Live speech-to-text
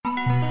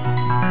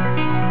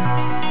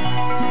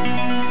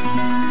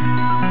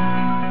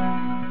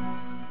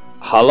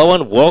Hello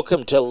and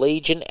welcome to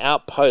Legion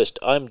Outpost.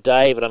 I'm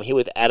Dave and I'm here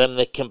with Adam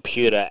the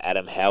computer.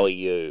 Adam, how are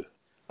you?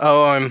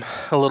 Oh, I'm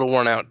a little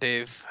worn out,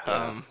 Dave.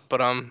 Yeah,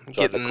 But I'm join the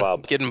getting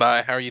club. getting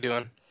by. How are you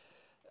doing?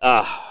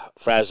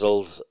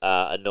 Frazzled,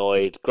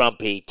 annoyed,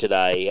 grumpy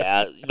today.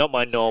 Not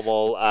my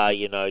normal,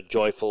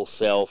 joyful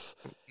self.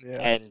 Yeah.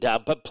 And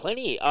but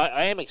plenty.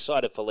 I am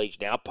excited for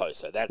Legion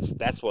Outpost. So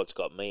that's what's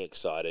got me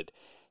excited.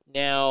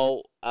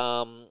 Now,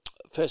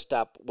 first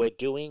up, we're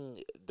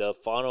doing the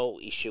final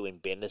issue in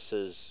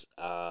Bendis's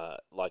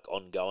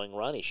ongoing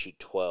run, issue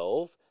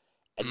 12,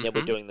 and then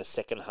we're Mm-hmm. doing the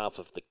second half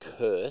of the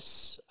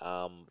Curse.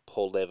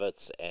 Paul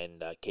Levitz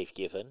and Keith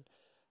Giffen.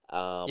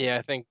 Yeah,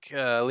 I think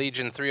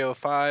Legion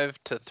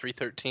 305 to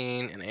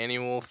 313 and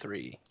Annual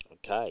 3.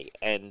 Okay,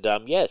 and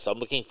yes, I'm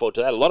looking forward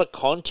to that. A lot of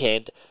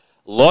content,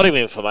 a lot of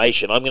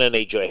information. I'm going to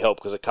need your help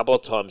because a couple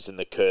of times in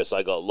the Curse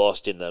I got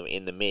lost in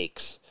the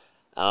mix.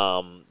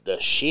 The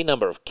sheer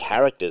number of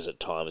characters at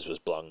times was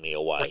blowing me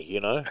away.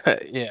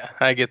 Yeah,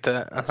 I get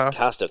that. It's a Uh-huh.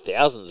 cast of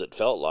thousands. It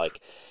felt like.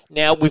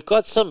 Now we've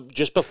got some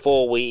just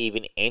before we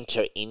even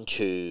enter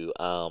into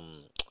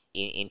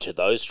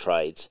those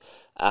trades.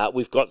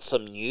 We've got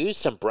some news,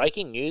 some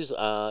breaking news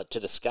to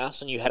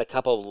discuss, and you had a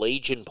couple of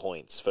Legion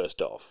points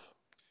first off.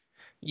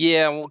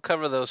 Yeah, we'll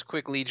cover those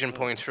quick Legion Mm.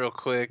 points real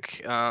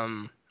quick.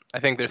 I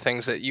think they're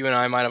things that you and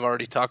I might have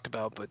already talked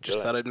about, but just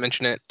Really? thought I'd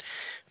mention it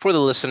for the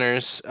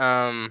listeners.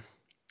 The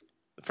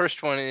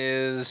first one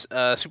is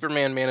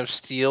Superman Man of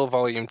Steel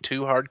Volume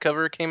 2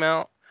 hardcover came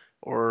out,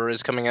 or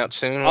is coming out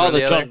soon, one Oh, or the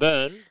the John other.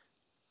 Byrne.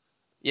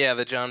 Yeah,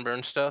 the John Byrne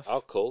Oh, stuff.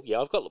 cool. Yeah,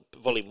 I've got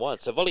volume one,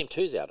 so volume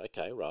two's out.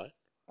 Okay, right.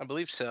 I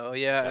believe so.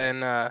 Yeah, Okay.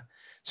 and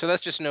so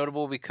that's just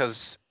notable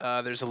because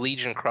there's a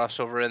Legion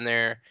crossover in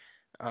there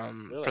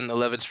Really? from the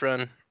Levitz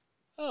run.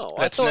 Oh,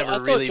 I That's thought I never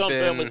thought really John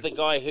Byrne was been. the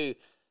guy who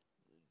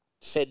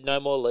said no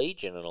more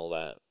Legion and all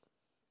that.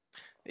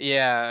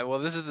 Yeah, well,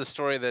 this is the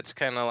story that's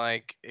kind of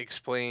like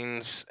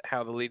explains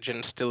how the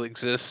Legion still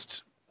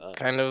exists, Oh.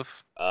 kind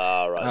of.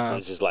 Ah, right. So Uh,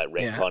 this is like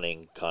yeah.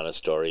 retconning kind of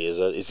story, is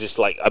it? Is this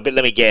like I bet?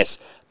 Let me guess,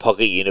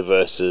 pocket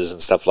universes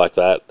and stuff like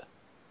that.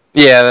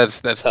 Yeah,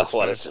 that's Oh, this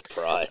what a one.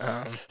 surprise!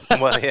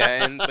 Well,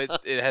 yeah,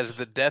 but it has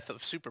the death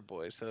of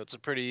Superboy, so it's a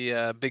pretty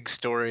big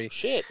story.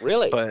 Shit,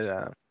 really?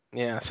 But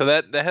yeah, so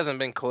that hasn't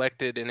been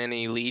collected in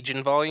any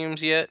Legion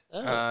volumes yet.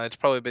 Oh, It's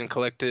probably been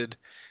collected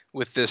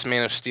with this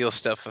Man of Steel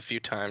stuff a few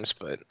times,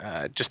 but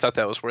just thought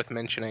that was worth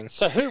mentioning.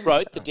 so who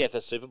wrote the Uh, death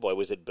of Superboy?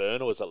 Was it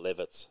Byrne or was it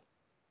Levitz?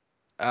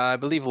 I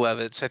believe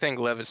Levitz. I think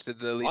Levitz did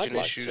the I'd Legion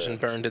like issues and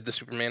to. Byrne did the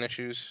Superman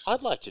issues.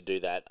 I'd like to do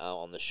that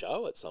on the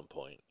show at some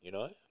point.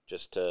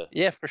 Just to.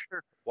 Yeah, for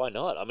sure. Why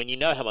not? I mean, you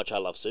know how much I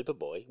love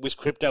Superboy. Was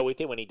Crypto with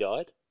him when he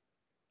died?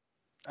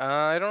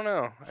 I don't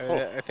know. Oh,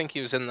 I think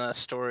he was in the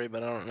story,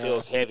 but I don't know.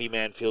 feels heavy,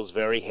 man. Feels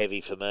very heavy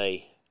for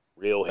me.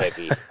 Real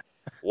heavy.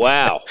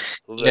 Wow.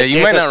 Yeah, The you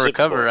death might of not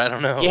recover. Superboy. I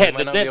don't know. Yeah, You the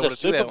might not be death able of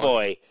to do that one.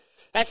 Superboy.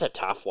 That's a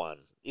tough one,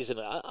 isn't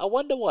it? I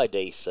wonder why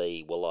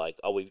DC were like,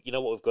 oh, you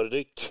know what we've got to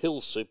do? Kill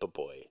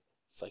Superboy.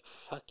 It's like,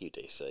 fuck you,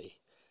 DC.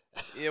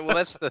 Yeah, well,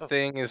 that's the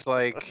thing is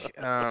like,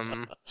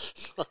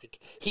 It's like,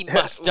 he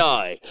must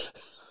die.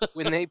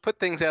 when they put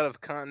things out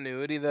of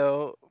continuity,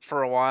 though,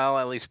 for a while,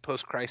 at least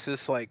post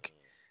Crisis, like,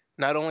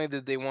 not only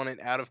did they want it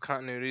out of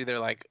continuity, they're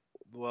like,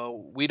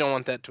 well, we don't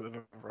want that to have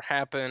ever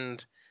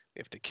happened. We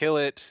have to kill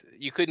it.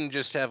 You couldn't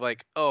just have,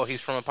 like, oh,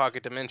 he's from a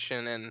pocket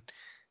dimension and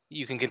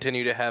you can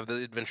continue to have the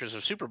adventures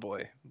of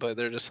Superboy. But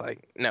they're just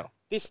like, no,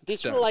 This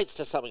it's done. relates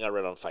to something I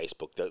read on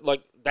Facebook.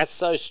 Like, that's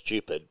so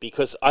stupid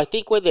because I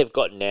think where they've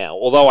got now,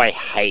 although I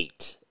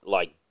hate,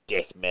 like,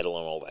 death metal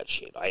and all that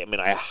shit, I mean,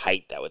 I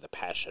hate that with a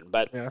passion,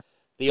 but Yeah.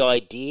 the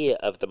idea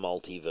of the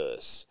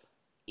multiverse,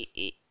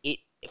 it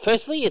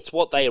firstly, it's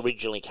what they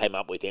originally came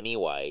up with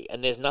anyway,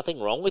 and there's nothing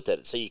wrong with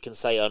it. So you can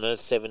say on Earth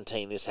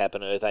 17 this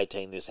happened, Earth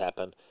 18 this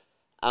happened.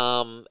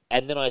 And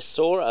then I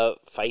saw a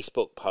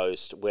Facebook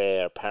post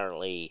where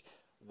apparently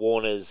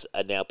Warner's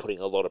are now putting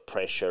a lot of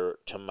pressure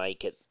to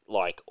make it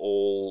like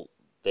all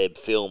their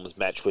films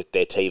match with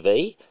their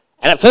TV.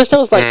 And at first I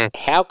was like, Mm.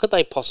 how could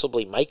they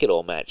possibly make it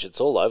all match? It's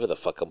all over the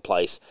fucking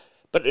place.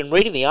 But in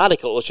reading the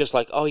article, it was just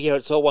like, oh yeah,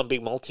 it's all one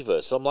big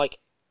multiverse. So I'm like,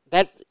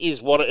 that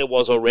is what it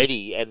was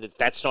already, and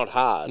that's not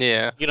hard.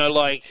 Yeah.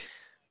 Like,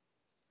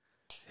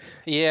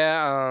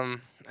 Yeah,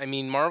 I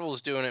mean,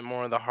 Marvel's doing it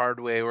more the hard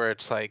way where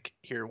it's like,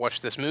 here, watch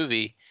this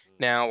movie,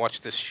 now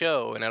watch this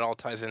show, and it all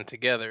ties in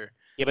together.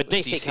 yeah, but With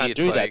DC DC, can't it's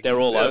do that. like, They're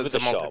all over it's the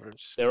the shop.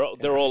 multiverse. They're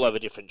Yeah. all over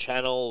different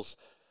channels.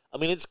 I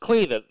mean, it's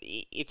clear that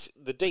it's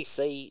the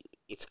DC.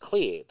 It's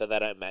clear that they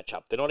don't match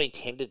up. They're not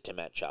intended to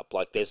match up.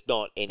 Like, there's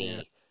not Yeah.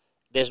 any.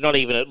 There's not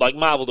even like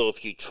Marvel do a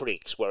few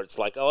tricks where it's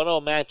like, oh, it all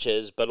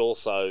matches, but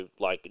also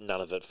like none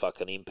of it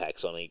fucking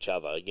impacts on each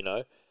other.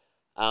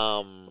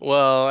 Um,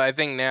 Well, I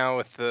think now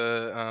with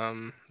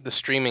the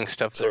streaming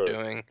stuff they're True.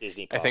 doing,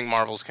 Disney I think Plus.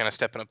 Marvel's kind of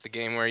stepping up the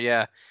game where,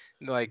 yeah,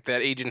 like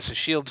that Agents of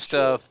Shield Sure.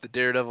 stuff, the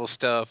Daredevil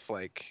stuff,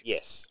 like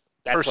Yes,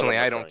 that's what I'm personally,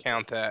 I don't referring to.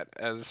 count that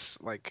as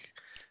like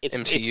It's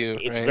MCU,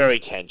 it's right? very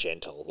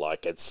tangential.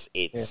 Like it's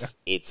Yeah. it's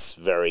it's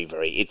very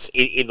very it's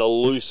in the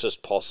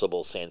loosest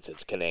possible sense.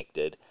 It's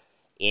connected.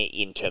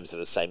 in terms of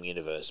the same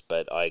universe.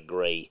 But I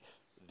agree,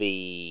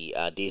 the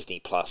Disney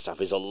Plus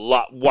stuff is a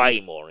lot way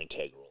more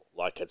integral.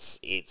 Like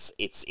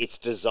it's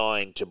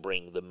designed to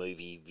bring the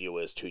movie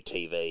viewers to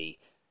TV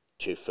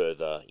to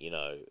further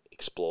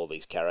explore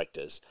these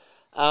characters.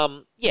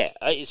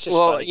 It's just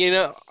Well, funny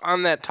to me.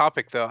 on that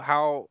topic though,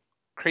 how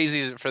crazy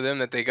is it for them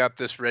that they got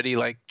this ready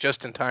like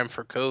just in time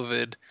for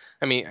COVID?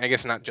 I mean, I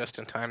guess not just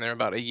in time, they're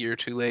about a year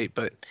too late,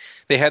 but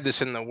they had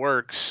this in the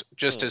works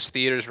just as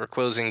theaters were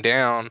closing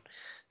down.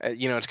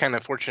 It's kind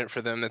of fortunate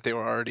for them that they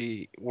were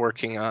already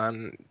working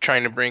on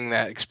trying to bring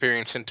that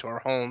experience into our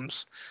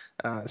homes.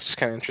 It's just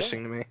kind of Yeah.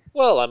 interesting to me.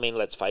 Well, I mean,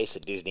 let's face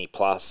it, Disney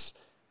Plus,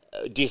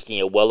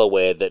 Disney are well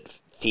aware that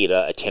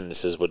theatre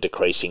attendances were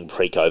decreasing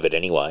pre-COVID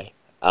anyway.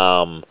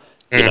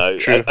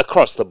 True.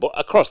 Across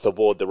the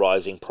board, the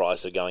rising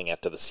price of going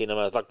out to the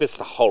cinema, like that's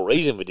the whole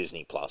reason for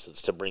Disney Plus.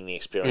 It's to bring the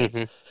experience.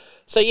 Hmm.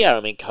 So yeah,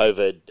 I mean,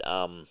 COVID.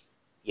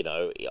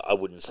 I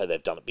wouldn't say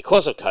they've done it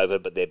because of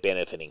COVID, but they're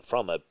benefiting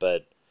from it.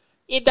 But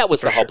yeah, that was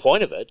For the whole sure.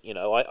 point of it.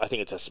 I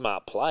think it's a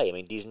smart play. I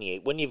mean, Disney,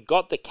 when you've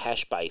got the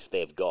cash base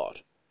they've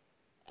got,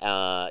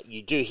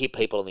 you do hear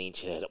people on the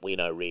internet that we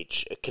know,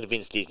 Rich,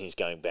 convinced Disney's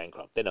going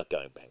bankrupt. They're not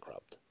going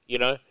bankrupt.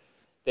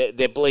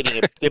 They're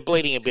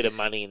bleeding a bit of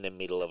money in the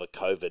middle of a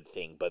COVID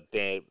thing, but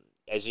they're,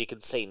 as you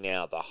can see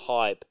now, the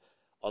hype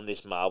on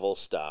this Marvel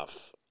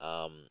stuff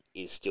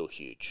is still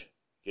huge.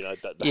 The Yeah,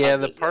 the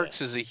hunger's there.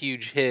 parks is a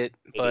huge hit,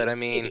 It but I is.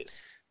 mean, It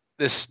is.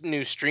 this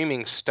new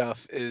streaming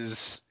stuff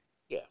is,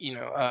 Yeah.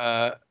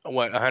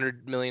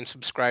 100 million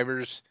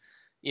subscribers.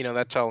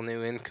 That's all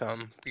new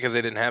income because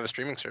they didn't have a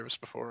streaming service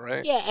before,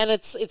 right? Yeah, and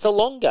it's a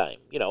long game.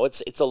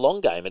 It's a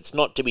long game. It's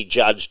not to be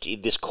judged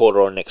in this quarter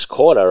or next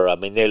quarter. I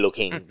mean, they're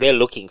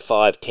looking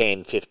 5,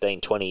 10, 15,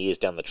 20 years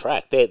down the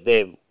track.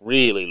 They're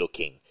really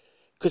looking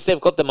because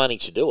they've got the money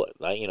to do it.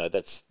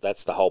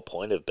 That's the whole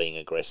point of being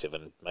aggressive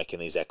and making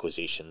these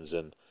acquisitions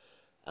and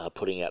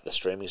putting out the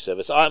streaming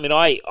service. I mean,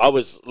 I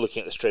was looking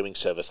at the streaming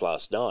service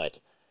last night,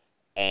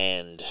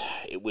 and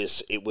it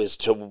was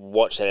to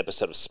watch that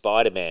episode of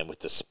Spider-Man with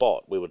the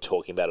Spot. We were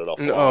talking about it Oh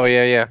offline.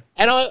 yeah, yeah.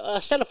 And I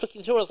started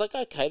flicking through. I was like,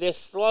 okay, they're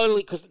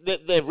slowly, because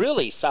they've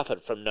really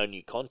suffered from no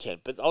new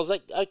content. But I was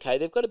like, okay,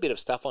 they've got a bit of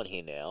stuff on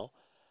here now.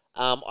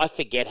 I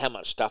forget how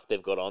much stuff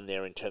they've got on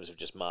there in terms of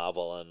just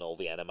Marvel and all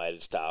the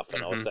animated stuff.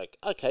 And I was Hmm. like,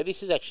 okay,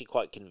 this is actually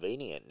quite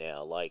convenient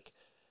now. Like,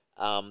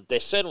 they're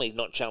certainly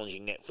not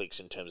challenging Netflix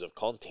in terms of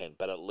content,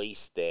 but at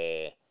least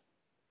they're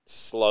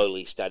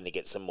slowly starting to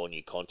get some more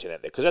new content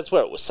out there. Because that's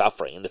where it was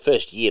suffering. In the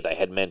first year, they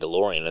had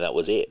Mandalorian, and that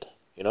was it.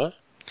 You know?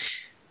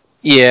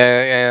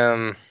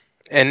 Yeah,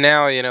 and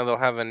now they'll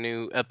have a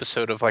new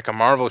episode of like a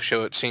Marvel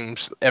show. It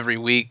seems every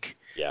week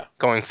Yeah.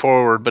 going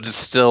forward, but it's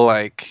still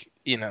like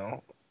it's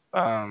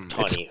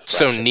Tiny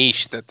so fraction.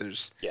 niche that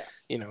there's Yeah.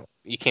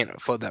 you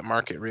can't flood that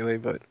market really.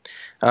 But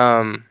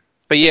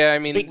yeah, I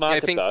It's a big mean, I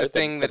market, think though, the the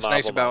thing that's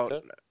nice Marvel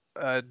about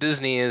market.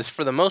 Disney is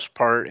for the most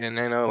part, and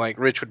I know like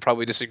Rich would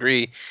probably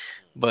disagree,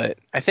 but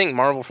I think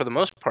Marvel for the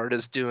most part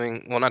is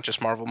doing well. Not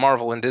just Marvel,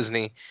 Marvel and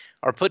Disney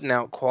are putting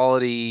out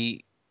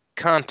quality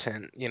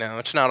content.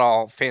 It's not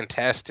all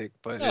fantastic,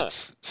 but No.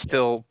 it's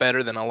still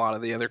better than a lot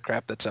of the other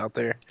crap that's out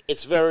there.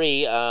 It's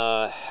very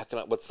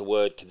what's the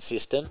word,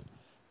 consistent.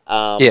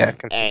 Yeah, And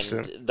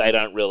consistent. they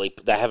haven't really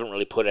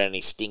put out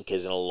any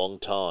stinkers in a long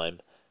time.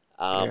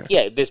 Yeah.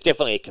 Yeah, there's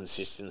definitely a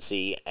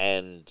consistency,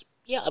 and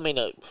yeah, I mean,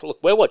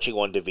 look, we're watching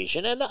One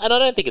Division, and I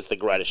don't think it's the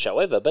greatest show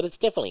ever, but it's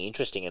definitely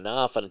interesting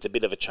enough, and it's a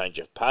bit of a change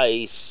of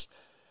pace.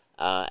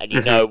 And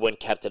Hmm. when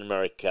Captain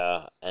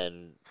America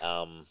and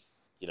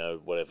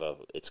whatever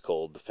it's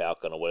called, the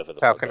Falcon or whatever the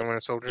fuck Falcon that, and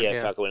Winter Soldier. yeah,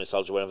 Yeah. Falcon Winter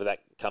Soldier, whenever that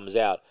comes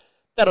out,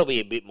 that'll be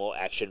a bit more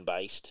action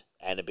based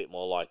and a bit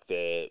more like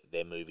their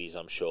movies,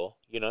 I'm sure.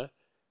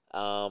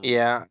 Um,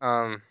 Yeah.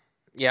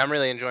 Yeah, I'm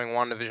really enjoying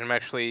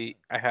WandaVision.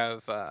 I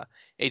have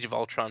Age of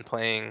Ultron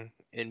playing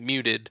and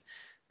muted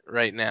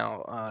right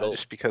now, cool.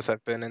 just because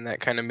I've been in that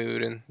kind of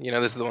mood, and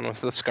this is the one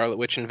with the Scarlet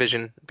Witch and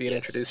Vision being Yes.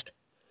 introduced.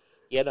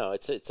 Yeah, no,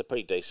 it's a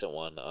pretty decent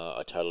one.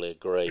 I totally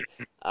agree.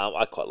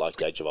 I quite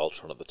liked Age of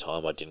Ultron at the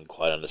time. I didn't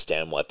quite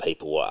understand why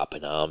people were up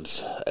in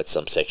arms at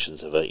some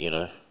sections of it.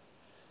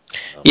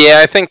 Yeah,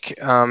 I think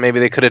maybe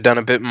they could have done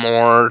a bit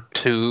more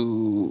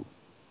to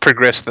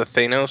progress the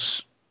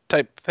Thanos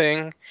type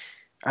thing.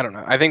 I don't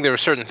know. I think there were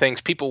certain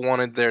things people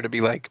wanted there to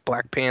be like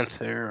Black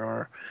Panther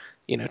or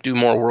do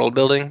more world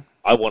building.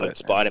 I wanted But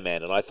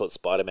Spider-Man, and I thought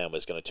Spider-Man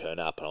was going to turn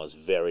up, and I was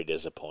very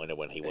disappointed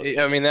when he wasn't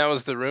I in mean, it. that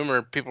was the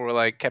rumor. People were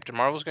like, Captain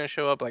Marvel's going to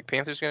show up, Black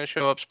Panther's going to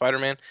show up,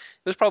 Spider-Man. It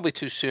was probably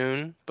too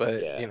soon,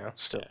 but Yeah,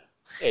 still.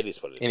 yeah. It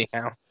is what it is.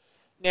 Anyhow,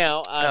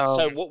 Now,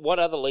 so um, what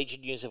other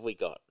Legion news have we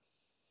got?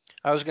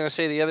 I was going to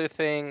say the other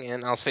thing,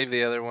 and I'll save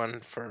the other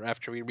one for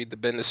after we read the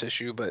Bendis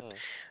issue. But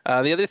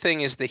Mm. the other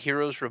thing is the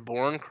Heroes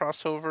Reborn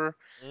crossover.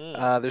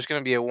 Mm. There's going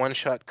to be a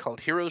one-shot called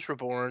Heroes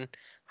Reborn,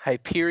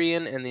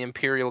 Hyperion, and the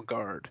Imperial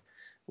Guard,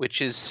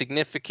 which is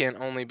significant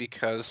only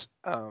because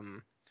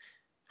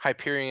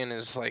Hyperion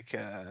is like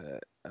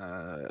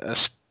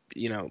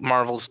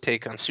Marvel's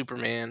take on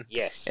Superman,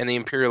 Yes. and the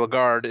Imperial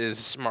Guard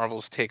is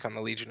Marvel's take on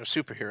the Legion of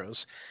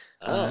Superheroes.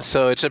 Oh.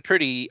 So it's a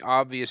pretty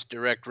obvious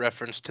direct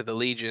reference to the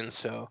Legion.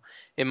 So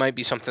it might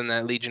be something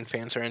that Legion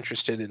fans are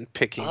interested in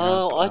picking up.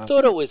 Oh, I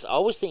thought it was. I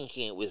was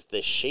thinking it was the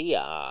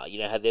Shia. You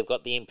know how they've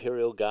got the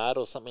Imperial Guard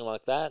or something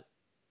like that.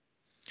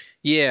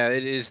 Yeah,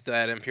 it is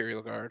that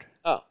Imperial Guard.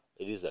 Oh,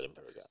 it is that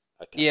Imperial Guard.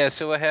 Okay. Yeah,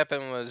 so what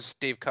happened was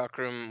Dave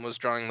Cockrum was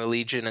drawing the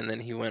Legion, and then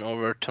he went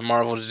over to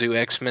Marvel to do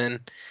X-Men,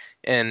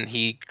 and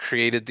he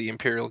created the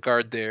Imperial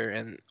Guard there,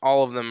 and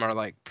all of them are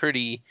like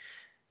pretty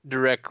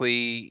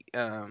directly,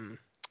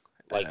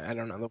 Like I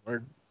don't know the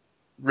word,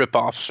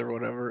 rip-offs or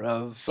whatever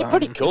of. they're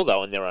pretty cool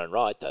though in their own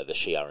right, though. The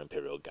Shia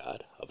Imperial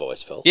Guard. I've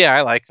always felt. Yeah,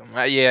 I like them.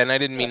 Yeah, and I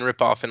didn't Yeah. mean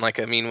rip-off in like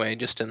a mean way,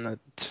 just in the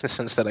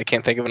sense that I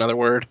can't think of another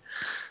word.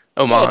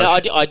 Yeah,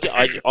 Homage. no,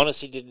 I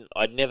honestly didn't.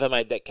 I'd never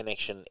made that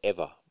connection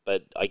ever.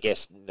 But I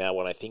guess now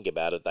when I think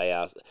about it, they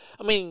are.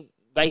 I mean,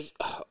 they.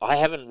 I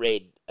haven't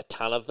read a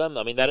ton of them.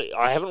 I mean, that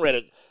I haven't read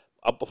it.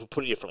 I'll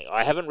put it differently.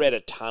 I haven't read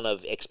a ton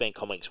of X-Men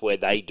comics where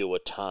they do a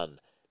ton.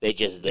 They're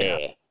just there,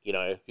 Yeah. you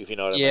know, if you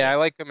know what I Yeah, I mean.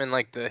 like them in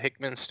like the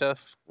Hickman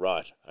stuff.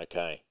 Right.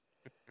 Okay.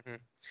 Mhm.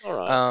 All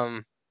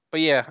right. But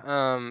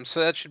yeah, so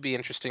that should be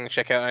interesting to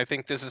check out. I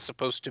think this is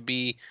supposed to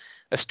be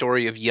a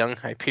story of young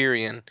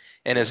Hyperion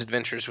and his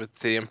adventures with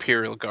the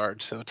Imperial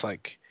Guard. So it's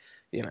like,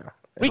 it'll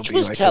Which be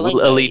was like telling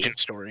a me, Legion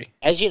story.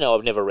 as you know,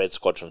 I've never read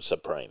Squadron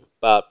Supreme,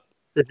 but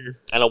Mhm.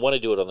 and I want to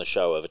do it on the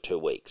show over 2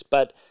 weeks.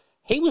 But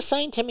he was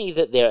saying to me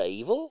that they're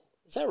evil.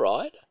 Is that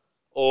right?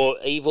 Or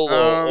evil,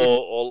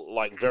 or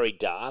like very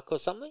dark or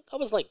something? I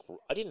was like,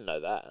 I didn't know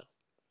that.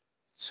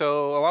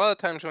 So a lot of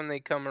the times when they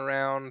come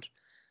around,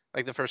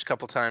 like the first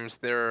couple times,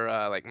 they're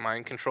like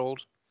mind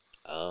controlled,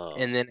 Oh,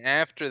 and then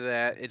after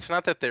that, it's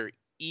not that they're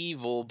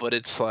evil, but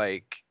it's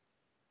like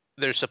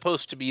they're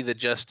supposed to be the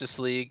Justice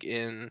League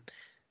in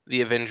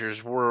the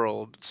Avengers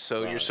world.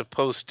 So you're right.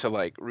 supposed to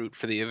like root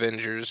for the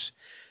Avengers.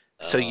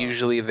 So Oh,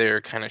 usually they're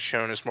kind of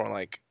shown as more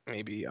like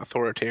maybe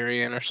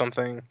authoritarian or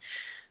something.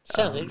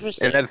 sounds And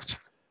interesting.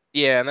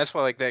 that's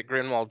why like that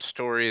Grinwald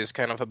story is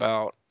kind of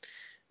about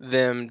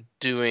them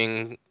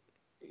doing,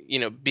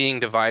 being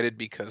divided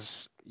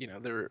because they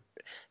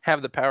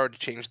have the power to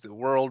change the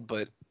world,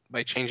 but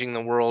by changing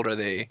the world, are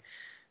they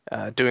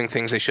doing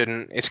things they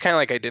shouldn't? It's kind of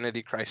like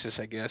Identity Crisis,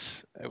 I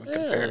guess. I would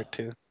compare Yeah, it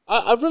to.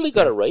 I've really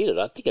got Yeah. to read it.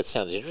 I think it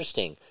sounds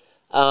interesting.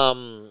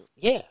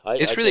 Yeah, I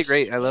It's really just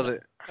great. I love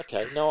it.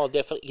 Okay, no, I'll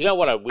definitely. You know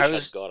what? I I wish I'd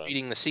was got 'em.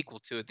 reading the sequel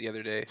to it the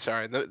other day.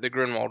 Sorry, the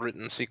Grinwald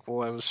written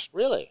sequel. I was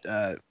Really?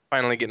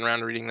 finally getting around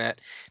to reading that.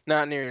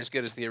 Not near as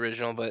good as the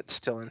original, but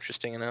still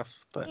interesting enough.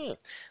 But Yeah.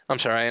 I'm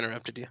sorry I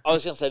interrupted you. I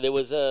was going to say there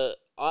was a.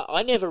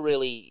 I never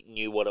really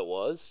knew what it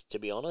was, to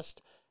be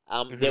honest.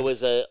 There Hmm.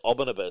 was a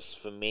omnibus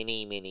for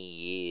many, many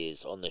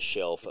years on the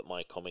shelf at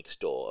my comic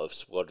store of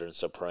Squadron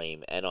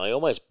Supreme, and I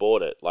almost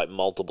bought it like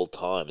multiple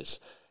times.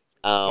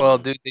 Well,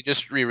 Um, dude, they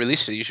just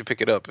re-released it. You should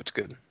pick it up. It's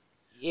good.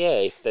 yeah,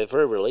 if they've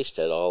re-released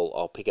it,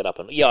 I'll pick it up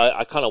and yeah,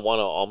 I kind of want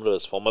an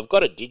omnibus form. I've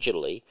got it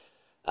digitally,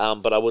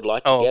 but I would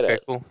like to Oh, get okay,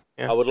 it. cool.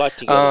 I Yeah. would like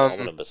to get an Um,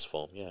 omnibus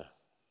form. Yeah.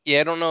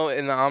 yeah, I don't know.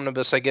 In the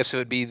omnibus, I guess it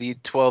would be the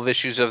 12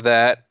 issues of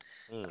that.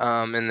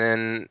 Mm, And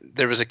then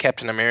there was a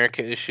Captain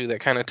America issue that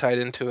kind of tied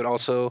into it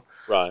also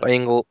right.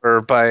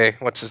 by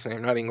what's his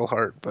name? Not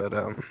Englehart, but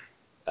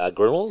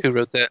Grimwald? who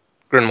wrote that?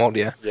 Grinwald,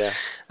 yeah. Yeah.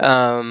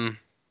 Um,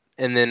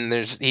 and then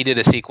he did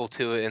a sequel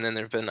to it, and then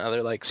there've been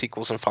other like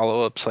sequels and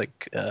follow-ups,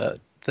 like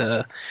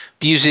the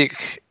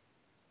Busiek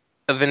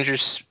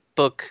Avengers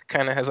book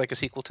kind of has like a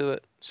sequel to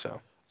it.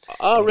 So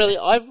Oh, anyway. really?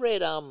 I've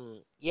read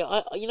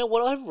yeah, you know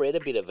what? I've read a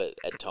bit of it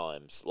at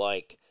times.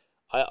 Like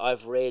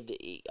I've read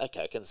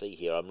okay, I can see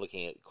here. I'm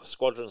looking at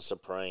Squadron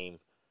Supreme.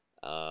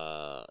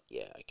 Yeah,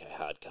 okay,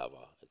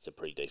 hardcover. It's a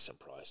pretty decent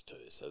price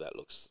too, so that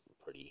looks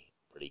pretty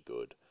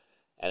good.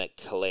 And it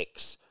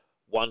collects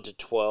 1 to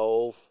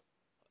 12,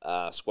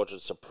 Squadron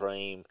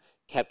Supreme,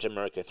 Captain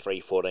America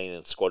 314,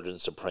 and Squadron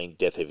Supreme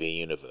Death of Your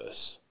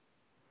Universe.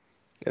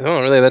 Oh,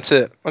 really? That's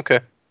it? Okay.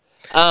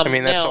 I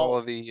mean, Now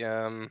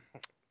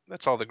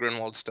that's all the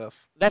Grinwald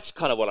stuff. that's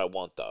kind of what I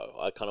want, though.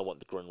 I kind of want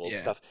the Grinwald Yeah.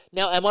 stuff.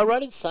 Now, am I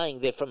right in saying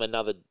they're from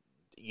another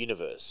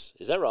universe?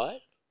 Is that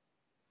right?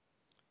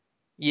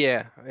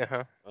 Yeah.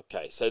 Uh-huh.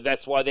 Okay, so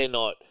that's why they're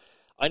not.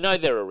 I know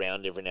they're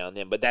around every now and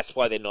then, but that's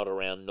why they're not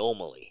around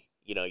normally.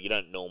 You know, you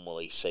don't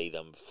normally see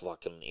them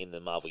fucking in the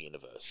Marvel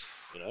universe.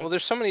 You know? Well,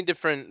 there's so many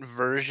different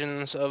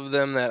versions of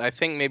them that I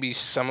think maybe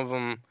some of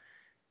them.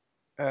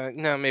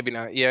 No, maybe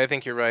not. Yeah, I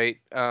think you're right.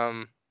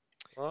 Right.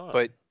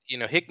 But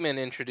Hickman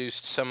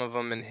introduced some of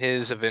them in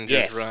his Avengers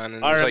Yes, run,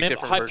 and I there's like remember.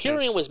 different Hyperion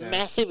versions. was Yeah.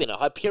 massive in it.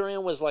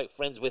 Hyperion was like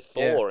friends with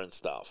Yeah. Thor and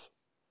stuff.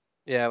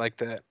 Yeah, I like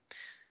that.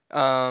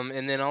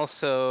 And then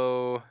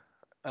also,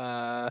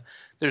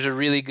 there's a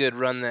really good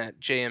run that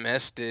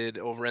JMS did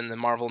over in the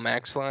Marvel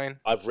Max line.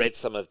 I've read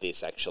some of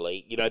this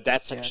actually. You know,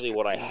 that's Yeah, actually check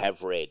what I it out.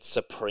 have read.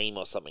 Supreme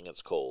or something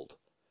it's called.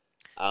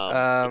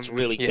 It's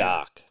really Yeah,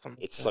 dark. something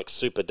like It's that. like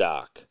super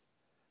dark.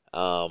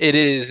 It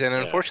is, and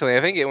Yeah. unfortunately,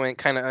 I think it went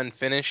kind of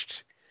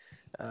unfinished.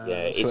 Yeah, So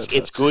that it's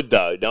sucks. good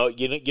though. No,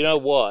 you know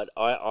what?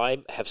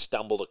 I have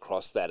stumbled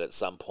across that at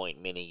some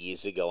point many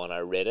years ago, and I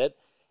read it,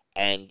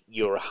 and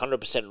you're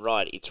 100%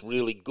 right. It's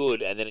really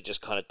good, and then it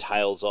just kind of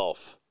tails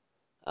off.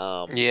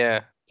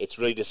 Yeah. It's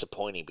really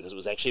disappointing because it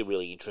was actually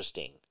really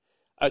interesting.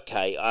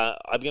 Okay,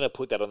 I'm going to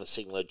put that on the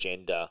Signal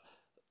agenda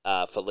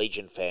for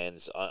Legion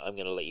fans. I'm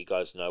going to let you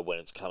guys know when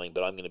it's coming,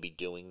 but I'm going to be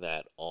doing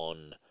that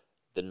on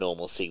the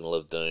normal Signal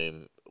of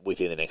Doom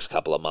within the next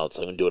couple of months.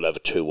 I'm going to do it over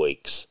 2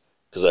 weeks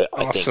because I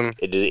Awesome.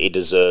 think it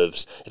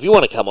deserves. If you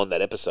want to come on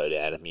that episode,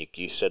 Adam,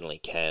 you certainly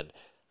can.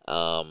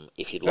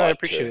 If you'd No, I like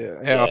appreciate to.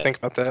 it. Yeah, I'll think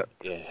about that.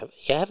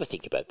 Have a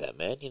think about that,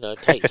 man.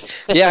 Take.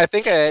 Yeah, I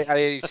think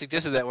I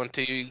suggested that one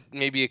to you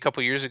maybe a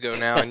couple years ago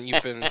now, and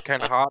you've been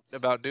kind of hot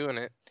about doing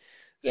it.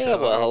 Yeah, So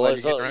I'm well, glad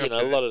there's you're getting around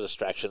a to it. lot of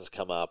distractions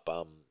come up.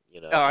 Oh,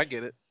 I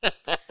get it.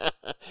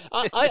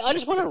 I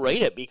just want to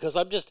read it because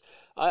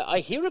I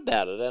hear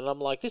about it and I'm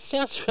like, this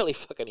sounds really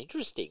fucking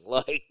interesting.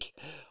 Like,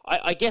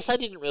 I guess I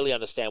didn't really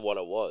understand what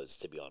it was,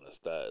 to be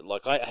honest.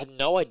 Like, I had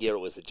no idea it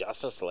was the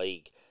Justice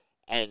League,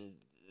 and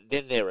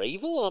then they're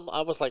evil. And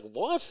I was like,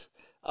 what?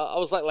 I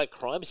was like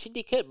Crime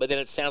Syndicate, but then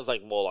it sounds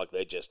like more like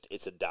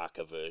it's a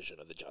darker version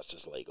of the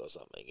Justice League or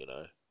something,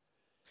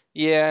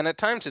 Yeah, and at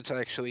times it's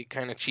actually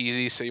kind of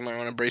cheesy, so you might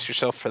want to brace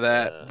yourself for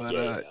that. But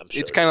Yeah, I'm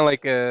sure it's it kind of is.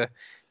 like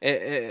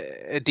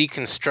a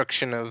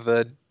deconstruction of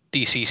the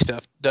DC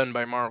stuff done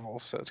by Marvel,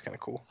 so it's kind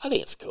of cool. I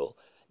think it's cool.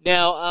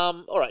 Now,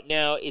 all right.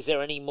 Now, is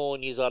there any more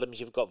news items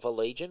you've got for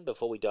Legion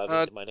before we dive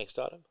Uh, into my next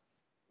item?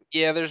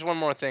 yeah, there's one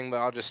more thing, but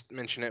I'll just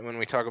mention it when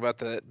we talk about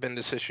the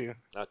Bendis issue.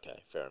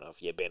 Okay, fair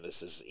enough. Yeah,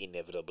 Bendis is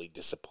inevitably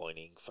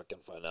disappointing fucking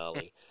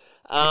finale.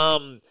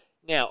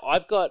 Now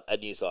I've got a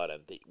news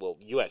item that, well,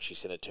 you actually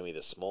sent it to me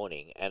this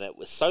morning, and it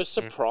was so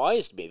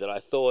surprised me that I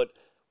thought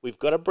we've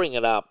got to bring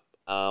it up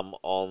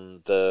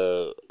on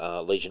the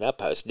Legion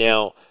Outpost.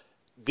 Now,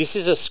 this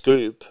is a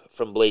scoop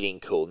from Bleeding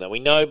Cool. Now we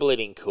know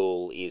Bleeding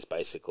Cool is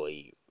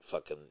basically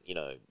fucking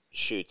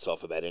shoots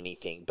off about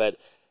anything, but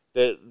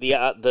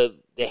the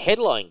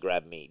headline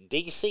grabbed me.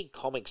 DC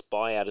Comics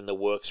buyout in the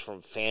works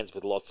from fans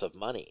with lots of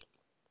money.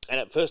 And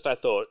at first I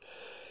thought,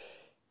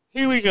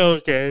 here we go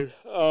again.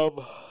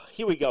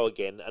 Here we go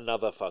again.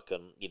 Another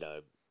fucking,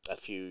 a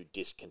few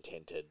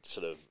discontented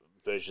sort of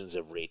versions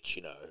of Rich,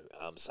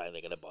 saying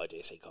they're going to buy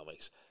DC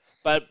Comics.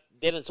 But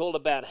then it's all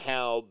about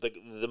how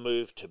the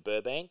move to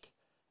Burbank,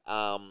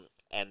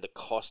 and the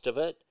cost of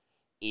it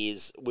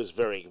was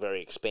very,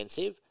 very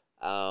expensive.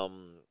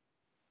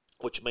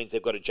 Which means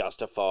they've got to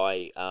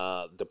justify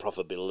the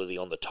profitability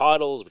on the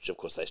titles, which of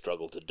course they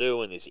struggle to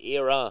do in this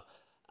era,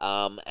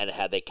 and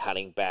how they're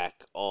cutting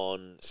back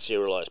on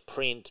serialized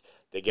print.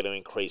 They're going to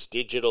increase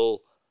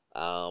digital,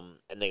 and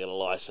they're going to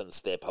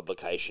license their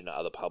publication to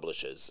other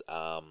publishers,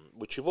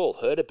 which we've all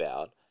heard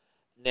about.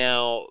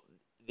 Now,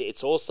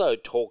 it's also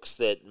talks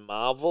that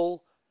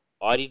Marvel,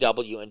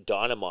 IDW, and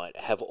Dynamite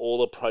have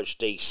all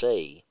approached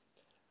DC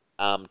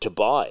to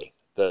buy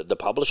the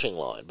publishing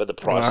line, but the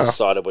prices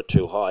decided were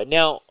too high.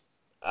 Now,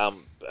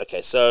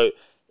 okay, so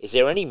is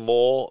there any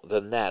more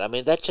than that? I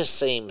mean, that just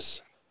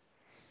seems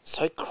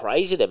so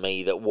crazy to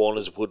me that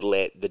Warner's would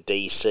let the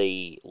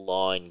DC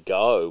line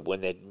go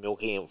when they're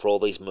milking it for all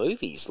these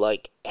movies.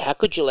 Like, how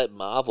could you let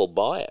Marvel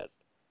buy it?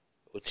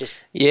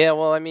 Yeah,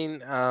 well, I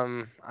mean,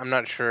 I'm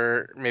not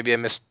sure. Maybe I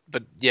missed,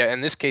 but yeah,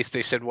 in this case,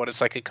 they said what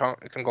it's like a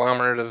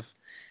conglomerate of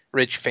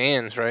rich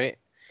fans, right?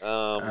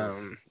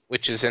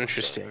 Which is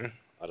interesting. Sure.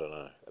 I don't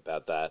know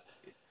about that.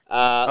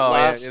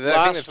 I think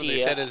that's what year,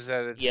 they said is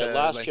that it's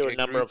last like year a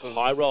number of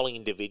high-rolling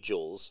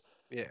individuals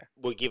yeah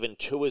were given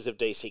tours of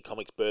DC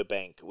Comics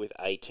Burbank with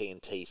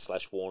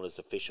AT&T/Warner's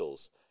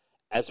officials.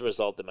 As a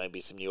result, there may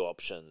be some new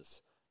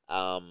options.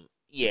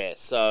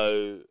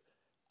 So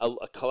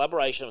a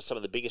collaboration of some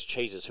of the biggest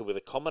cheeses who, with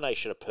a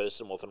combination of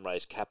personal wealth and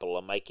raised capital,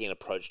 are making an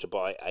approach to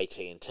buy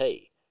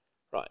AT&T.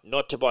 Right,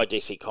 not to buy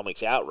DC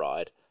Comics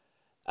outright,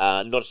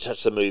 not to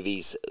touch the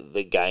movies,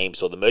 the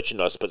games, or the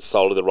merchandise, but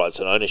solely the rights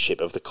and ownership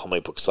of the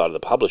comic book side of the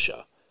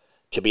publisher,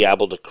 to be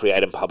able to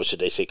create and publish the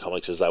DC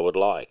Comics as they would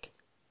like.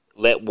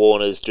 Let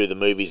Warner's do the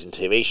movies and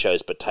TV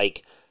shows, but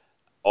take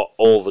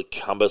all the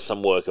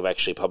cumbersome work of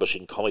actually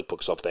publishing comic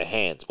books off their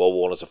hands, while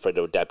Warner's are free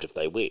to adapt if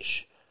they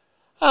wish.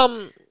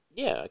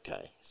 Yeah,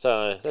 okay.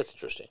 So, that's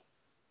interesting.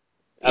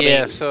 I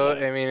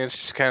mean,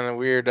 it's just kind of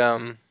weird,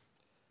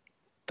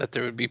 that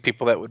there would be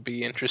people that would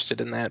be interested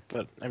in that,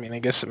 but I mean, I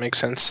guess it makes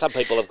sense. Some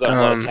people have got a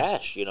lot of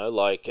cash,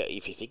 like,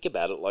 if you think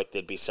about it, like,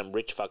 there'd be some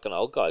rich fucking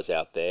old guys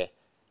out there,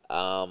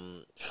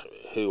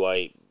 who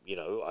I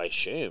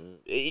assume,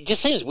 it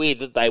just seems weird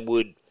that they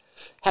would,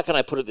 how can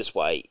I put it this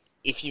way,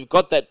 if you've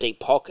got that deep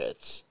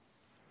pockets,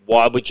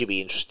 why would you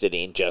be interested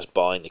in just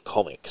buying the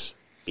comics?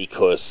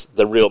 Because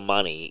the real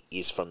money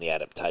is from the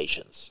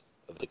adaptations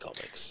of the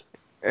comics.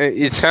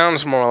 It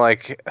sounds more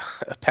like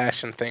a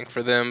passion thing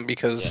for them,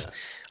 because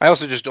I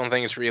also just don't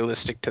think it's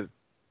realistic to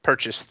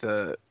purchase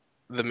the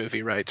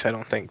movie rights. I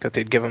don't think that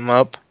they'd give them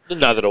up.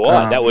 Neither do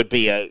I. That would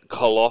be a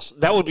colossal.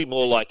 That would be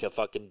more like a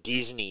fucking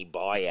Disney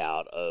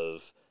buyout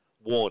of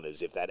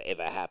Warner's if that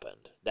ever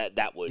happened.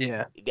 That would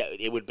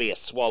it would be a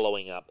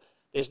swallowing up.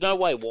 There's no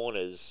way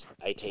Warner's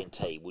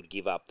AT&T would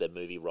give up their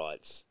movie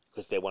rights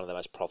because they're one of the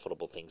most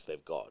profitable things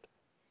they've got.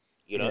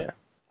 You know,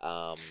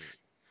 Yeah.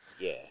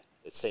 yeah.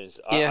 It seems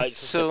Yeah. it's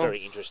just a very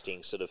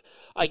interesting sort of.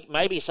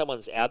 Maybe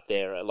someone's out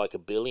there like a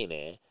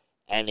billionaire,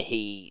 and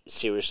he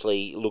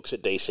seriously looks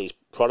at DC's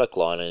product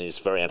line and is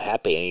very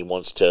unhappy, and he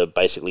wants to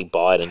basically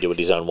buy it and do it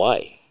his own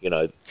way. You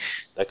know,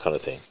 that kind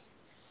of thing.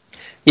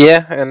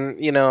 Yeah,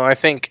 and I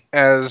think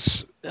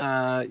as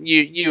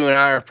you and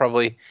I are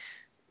probably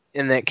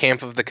in that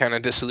camp of the kind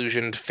of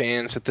disillusioned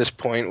fans at this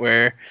point,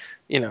 where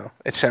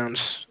it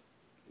sounds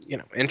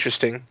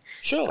interesting.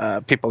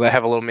 Sure. People that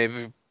have a little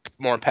maybe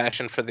more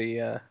passion for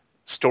the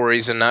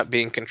stories and not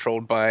being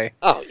controlled by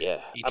Oh yeah.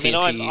 I mean,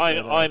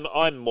 AT&T.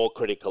 I'm more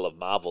critical of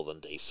Marvel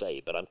than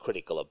DC, but I'm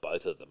critical of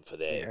both of them for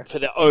Yeah.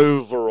 their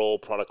overall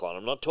product line.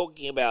 I'm not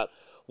talking about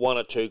one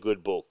or two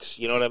good books.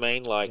 You know what I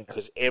mean? Like,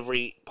 because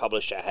every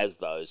publisher has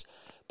those,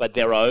 but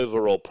their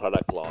overall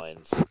product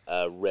lines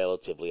are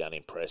relatively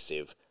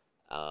unimpressive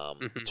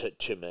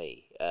to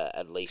me,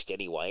 at least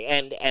anyway.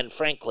 And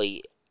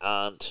frankly,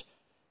 aren't.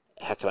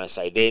 How can I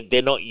say?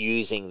 They're not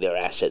using their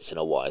assets in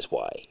a wise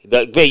way.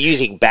 They're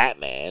using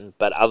Batman,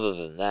 but other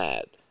than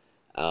that,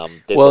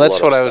 there's Well, a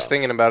that's lot what of I was stuff.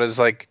 thinking about. Is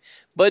like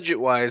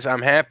budget-wise,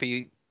 I'm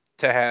happy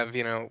to have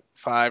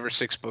 5 or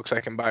 6 books I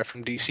can buy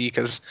from DC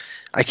because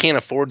I can't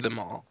afford them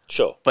all.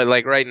 Sure. But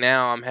like right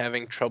now, I'm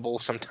having trouble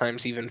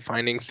sometimes even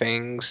finding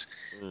things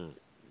Mm.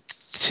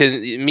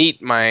 to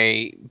meet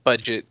my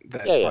budget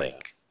that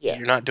Yeah.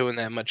 you're not doing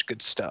that much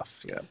good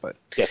stuff. Yeah, but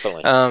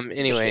Definitely. anyway,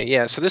 Understood.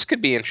 yeah, so this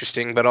could be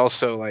interesting, but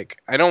also like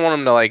I don't want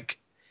them to like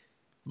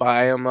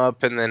buy them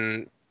up and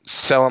then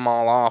sell them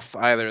all off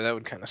either. That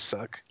would kind of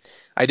suck.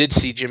 I did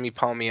see Jimmy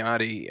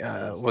Palmiotti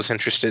was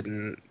interested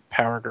in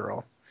Power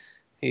Girl.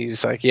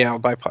 He's like, yeah, I'll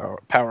buy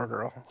Power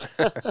Girl.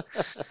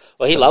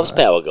 Well, he So, loves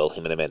Power Girl,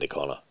 him and Amanda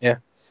Connor. yeah,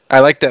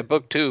 I like that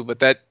book too, but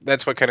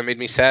that's what kind of made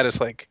me sad.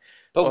 Is like,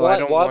 But well, I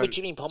don't why want would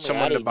Jimmy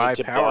someone to Palmiotti buy need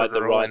to Power buy the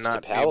Girl and rights to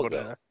not be Power able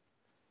Girl? to.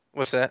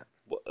 What's that?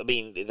 Well, I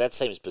mean, that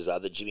seems bizarre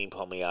that Jimmy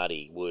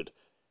Palmiotti would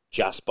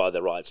just buy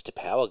the rights to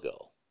Power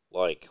Girl.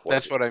 Like,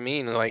 That's what I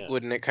mean. Like, Yeah.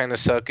 wouldn't it kind of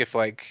suck if,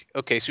 like,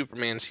 okay,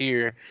 Superman's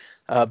here,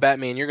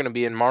 Batman, you're going to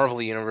be in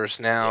Marvel Universe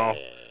now.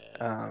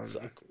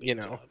 Suck big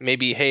time.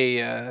 Maybe,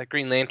 hey,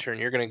 Green Lantern,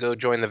 you're going to go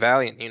join the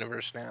Valiant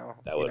Universe now.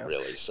 That would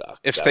really suck.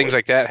 If That things would-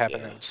 like that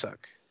happen, yeah. that would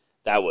suck.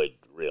 That would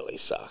really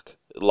suck.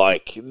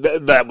 Like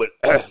that would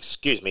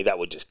excuse me, that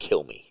would just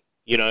kill me.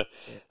 You know,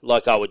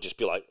 like I would just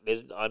be like,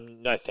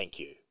 I'm no, thank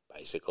you,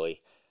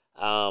 basically.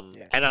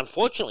 And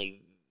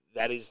unfortunately,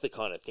 that is the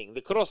kind of thing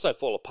that could also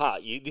fall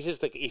apart. This is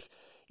if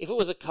it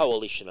was a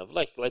coalition of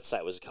like, let's say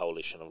it was a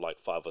coalition of like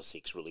 5 or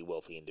 6 really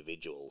wealthy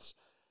individuals.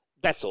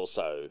 That's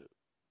also,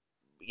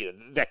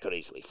 that could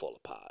easily fall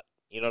apart.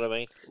 You know what I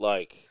mean?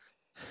 Like,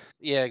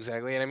 Yeah,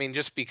 exactly. And I mean,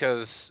 just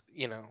because,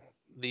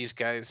 these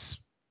guys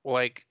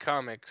like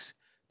comics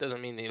doesn't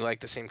mean they like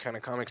the same kind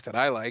of comics that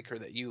I like or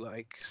that you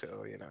like.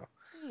 So,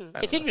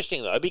 it's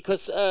interesting though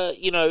because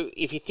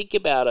if you think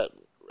about it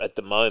at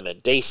the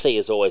moment, DC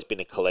has always been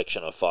a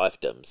collection of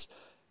fiefdoms,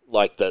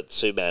 like the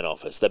Superman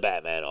office, the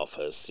Batman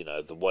office,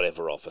 the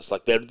whatever office.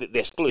 Like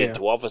they're split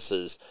into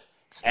offices,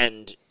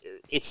 and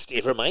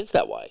it remains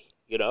that way.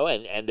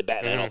 And the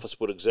Batman office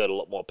would exert a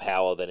lot more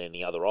power than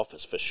any other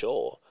office for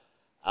sure.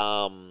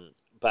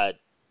 But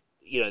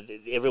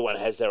everyone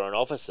has their own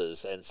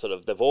offices, and sort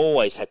of they've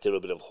always had to do a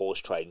bit of horse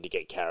trading to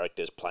get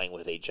characters playing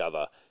with each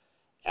other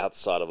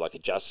outside of like a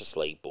Justice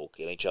League book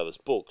in each other's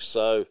books.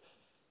 So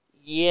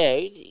yeah,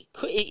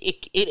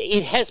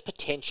 it has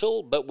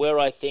potential, but where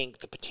I think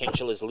the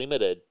potential is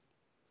limited.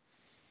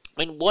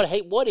 I mean, what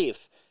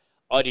if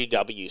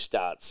IDW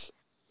starts?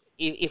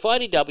 If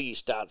IDW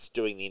starts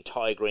doing the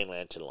entire Green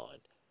Lantern line,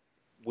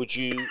 would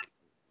you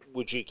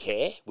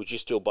care? Would you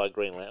still buy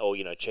Green Lantern,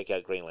 or check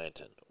out Green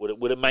Lantern?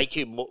 Would it make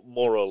you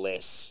more or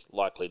less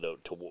likely to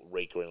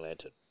read Green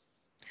Lantern?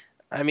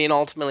 I mean,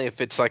 ultimately,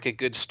 if it's like a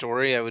good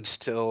story, I would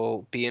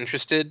still be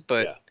interested.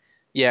 But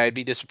yeah, I'd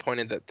be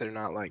disappointed that they're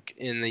not like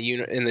in the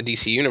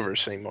DC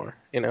universe anymore.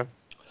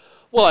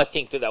 Well, I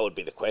think that would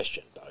be the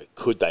question, though.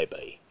 Could they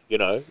be?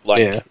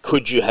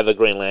 Could you have a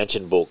Green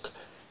Lantern book,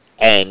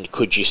 and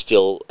could you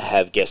still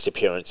have guest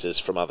appearances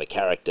from other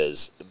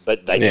characters,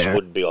 but they just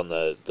wouldn't be on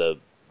the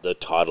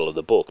title of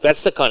the book?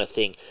 That's the kind of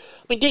thing.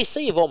 I mean,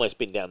 DC have almost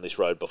been down this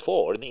road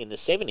before. In the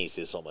 70s,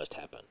 this almost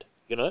happened.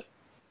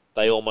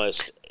 They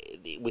almost,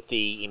 with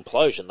the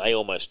implosion, they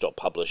almost stopped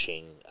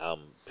publishing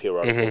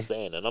periodicals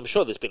then. And I'm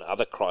sure there's been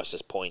other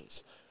crisis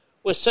points.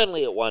 We're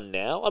certainly at one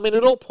now. I mean,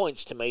 it all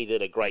points to me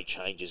that a great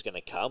change is going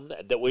to come,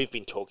 that we've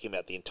been talking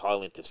about the entire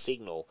length of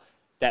Signal.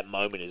 That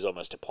moment is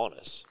almost upon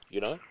us,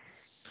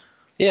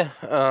 Yeah.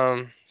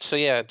 So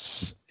yeah,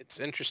 it's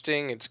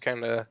interesting. It's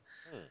kind of,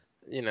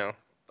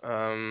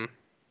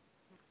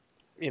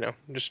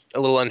 just a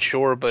little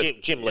unsure, but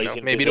Jim Lee's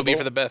invisible. Maybe it'll be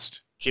for the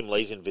best. Jim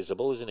Lee's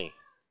invisible, isn't he?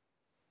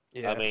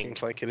 Yeah, it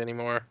seems like it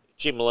anymore.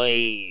 Jim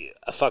Lee,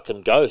 a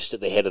fucking ghost at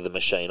the head of the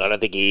machine. I don't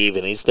think he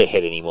even is the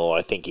head anymore.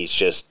 I think he's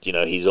just,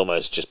 he's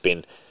almost just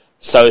been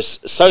so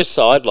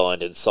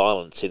sidelined and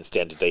silent since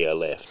Dan DiDio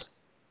left.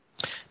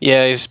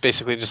 Yeah, he's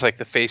basically just like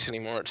the face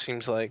anymore, it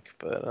seems like.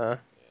 But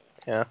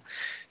Yeah,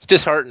 it's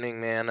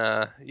disheartening,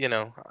 man.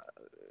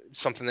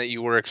 Something that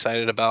you were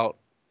excited about,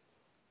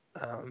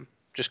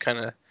 just kind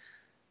of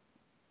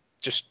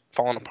just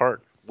falling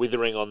apart.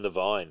 Withering on the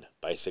vine,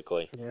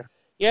 basically. Yeah.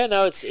 Yeah,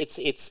 no,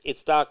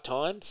 it's dark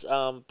times.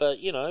 But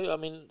I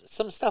mean,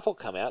 some stuff will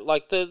come out.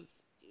 Like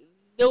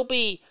there'll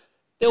be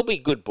there'll be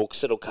good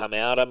books that'll come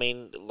out. I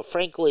mean,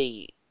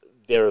 frankly,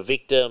 they're a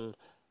victim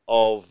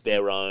of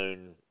their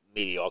own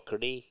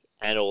mediocrity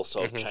and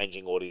also of Hmm.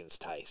 changing audience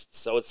tastes.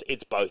 So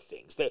it's both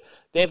things.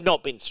 They've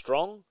not been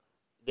strong.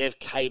 They've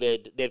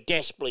catered. They've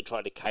desperately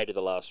tried to cater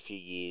the last few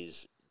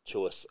years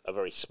to a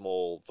very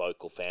small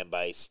vocal fan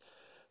base.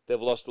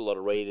 They've lost a lot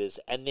of readers,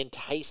 and then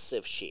tastes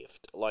have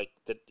shifted. Like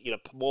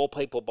more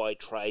people buy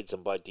trades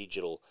and buy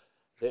digital.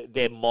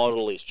 Their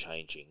model is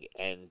changing,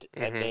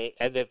 Hmm.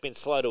 they've been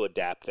slow to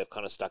adapt. They've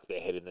kind of stuck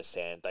their head in the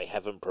sand. They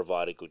haven't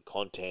provided good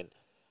content,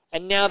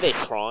 and now they're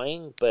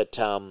trying, but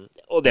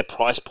or their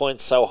price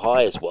point's so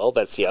high as well.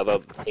 That's the other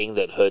thing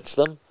that hurts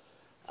them.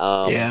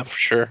 Yeah, Um, for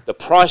sure. the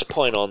price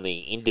point on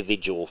the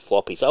individual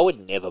floppies, I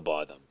would never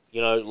buy them.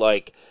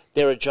 Like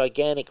they're a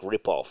gigantic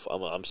rip-off.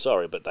 I'm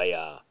sorry, but they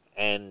are,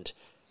 and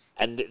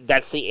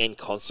that's the end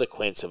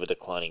consequence of a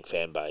declining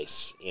fan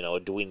base. A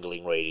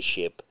dwindling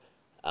readership,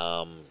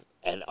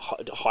 and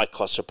high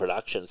cost of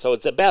production. So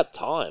it's about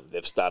time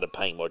they've started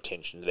paying more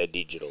attention to their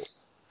digital.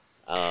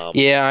 Um,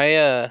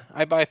 Yeah,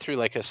 I buy through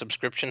like a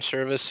subscription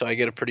service, so I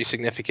get a pretty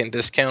significant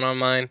discount on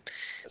mine.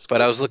 that's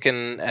But I good. was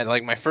looking at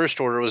like my first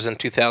order was in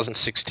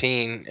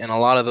 2016, and a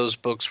lot of those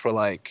books were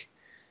like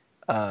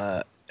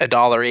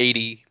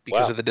 $1.80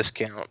 because Wow, of the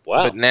discount. But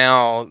wow,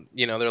 now,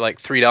 they're like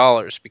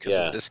 $3 because of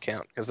the yeah,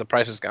 discount because the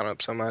price has gone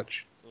up so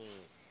much.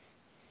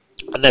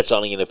 and that's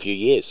only in a few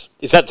years.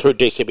 Is that through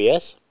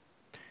DCBS?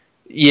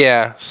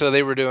 Yeah, so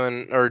they were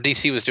doing, or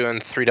DC was doing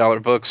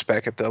 $3 books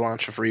back at the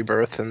launch of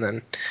Rebirth, and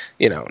then,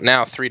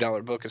 now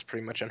 $3 book is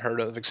pretty much unheard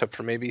of, except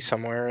for maybe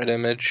somewhere at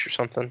Image or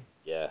something.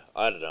 Yeah,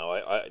 I don't know.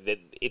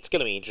 It's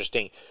going to be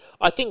interesting.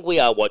 I think we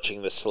are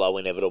watching the slow,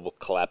 inevitable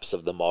collapse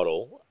of the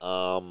model,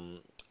 Yeah.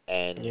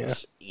 and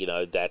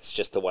that's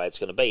just the way it's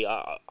going to be.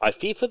 I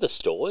fear for the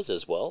stores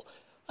as well.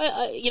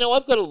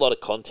 I've got a lot of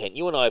content.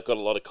 You and I have got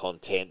a lot of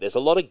content. There's a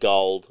lot of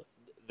gold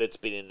that's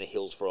been in the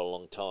hills for a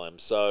long time.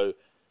 So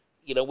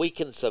we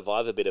can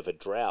survive a bit of a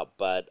drought,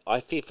 but I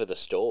fear for the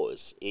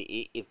stores.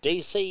 If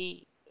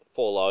DC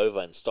fall over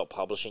and stop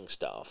publishing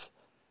stuff,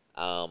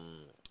 um,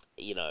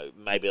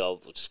 maybe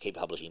I'll just keep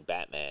publishing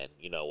Batman,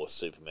 or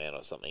Superman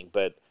or something.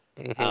 But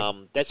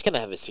Hmm. that's going to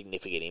have a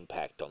significant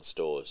impact on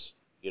stores.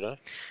 You know?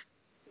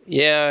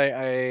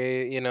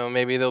 Yeah,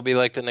 maybe they'll be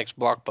like the next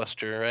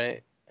Blockbuster,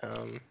 right?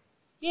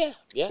 Yeah,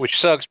 yeah, Which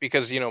sucks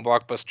because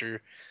Blockbuster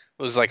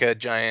was like a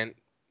giant,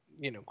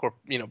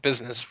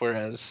 business,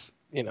 whereas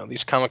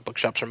these comic book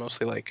shops are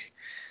mostly like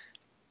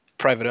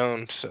private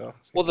owned. So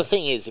Well, the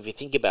thing is, if you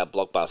think about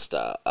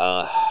Blockbuster,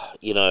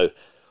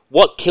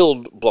 what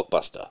killed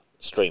Blockbuster?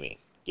 Streaming.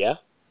 Yeah.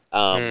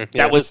 That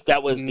yeah, was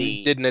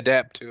the didn't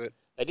adapt to it.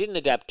 they didn't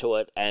adapt to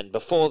it, and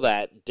before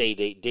that,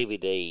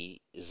 DVD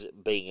is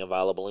being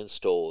available in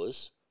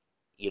stores,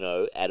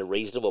 at a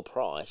reasonable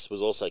price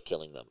was also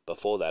killing them.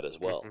 Before that as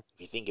well, Hmm. if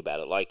you think about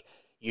it, like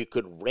you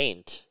could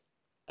rent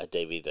a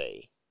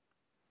DVD,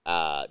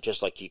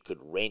 just like you could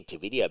rent a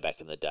video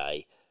back in the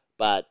day.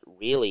 But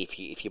really,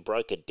 if you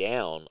broke it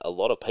down, a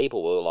lot of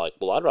people were like,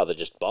 "Well, I'd rather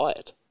just buy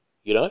it,"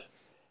 you know.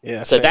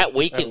 Yeah, So same. that I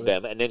weakened would.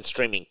 them, and then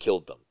streaming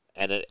killed them,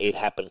 and it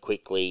happened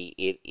quickly.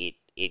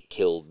 It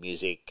killed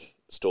music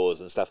stores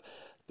and stuff.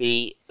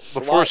 The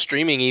Before slight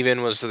streaming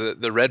even was the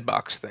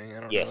Redbox thing. I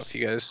don't know if yes,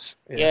 you guys.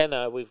 Yeah, yeah,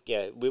 no,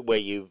 where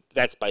you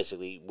that's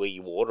basically where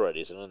you order it,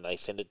 isn't it? And they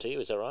send it to you.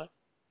 Is that right?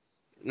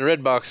 the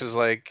Redbox is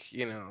like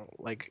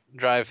like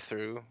drive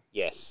through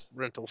Yes.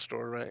 rental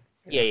store, right?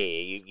 Yeah, Yeah.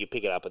 yeah, yeah. You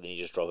pick it up and then you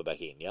just drop it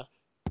back in. Yeah.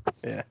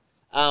 Yeah.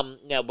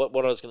 Now,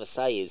 what I was going to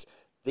say is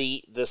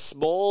the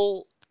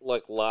small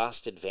like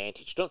last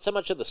advantage, not so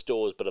much of the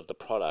stores but of the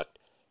product,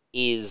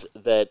 is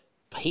that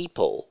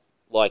people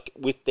like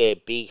with their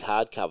big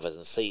hardcovers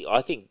and see.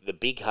 I think the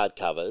big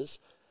hardcovers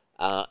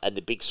and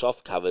the big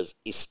soft covers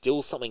is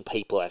still something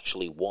people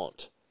actually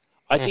want.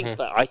 Hmm.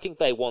 I think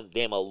they want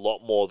them a lot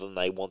more than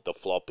they want the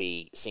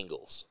floppy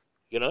singles.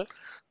 You know?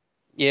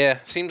 Yeah,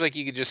 seems like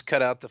you could just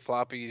cut out the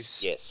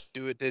floppies, Yes.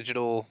 do it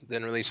digital,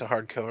 then release a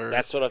hardcover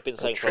That's what I've been or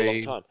saying for a long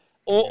trade. time.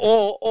 Or, Yeah.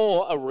 or,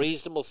 or a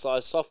reasonable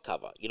sized soft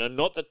cover.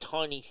 Not the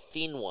tiny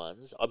thin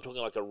ones. I'm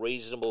talking like a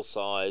reasonable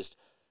sized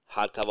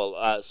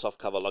hardcover, soft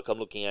cover. Like I'm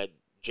looking at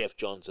Jeff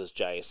Johns'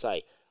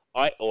 JSA,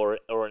 or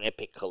an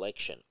Epic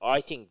collection. I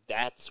think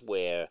that's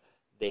where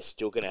they're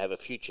still going to have a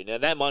future. Now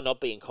that might not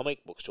be in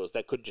comic book stores.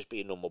 That could just be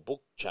in normal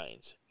book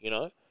chains.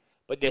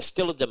 But there's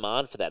still a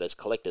demand for that as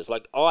collectors.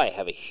 Like I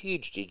have a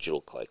huge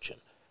digital collection,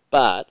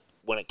 but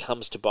when it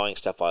comes to buying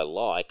stuff I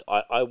like,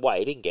 I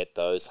wait and get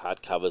those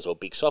hardcovers or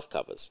big soft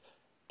covers.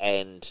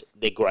 And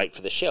they're great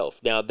for the shelf.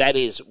 Now, that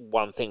is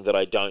one thing that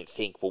I don't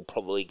think will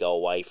probably go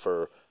away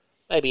for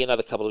maybe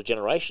another couple of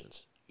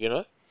generations.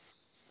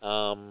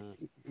 Um,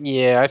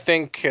 Yeah, I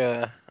think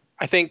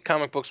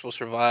comic books will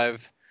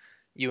survive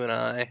you and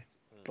I.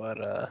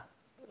 but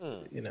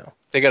Hmm.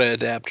 they gotta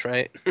adapt,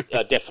 right?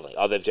 Yeah, definitely.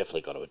 Oh, they've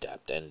definitely got to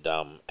adapt, and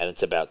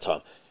it's about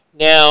time.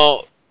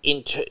 Now,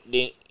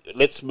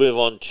 let's move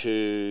on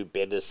to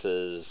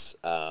Bendis's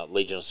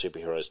Legion of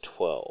Superheroes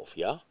 12.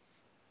 Yeah.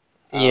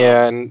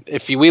 Yeah, and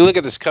we look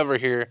at this cover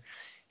here,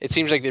 it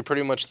seems like they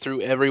pretty much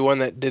threw everyone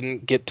that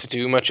didn't get to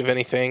do much of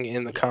anything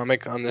in the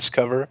comic on this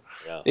cover.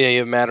 Yeah. Yeah, you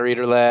have Matter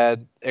Eater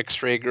Lad,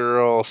 X-Ray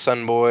Girl,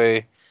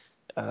 Sunboy,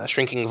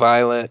 Shrinking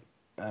Violet,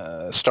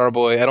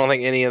 Starboy. I don't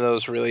think any of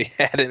those really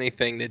had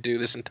anything to do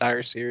this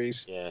entire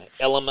series. Yeah.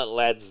 Element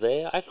Lad's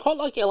there. I quite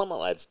like Element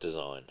Lad's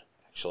design,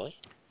 actually.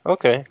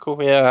 Okay,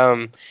 cool.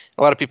 Yeah,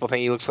 a lot of people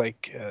think he looks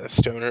like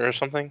Stoner or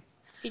something.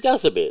 He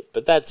does a bit,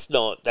 but that's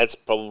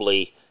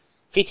probably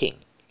fitting.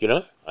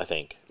 I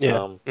think.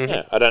 Yeah.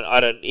 Yeah. I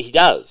don't. He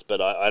does,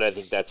 but I don't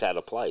think that's out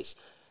of place.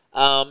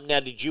 Now,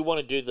 did you want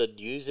to do the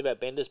news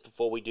about Bendis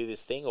before we do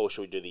this thing, or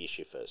should we do the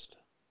issue first?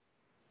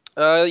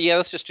 Yeah,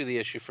 let's just do the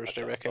issue first,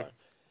 Okay, I reckon. fine.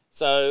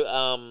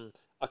 So,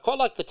 I quite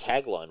like the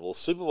tagline. Will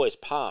Superboy's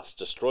past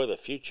destroy the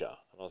future?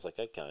 And I was like,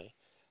 okay.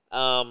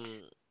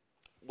 And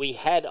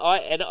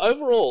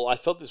overall, I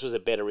felt this was a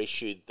better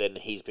issue than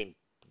he's been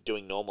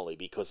doing normally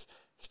because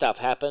stuff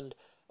happened.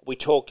 We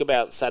talked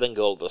about Saturn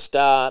Girl at the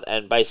start,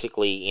 and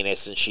basically, in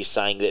essence, she's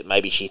saying that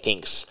maybe she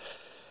thinks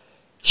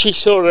she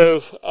sort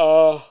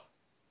of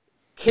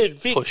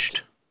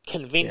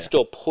convinced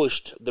or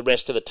pushed the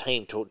rest of the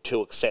team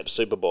to accept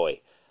Superboy.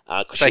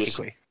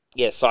 Psychically.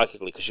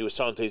 Psychically, because she was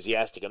so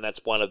enthusiastic, and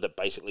that's one of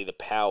basically the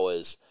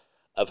powers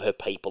of her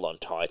people on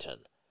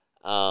Titan.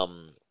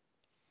 And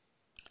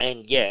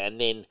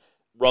then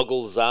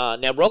Rogol Zar.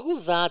 Now, Rogol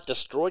Zar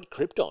destroyed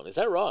Krypton, is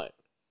that right?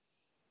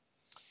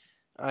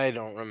 I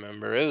don't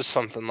remember. It was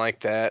something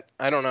like that.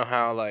 I don't know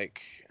how,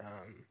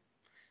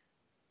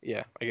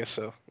 yeah, I guess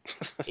so.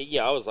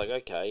 Yeah, I was like,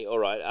 okay, all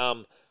right.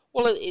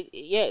 Well,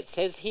 it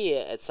says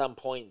here at some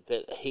point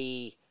that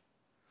he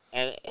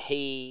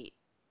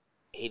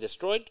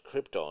destroyed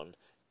Krypton,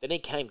 then he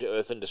came to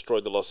Earth and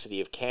destroyed the lost city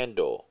of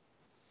Kandor.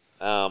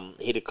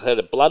 He declared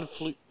a blood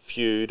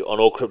feud on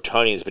all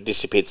Kryptonians, but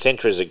disappeared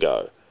centuries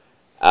ago.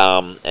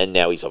 And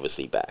now he's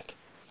obviously back.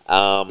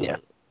 Yeah.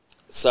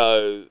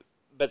 So,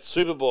 but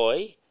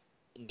Superboy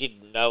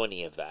didn't know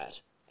any of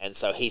that, and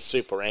so he's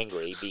super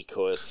angry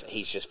because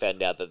he's just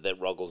found out that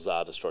Rogol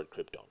Zar destroyed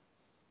Krypton.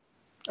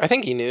 I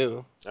think he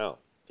knew. Oh,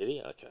 did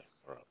he? Okay,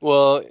 all right.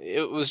 Well,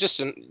 it was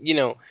just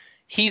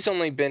he's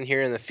only been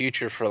here in the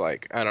future for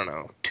I don't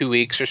know, 2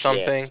 weeks or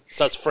something. Yes.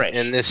 So it's fresh.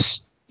 And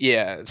it's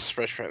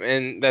fresh for him.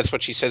 And that's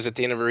what she says at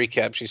the end of her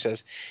recap. She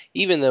says,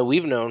 even though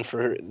we've known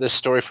for this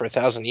story for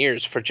 1,000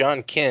 years, for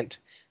John Kent,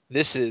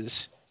 this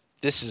is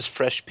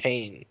fresh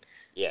pain.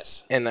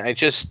 Yes. And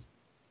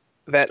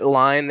that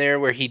line there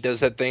where he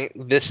does that thing,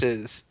 this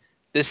is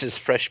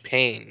fresh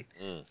pain.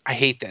 I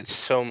hate that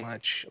so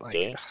much.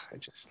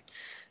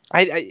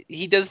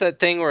 He does that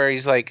thing where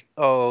he's like,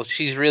 oh,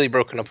 she's really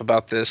broken up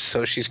about this,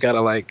 so she's got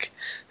to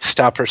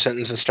stop her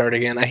sentence and start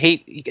again. I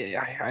hate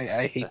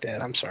that.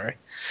 I'm sorry.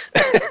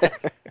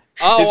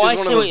 Oh, I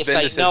see what you're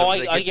saying. No,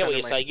 I get what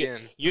you're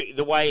saying.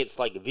 The way it's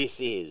like, this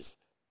is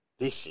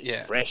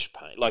fresh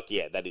pain.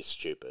 That is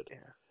stupid. Yeah.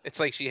 It's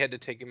like she had to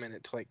take a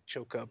minute to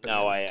choke up.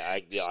 No,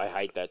 I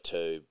hate that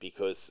too,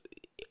 because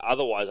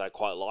otherwise I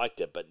quite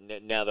liked it, but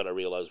now that I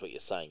realise what you're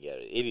saying, yeah,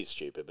 it is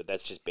stupid. But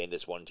that's just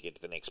Bendis wanting to get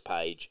to the next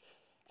page,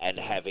 and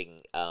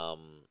having that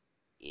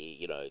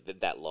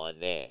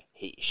line there.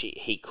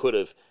 She could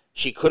have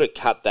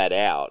cut that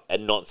out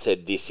and not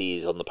said this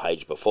is on the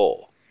page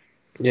before.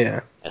 Yeah,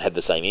 and had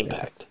the same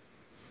impact.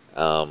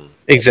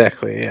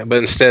 Exactly, yeah. But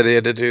instead, he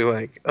had to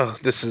do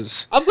this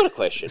is. I've got a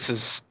question.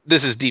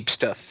 This is deep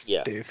stuff,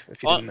 yeah. Dave.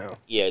 If you didn't know.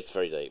 Yeah, it's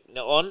very deep.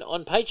 Now,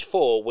 on page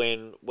 4,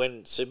 when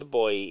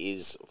Superboy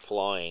is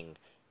flying,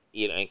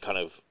 and kind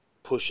of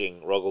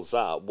pushing Rogol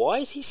Zar, why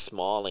is he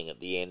smiling at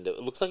the end? It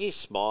looks like he's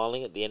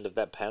smiling at the end of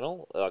that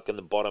panel, like in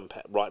the bottom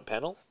right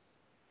panel.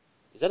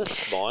 Is that a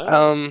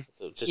smile?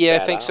 Yeah,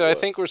 I think so. I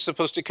think we're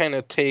supposed to kind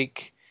of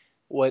take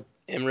what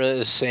Imra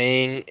is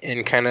saying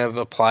and kind of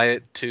apply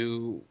it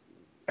to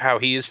how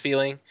he is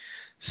feeling.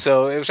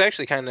 So it was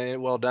actually kind of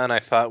well done, I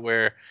thought,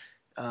 where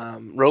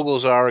Rogol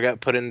Zar got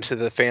put into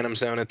the Phantom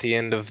Zone at the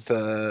end of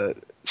the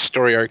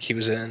story arc he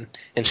was in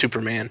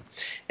Superman.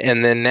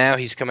 And then now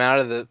he's come out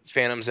of the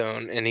Phantom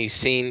Zone and he's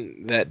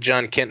seen that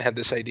John Kent had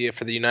this idea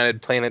for the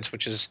United Planets,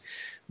 which has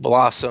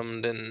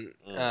blossomed, and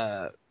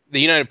the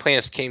United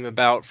Planets came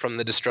about from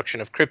the destruction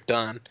of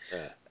Krypton.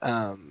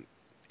 Yeah.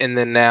 And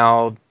then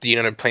now the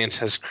United Planets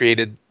has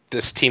created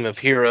this team of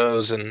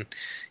heroes, and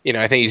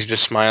I think he's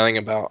just smiling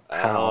about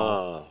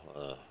how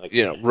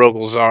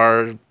Rogol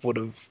Zar would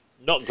have.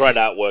 Not great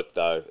artwork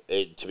though,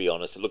 to be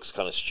honest. It looks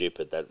kind of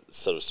stupid, that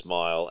sort of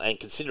smile. And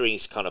considering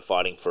he's kind of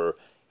fighting for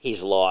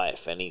his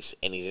life, and he's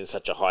in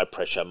such a high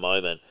pressure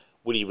moment,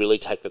 would he really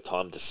take the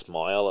time to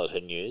smile at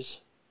her news?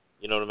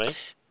 You know what I mean?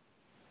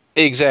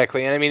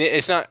 Exactly, and I mean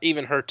it's not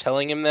even her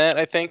telling him that.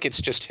 I think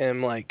it's just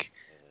him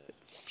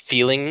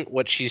feeling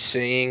what she's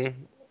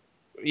saying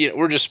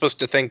we're just supposed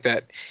to think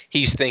that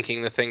he's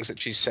thinking the things that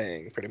she's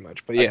saying, pretty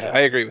much. But yeah, Okay. I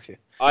agree with you.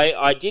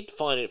 I did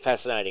find it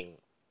fascinating.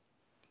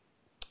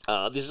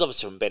 This is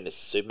obviously from Bendis'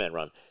 Superman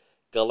run.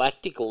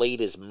 Galactic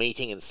leaders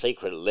meeting in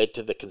secret led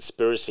to the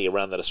conspiracy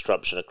around the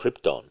disruption of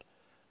Krypton.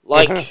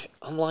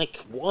 I'm like,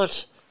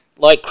 what?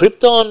 Like,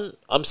 Krypton,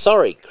 I'm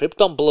sorry,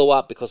 Krypton blew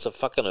up because of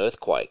fucking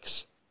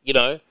earthquakes, you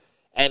know?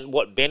 And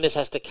what, Bendis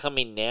has to come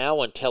in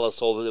now and tell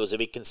us all that there was a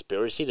big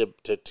conspiracy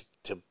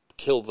to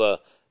kill the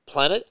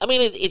planet? I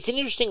mean, it's an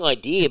interesting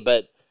idea,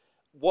 but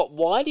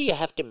why do you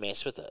have to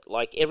mess with it?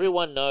 Like,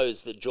 everyone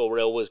knows that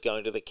Jor-El was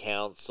going to the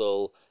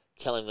council,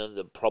 telling them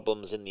the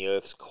problems in the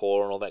Earth's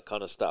core and all that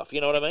kind of stuff.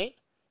 You know what I mean?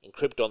 In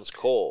Krypton's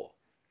core.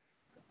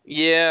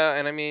 Yeah,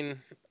 and I mean,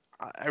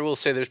 I will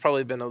say there's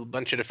probably been a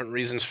bunch of different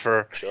reasons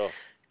for Sure.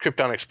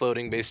 Krypton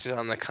exploding based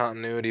on the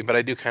continuity, but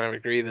I do kind of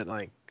agree that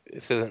like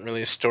this isn't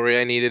really a story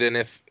I needed, and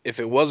if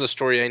it was a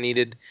story I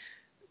needed,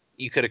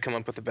 you could have come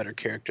up with a better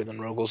character than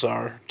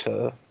Rogolzar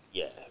to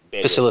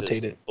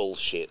facilitate it.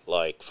 Bullshit,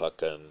 like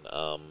fucking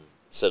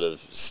sort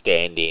of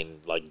stand-in,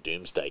 like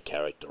Doomsday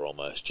character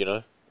almost, you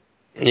know?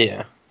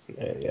 Yeah,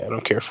 I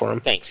don't care for him.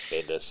 Thanks,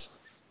 Bendis.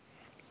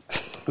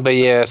 But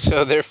yeah,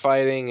 so they're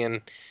fighting,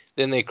 and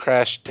then they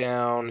crash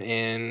down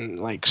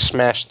and like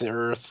smash the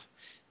Earth.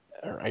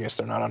 Or I guess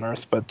they're not on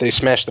Earth, but they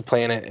smash the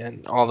planet,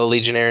 and all the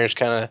Legionnaires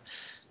kind of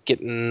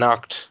get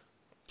knocked.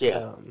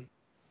 Yeah.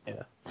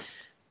 Yeah.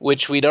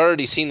 Which we'd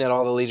already seen that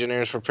all the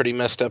Legionnaires were pretty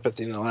messed up at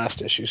the end of the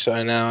last issue,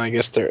 so now I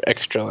guess they're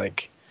extra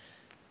like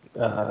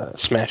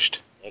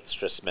smashed.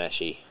 Extra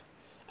smashy.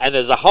 And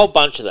there's a whole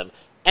bunch of them.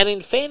 And in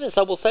fairness,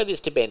 I will say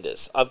this to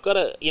Bendis. I've got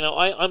to,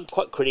 I'm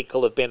quite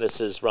critical of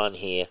Bendis' run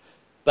here,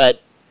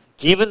 but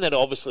given that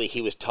obviously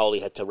he was told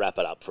he had to wrap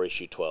it up for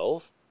issue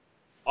 12,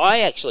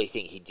 I actually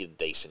think he did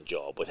a decent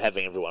job with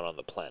having everyone on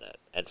the planet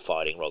and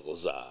fighting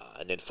Rogolzar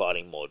and then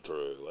fighting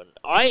Mordru. And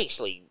I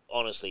actually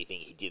honestly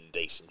think he did a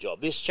decent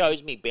job. This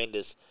shows me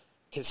Bendis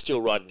can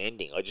still write an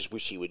ending. I just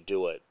wish he would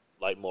do it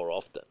like more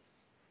often.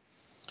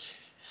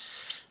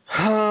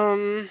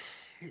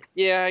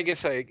 Yeah, I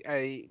guess I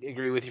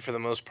agree with you for the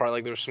most part.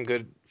 Like there was some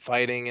good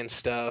fighting and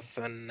stuff,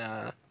 and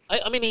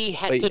I mean he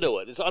had to do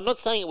it. I'm not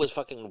saying it was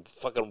fucking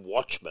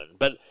Watchmen,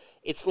 but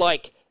it's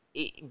like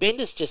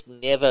Bendis just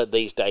never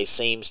these days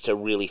seems to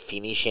really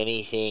finish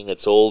anything.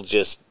 It's all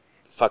just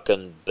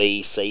fucking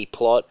B-C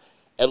plot.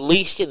 At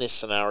least in this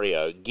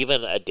scenario,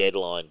 given a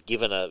deadline,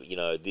 given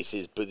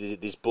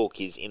this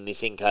book is in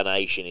this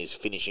incarnation is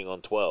finishing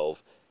on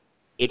 12,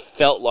 it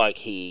felt like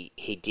he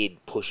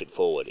did push it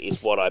forward,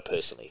 is what I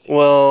personally think.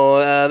 Well,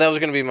 that was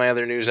going to be my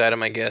other news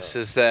item, I guess,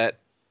 is that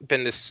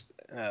Bendis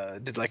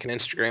did like an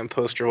Instagram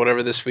post or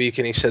whatever this week,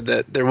 and he said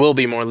that there will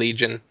be more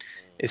Legion.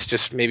 It's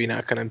just maybe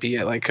not going to be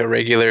at like a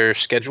regular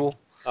schedule.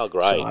 Oh,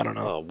 great. So, I don't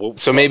know. Oh, well,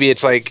 so maybe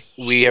it's like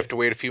we have to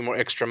wait a few more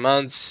extra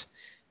months,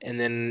 and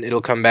then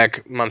it'll come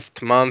back month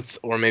to month,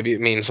 or maybe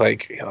it means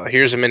like,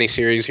 here's a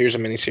miniseries, here's a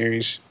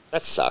miniseries.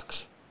 That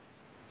sucks.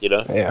 You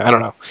know? Yeah, I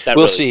don't know. That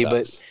we'll really see,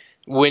 sucks.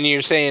 But when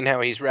you're saying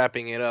how he's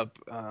wrapping it up,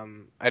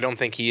 I don't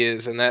think he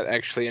is, and that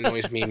actually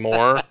annoys me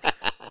more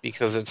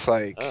because it's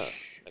like, okay.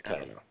 I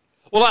don't know.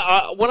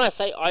 Well, when I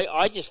say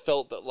I just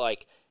felt that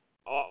like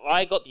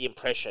I got the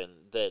impression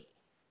that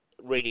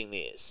reading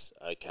this,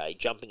 okay,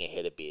 jumping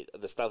ahead a bit,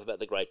 the stuff about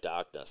the Great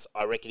Darkness,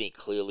 I reckon he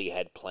clearly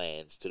had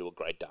plans to do a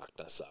Great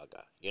Darkness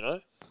saga, you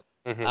know?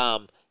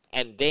 Mm-hmm.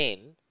 And then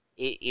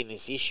in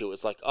this issue,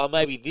 it's like, oh,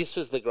 maybe this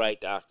was the Great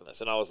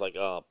Darkness, and I was like,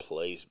 oh,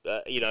 please,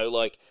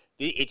 like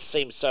it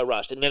seems so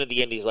rushed. And then at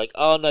the end, he's like,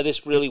 oh no,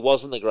 this really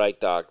wasn't the Great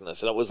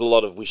Darkness, and it was a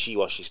lot of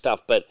wishy-washy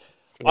stuff. But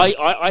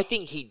I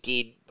think he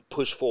did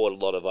push forward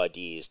a lot of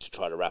ideas to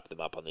try to wrap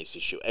them up on this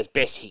issue as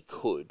best he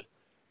could.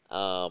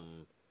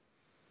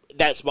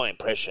 That's my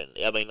impression.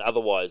 I mean,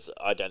 otherwise,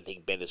 I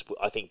think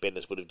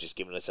Bendis would have just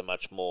given us a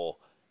much more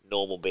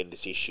normal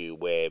Bendis issue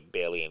where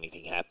barely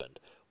anything happened.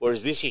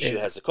 Whereas this issue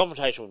has a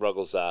confrontation with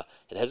Rogolzar,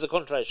 it has a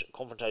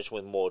confrontation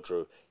with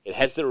Mordru, it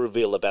has the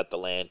reveal about the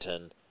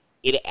Lantern,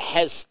 it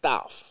has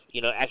stuff,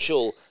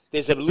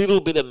 there's a little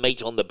bit of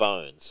meat on the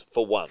bones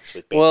for once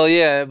with Bendis. Well,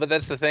 yeah, but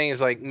that's the thing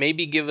is like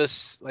maybe give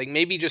us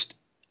maybe just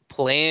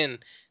plan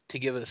to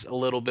give us a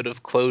little bit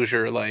of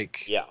closure,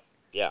 like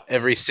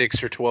every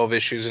 6 or 12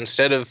 issues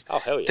instead of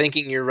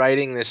thinking you're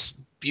writing this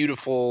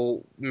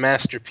beautiful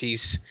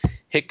masterpiece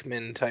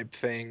Hickman type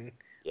thing.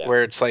 Yeah.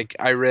 Where it's like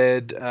I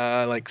read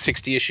like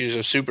 60 issues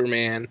of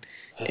Superman,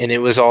 and it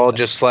was all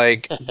just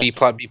like B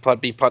plot,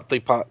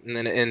 and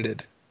then it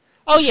ended.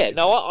 Oh yeah,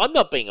 no, I'm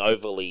not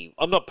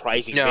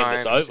praising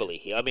Bendis overly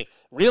here. I mean,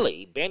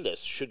 really,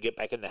 Bendis should get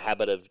back in the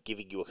habit of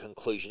giving you a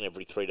conclusion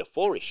every 3 to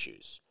 4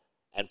 issues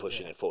and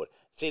pushing it forward.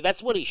 See,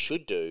 that's what he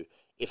should do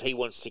if he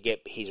wants to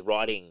get his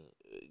writing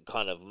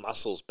kind of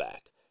muscles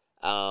back.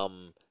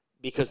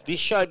 Because this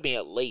showed me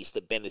at least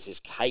that Bendis is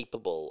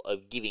capable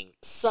of giving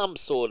some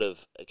sort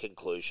of a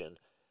conclusion,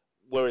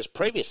 whereas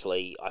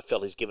previously I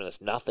felt he's given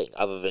us nothing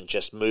other than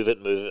just move it,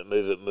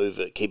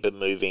 keep it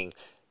moving,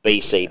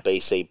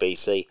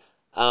 BC.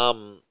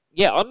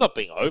 Yeah, I'm not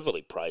being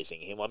overly praising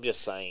him. I'm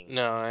just saying.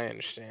 No, I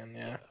understand.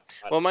 Yeah.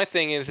 I- Well, my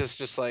thing is, it's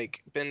just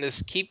like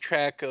Bendis, keep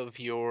track of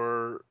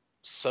your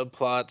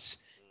subplots,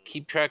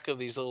 keep track of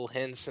these little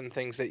hints and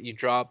things that you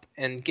drop,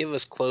 and give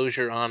us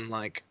closure on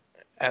like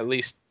at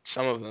least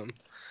some of them.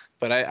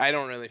 But I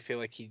don't really feel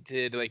like he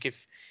did. Like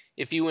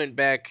if you went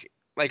back,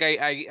 like I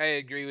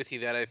agree with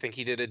you that I think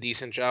he did a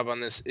decent job on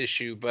this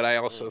issue, but I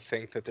also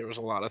think that there was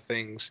a lot of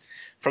things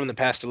from the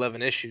past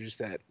 11 issues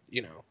that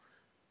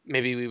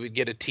maybe we would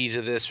get a tease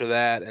of this or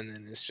that, and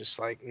then it's just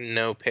like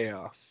no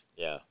payoff.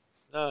 Yeah.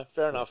 No,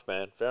 fair enough,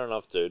 man. Fair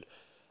enough, dude.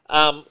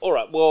 All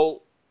right.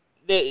 Well,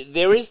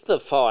 there is the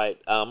fight.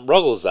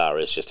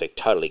 Rogolzar is just a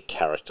totally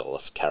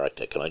characterless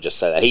character. Can I just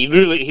say that he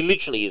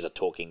literally is a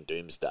talking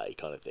doomsday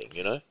kind of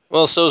thing.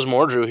 Well, so's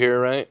Mordru here,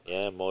 right?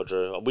 Yeah,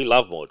 Mordru. We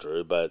love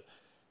Mordru, but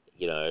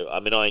I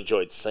mean, I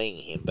enjoyed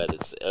seeing him, but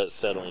it's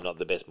certainly not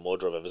the best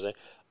Mordru I've ever seen.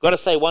 Got to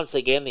say, once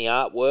again, the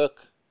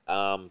artwork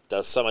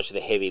does so much of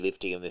the heavy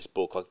lifting in this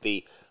book. Like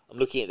I'm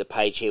looking at the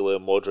page here where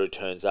Mordru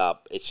turns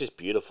up. It's just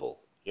beautiful.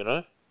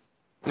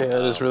 Yeah, it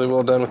is really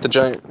well done with the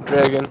giant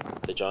dragon.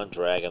 The giant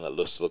dragon that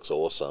looks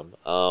awesome.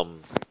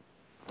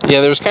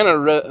 Yeah, there was kind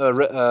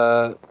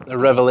of a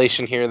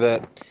revelation here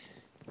that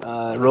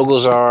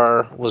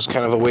Rogolzar was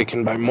kind of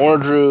awakened by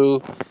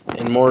Mordru,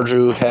 and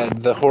Mordru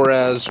had the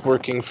Horaz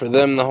working for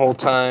them the whole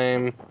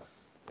time,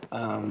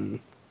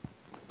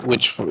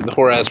 which the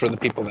Horaz were the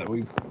people that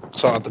we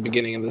saw at the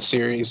beginning of the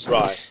series.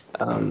 Right.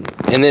 And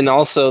then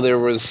also there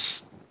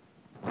was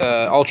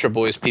Ultra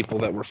Boys people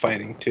that were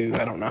fighting too.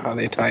 I don't know how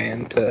they tie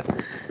into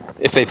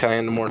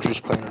Mordru's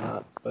plan or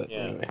not, but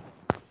anyway.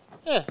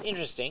 Yeah,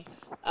 interesting.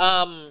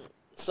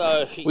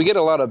 So we get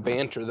a lot of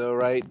banter though,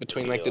 right,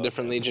 between like the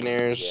different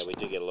Legionnaires. Yeah, we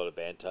do get a lot of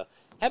banter.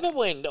 How about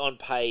when on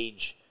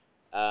page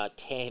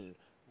 10,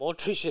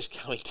 Mordru's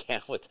just going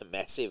down with a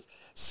massive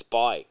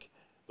spike,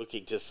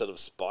 looking to sort of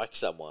spike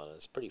someone.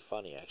 It's pretty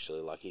funny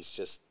actually. Like he's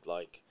just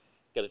like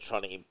going to try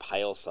to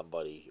impale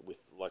somebody with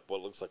like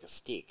what looks like a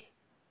stick.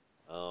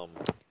 Is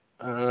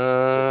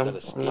that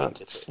a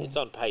stick? It's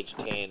on page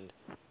 10.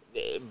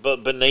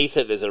 But beneath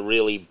it, there's a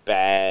really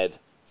bad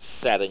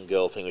Saturn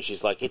Girl thing where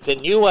she's like, "It's a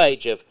new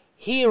age of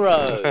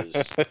heroes."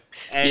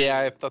 Yeah,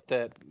 I thought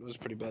that was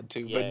pretty bad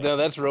too. Yeah. But no,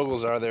 that's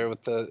Rogolzar there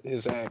with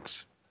his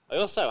axe. I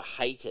also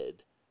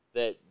hated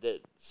that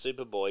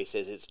Superboy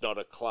says it's not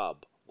a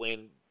club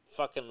when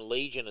fucking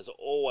Legion has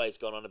always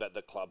gone on about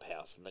the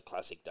clubhouse in the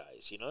classic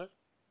days,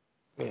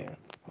 Yeah.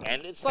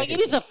 And it's like, it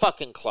is a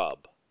fucking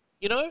club.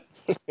 Go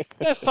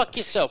fuck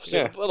yourself,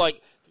 Superboy. Yeah.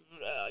 Like,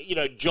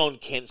 John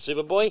Kent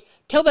Superboy.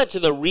 Tell that to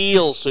the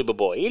real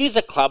Superboy. It is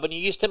a club, and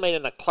you used to meet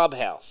in a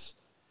clubhouse.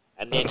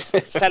 And then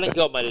Saturn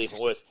Girl made it even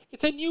worse.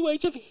 It's a new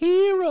age of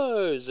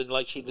heroes. And,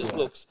 like, she just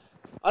looks...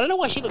 I don't know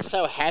why she looks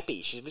so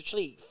happy. She's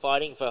literally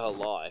fighting for her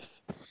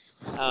life.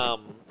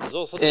 There's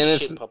all sorts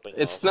of shit popping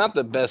It's off. Not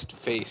the best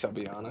face, I'll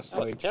be honest.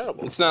 It's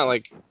terrible. It's not,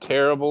 like,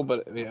 terrible,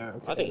 but, yeah.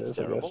 Okay, I think it's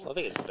terrible. I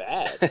think it's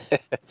bad.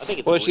 I think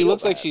it's well, she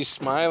looks bad. like she's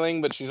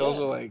smiling, but she's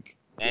also, like...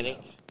 Manic.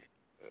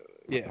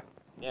 Yeah.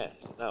 Yeah.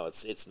 No,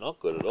 it's not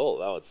good at all.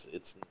 No,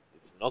 it's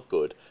not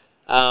good.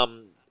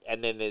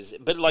 And then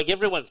but like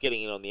everyone's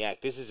getting in on the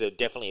act. This is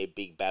definitely a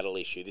big battle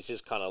issue. This is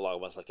kind of like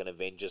almost like an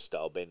Avengers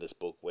style Bendis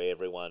book where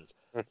everyone's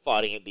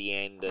fighting at the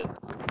end, and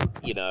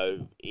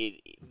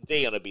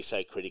they're gonna be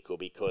so critical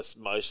because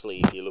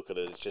mostly if you look at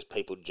it, it's just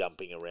people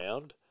jumping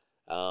around.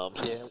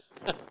 Yeah.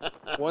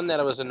 One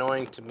that was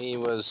annoying to me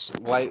was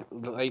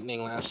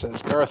Lightning Lass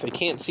says, "Garth, I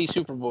can't see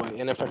Superboy,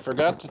 and if I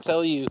forgot to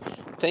tell you,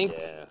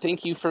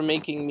 thank you for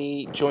making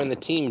me join the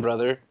team,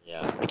 brother.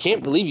 Yeah. I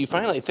can't believe you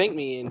finally thanked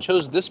me and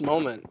chose this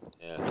moment.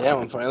 Yeah,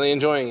 I'm finally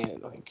enjoying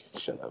it. Like,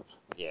 shut up."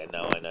 Yeah,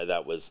 no, I know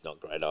that was not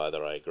great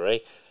either. I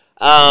agree.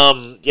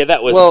 That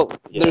was. Well,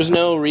 there's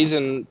no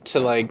reason to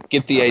like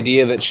get the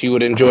idea that she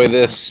would enjoy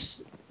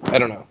this. I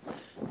don't know.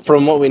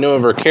 From what we know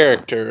of her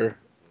character,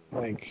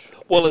 like.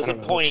 Well, is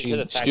it pointing to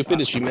the fact...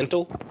 Stupid? Is she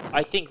mental?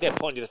 I think they're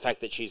pointing to the fact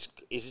that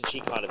isn't she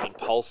kind of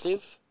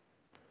impulsive?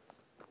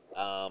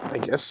 I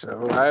guess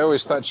so. I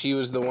always thought she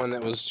was the one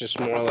that was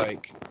just more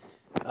like,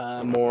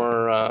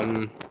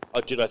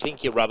 Oh, dude, I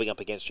think you're rubbing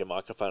up against your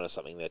microphone or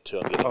something there too.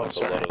 I'm getting a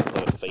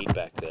lot of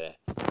feedback there.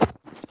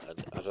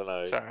 I don't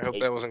know. Sorry, I hope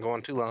that wasn't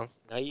going too long.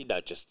 No,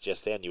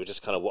 just then. You were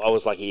just kind of... I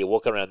was like, are you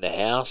walking around the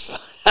house?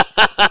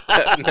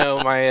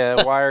 No,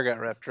 my wire got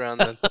wrapped around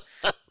the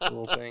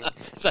little thing.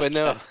 But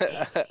no,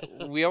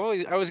 I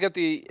always got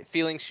the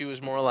feeling she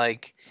was more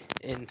like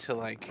into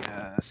like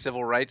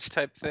civil rights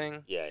type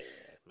thing. Yeah,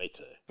 me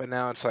too. But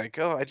now it's like,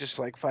 oh, I just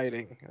like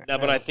fighting. No,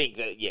 but I think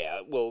that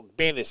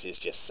Bendis is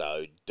just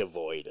so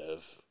devoid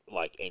of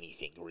like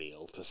anything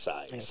real to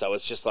say. Yeah. So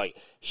it's just like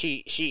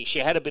she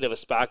had a bit of a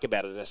spark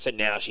about it, and so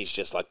now she's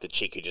just like the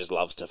chick who just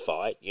loves to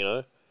fight.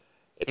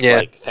 It's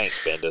like,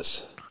 thanks,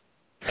 Bendis.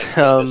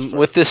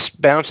 With this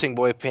Bouncing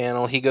Boy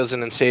panel, he goes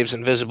in and saves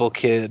Invisible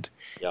Kid.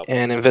 Yep.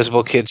 And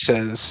Invisible Kid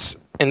says,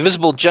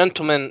 "Invisible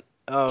Gentleman."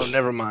 Oh,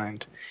 never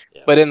mind.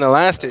 Yep. But in the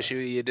last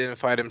issue, he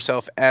identified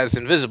himself as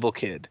Invisible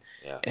Kid.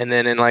 Yeah. And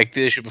then in like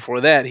the issue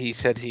before that, he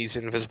said he's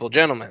Invisible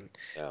Gentleman.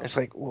 Yeah. It's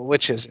like, well,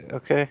 which is it?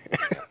 Okay.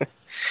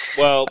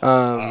 Well,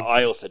 um,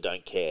 I also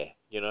don't care.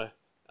 yeah,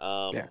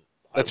 I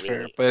that's fair.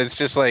 really. But it's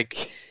just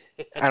like,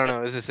 I don't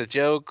know. Is this a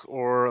joke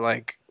or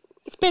like,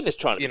 It's Bendis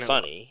trying to you be know?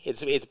 funny.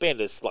 It's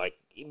Bendis like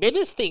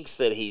Bendis thinks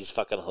that he's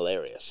fucking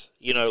hilarious.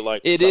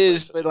 Like for It some is,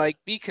 reason. but like,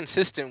 be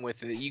consistent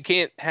with it. You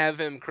can't have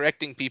him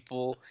correcting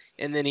people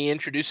and then he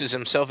introduces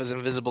himself as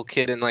Invisible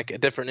Kid in like a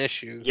different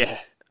issue. Yeah.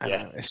 I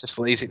don't know. It's just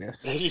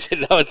laziness.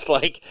 It's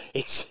like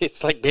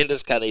it's like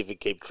Bendis can't even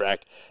keep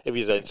track of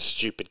his own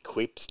stupid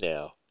quips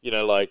now.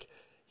 Like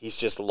he's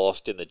just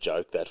lost in the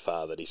joke that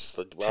far that he's just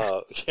like,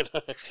 wow,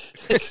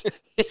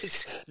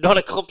 it's not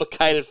a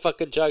complicated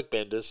fucking joke,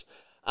 Bendis.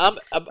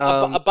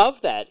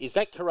 Above that is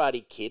that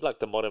Karate Kid, like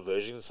the modern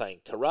version, saying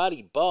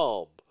Karate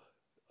Bomb.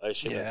 I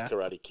assume Yeah. that's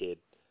Karate Kid,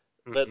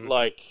 but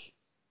like,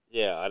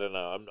 yeah, I don't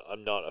know.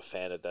 I'm not a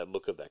fan of that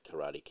look of that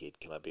Karate Kid.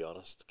 Can I be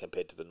honest?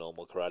 Compared to the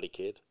normal Karate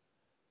Kid.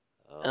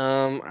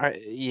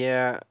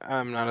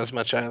 I'm not as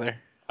much either.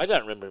 I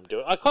don't remember him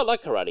doing. I quite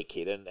like Karate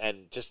Kid,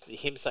 and just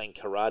him saying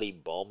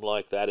Karate Bomb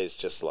like that is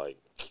just like,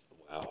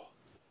 wow.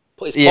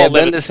 Please, Yeah, Paul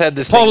Bendis Levitz, had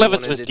this if Paul thing he Levitz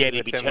wanted was to dead, do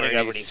he'd be with turning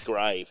over in MREs. his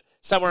grave.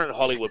 Somewhere in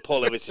Hollywood,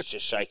 Paul Levitz is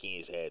just shaking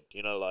his head.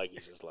 Like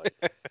he's just like,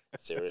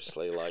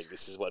 seriously, like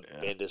this is what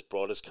Bendis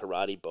brought us,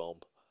 Karate Bomb.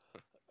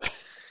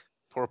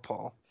 Poor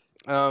Paul.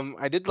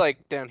 I did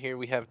like down here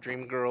we have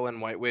Dream Girl and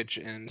White Witch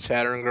and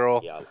Saturn Girl.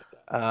 Yeah,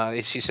 I like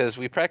that. She says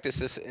we practice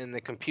this in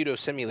the Computo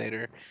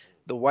simulator.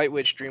 The White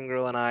Witch, Dream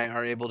Girl, and I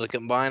are able to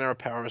combine our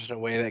powers in a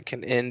way that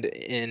can end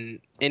in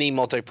any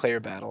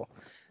multiplayer battle.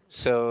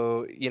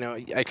 So,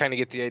 I kind of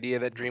get the idea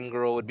that Dream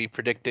Girl would be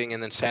predicting,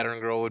 and then Saturn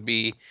Girl would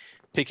be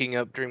picking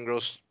up Dream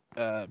Girl's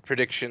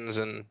predictions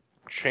and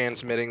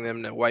transmitting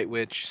them to White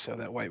Witch, so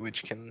that White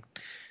Witch can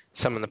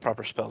summon the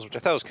proper spells, which I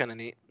thought was kind of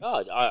neat.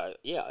 Oh,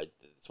 yeah,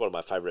 it's one of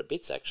my favourite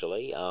bits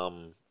actually.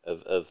 Of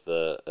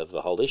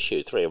the whole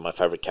issue. Three of my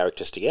favourite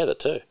characters together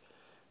too.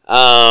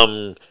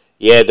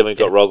 Yeah, then we've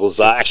got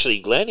Rogglezar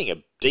actually landing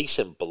a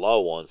decent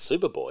blow on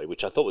Superboy,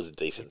 which I thought was a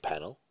decent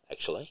panel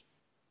actually.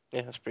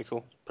 Yeah, that's pretty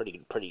cool.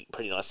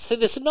 Pretty nice. So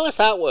there's some nice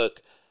artwork.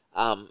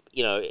 And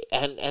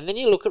then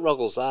you look at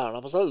Rogglezar, and I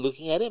was like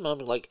looking at him,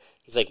 and I'm like,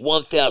 he's like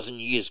 1,000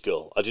 years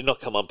ago. I did not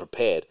come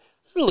unprepared.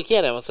 Looking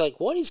at him, I was like,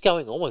 what is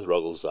going on with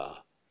Rogglezar?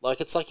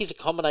 Like, it's like he's a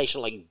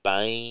combination like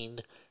Bane.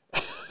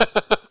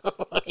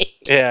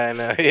 Yeah, I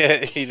know.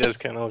 Yeah, he does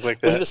kind of look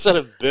like that. With the sort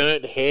of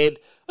burnt head.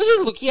 I was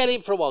just looking at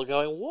him for a while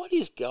going, what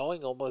is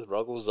going on with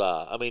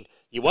Rogglezar? I mean,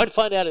 you won't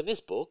find out in this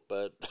book,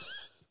 but...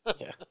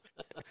 Yeah.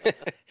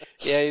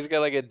 Yeah, he's got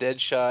like a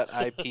Deadshot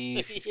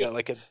eyepiece. He's got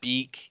like a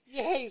beak.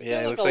 Yeah, he's got it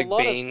like looks a like lot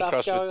Bane of stuff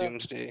crossed with going on.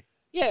 Doomsday.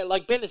 Yeah,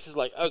 like Bendis is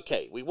like,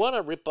 okay, we want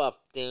to rip off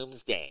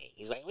Doomsday.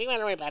 He's like, we want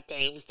to rip off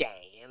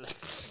Doomsday. And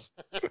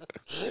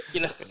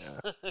Yeah.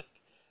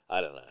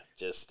 I don't know.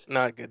 Just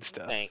Not good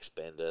stuff. thanks,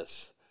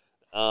 Bendis.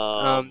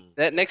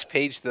 That next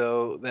page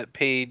though, that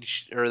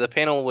page or the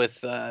panel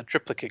with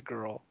Triplicate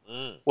Girl.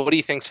 Mm, What do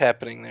you think's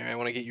happening there? I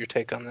want to get your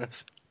take on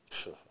this.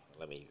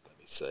 let me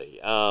see.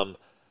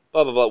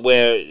 Blah blah blah.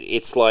 Where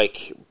it's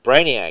like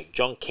Brainiac,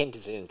 John Kent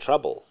is in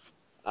trouble.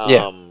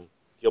 Yeah.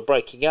 You're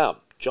breaking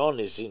up. John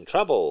is in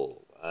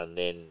trouble, and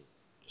then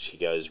she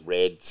goes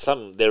red.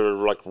 There are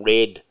like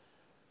red.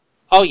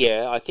 Oh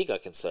yeah, I think I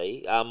can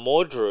see.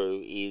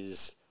 Mordru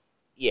is.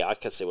 Yeah, I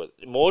can see what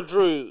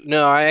Mordru.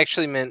 No, I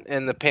actually meant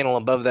in the panel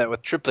above that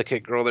with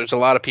Triplicate Girl. There's a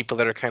lot of people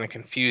that are kind of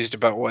confused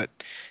about what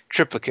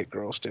Triplicate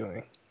Girl's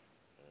doing.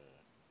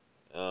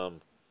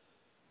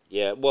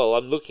 Yeah, well,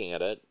 I'm looking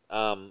at it.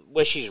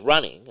 Where she's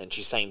running and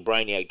she's saying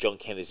Brainiac, John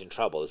Kent is in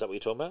trouble. Is that what you're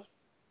talking about?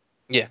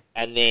 Yeah.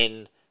 And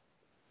then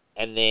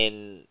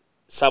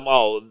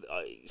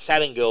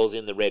Saturn Girl's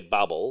in the red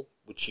bubble,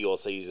 which she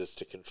also uses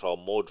to control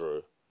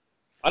Mordru.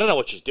 I don't know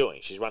what she's doing.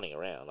 She's running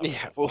around.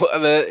 Yeah, well,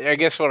 I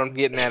guess what I'm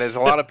getting at is a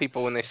lot of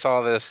people, when they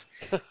saw this,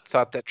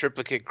 thought that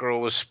Triplicate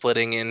Girl was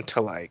splitting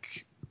into,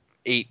 like,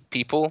 8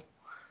 people.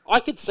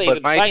 I could see But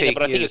them my saying that, take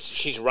but I think is-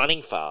 she's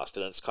running fast,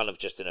 and it's kind of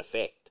just an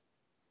effect.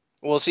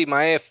 Well, see,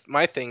 my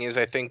thing is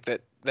I think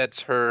that that's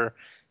her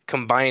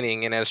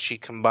combining, and as she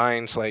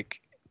combines,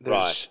 like,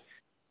 Right.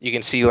 you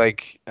can see,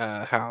 like,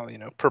 how,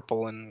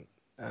 purple and,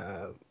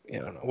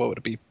 what would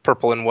it be?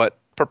 Purple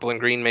and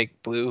green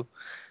make blue.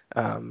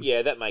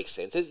 Yeah, that makes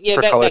sense. Yeah,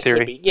 For that color could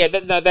theory. be. Yeah,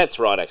 that's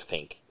right. I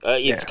think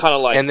it's Yeah. kind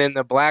of like. And then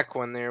the black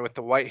one there with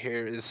the white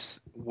hair is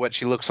what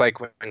she looks like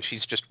when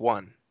she's just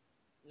one.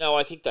 No,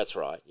 I think that's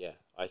right. Yeah,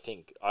 I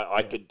think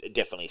I could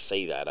definitely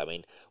see that. I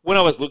mean, when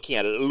I was looking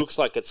at it, it looks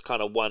like it's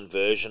kind of one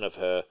version of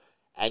her,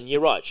 and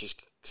you're right. She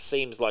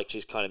seems like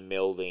she's kind of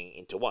melding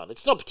into one.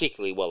 It's not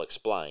particularly well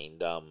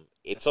explained.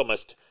 It's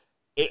almost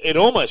it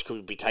almost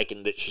could be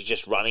taken that she's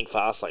just running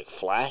fast like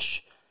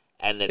Flash,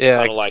 and it's Yeah, I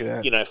kind can of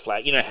like see that.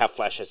 Flash. You know how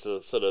Flash has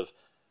the sort of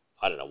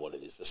I don't know what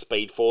it is, the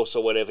Speed Force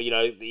or whatever.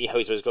 How he's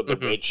always got the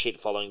Mhm. red shit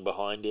following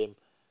behind him.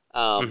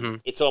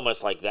 Mhm. It's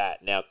almost like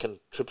that. Now, can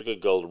Triplicate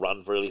Girl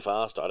run really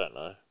fast? I don't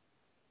know.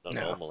 Not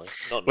No. normally.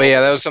 Not But yeah, that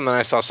normally. was something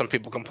I saw some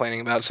people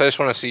complaining about. So I just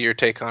want to see your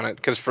take on it.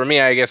 Because for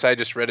me, I guess I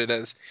just read it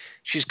as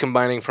she's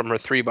combining from her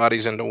three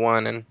bodies into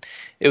one, and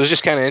it was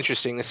just kind of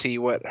interesting to see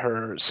what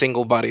her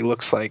single body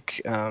looks like.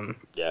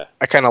 Yeah.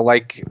 I kind of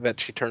like that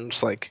she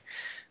turns like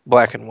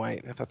black and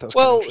white. I thought that was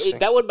kind of Well, interesting.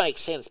 that would make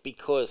sense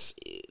because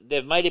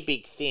they've made a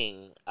big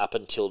thing up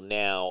until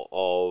now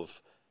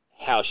of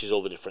how she's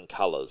all the different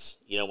colours.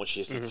 You know, when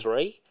she's in Mhm.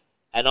 3,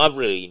 and I've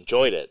really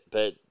enjoyed it.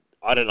 But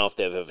I don't know if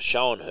they've ever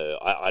shown her.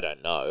 I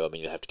don't know. I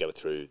mean, you have to go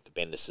through the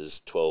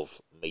Bendis'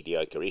 12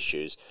 mediocre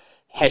issues.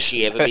 Has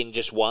she ever been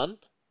just one?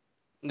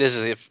 This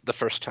is the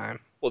first time,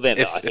 Well, then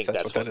I if think that's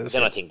that's what that what. is.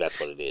 Then Yeah. I think that's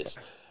what it is.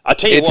 I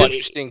tell you It's what.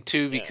 interesting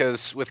too Yeah.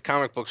 because with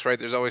comic books, right?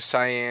 There's always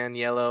cyan,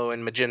 yellow,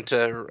 and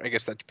magenta. Or I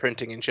guess that's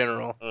printing in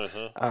general.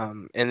 Uh-huh.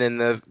 And then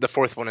the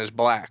fourth one is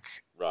black.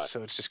 Right.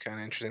 So it's just kind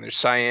of interesting. There's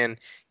cyan,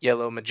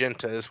 yellow,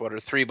 magenta is what her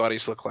three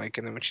bodies look like,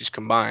 and then when she's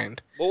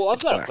combined, Well, I've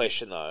it's got a black.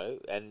 question though,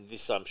 and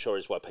this I'm sure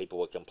is why people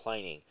were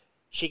complaining.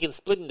 She can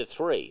split into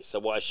 3, so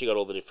why has she got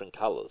all the different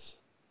colours?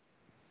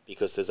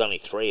 Because there's only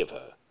 3 of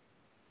her.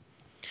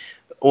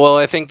 Well,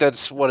 I think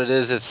that's what it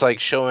is. It's like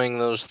showing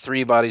those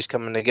three bodies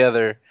coming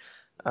together.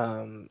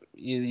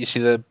 You see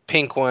the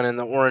pink one and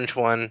the orange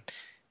one.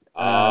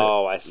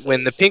 Oh, I see.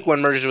 When the So, pink one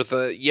merges with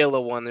the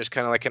yellow one, there's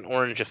kind of like an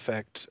orange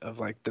effect of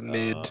like the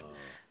mid oh.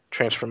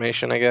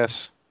 transformation, I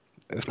guess,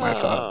 is my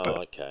thought. Oh, But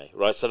okay.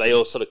 Right, so they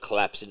all sort of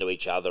collapse into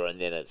each other, and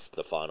then it's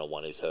the final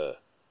one is her.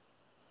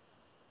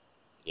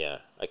 Yeah,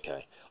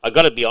 okay. I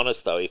got to be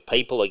honest though, if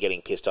people are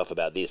getting pissed off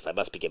about this, they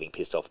must be getting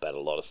pissed off about a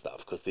lot of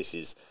stuff because this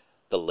is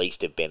the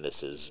least of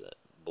Bendis's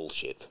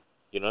bullshit.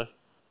 You know?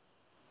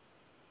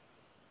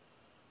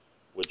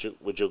 Would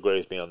you agree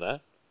with me on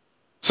that?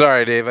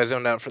 sorry, Dave, I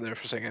zoned out for there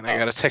for a second. I Oh.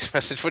 got a text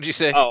message. What'd you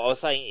say? Oh, I was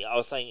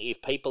saying,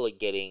 if people are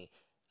getting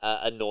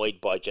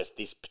annoyed by just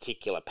this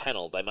particular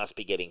panel, they must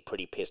be getting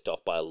pretty pissed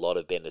off by a lot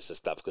of Bendis'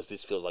 stuff because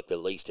this feels like the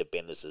least of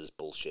Bendis'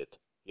 bullshit.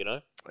 You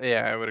know?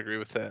 Yeah, I would agree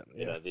with that.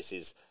 You Yeah. know, this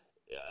is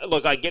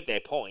look, I get their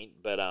point,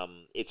 but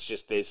it's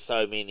just there's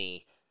so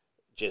many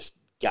just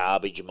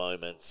garbage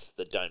moments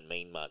that don't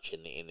mean much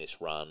in this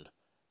run,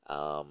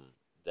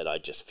 that I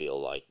just feel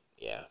like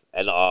yeah.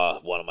 And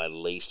one of my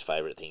least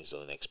favorite things on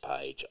the next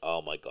page.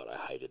 Oh my god, I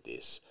hated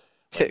this.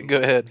 When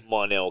Go ahead.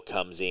 Monel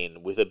comes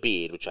in with a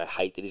beard, which I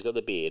hate that he's got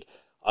the beard.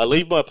 I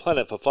leave my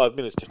planet for 5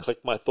 minutes to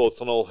collect my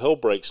thoughts on all hell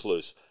breaks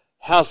loose.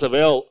 House of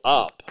L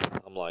up.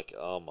 I'm like,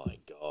 oh my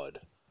god,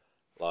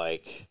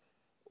 like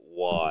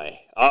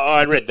why?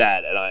 I read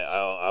that and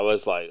I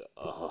was like,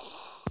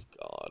 oh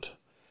god,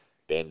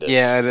 Bendis.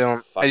 Yeah, I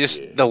don't. Fuck I just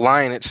you. the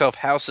line itself,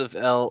 House of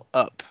L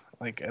up.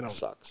 Like It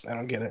sucks. I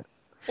don't get it.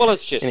 Well,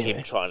 it's just him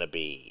Anyway. trying to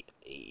be.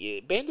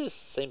 Bendis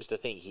seems to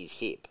think he's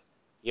hip,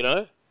 you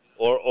know,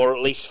 or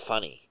at least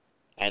funny,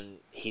 and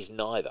he's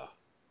neither,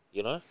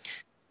 you know.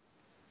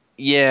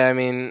 Yeah, I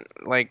mean,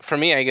 like for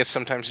me, I guess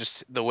sometimes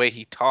just the way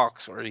he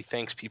talks or he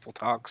thinks people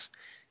talks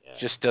Yeah.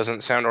 just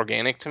doesn't sound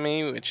organic to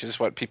me, which is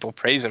what people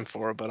praise him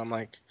for. But I'm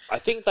like, I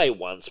think they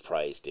once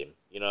praised him,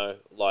 you know,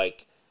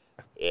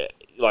 yeah,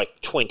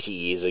 like 20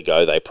 years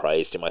ago they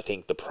praised him. I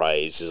think the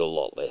praise is a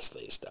lot less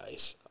these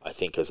days. I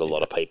think there's a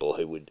lot of people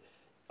who would.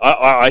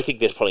 I think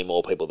there's probably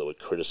more people that would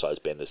criticize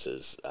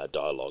Bendis's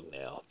dialogue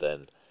now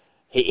than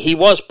he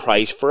was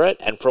praised for it,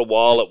 and for a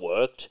while it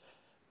worked,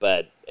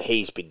 but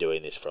he's been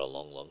doing this for a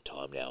long, long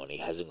time now, and he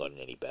hasn't gotten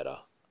any better.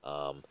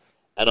 And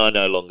I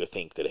no longer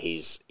think that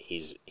his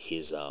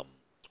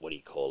what do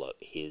you call it?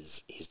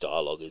 His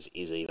dialogue is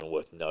even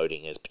worth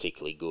noting as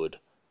particularly good.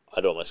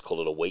 I'd almost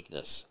call it a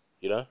weakness,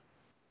 you know.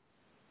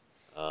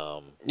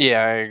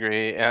 yeah, I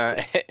agree.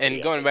 pretty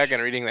And going back average.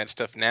 and reading that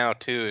stuff now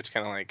too, it's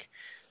kind of like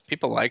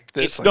people liked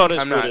this. It's Like, not as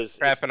I'm good not as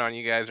crapping on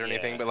you guys or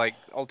anything, yeah. but like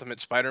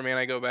Ultimate Spider-Man,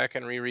 I go back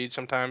and reread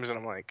sometimes, and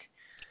I'm like,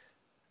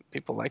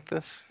 people like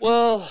this.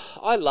 Well,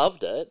 I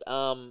loved it.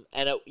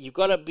 You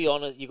got to be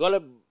honest. You got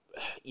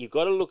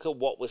to look at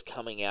what was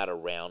coming out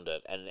around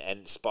it,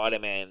 and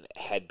Spider-Man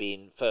had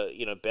been, for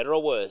better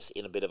or worse,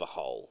 in a bit of a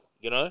hole.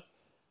 You know.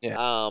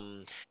 Yeah.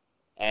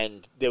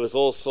 And there was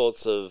all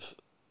sorts of.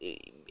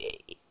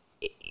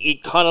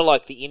 It kind of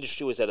like the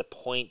industry was at a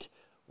point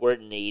where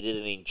it needed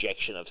an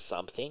injection of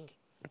something,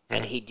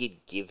 and he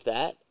did give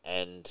that,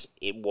 and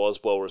it was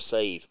well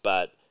received.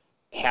 But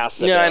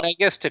House of Yeah, L, and I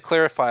guess to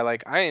clarify,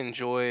 like I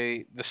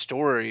enjoy the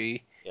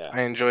story. yeah.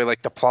 I enjoy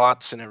like the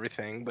plots and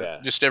everything, but Yeah.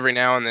 just every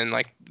now and then,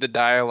 like the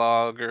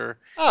dialogue or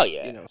Oh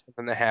yeah.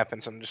 something that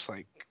happens, I'm just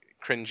like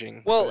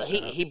cringing. Well, But,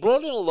 he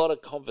brought in a lot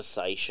of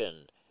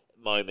conversation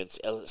moments,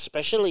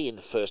 especially in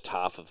the first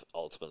half of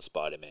Ultimate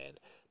Spider-Man.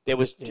 There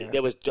was Yeah.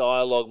 there was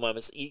dialogue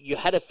moments. You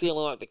had a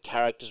feeling like the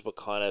characters were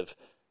kind of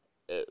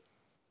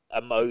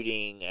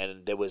emoting,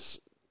 and there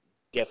was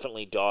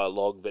definitely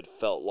dialogue that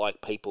felt like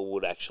people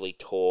would actually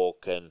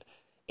talk, and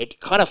it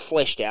kind of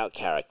fleshed out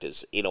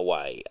characters in a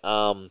way,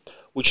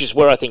 which is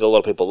where I think a lot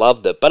of people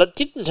loved it. But it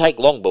didn't take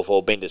long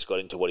before Bendis got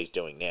into what he's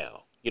doing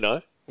now. You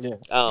know, yeah.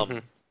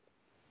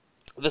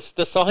 the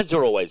signs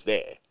are always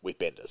there with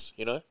Bendis.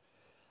 You know.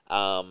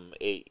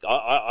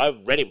 I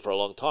read him for a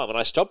long time, and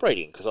I stopped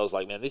reading because I was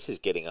like, man, this is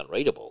getting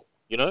unreadable.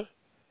 You know.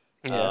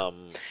 Yeah.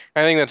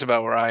 I think that's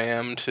about where I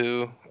am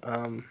too.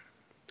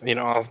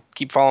 I'll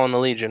keep following the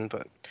Legion,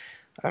 but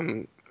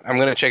I'm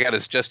gonna check out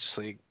his Justice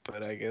League.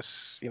 But I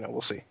guess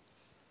we'll see.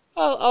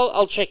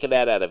 I'll check it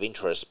out of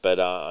interest, but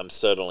I'm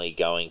certainly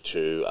going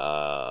to.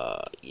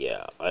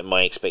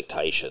 My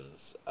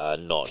expectations are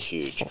not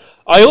huge.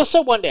 I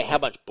also wonder how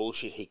much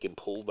bullshit he can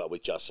pull though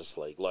with Justice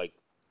League. Like,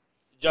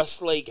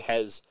 Justice League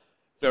has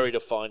very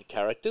defined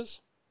characters,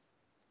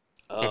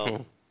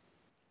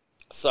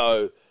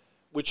 so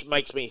which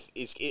makes me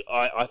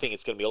I think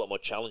it's going to be a lot more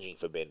challenging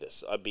for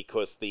Bendis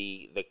because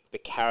the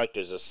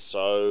characters are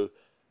so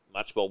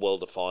much more well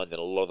defined than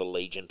a lot of the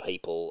Legion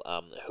people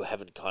who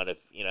haven't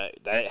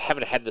they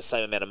haven't had the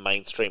same amount of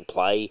mainstream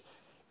play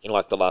in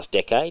like the last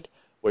decade.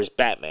 Whereas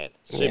Batman,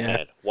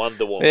 Superman,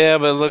 Wonder Woman. Yeah,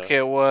 but look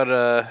at what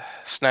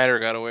Snyder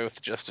got away with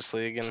the Justice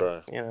League, and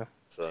True.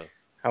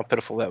 how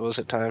pitiful that was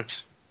at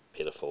times.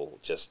 Pitiful,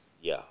 just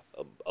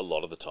a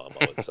lot of the time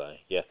I would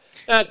say. Yeah,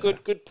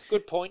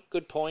 good point.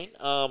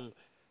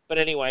 But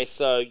anyway,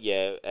 so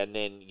and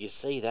then you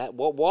see that.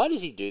 Why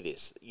does he do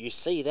this? You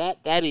see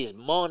that? That is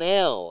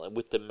Mon-El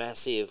with the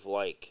massive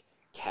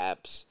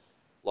caps,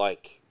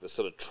 like the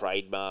sort of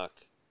trademark,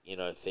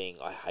 thing.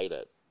 I hate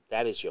it.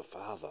 That is your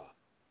father.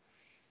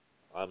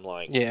 I'm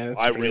like,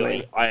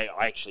 I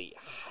actually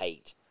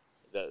hate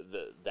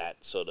that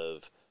sort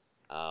of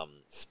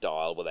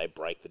style where they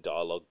break the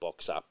dialogue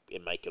box up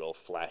and make it all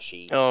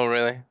flashy. Oh,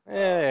 really?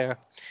 Yeah.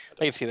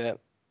 I can see that.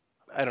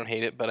 I don't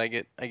hate it, but I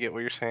get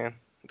what you're saying.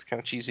 It's kind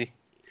of cheesy.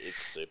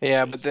 It's super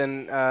cheesy. But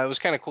then it was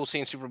kind of cool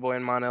seeing Superboy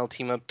and Mon-El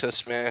team up to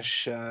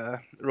smash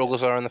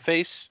Rogozar in the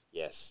face.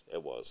 Yes,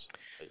 it was.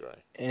 I agree.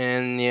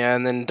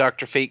 And then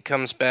Dr. Fate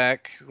comes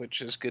back,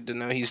 which is good to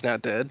know he's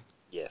not dead.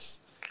 Yes.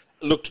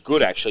 It looked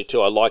good actually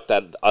too. I like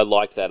that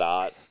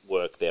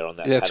artwork there on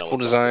that panel. That's cool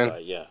design.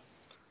 Yeah.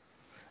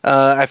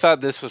 I thought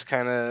this was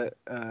kind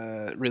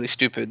of really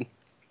stupid.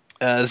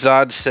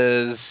 Zod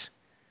says,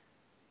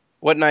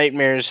 "What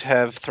nightmares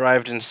have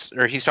thrived in?"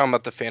 Or he's talking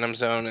about the Phantom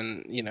Zone,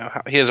 and he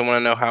doesn't want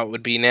to know how it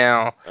would be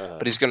now,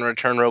 but he's going to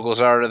return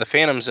Rogozar to the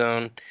Phantom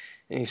Zone,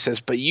 and he says,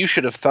 "But you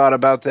should have thought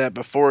about that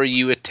before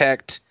you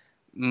attacked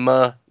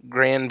my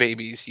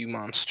grandbabies, you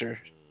monster."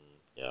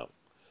 Yeah.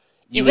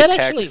 Is that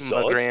actually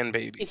Zod?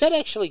 Grandbabies. Is that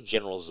actually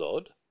General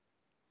Zod?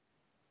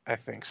 I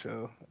think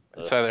so.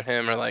 It's either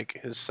him or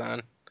his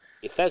son.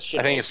 If that's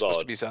General I think it's Zod, supposed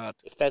to be Zod.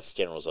 If that's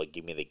General Zod,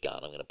 give me the gun.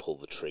 I'm going to pull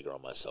the trigger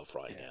on myself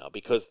right now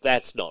because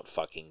that's not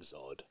fucking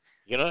Zod.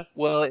 You know?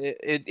 Well,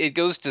 it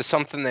goes to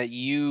something that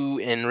you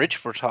and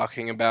Rich were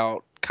talking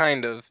about,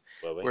 kind of,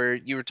 where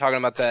you were talking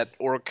about that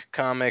Orc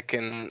comic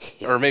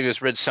or maybe it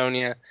was Red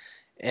Sonja,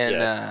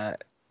 and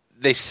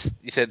you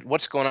said,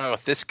 "What's going on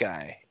with this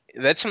guy?"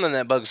 That's something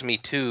that bugs me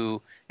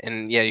too,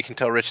 and you can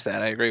tell Rich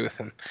that. I agree with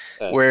him.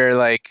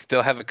 Where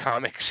they'll have a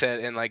comic set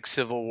in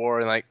Civil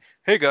War and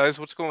 "Hey guys,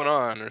 what's going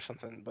on?" or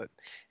something. But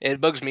it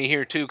bugs me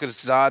here too because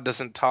Zod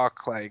doesn't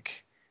talk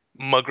like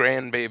my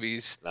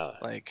grandbabies. No.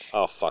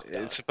 Oh fuck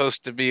no. It's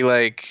supposed to be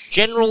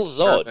General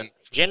Zod. Urban.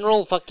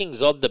 General fucking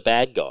Zod, the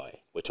bad guy.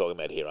 We're talking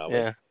about here, aren't we?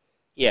 Yeah.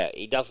 Yeah,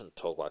 he doesn't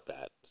talk like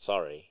that.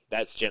 Sorry,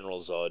 that's General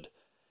Zod.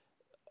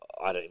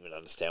 I don't even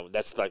understand.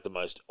 That's the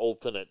most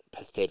alternate,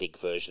 pathetic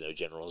version of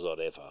General Zod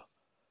ever.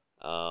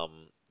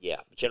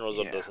 General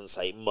Zod doesn't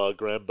say my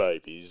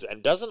grandbabies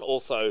and doesn't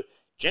also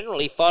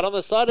generally fight on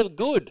the side of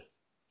good.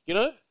 You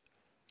know?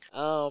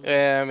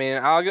 I mean,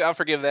 I'll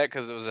forgive that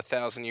because it was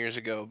 1,000 years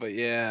ago. But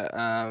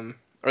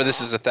or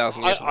this is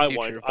 1,000 years in the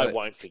future. I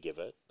won't forgive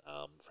it.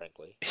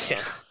 Frankly.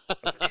 Yeah.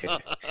 Okay.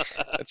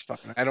 That's fine.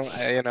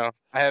 I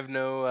have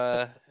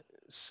no.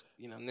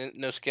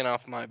 No skin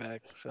off my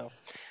back. So,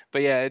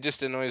 but it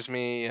just annoys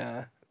me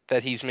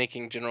that he's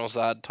making General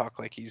Zod talk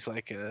like he's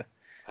a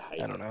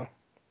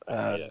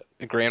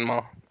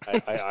grandma.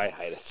 I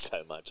hate it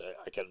so much.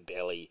 I can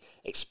barely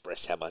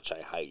express how much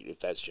I hate if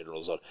that's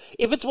General Zod.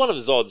 If it's one of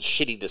Zod's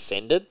shitty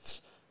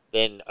descendants,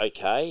 then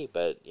okay.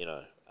 But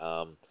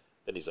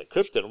then he's like,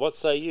 "Krypton, what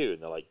say you?"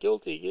 And they're like,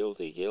 "Guilty,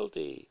 guilty,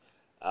 guilty."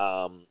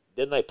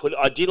 Then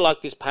I did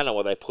like this panel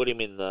where they put him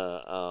in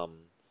the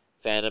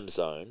Phantom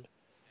Zone.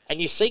 And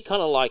you see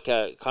kind of like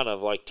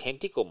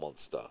tentacle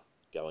monster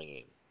going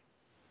in.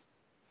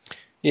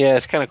 Yeah,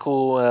 it's kind of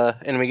cool.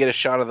 And we get a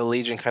shot of the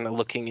Legion kind of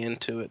looking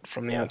into it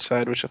from the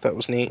outside, which I thought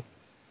was neat.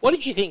 What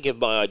did you think of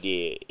my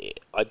idea?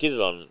 I did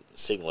it on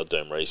Signal of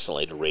Doom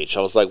recently to Rich.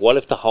 I was like, what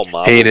if the whole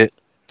Marvel... Hate it.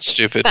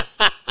 Stupid.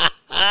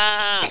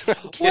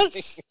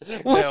 What's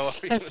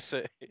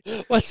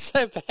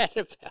so bad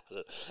about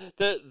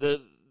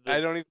it? I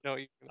don't even know.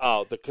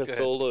 The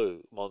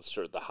Cthulhu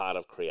monster at the heart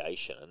of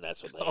creation, and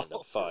that's what they end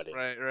up fighting.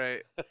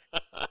 Right.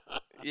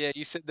 Yeah,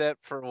 you said that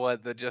for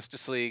what, the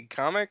Justice League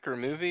comic or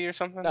movie or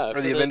something? No,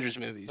 or the Avengers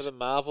movies? For the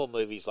Marvel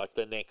movies, like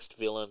the next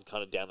villain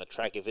kind of down the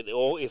track. If it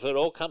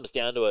all comes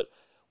down to it,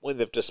 when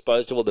they've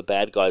disposed of all the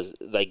bad guys,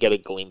 they get a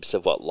glimpse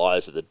of what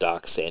lies at the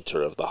dark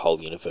center of the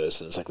whole universe,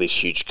 and it's like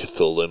this huge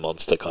Cthulhu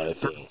monster kind of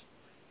thing.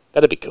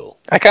 That'd be cool.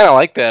 I kind of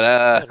like that.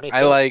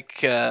 I like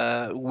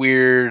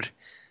weird...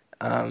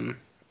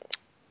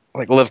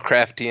 like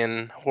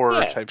Lovecraftian horror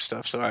Yeah, type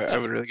stuff. So I yeah,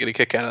 would really get a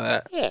kick out of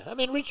that. yeah. I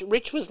mean,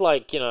 Rich was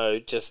like,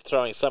 just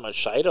throwing so much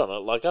shade on it.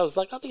 Like I was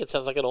like, I think it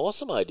sounds like an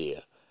awesome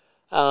idea.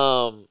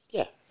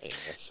 Yeah.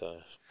 Anyway, so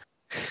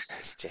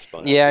it's just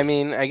my Yeah, I idea.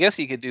 mean, I guess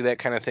you could do that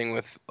kind of thing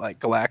with like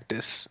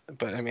Galactus,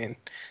 but I mean,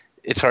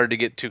 it's hard to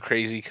get too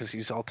crazy because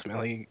he's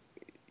ultimately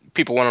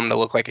people want him to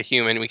look like a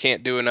human. We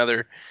can't do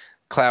another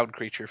cloud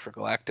creature for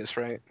Galactus,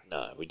 right?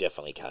 No, we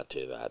definitely can't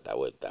do that. That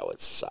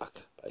would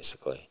suck,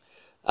 basically.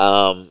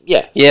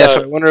 Yeah. Yeah, so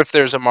So, I wonder if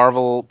there's a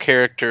Marvel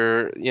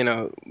character,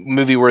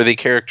 movie-worthy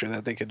character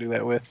that they could do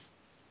that with.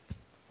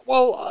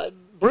 well,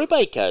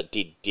 Brubaker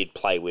did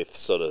play with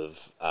sort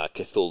of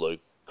Cthulhu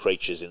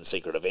creatures in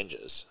Secret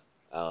Avengers.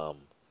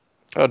 Um,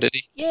 Oh, did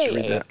he? Yeah, Did you yeah,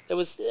 read yeah. that? It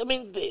was. I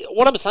mean,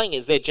 what I'm saying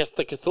is they're just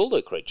the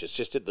Cthulhu creatures,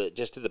 just at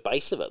the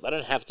base of it. They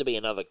don't have to be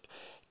another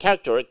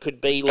character. It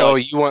could be Oh,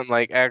 like, you want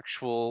like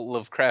actual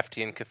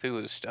Lovecraftian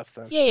Cthulhu stuff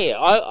then? yeah, yeah.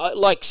 I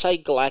like say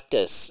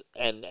Galactus,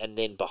 and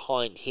then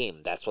behind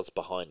him, that's what's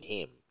behind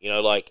him.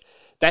 Like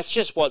that's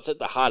just what's at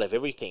the heart of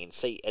everything.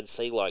 And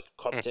see, like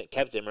Hmm.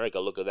 Captain America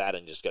look at that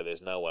and just go,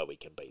 "There's no way we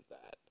can beat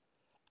that."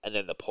 And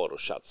then the portal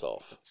shuts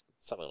off,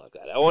 something like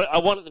that. I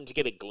wanted them to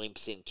get a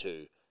glimpse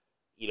into,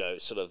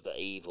 sort of the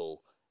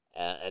evil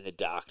and the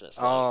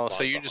darkness Oh,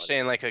 so lying you're just behind it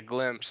saying all. like a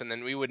glimpse, and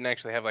then we wouldn't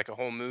actually have like a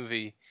whole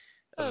movie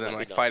of Oh, them maybe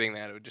like not. fighting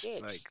that. It would just Yeah,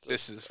 be like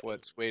this just is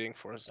what's waiting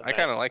for us. a I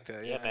kind of like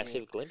that. yeah, Yeah, I mean,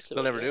 massive glimpse of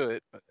they'll it. never Yeah, do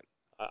it, but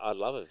I'd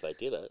love it if they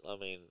did it. I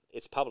mean,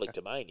 it's public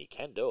domain. You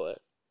can do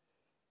it.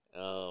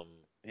 Um,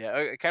 yeah,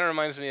 it kind of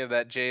reminds me of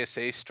that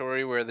JSA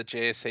story where the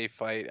JSA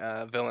fight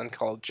a villain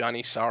called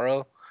Johnny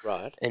Sorrow,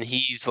 right. and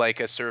he's like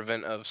a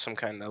servant of some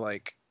kind of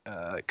like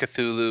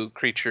Cthulhu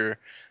creature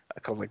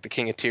called like the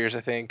King of Tears,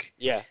 I think.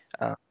 Yeah.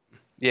 Uh,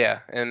 yeah,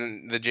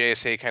 and the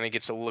JSA kind of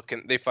gets a look,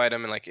 and they fight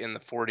him in like in the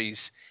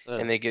 40s, Uh,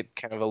 and they get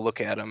kind of a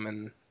look at him,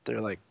 and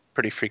they're like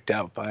pretty freaked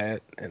out by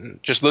it,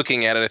 and just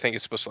looking at it, I think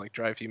it's supposed to like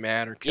drive you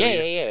mad or kill yeah, you.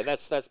 yeah, yeah.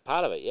 That's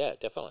part of it. Yeah,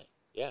 definitely.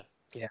 Yeah,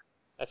 Yeah,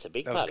 that's a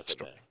big that was a part good of it,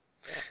 story. man.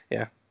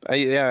 Yeah. Yeah,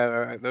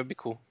 yeah, that'd be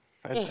cool.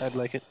 Yeah. I'd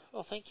like it.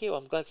 Well, thank you.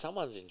 I'm glad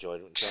someone's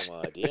enjoyed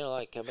my idea.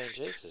 Like, I mean,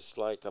 Jesus,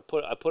 like I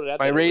put it out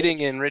My there to rating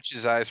Rich. in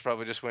Rich's eyes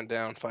probably just went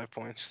down 5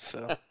 points.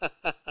 So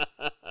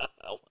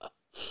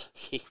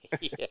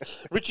Yeah.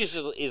 Rich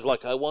is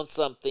like, I want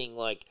something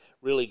like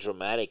really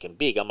dramatic and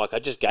big. I'm like, I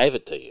just gave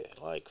it to you.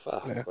 Like,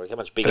 fuck. yeah, Like, how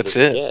much bigger that's does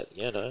it it. get?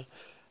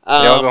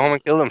 They all go home Um,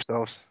 and kill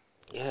themselves.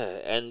 yeah.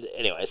 And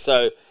anyway,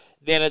 so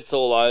then it's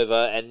all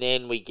over, and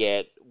then we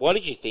get. What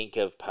did you think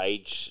of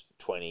Page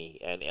 20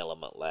 and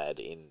Element Lad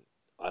in?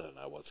 I don't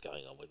know what's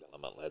going on with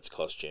Element Lad's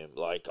costume.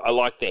 Like, I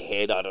like the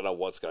head. I don't know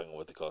what's going on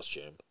with the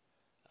costume.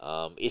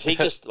 Is he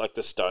just like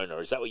the stoner?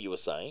 Is that what you were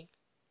saying?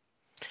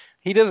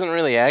 He doesn't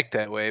really act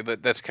that way,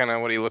 but that's kind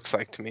of what he looks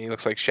like to me. He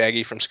looks like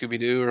Shaggy from Scooby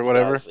Doo or He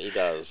whatever. does. He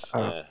does. Uh,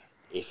 Yeah.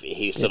 If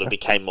he sort of yeah,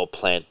 became more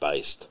plant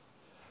based.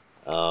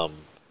 Um,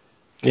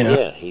 yeah.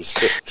 yeah, he's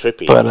just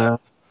trippy. But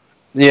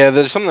yeah,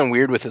 there's something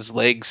weird with his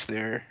legs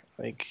there.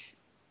 Like,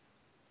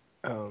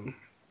 um,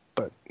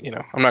 but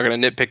I'm not gonna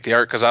nitpick the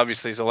art because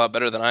obviously he's a lot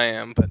better than I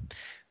am. But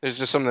there's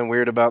just something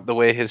weird about the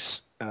way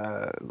his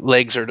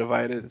legs are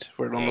divided,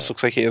 where it Yeah. almost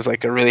looks like he has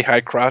like a really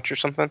high crotch or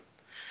something.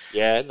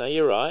 Yeah, no,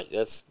 you're right.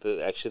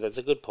 Actually that's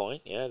a good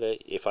point. Yeah,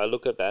 if I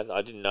look at that,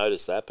 I didn't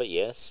notice that, but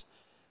yes,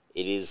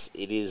 it is.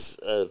 It is.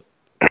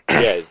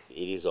 Yeah, it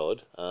is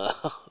odd.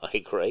 I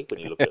agree. When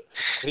you look Yeah.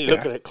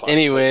 at it closely, it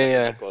Anyway,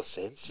 doesn't make a lot of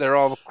sense. they're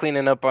all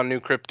cleaning up on New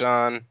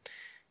Krypton,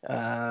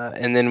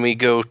 and then we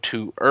go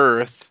to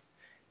Earth.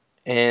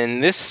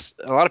 And this,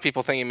 a lot of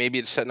people thinking maybe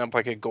it's setting up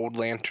like a Gold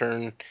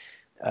Lantern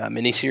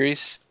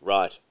miniseries.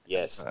 Right.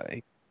 Yes.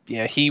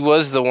 Yeah, he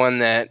was the one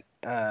that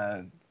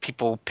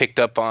people picked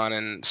up on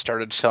and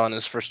started selling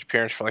his first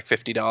appearance for like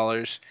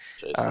 $50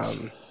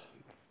 Jesus.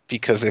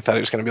 because they thought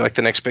it was going to be like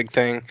the next big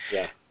thing.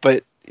 Yeah.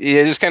 But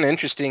it is kind of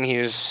interesting. He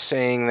was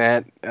saying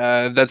that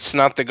that's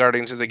not the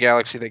Guardians of the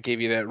Galaxy that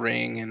gave you that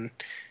ring,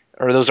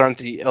 or those aren't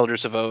the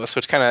Elders of Oa. So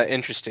it's kind of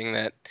interesting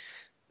that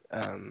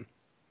um,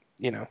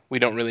 we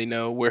don't really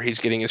know where he's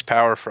getting his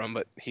power from,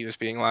 but he was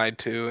being lied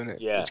to,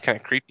 and Yeah. it's kind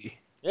of creepy.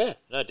 Yeah.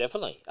 No,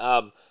 definitely.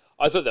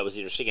 I thought that was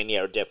interesting, and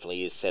yeah, it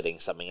definitely is setting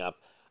something up.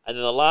 And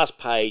then the last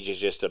page is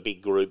just a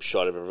big group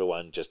shot of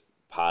everyone just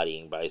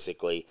partying,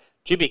 basically.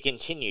 To be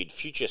continued,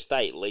 Future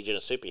State, Legion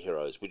of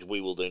Superheroes, which we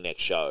will do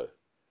next show.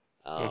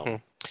 hmm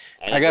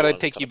And I gotta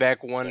everyone's take kind you of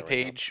back one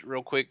pairing up. page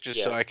real quick,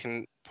 just so Yeah. I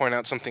can point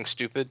out something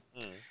stupid.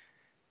 Mm.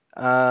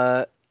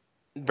 Uh,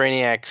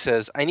 Brainiac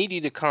says, "I need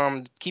you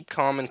to keep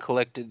calm and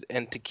collected,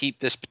 and to keep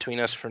this between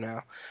us for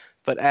now.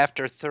 But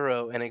after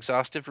thorough and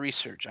exhaustive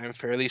research, I am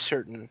fairly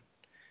certain.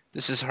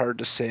 This is hard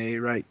to say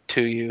right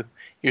to you.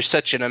 You're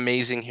such an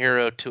amazing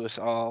hero to us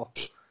all."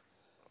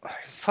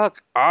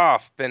 Fuck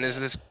off, Ben. Is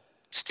this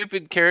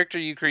stupid character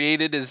you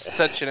created is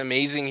such an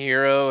amazing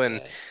hero,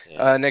 and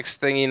Yeah. next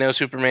thing you know,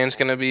 Superman's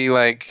gonna be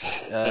like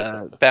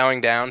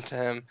bowing down to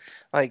him?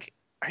 Like,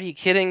 are you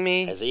kidding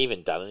me? Has he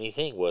even done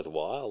anything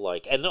worthwhile?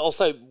 Like, and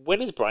also, when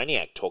does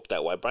Brainiac talk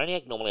that way?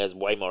 Brainiac normally has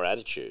way more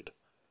attitude.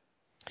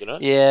 You know?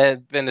 Yeah,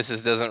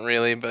 Bendis doesn't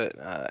really, but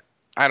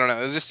I don't know.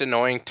 It was just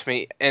annoying to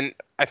me, and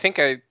I think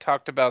I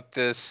talked about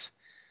this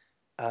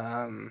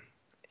um,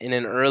 in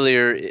an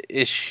earlier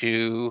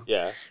issue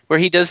Yeah. where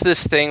he does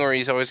this thing where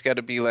he's always got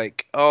to be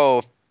like,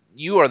 "Oh,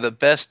 you are the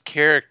best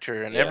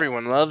character, and Yeah.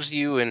 everyone loves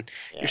you, and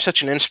Yeah. you're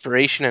such an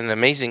inspiration and an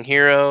amazing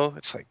hero."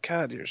 It's like,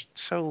 God, you're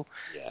so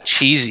Yeah.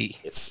 cheesy.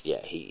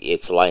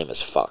 It's lame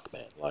as fuck,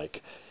 man.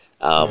 Like,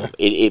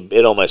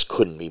 it almost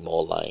couldn't be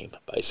more lame,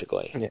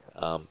 basically.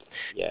 Yeah.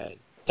 Yeah.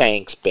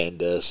 Thanks,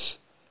 Bendis.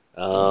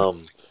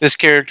 This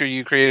character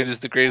you created is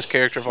the greatest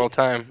character of all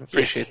time.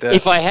 Appreciate that.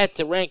 If I had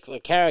to rank the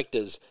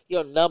characters,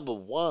 you're number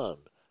one.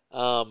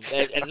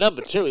 And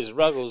number two is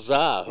Ruggles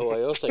Zar, who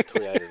I also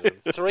created.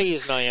 And three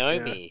is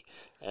Naomi,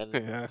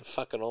 and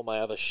fucking all my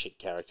other shit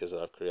characters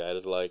that I've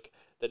created, like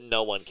that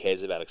no one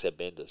cares about except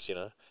Bendis, you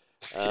know.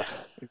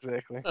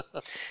 Exactly.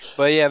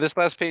 But yeah, this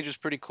last page is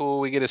pretty cool.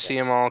 We get to see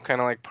them all kind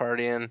of like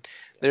partying.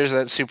 There's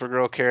that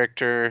Supergirl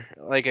character.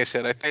 Like I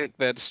said, I think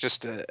that's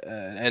just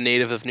a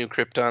native of New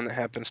Krypton that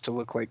happens to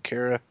look like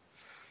Kara.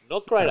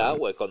 Not great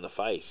artwork on the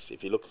face.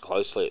 If you look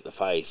closely at the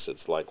face,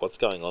 it's like, what's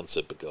going on,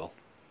 Supergirl?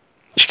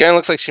 She kind of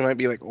looks like she might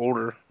be like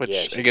older, which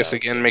Yeah, I guess does,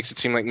 again yeah. makes it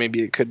seem like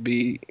maybe it could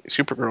be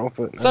Supergirl.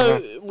 But I don't So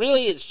know.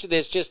 really,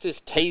 there's just this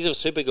tease of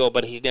Supergirl,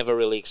 but he's never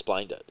really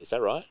explained it. Is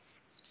that right?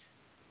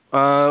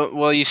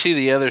 Well, you see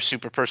the other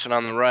super person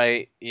on the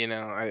right,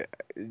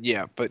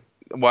 but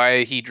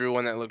why he drew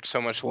one that looked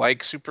so much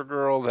like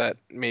Supergirl that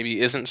maybe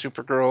isn't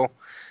Supergirl,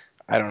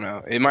 I don't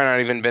know. It might not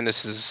even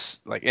Bendis's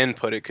like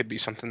input. It could be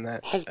something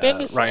that Has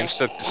Bendis Ryan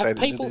Sook have decided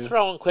people to do.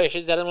 throwing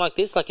questions at him like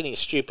this, like in his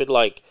stupid,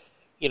 like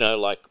how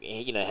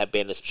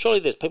Bendis? Surely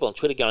there's people on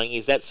Twitter going,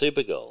 "Is that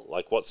Supergirl?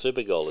 Like, what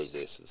Supergirl is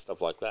this?" and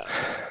stuff like that.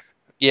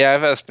 Yeah,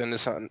 I've asked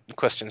Bendis on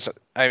questions.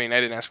 I mean, I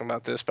didn't ask him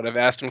about this, but I've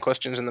asked him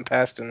questions in the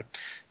past, and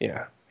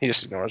yeah, he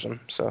just ignores them.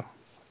 So,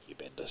 Fuck you,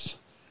 Bendis.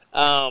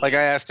 like,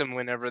 I asked him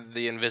whenever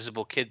the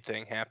Invisible Kid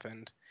thing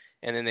happened,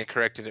 and then they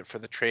corrected it for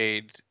the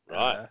trade.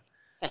 Right.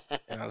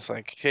 And I was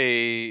like,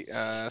 hey,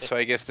 so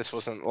I guess this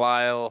wasn't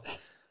Lyle.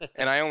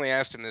 And I only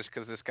asked him this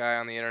because this guy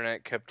on the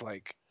internet kept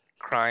like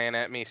crying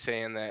at me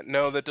saying that,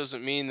 no, that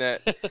doesn't mean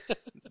that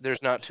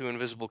there's not two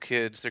invisible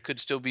kids. There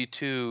could still be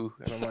two.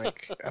 And I'm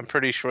like, I'm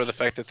pretty sure the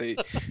fact that they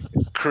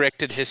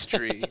corrected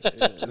history,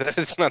 that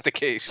it's not the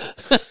case.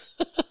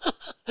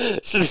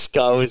 So this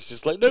guy was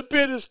just like, "No,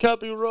 Bendis can't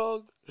be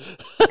wrong.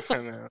 I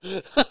know.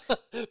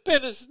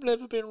 Bendis has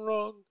never been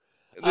wrong."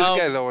 This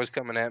guy's always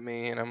coming at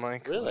me, and I'm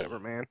like, Really? whatever,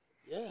 man.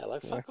 Yeah,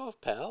 like fuck off,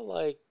 pal.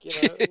 Like,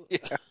 you know.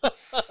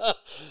 Yeah.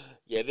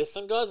 Yeah, there's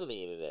some guys on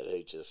the internet who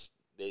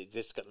they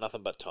just got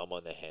nothing but time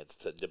on their hands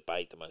to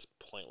debate the most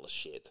pointless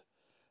shit.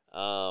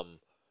 So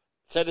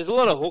there's a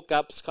lot of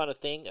hookups kind of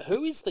thing.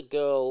 Who is the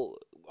girl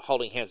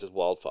holding hands with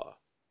Wildfire?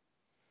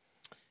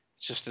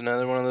 Just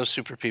another one of those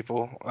super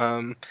people.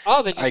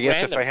 Oh, they're just I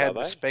guess if randoms, I had are to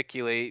they?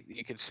 speculate,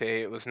 you could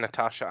say it was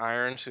Natasha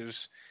Irons,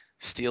 who's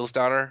Steele's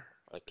daughter.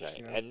 Okay,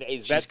 You know, and is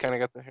She's that kind of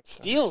got the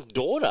Steele's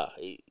daughter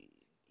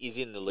is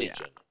in the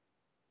Legion?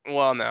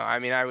 Well, no, I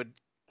mean, I would.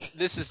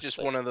 This is just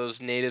one of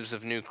those natives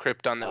of New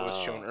Krypton that was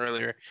shown Oh,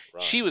 earlier.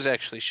 right. She was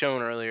actually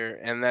shown earlier,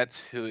 and that's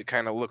who it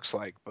kind of looks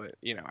like. But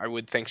I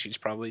would think she's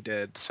probably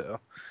dead. So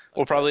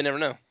we'll Okay. probably never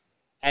know.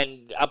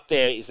 And up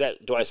there,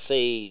 do I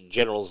see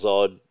General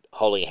Zod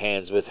holding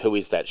hands with, who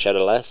is that,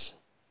 Shadowlass?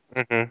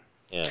 Mm-hmm.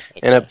 Yeah. Okay.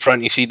 And up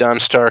front, you see Don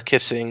Star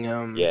kissing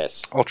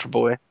Yes. Ultra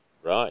Boy.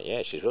 Right,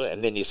 yeah, she's really...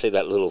 And then you see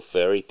that little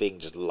furry thing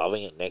just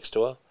loving it next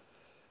to her.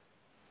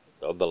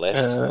 On the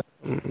left.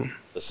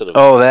 The sort of...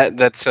 Oh,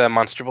 that's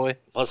Monster Boy.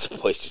 Monster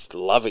Boy's just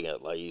loving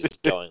it, like he's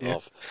going Yeah.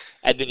 off.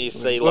 And then you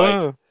see,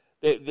 like... Whoa.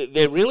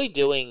 They're really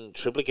doing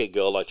Triplicate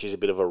Girl like she's a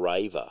bit of a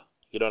raver.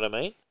 You know what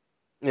I mean?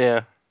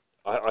 Yeah.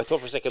 I thought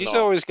for a second... She's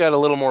always got a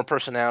little more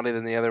personality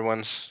than the other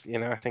ones.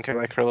 I think I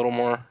like her a little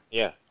more.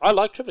 Yeah, I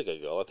like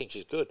Triplicate Girl. I think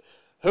she's good.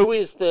 Who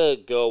is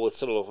the girl with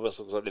sort of almost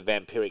looks like the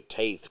vampiric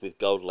teeth with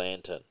Gold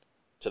Lantern?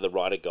 To the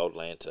right of Gold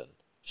Lantern.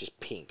 She's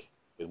pink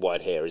with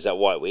white hair. Is that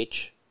White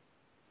Witch?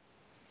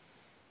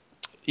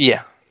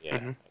 Yeah. Yeah.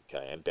 Mhm.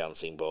 Okay. And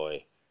Bouncing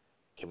Boy,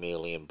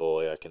 Chameleon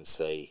Boy. I can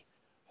see.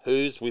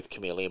 Who's with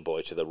Chameleon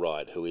Boy to the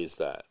right? Who is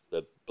that?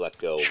 The black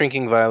girl.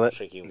 Shrinking Violet.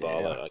 Shrinking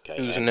Violet. Yeah. Okay.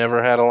 Who's and-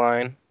 never had a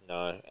line.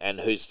 No.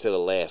 And who's to the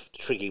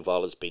left? Shrinking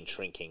Violet's been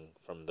shrinking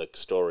from the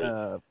story.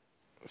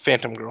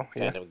 Phantom Girl.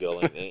 Yeah. Phantom Girl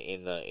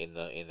in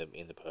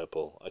the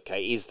purple.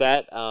 Okay, is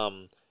that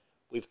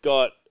we've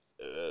got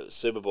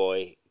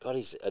Superboy? God,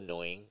 he's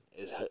annoying.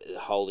 Is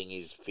holding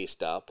his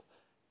fist up,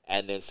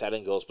 and then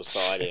Saturn Girl's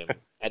beside him,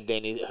 and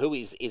then who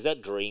is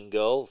that Dream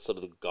Girl? Sort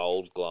of the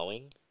gold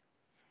glowing.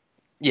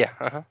 Yeah.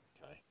 Uh-huh.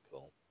 Okay,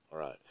 cool. All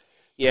right.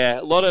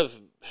 Yeah, a lot of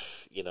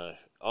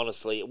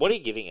honestly, what are you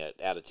giving it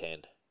out of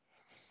 10?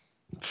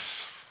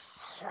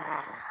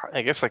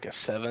 I guess like a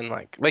 7.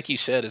 Like you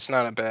said, it's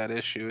not a bad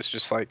issue. It's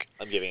just like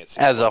I'm giving it 6.5.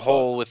 as a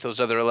whole with those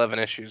other 11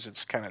 issues,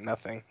 it's kind of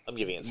nothing. I'm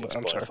giving it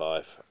I'm sorry.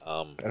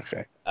 6.5.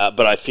 Okay.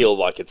 But I feel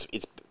like it's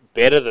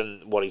better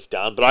than what he's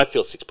done. But I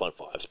feel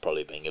 6.5 is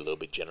probably being a little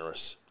bit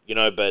generous,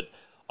 But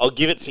I'll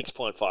give it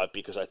 6.5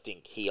 because I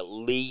think he at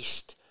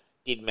least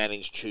did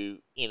manage to,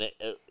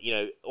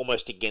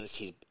 almost against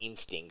his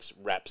instincts,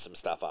 wrap some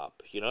stuff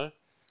up.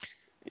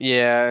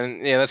 Yeah,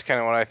 and that's kind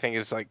of what I think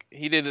is like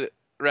he did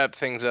wrap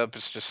things up.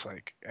 It's just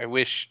like I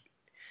wish,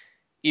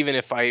 even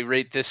if I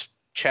rate this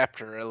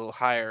chapter a little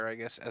higher, I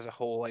guess as a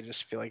whole, I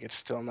just feel like it's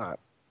still not.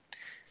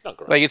 It's not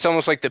great. Like it's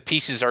almost like the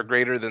pieces are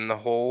greater than the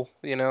whole,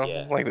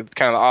 Yeah. Like it's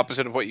kind of the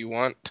opposite of what you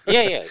want.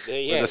 Yeah.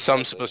 The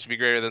sum's supposed to be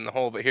greater than the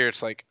whole, but here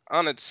it's like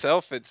on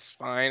itself it's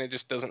fine. It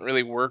just doesn't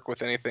really work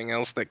with anything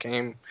else that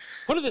came.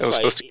 Put it this that was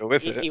way, supposed to go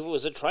with if it. it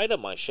was a trade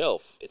on my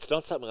shelf, it's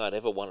not something I'd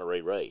ever want to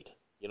reread.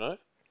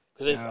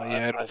 Because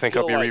I don't think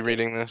I'll be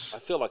rereading this. I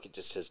feel like it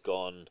just has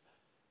gone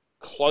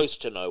close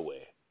to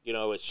nowhere.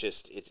 It's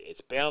just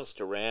it's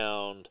bounced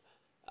around,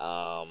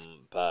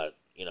 but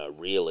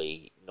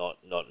really not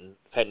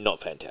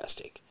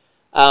fantastic.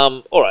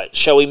 All right,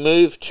 shall we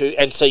move to?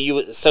 And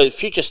so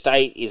Future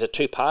State is a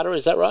two-parter,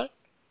 is that right?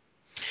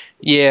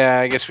 Yeah,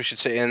 I guess we should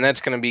say, and that's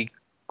going to be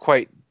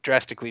quite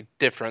drastically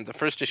different. The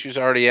first issue's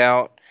already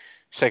out.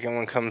 Second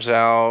one comes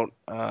out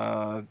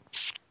a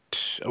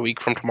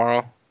week from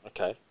tomorrow.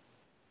 Okay.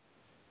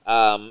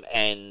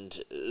 And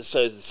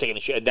so the second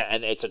issue,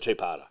 and it's a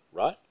two-parter,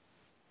 right?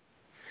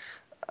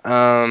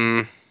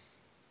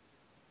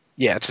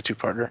 Yeah, it's a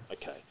two-parter.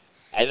 Okay.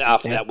 And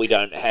after that, we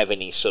don't have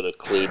any sort of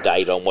clear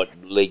date on what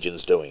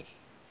Legion's doing.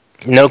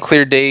 No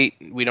clear date.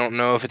 We don't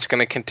know if it's going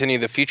to continue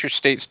the Future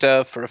State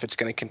stuff or if it's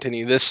going to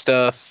continue this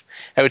stuff.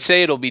 I would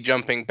say it'll be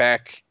jumping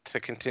back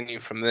to continue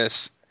from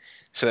this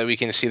so that we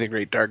can see the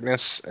Great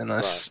Darkness,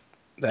 unless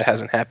that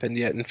hasn't happened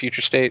yet in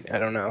Future State. I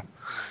don't know.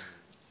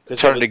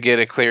 It's hard to get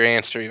a clear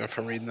answer even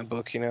from reading the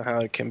book, how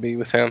it can be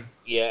with him.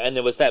 Yeah, and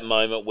there was that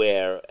moment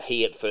where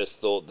he at first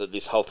thought that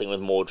this whole thing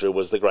with Mordru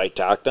was the Great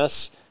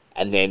Darkness,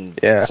 and then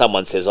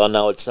someone says, oh,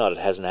 no, it's not, it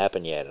hasn't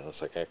happened yet. And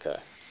it's like, okay.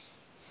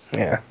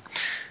 Yeah.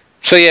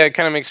 So, yeah, it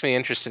kind of makes me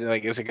interested.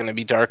 Like, is it going to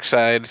be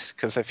Darkseid?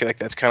 Because I feel like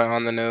that's kind of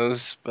on the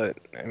nose. But,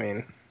 I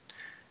mean,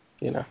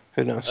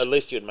 who knows? At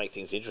least you'd make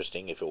things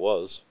interesting if it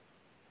was.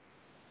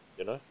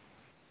 If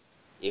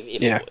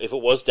it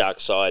was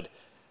Darkseid,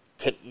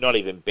 not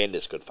even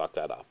Bendis could fuck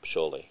that up,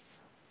 surely.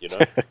 Well,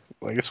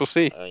 I guess we'll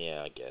see. Oh,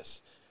 yeah, I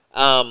guess.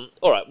 All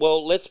right,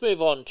 well, let's move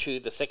on to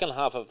the second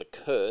half of The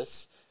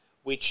Curse,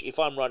 which, if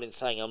I'm right in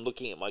saying, I'm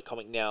looking at my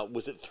comic now,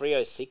 was it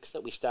 306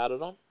 that we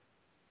started on?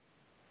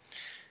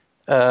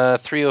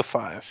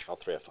 305. Oh,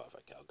 305.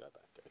 Okay, I'll go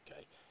back.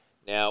 Okay.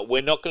 Now,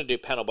 we're not going to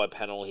do panel by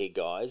panel here,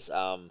 guys.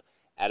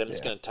 Adam's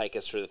going to take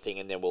us through the thing,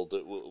 and then we'll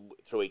do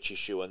through each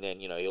issue, and then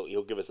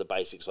he'll give us the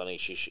basics on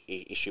each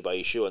issue by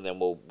issue, and then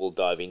we'll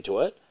dive into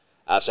it.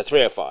 So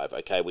 305.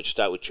 Okay, which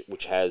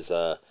has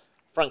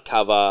front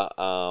cover.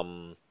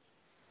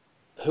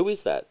 Who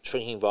is that?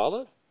 Shrinking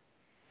Violet.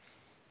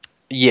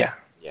 Yeah.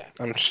 Yeah.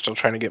 I'm still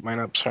trying to get mine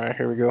up. Sorry.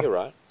 Here we go. You're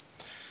right.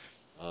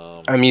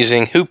 I'm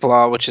using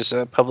Hoopla, which is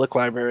a public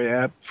library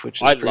app,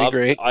 which is pretty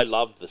great. I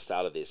loved the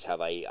start of this, how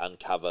they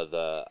uncover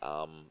the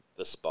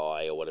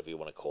spy, or whatever you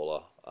want to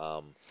call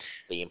her,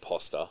 the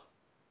imposter.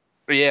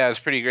 Yeah, it's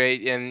pretty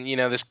great, and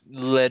this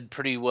led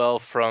pretty well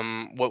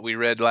from what we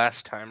read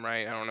last time,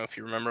 right? I don't know if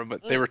you remember,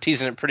 but they were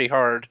teasing it pretty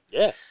hard.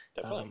 Yeah,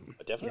 definitely.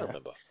 I definitely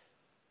remember.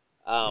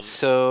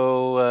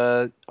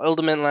 So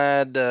Element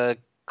Lad,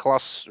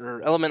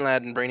 Element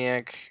Lad, and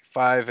Brainiac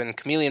 5 and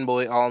Chameleon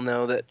Boy all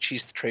know that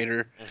she's the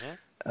traitor.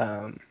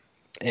 Mm-hmm.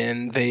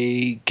 And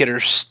they get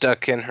her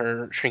stuck in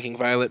her Shrinking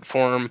Violet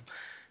form,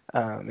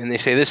 and they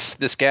say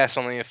this gas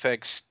only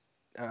affects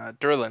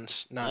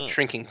Durlans, not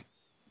shrinking,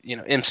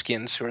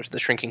 Imskins, who are the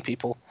shrinking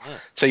people.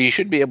 So you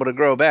should be able to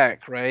grow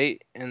back,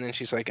 right? And then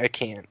she's like, I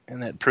can't,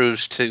 and that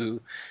proves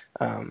to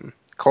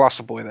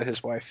Colossal Boy that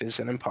his wife is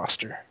an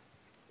imposter.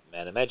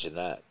 Man, imagine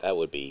that. That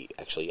would be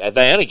actually.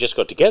 They only just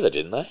got together,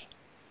 didn't they?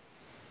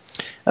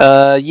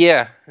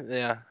 Yeah.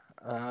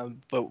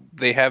 But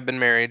they have been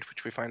married,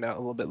 which we find out a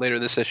little bit later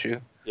this issue.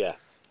 Yeah.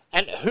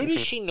 And who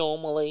is she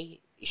normally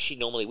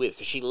with?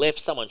 Because she left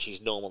someone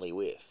she's normally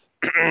with.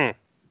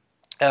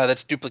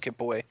 That's Duplicate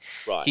Boy.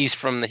 Right. He's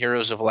from the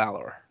Heroes of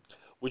Lalor.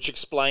 Which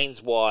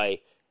explains why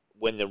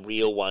when the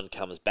real one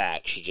comes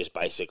back, she just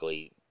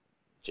basically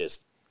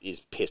just is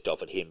pissed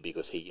off at him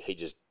because he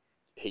just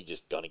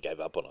kind of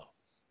gave up on her.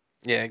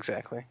 Yeah,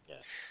 exactly.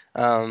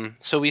 Yeah.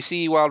 So we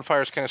see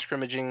Wildfire's kind of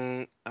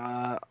scrimmaging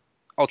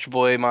Ultra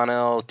Boy,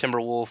 Mon-El,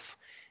 Timberwolf,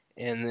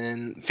 and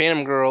then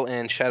Phantom Girl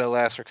and Shadow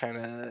Lass are kind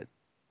of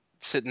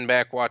sitting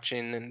back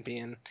watching and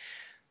being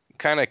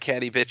kind of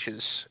catty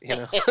bitches,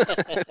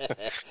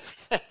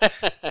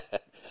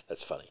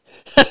 That's funny.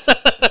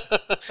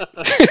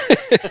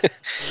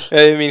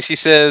 I mean, she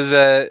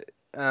says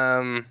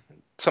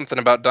something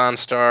about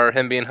Dawnstar,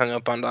 him being hung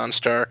up on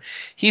Dawnstar.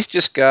 He's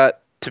just got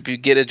to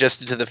get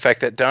adjusted to the fact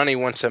that Donnie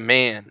wants a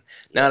man,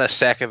 not a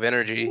sack of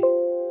energy.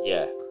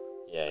 Yeah.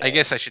 I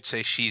guess I should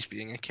say she's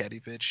being a catty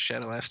bitch.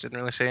 Shadowlass didn't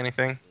really say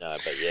anything. No,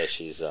 but yeah,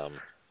 she's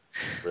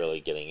really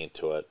getting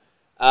into it.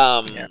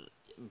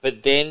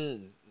 But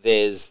then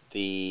there's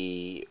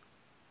the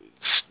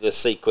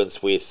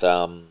sequence with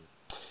who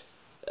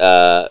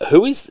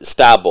is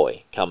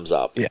Starboy comes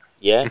up. Yeah.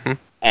 Yeah. Mm-hmm.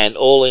 and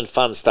all in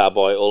fun,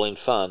 Starboy, all in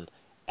fun.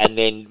 And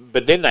then,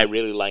 but then they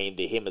really lay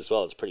into him as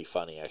well. It's pretty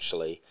funny,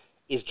 actually.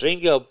 Is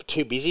Dreamgirl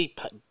too busy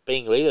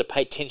being leader to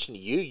pay attention to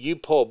you? You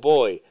poor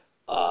boy.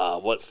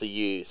 What's the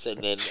use?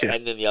 And then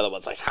the other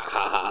one's like, ha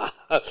ha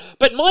ha.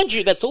 But mind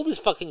you, that's all this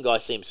fucking guy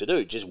seems to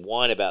do. Just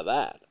whine about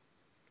that.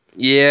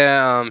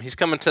 Yeah, he's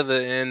coming to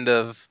the end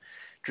of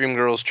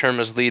Dreamgirl's term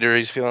as leader.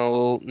 He's feeling a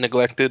little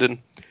neglected, and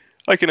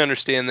I can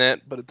understand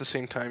that. But at the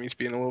same time, he's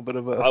being a little bit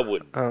of a. I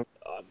wouldn't.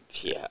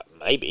 Yeah,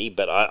 maybe,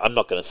 but I'm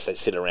not going to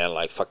sit around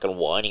like fucking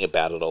whining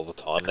about it all the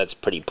time. That's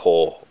pretty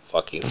poor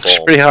fucking form. She's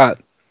pretty hot.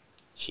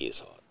 She is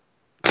hot.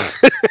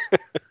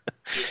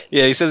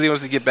 Yeah, he says he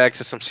wants to get back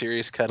to some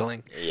serious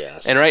cuddling. Yeah.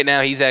 And right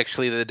now he's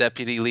actually the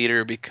deputy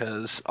leader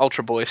because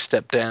Ultra Boy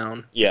stepped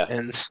down. Yeah.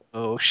 And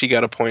so she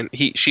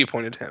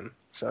appointed him.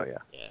 So yeah.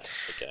 Yeah.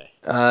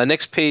 Okay.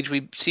 Next page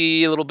we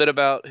see a little bit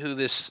about who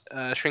this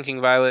Shrinking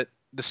Violet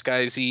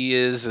disguisee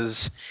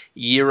is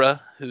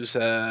Yira, who's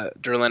a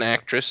Derlin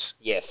actress.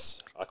 Yes,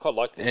 I quite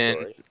like this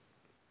story.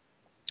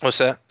 What's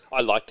that?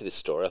 I liked this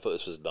story. I thought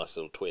this was a nice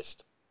little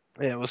twist.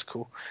 Yeah, it was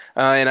cool.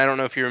 And I don't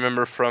know if you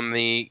remember from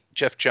the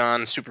Jeff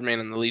Johns Superman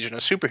and the Legion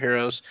of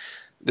Superheroes,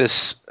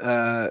 this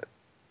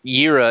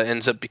Yira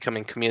ends up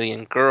becoming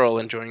Chameleon Girl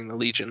and joining the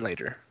Legion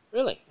later.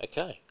 Really?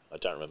 Okay. I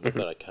don't remember,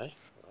 but okay.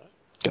 All right.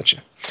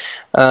 Gotcha.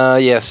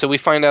 Yeah, so we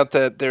find out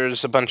that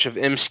there's a bunch of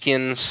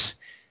M-skins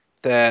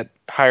that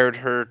hired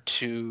her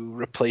to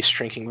replace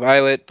Shrinking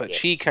Violet, but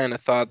she kind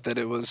of thought that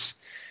it was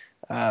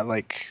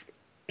like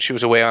she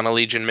was away on a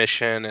Legion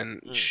mission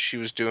and she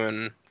was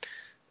doing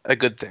a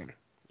good thing.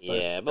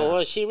 Yeah, but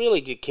well, she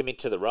really did commit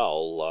to the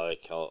role,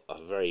 like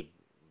a very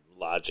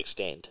large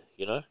extent,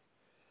 you know,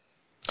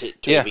 to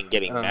even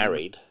getting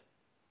married.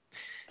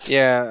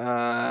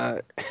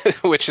 Yeah,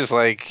 which is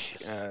like,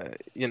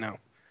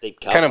 deep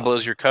cover. Kind of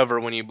blows your cover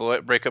when you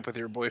break up with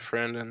your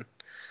boyfriend, and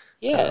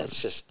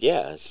it's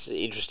an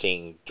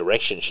interesting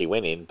direction she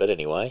went in. But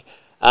anyway,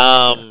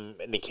 and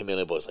the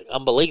Chameleon Boy's like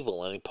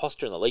unbelievable, an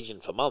imposter in the Legion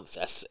for months.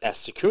 Our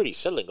security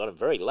suddenly got him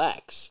very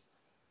lax.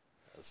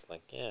 It's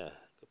like, yeah,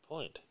 good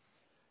point.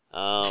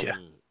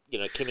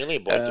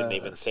 Chameleon Boy didn't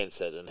even sense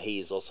it, and he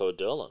is also a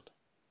Derlin.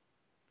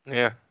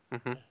 Yeah.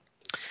 Mm-hmm.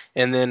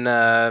 And then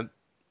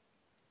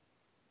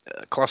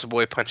Colossal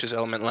Boy punches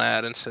Element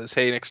Lad and says,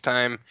 "Hey, next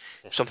time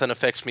if something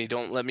affects me,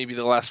 don't let me be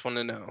the last one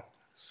to know."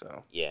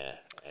 So. Yeah,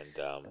 and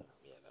that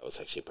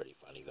was actually pretty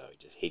funny though.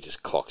 He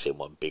just clocks in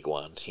one big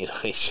one. You know,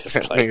 he's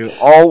just like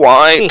all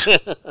white.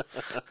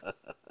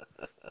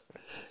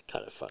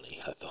 Kind of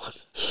funny, I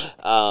thought.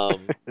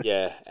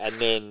 And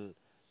then.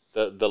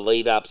 The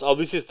lead ups. Oh,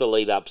 this is the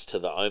lead ups to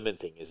the Omen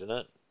thing, isn't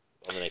it?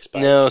 On the next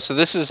page. No, so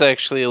this is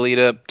actually a lead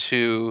up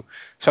to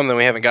something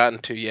we haven't gotten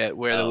to yet,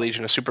 where the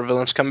Legion of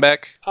Supervillains come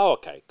back. Oh,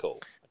 okay,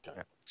 cool. Okay.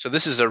 So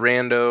this is a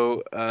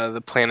rando,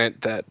 the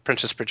planet that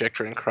Princess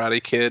Projector and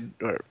Karate Kid,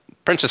 or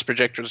Princess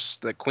Projector's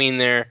the queen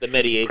there. The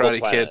medieval Karate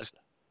planet.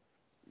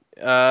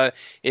 Kid.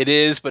 It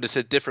is, but it's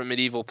a different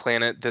medieval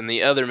planet than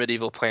the other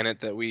medieval planet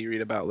that we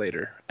read about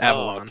later,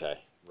 Avalon. Oh, okay,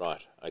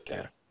 right, okay.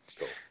 Yeah.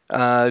 Cool.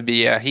 But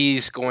yeah,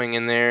 he's going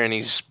in there and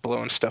he's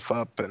blowing stuff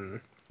up,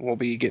 and we'll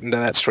be getting to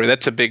that story.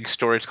 That's a big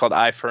story. It's called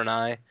Eye for an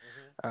Eye.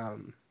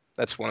 Mm-hmm.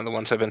 That's one of the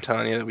ones I've been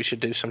telling you that we should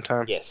do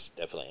sometime. Yes,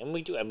 definitely, and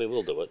we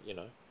will do it.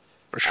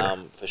 For sure.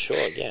 For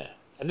sure, yeah.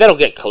 And that'll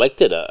get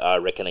collected, I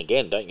reckon,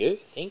 again, don't you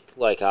think?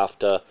 Like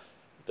after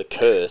the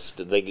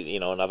Cursed,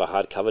 another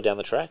hardcover down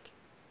the track.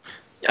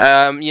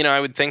 I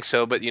would think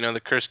so, but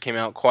the Curse came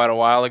out quite a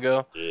while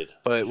ago.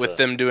 But with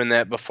them doing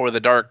that before the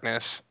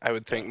Darkness, I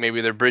would think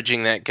maybe they're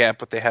bridging that gap,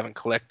 but they haven't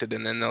collected,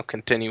 and then they'll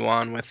continue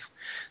on with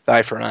the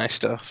Eye for an Eye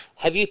stuff.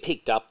 Have you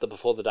picked up the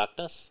Before the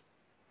Darkness?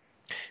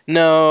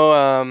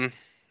 No,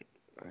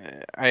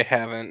 I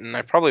haven't, and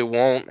I probably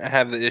won't. I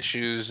have the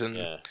issues, and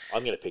yeah,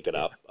 I'm gonna pick it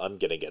up. I'm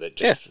gonna get it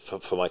just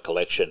for my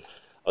collection.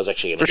 I was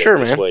actually gonna get it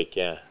this week.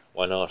 Yeah,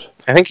 why not?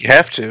 I think you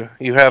have to.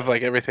 You have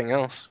like everything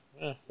else.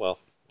 Yeah, well,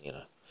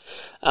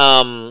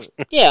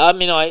 yeah, I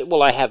mean,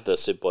 I have the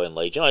Superboy and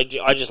Legion. I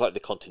just like the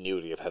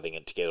continuity of having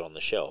it together on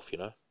the shelf,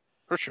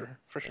 For sure.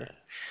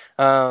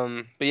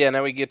 But yeah,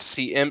 now we get to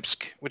see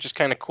Imsk, which is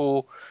kind of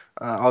cool.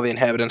 All the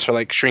inhabitants are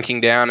like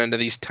shrinking down into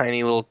these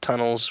tiny little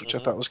tunnels, which I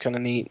thought was kind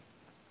of neat.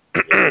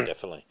 Yeah,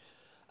 definitely.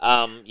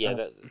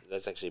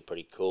 That's actually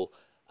pretty cool.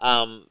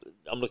 I'm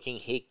looking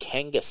here,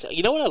 Kangas.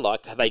 You know what I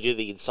like? How they do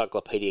the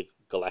Encyclopedia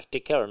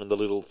Galactica and the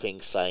little thing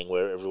saying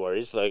where everywhere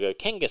is. They go,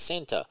 Kanga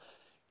Center.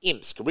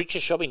 Imsk,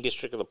 richest shopping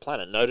district of the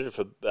planet, noted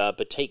for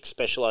boutiques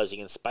specialising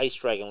in Space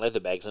Dragon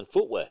leather bags and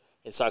footwear.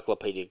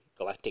 Encyclopedia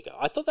Galactica.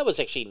 I thought that was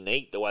actually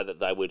neat, the way that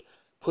they would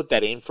put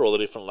that in for all the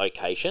different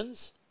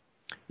locations.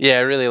 Yeah,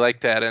 I really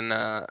like that, and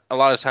a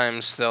lot of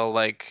times they'll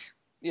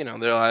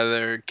they'll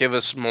either give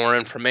us more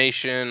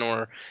information,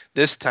 or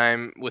this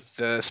time with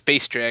the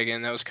Space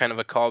Dragon, that was kind of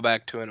a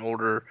callback to an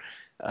older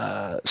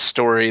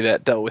story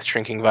that dealt with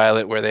Shrinking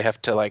Violet, where they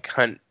have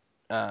to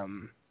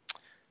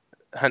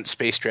hunt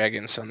space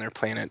dragons on their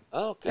planet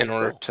in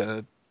order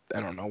to, I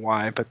don't know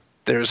why, but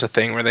there's a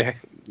thing where they,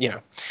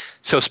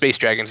 so space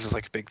dragons is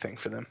like a big thing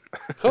for them.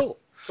 Cool.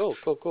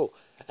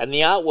 And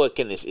the artwork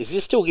in this, is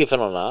this still given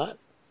on art?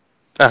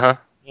 Uh-huh.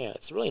 Yeah,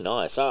 it's really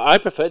nice. I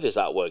prefer this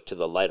artwork to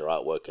the later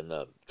artwork in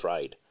the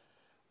trade,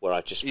 where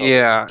I just felt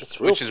Yeah, it's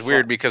real which is fun.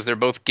 weird because they're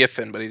both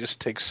Giffen, but he just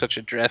takes such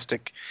a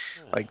drastic,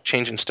 like,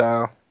 change in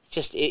style.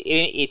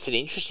 It's an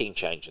interesting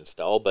change in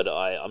style, but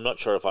I'm not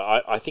sure if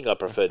I think I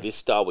prefer this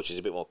style, which is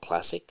a bit more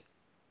classic.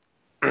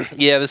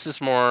 Yeah, this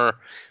is more.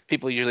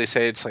 People usually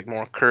say it's like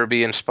more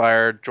Kirby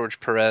inspired, George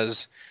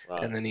Perez,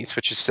 Right. and then he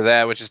switches to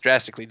that, which is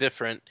drastically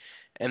different.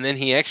 And then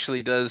he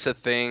actually does a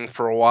thing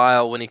for a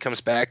while when he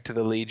comes back to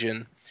the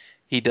Legion.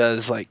 He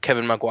does like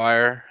Kevin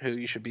Maguire, who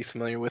you should be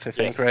familiar with, I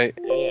think, Yes. right?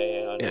 Yeah.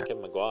 I know Yeah.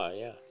 Kevin Maguire.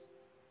 Yeah.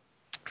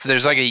 So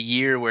there's like a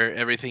year where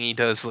everything he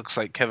does looks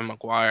like Kevin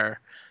Maguire,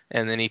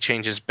 and then he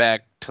changes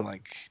back to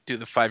like do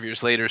the 5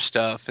 years later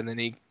stuff, and then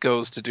he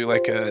goes to do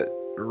like a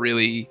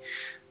really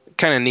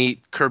kind of neat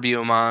Kirby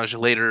homage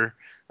later.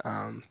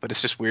 But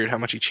it's just weird how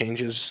much he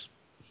changes.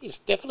 He's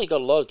definitely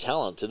got a lot of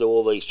talent to do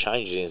all these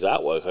changes in his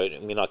artwork. I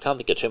mean, I can't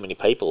think of too many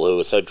people who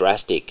are so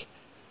drastic,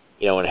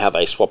 and how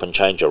they swap and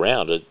change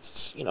around.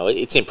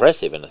 It's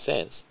impressive in a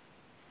sense.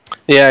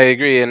 Yeah, I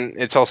agree, and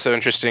it's also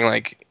interesting.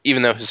 Like,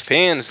 even though his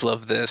fans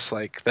love this,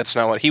 like that's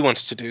not what he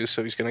wants to do.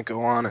 So he's going to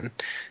go on, and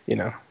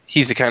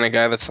he's the kind of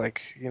guy that's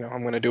like,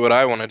 I'm going to do what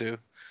I want to do.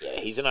 Yeah,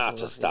 he's an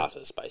artist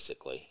artist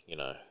basically.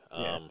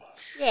 Yeah.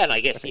 And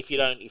I guess if you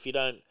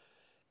don't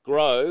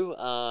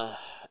grow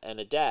and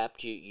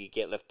adapt, you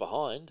get left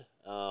behind.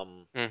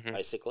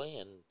 Basically,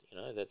 and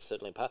that's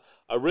certainly part.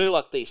 I really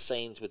like these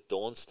scenes with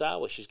Dawnstar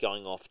where she's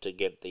going off to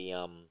get the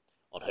on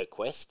her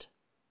quest.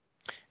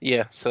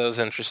 Yeah, so that was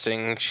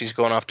interesting. She's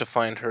going off to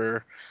find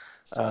her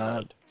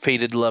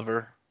fated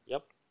lover.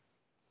 Yep.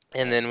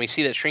 And then we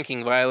see that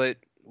Shrinking Violet,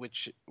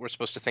 which we're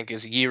supposed to think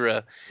is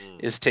Yira,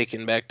 is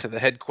taken back to the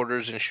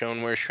headquarters and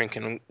shown where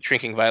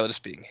Shrinking Violet is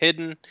being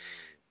hidden.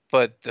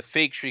 But the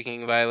fake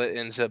Shrinking Violet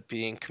ends up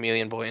being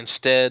Chameleon Boy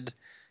instead.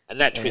 And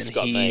that twist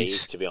got me,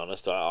 to be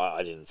honest.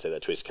 I didn't see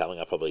that twist coming.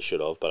 I probably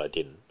should have, but I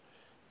didn't.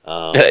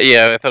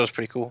 Yeah, I thought it was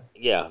pretty cool.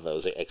 Yeah, that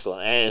was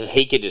excellent. And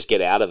he could just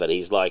get out of it.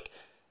 He's like,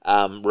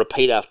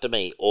 repeat after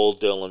me, all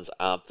Derlins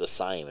aren't the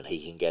same, and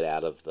he can get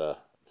out of the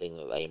thing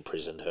that they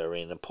imprisoned her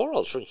in. And poor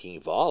old Shrinking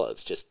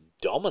Violet's just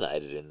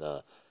dominated in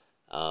the,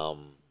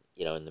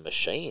 in the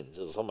machines.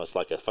 It was almost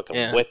like a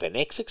fucking Weapon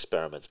X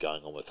experiment's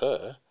going on with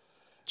her.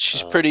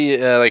 She's pretty,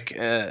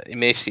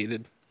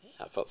 emaciated.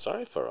 Yeah, I felt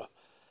sorry for her.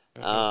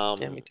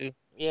 Yeah, me too.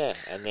 Yeah,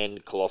 and then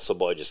Colossal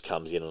Boy just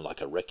comes in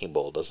like a wrecking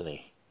ball, doesn't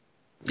he?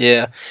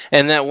 Yeah,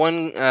 and that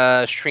one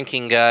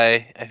shrinking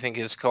guy, I think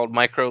is called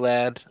Micro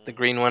Lad, the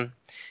green one.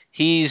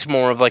 He's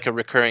more of like a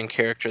recurring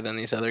character than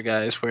these other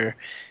guys, where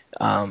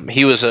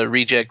he was a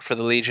reject for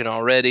the Legion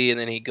already, and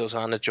then he goes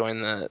on to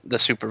join the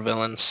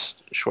supervillains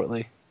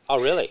shortly.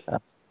 Oh, really?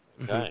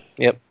 Okay.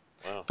 Yep.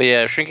 Wow. But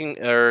yeah,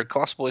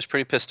 Colossal Boy's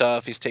pretty pissed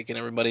off. He's taking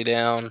everybody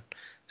down,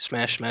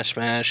 smash.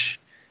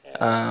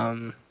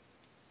 Yeah.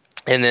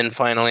 And then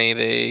finally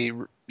they,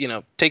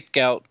 take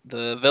out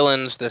the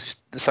villains. The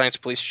science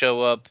police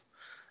show up,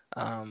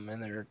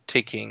 and they're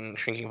taking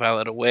Shrinking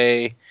Violet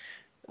away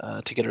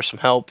to get her some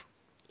help.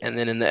 And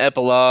then in the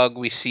epilogue,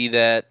 we see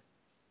that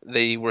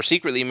they were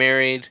secretly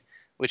married,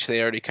 which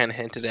they already kind of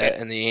hinted at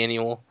in the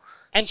annual.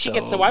 And she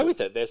gets away with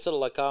it. They're sort of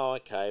like, oh,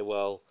 okay,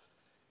 well,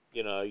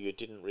 you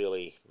didn't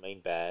really mean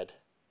bad.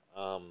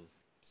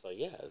 So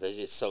yeah, they're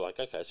just sort of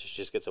like, okay, so she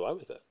just gets away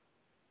with it.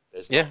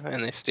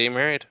 And they stay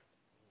married.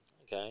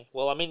 Okay.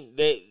 Well, I mean,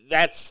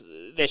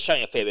 they're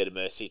showing a fair bit of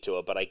mercy to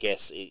her, but I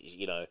guess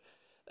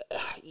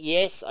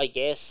yes, I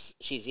guess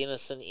she's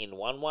innocent in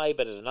one way,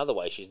 but in another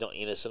way, she's not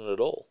innocent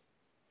at all.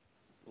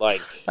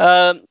 Like,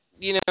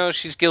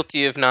 she's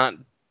guilty of not.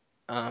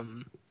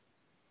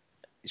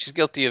 She's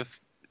guilty of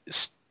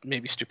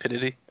maybe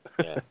stupidity.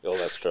 Yeah. Well,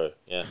 that's true.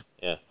 Yeah.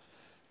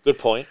 Good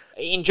point.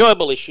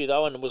 Enjoyable issue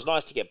though, and it was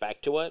nice to get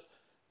back to it.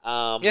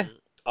 Yeah.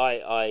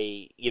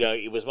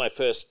 It was my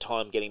first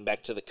time getting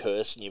back to the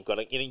Curse, and you've got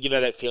to,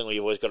 that feeling where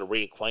you've always got to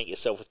reacquaint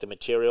yourself with the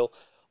material.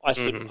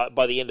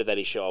 By the end of that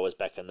issue, I was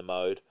back in the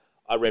mode.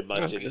 I read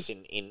most of this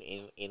in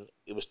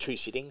it was 2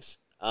 sittings.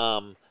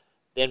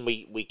 Then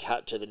we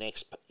cut to the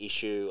next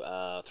issue,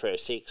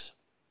 306.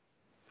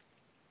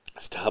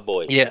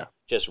 Starboy,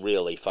 just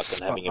really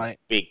fucking having a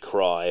big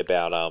cry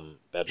about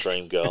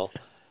Dream Girl,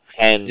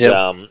 and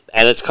and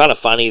it's kind of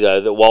funny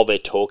though that while they're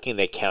talking,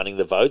 they're counting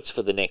the votes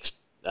for the next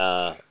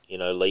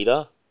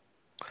leader.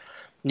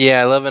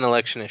 Yeah, I love an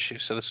election issue,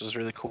 so this was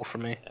really cool for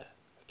me. Yeah.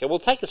 Okay, well,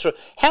 take us through.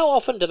 How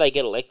often do they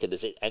get elected?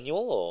 Is it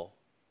annual or?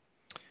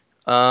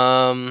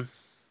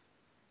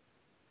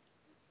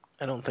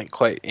 I don't think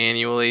quite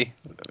annually.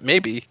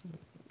 Maybe.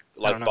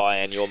 Like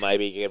biannual,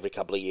 maybe every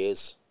couple of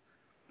years.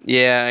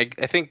 Yeah,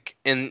 I think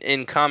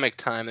in comic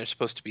time they're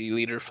supposed to be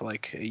leader for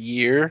like a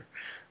year,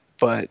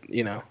 but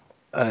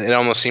it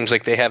almost seems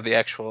like they have the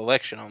actual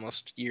election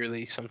almost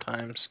yearly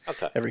sometimes.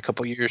 Okay. Every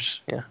couple of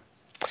years, yeah.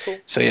 Cool.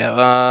 So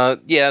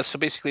so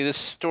basically this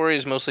story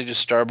is mostly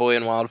just Starboy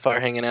and Wildfire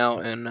hanging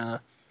out, and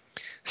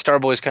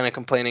Starboy's kind of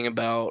complaining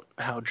about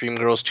how Dream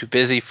Girl's too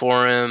busy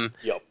for him.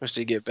 Yep. Wants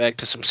to get back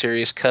to some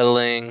serious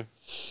cuddling.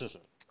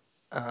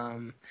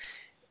 Um,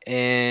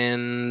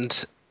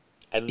 and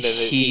And then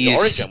there's his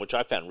origin, which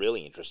I found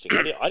really interesting.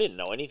 I didn't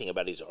know anything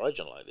about his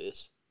origin like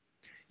this.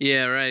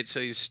 Yeah, right.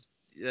 So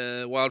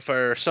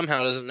Wildfire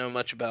somehow doesn't know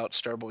much about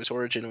Starboy's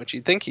origin, which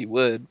you'd think he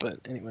would, but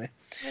anyway.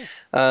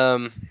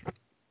 Yeah.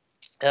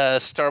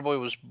 Starboy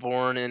was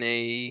born in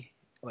a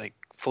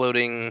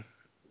floating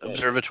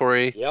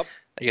observatory. Yep.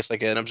 I guess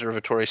like an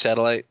observatory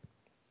satellite,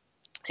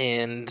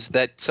 and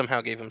that somehow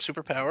gave him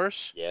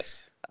superpowers.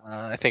 Yes.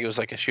 I think it was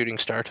like a shooting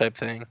star type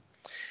thing.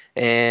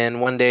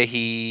 And one day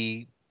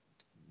he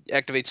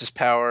activates his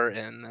power,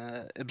 and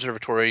the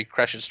observatory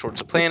crashes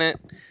towards a planet.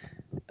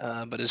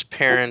 But his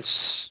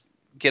parents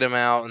get him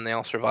out, and they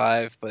all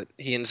survive. But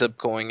he ends up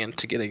going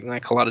into getting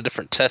like a lot of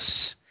different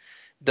tests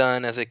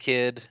done as a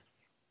kid,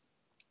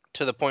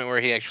 to the point where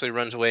he actually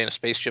runs away in a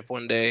spaceship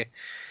one day,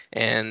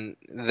 and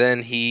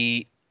then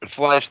he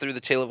flies through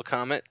the tail of a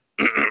comet.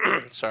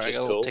 Sorry, I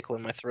got a little tickle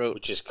in my throat.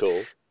 Which is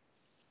cool.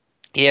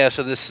 Yeah,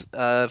 so this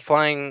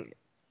flying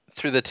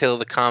through the tail of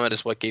the comet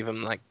is what gave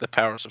him like the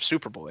powers of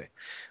Superboy.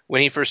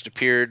 When he first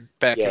appeared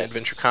back in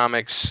Adventure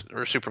Comics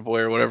or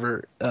Superboy or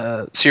whatever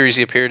series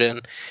he appeared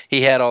in,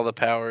 he had all the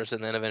powers,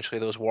 and then eventually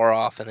those wore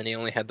off, and then he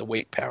only had the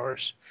weight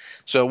powers.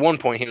 So at one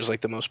point he was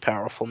like the most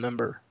powerful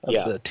member of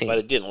the team. But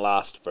it didn't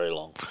last very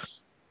long.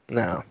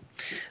 No.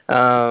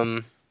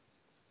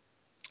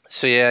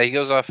 So yeah, he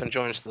goes off and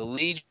joins the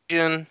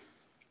Legion.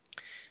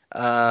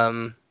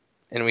 And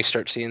we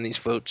start seeing these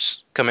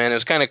votes come in. It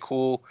was kind of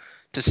cool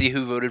to see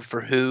who voted for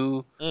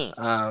who.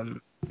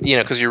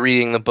 Because you're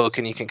reading the book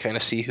and you can kind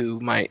of see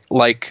who might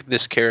like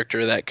this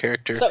character or that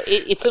character. So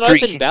it's an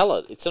open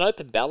ballot. It's an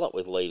open ballot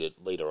with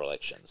leader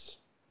elections,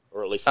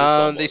 or at least this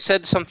one was. They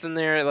said something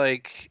there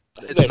like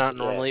it's not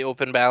normally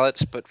open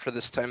ballots, but for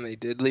this time they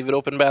did leave it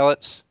open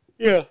ballots.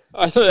 Yeah,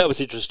 I thought that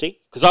was interesting,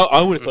 because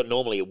I would have thought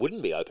normally it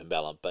wouldn't be open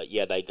ballot, but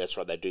yeah, that's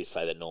right, they do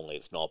say that normally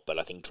it's not, but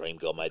I think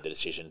Dreamgirl made the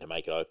decision to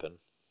make it open.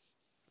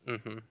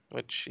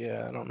 Which,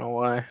 yeah, I don't know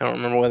why. I don't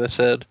remember what they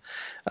said.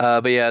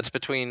 But yeah, it's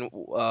between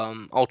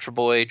Ultra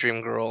Boy,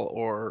 Dreamgirl,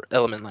 or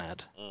Element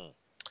Lad.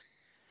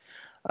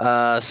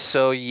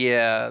 So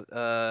yeah,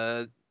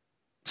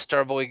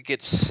 Starboy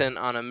gets sent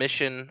on a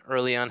mission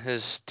early on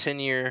his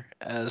tenure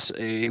as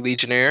a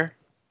Legionnaire.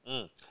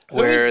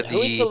 Who is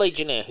the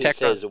Legionnaire who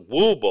says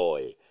 "Woo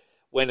boy"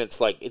 when it's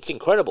like, it's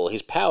incredible?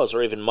 His powers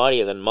are even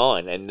mightier than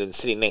mine. And then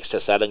sitting next to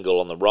Saturn Girl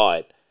on the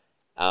right.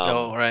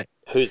 Right.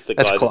 Who's the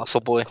guy? That's Colossal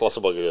Boy.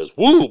 Colossal Boy goes,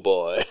 "Woo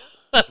boy."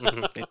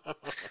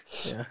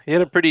 Yeah, he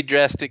had a pretty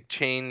drastic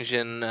change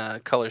in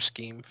color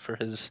scheme for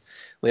his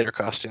later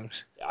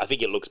costumes. I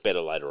think it looks better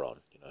later on.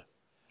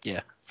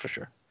 Yeah, for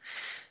sure.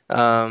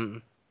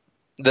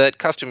 That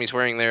costume he's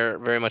wearing there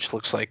very much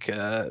looks like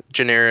a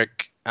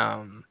generic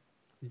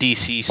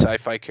DC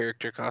sci-fi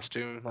character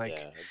costume. Like,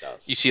 yeah, it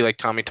does. You see like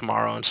Tommy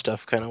Tomorrow and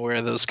stuff kind of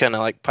wear those kind of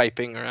like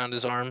piping around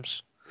his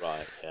arms.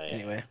 Right. Yeah,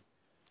 Anyway.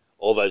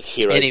 All those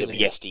heroes of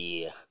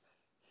yesteryear.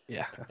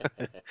 Yeah.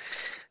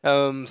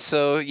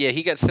 So yeah,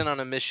 he got sent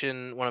on a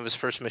mission. One of his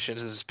first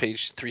missions, this is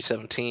page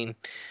 317,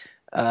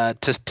 to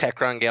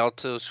Tacron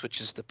Galtos,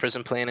 which is the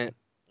prison planet.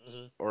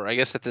 Or I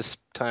guess at this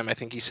time, I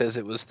think he says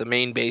it was the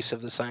main base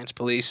of the Science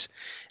Police,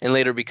 and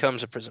later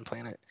becomes a prison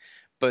planet.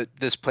 But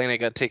this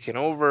planet got taken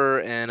over,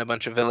 and a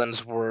bunch of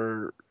villains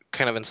were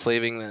kind of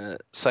enslaving the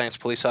Science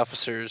Police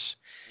officers.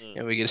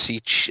 And we get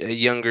to see a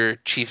younger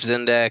Chief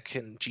Zendak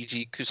and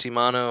Gigi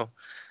Cusimano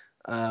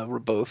were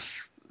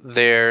both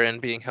there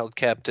and being held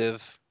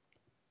captive.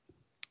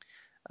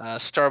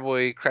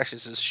 Starboy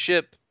crashes his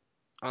ship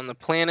on the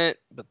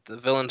planet, but the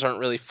villains aren't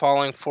really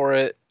falling for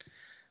it.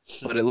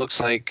 But it looks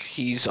like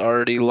he's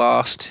already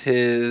lost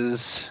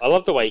his... I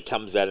love the way he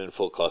comes out in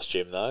full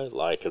costume, though.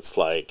 Like, it's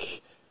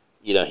like,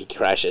 he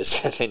crashes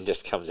and then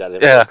just comes out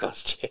in full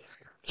costume.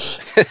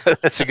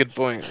 That's a good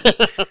point.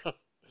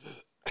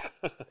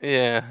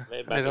 Yeah,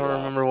 I don't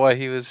remember why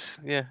he was...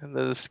 Yeah,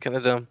 that was kind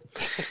of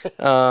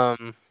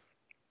dumb.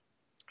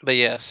 But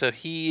yeah, so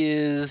he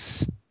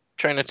is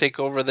trying to take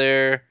over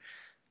there,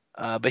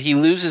 but he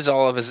loses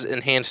all of his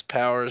enhanced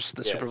powers,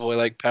 the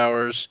Superboy-like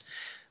powers,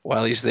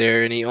 while he's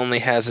there, and he only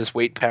has his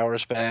weight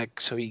powers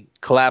back, so he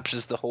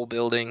collapses the whole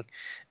building,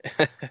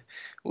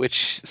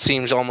 which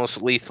seems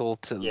almost lethal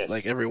to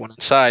like everyone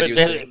inside.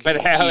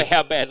 But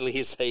how badly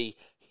is he?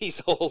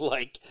 He's all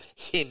like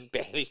in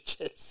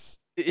bandages.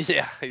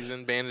 Yeah, he's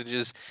in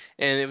bandages,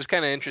 and it was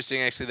kind of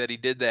interesting actually that he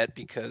did that,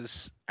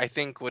 because I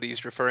think what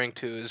he's referring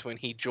to is when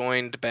he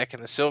joined back in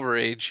the Silver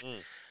Age,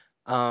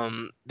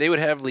 they would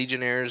have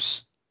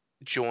Legionnaires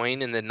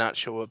join and then not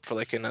show up for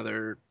like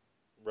another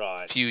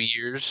few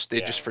years. They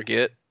just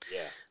forget.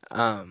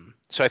 Yeah.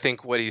 So I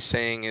think what he's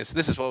saying is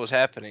this is what was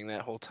happening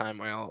that whole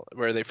time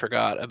where they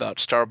forgot about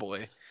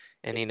Starboy,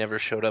 and he never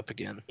showed up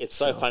again. It's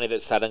so funny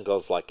that Saturn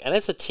Girl's like, and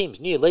as the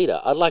team's new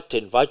leader, I'd like to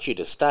invite you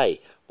to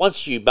stay.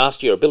 Once you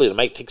master your ability to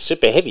make things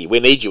super heavy, we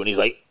need you. And he's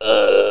like,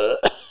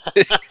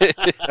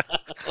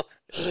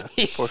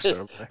 He's Poor just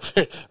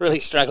Starboy. really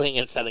struggling,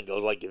 and Saturn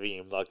Girl's like giving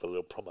him like the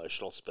little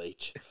promotional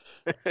speech.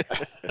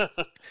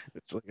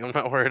 It's like, I'm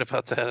not worried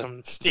about that.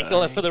 I'm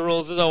Stickler for dying. the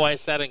rules is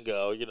always Saturn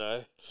Girl, you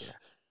know.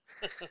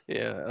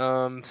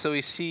 Yeah. So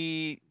we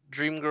see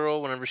Dream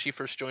Girl whenever she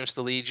first joins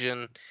the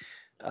Legion.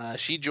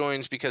 She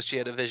joins because she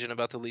had a vision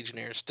about the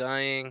Legionnaires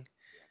dying,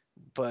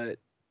 but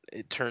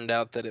it turned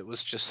out that it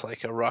was just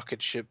like a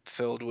rocket ship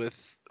filled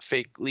with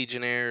fake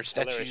Legionnaire It's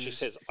hilarious. She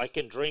statues. says, "I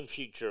can dream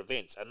future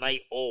events, and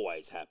they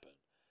always happen."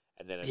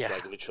 And then it's Yeah.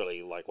 like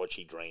literally like what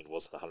she dreamed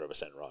wasn't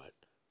 100% right.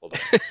 Well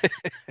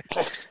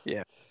done.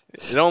 Yeah.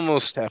 It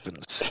almost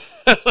happens.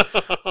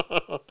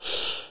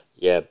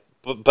 Yeah,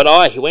 but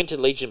I, who entered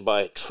Legion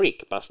by a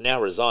trick, must now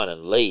resign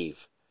and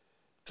leave.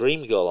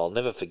 Dream Girl, I'll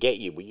never forget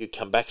you. Will you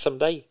come back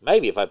someday?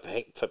 Maybe if I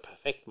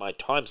perfect my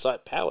time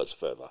sight powers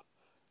further.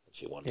 And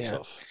she wanders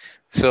off.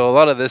 So a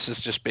lot of this is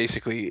just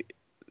basically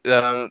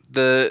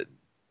the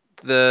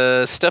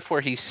stuff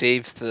where he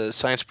saved the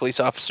science police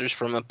officers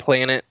from a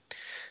planet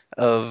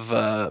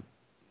of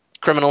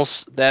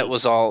criminals. That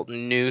was all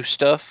new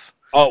stuff.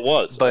 Oh, it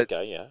was. But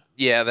Okay, yeah.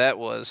 yeah, that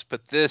was.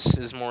 But this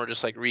is more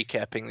just like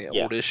recapping the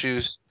old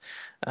issues.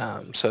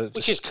 So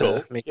Which just is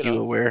cool, to make you you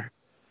know. aware.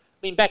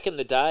 I mean, back in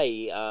the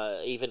day,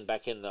 even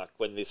back in like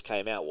when this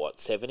came out, what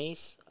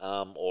 70s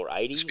or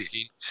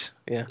 80s,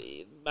 Yeah.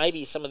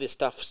 maybe some of this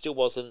stuff still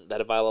wasn't that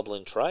available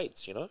in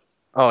trades, you know.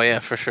 Oh yeah,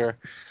 for sure.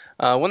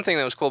 One thing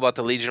that was cool about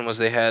the Legion was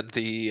they had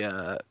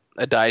a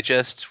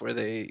digest where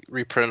they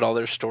reprinted all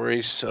their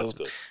stories. So That's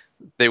good.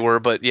 they were,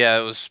 but yeah,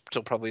 it was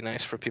still probably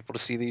nice for people to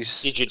see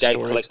these. Did your dad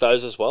stories. collect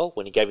those as well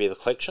when he gave you the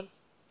collection?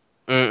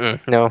 No,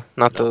 not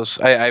No. those.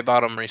 I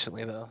bought them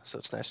recently though, so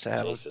it's nice to have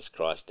them. Jesus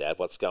Christ, Dad,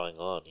 what's going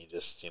on? You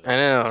just, I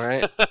know,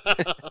 right?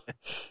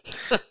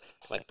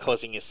 like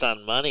causing your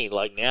son money,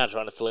 like now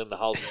trying to fill in the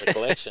holes in the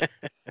collection.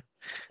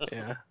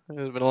 Yeah, it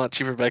would have been a lot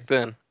cheaper back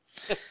then.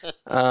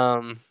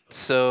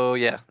 So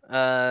yeah.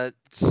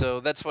 So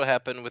that's what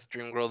happened with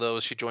Dream Girl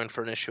though. She joined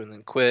for an issue and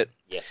then quit.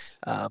 Yes.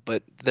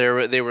 But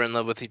they were in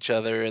love with each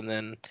other, and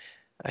then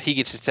he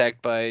gets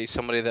attacked by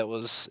somebody that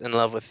was in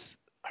love with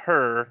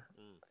her,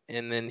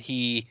 and then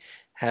he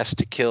has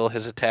to kill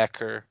his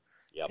attacker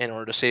in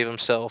order to save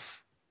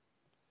himself,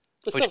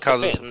 which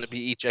causes him to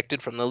be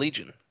ejected from the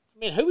Legion. I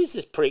mean, who is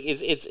this prick?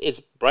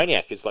 It's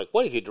Brainiac. It's like,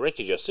 what if you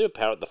directed your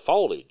superpower at the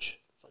foliage?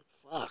 It's like,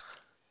 fuck.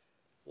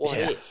 What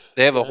if?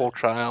 They have a whole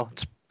trial.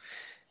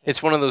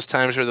 It's one of those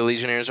times where the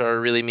Legionnaires are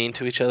really mean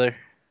to each other.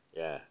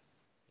 Yeah.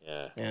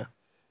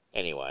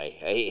 Anyway,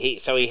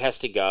 he has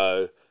to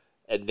go,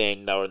 and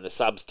then they were in the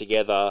subs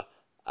together.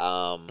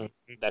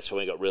 That's when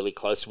we got really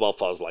close.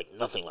 Wildfire's like,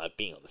 nothing like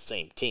being on the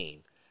same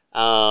team.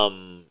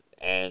 And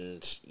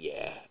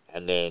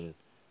then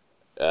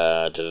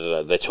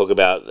they talk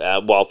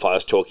about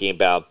Wildfire's talking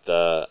about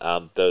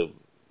the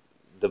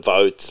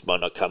votes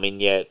might not come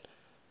in yet.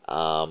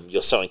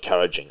 You're so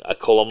encouraging. I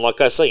call him like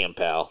I see him,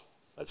 pal.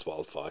 That's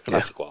Wildfire.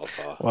 Classic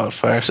Wildfire.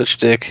 Wildfire, such a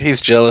dick.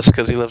 He's jealous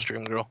because he loves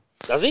Dream Girl.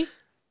 Does he?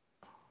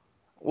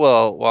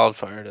 Well,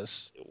 Wildfire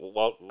does.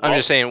 I'm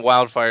just saying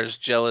Wildfire's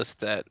jealous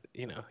that,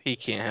 he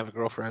can't have a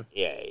girlfriend.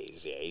 Yeah,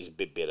 he's a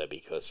bit bitter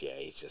because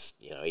he's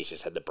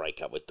just had the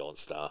breakup with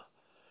Dawnstar.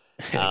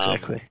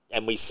 Exactly.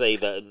 And we see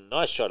the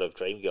nice shot of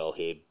Dream Girl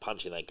here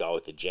punching that guy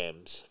with the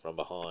gems from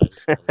behind.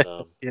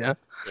 And, yeah.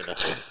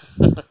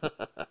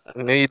 I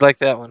knew you'd like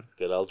that one.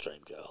 Good old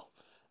Dream Girl.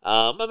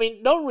 I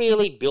mean, not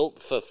really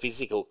built for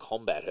physical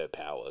combat, her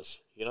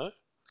powers,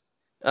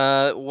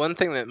 One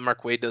thing that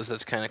Mark Waid does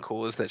that's kind of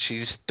cool is that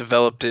she's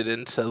developed it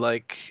into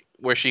like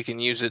where she can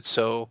use it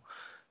so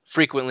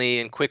frequently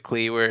and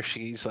quickly, where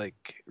she's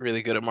like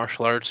really good at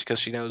martial arts because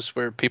she knows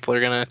where people are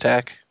going to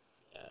attack.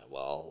 Yeah,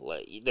 well,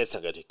 let's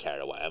not go too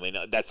carried away. I mean,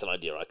 that's an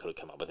idea I could have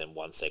come up with in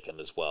 1 second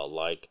as well.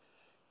 Like,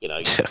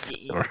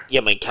 sure. I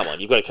mean, come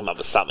on, you've got to come up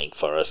with something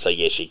for her so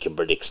she can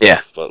predict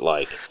stuff. But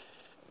like,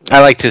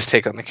 I liked his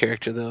take on the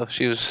character though.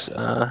 She was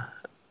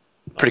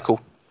pretty cool.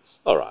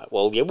 All right.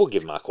 Well, yeah, we'll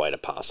give Mark Waid a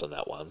pass on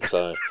that one.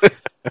 So,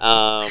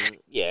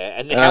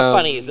 and then how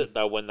funny is it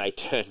though when they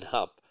turn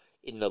up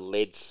in the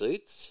lead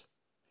suits?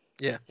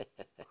 Yeah,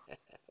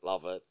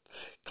 love it.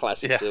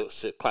 Classic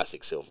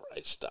Silver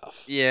Age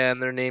stuff. Yeah,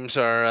 and their names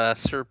are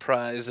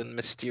Surprise and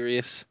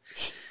Mysterious.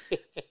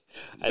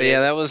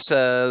 That was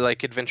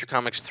like Adventure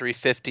Comics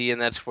 350,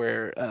 and that's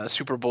where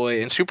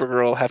Superboy and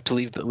Supergirl have to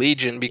leave the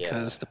Legion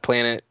because the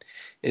planet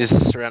is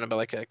surrounded by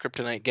like a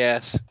kryptonite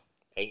gas.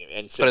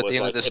 And but at the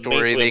end of the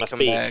story, they must come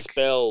be back.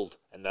 Expelled,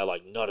 and they're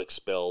like, not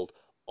expelled,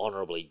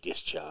 honorably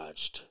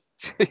discharged.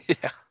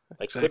 Yeah,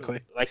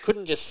 They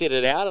couldn't just sit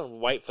it out and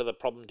wait for the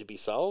problem to be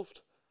solved.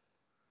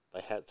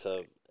 They had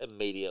to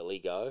immediately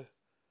go.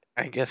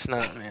 I guess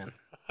not, man.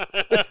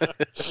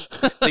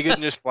 They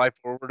couldn't just fly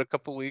forward a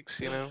couple weeks,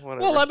 whatever.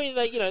 Well, I mean,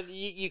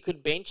 you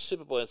could bench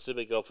Superboy and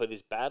Supergirl for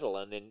this battle,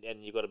 and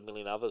you've got a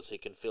million others who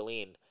can fill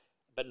in.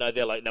 But no,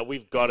 they're like, no,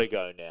 we've got to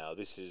go now.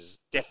 This is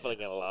definitely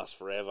going to last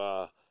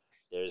forever.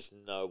 There's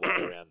no way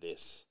around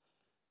this.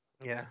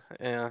 Yeah.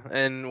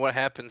 And what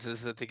happens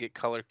is that they get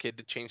Color Kid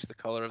to change the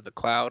color of the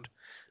cloud,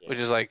 which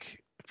is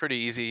like pretty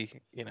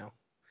easy,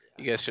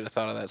 You guys should have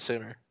thought of that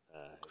sooner.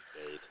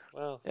 Indeed.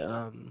 Well,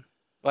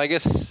 Well, I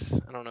guess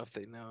I don't know if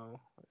they know.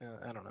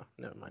 I don't know.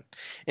 Never mind.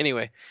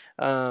 Anyway,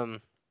 so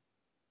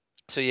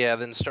yeah,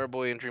 then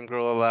Starboy and Dream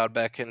Girl allowed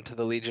back into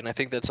the Legion. I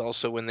think that's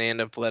also when they end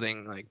up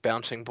letting like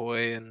Bouncing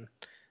Boy and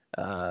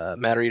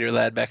Matter Eater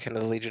Lad back into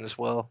the Legion as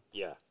well.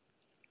 yeah.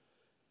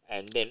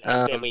 And then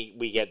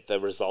we get the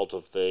result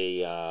of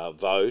the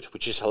vote,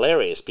 which is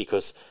hilarious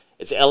because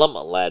it's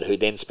Element Lad who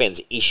then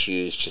spends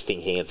issues just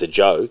thinking it's a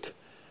joke.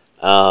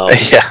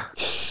 Yeah,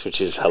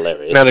 which is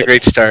hilarious. not a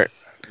great start.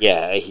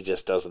 Yeah, he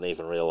just doesn't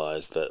even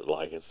realize that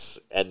like it's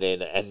and then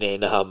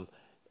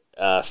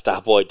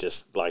Starboy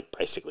just like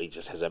basically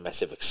just has a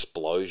massive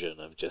explosion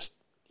of just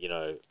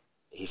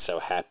he's so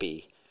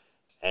happy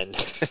and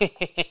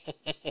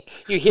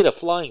you hit a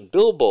flying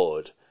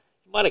billboard.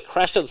 It might have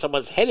crashed on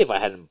someone's head if I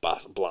hadn't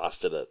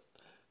blasted it.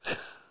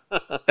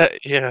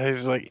 Yeah,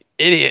 he's like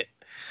idiot.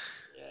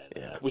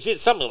 Yeah. Which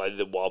is something like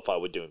that Wildfire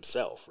would do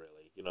himself,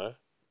 really.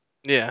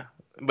 Yeah,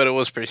 but it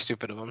was pretty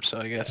stupid of him, so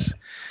I guess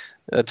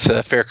that's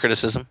a fair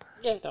criticism.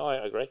 Yeah, no, I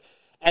agree.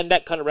 And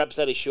that kind of wraps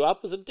that issue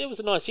up. It was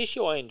a nice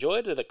issue. I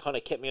enjoyed it. It kind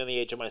of kept me on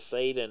the edge of my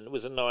seat, and it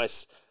was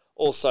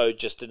also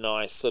just a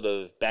nice sort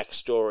of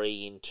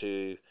backstory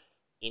into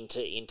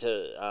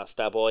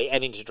Starboy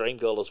and into Dream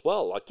Girl as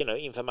well. Like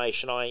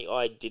information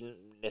I didn't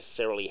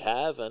necessarily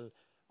have, and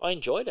I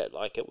enjoyed it.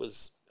 Like it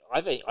was,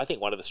 I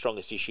think one of the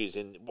strongest issues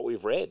in what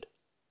we've read.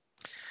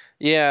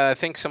 Yeah, I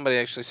think somebody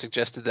actually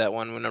suggested that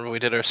one whenever we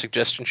did our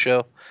suggestion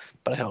show,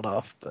 but I held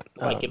off. But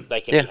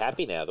they can be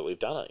happy now that we've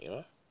done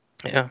it.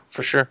 Yeah,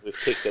 for sure. We've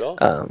ticked it off.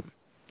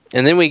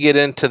 And then we get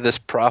into this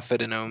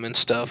Prophet and Omen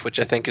stuff, which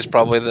I think is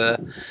probably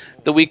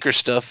the weaker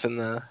stuff in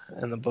the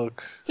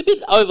book. It's a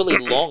bit overly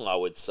long, I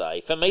would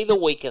say. For me, the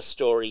weaker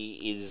story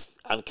is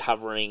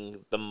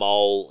uncovering the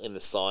mole in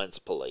the science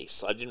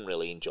police. I didn't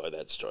really enjoy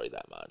that story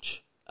that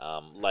much.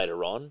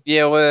 Later on.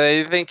 Yeah, well,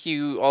 I think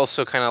you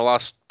also kind of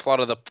lost part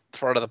of the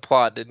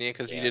plot, didn't you?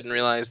 Because you didn't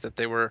realize that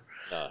they were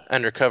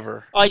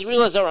undercover. I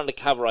realized they were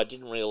undercover. I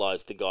didn't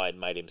realize the guy had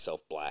made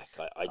himself black.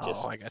 I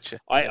got you.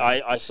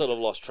 I sort of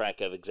lost track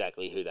of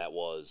exactly who that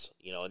was,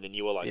 and then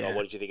you were like, "Oh,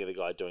 what did you think of the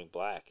guy doing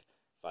black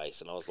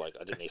face?" And I was like,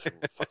 I didn't even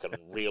fucking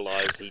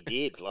realize he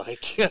did.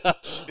 Like,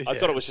 I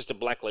thought it was just a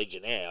black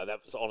legionnaire. That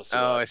was honestly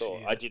what I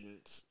thought. I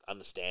didn't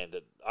understand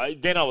it.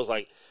 Then I was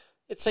like,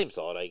 it seems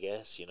odd, I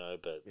guess,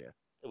 but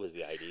it was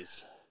the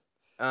 80s.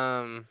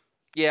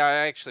 Yeah, I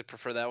actually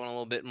prefer that one a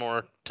little bit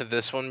more to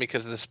this one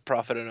because this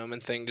Prophet and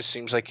Omen thing just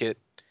seems like it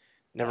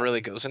never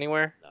really goes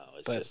anywhere. No,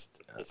 it's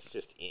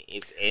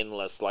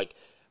endless. Like,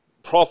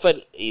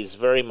 Prophet is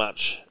very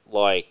much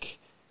like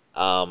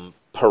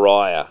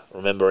Pariah.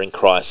 Remember in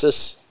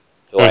Crisis,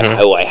 who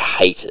I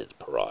hated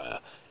Pariah,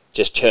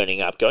 just turning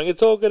up, going,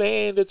 "It's all gonna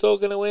end. It's all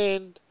gonna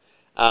end."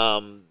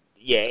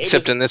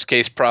 Except in this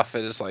case,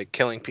 Prophet is like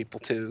killing people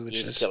too.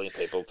 He's killing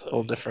people too. A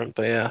little different,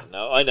 but yeah.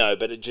 No, I know,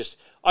 but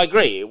I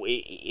agree.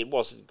 It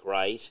wasn't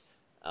great.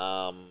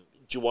 Do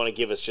you want to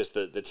give us just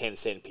the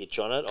 10-cent pitch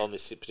on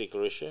this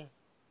particular issue?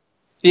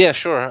 Yeah,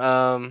 sure.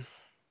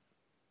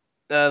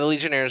 The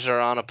Legionnaires are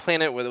on a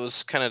planet where it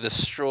was kind of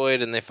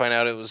destroyed, and they find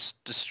out it was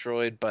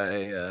destroyed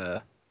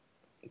by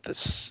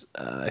this.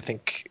 I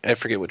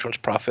forget which one's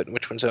Prophet and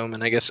which one's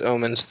Omen. I guess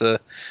Omen's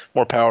the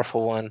more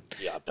powerful one.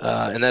 Yeah,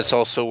 and that's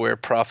also where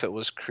Prophet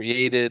was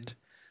created.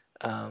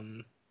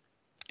 And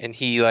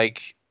he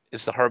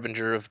is the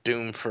harbinger of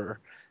doom for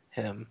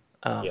him.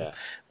 But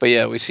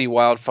yeah, we see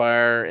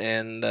Wildfire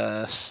and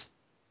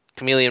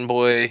Chameleon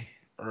Boy,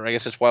 or I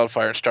guess it's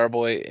Wildfire and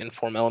Starboy,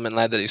 inform Element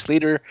Lad that he's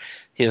leader.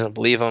 He doesn't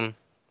believe him.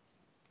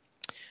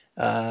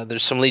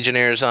 There's some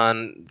Legionnaires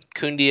on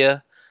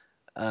Kundia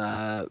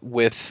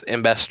with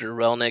Ambassador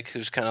Relnick,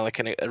 who's kind of like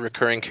a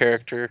recurring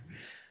character.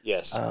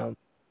 Yes.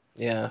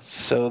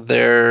 So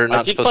they're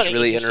not supposed to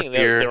really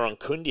interfere. They're on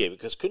Kundia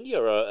because Kundia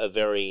are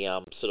very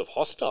sort of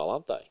hostile,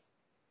 aren't they?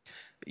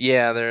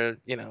 Yeah, they're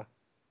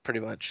pretty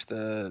much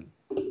the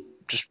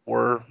just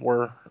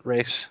war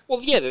race.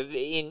 Well, yeah,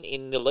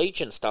 in the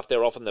Legion stuff,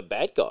 they're often the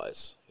bad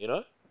guys,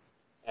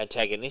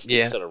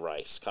 antagonistic sort of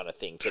race kind of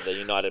thing to the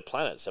United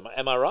Planets.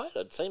 Am I right?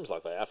 It seems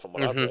like they are from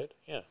what I've read.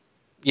 Yeah.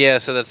 Yeah,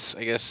 so that's,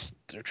 I guess,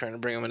 they're trying to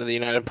bring them into the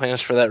United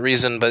Planets for that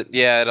reason. But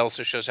yeah, it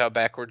also shows how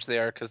backwards they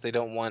are because they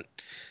don't want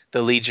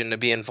the Legion to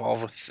be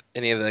involved with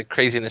any of the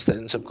craziness that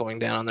ends up going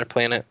down on their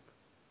planet.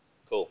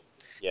 Cool.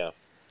 Yeah.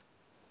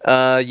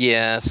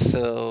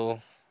 So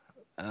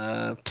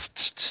I'm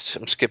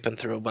skipping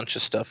through a bunch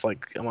of stuff.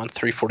 Like I'm on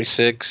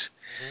 346.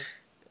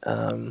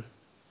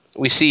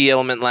 We see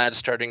Element Lad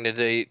starting to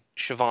date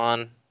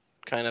Siobhan,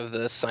 kind of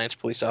the science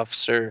police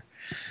officer.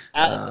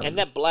 And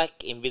that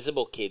black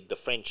invisible kid, the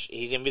French,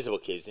 he's invisible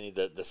kid, isn't he?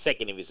 The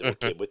second invisible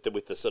kid with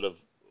the sort of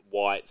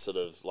white sort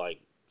of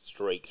like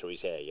streak through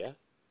his hair, yeah?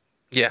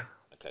 Yeah.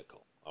 Okay,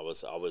 cool. I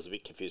was a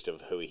bit confused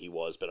of who he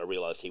was, but I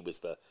realized he was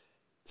the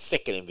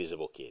second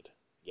invisible kid.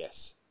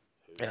 Yes.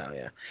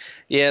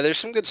 Yeah, there's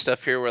some good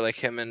stuff here where like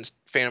him and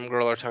Phantom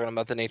Girl are talking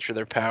about the nature of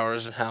their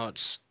powers and how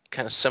it's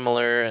kind of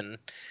similar and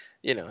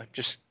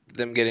just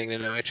them getting to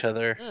know each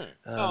other.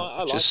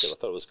 I liked it. I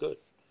thought it was good.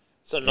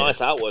 So nice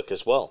artwork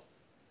as well.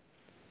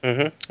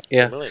 Mm-hmm.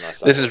 Yeah. Some really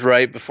nice artwork. This is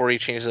right before he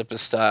changes up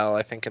his style,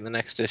 I think, in the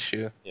next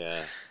issue.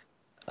 Yeah.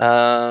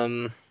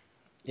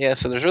 Yeah,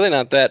 so there's really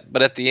not that,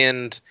 but at the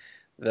end,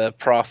 the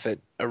Prophet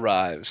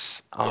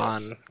arrives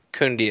on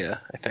Kundia,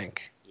 I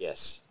think.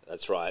 Yes,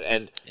 that's right.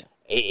 And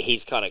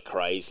he's kind of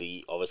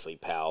crazy, obviously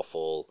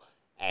powerful,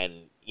 and,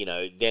 you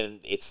know, then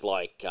it's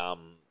like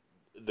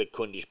the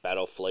Kundish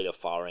battle fleet are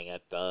firing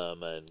at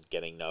them and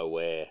getting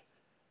nowhere.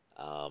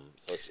 So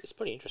it's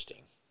pretty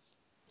interesting.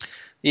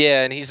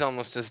 Yeah, and he's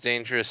almost as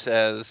dangerous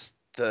as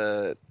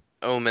the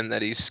Omen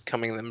that he's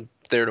coming them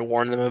there to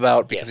warn them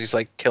about, because he's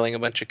like killing a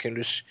bunch of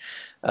Kundish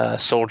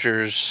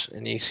soldiers,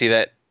 and you see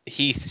that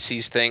he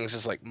sees things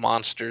as like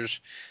monsters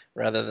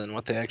rather than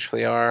what they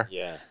actually are.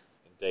 Yeah,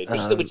 indeed.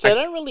 Which they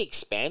don't really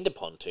expand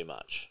upon too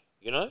much,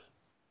 you know?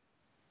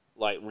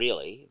 Like,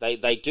 really. They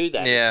do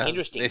that. Yeah, it's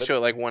interesting. They show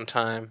it like one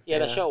time. Yeah,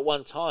 they show it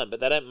one time, but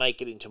they don't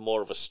make it into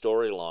more of a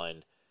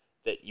storyline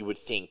that you would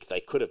think they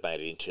could have made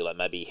it into. Like,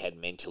 maybe he had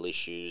mental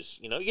issues.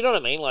 You know what I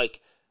mean?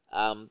 Like,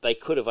 they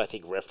could have, I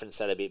think, referenced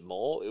that a bit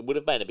more. It would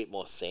have made a bit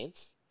more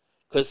sense.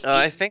 Cause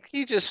I think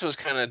he just was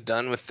kind of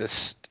done with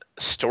this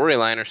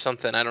storyline or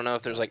something. I don't know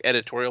if there's like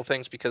editorial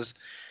things, because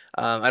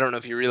I don't know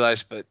if you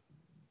realize, but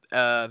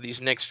these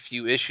next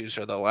few issues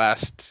are the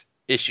last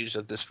issues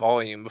of this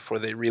volume before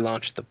they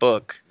relaunch the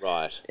book.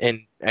 Right.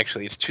 And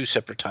actually, it's two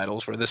separate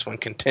titles, where this one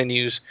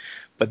continues,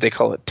 but they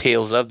call it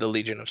Tales of the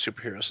Legion of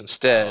Superheroes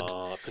instead.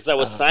 Oh, because they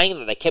were saying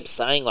that. They kept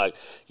saying, like,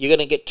 you're going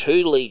to get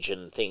 2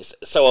 Legion things.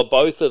 So are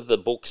both of the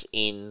books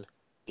in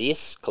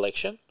this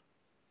collection?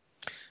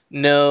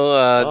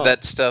 No,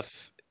 that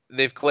stuff,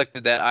 they've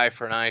collected that Eye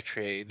for an Eye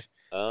trade,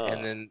 Oh.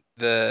 and then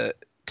the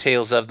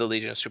Tales of the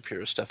Legion of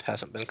Superheroes stuff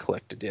hasn't been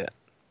collected yet.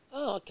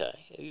 Oh,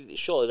 okay.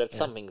 Surely that's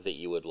something that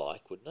you would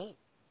like, wouldn't it?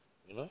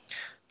 You know?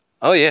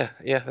 Oh, yeah,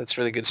 that's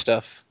really good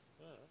stuff.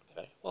 Oh,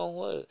 okay.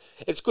 Well,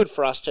 it's good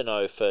for us to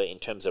know in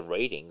terms of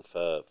reading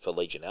for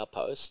Legion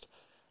Outpost.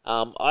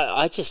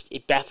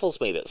 It baffles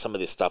me that some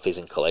of this stuff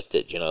isn't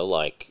collected, you know?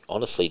 Like,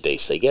 honestly,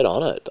 DC, get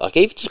on it. Like,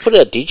 even just put it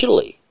out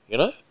digitally, you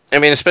know? I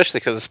mean,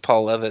 especially because it's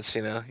Paul Levitz,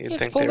 you know? You'd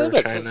think Paul they were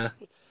Levitz. trying to...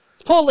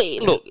 It's Paul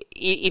Look,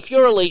 if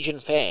you're a Legion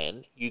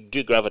fan, you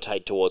do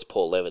gravitate towards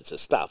Paul Levitz's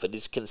stuff. It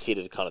is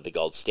considered kind of the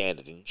gold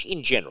standard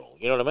in general.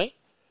 You know what I mean?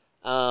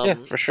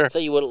 Yeah, for sure. So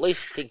you would at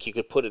least think you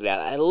could put it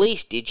out at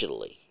least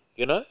digitally,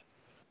 you know,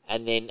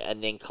 and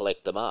then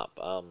collect them up.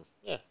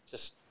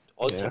 Just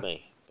odd to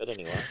me. But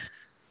anyway,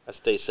 that's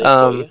DC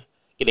for you.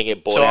 Getting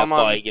it bought out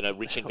by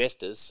rich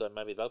investors, so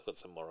maybe they've got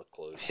some more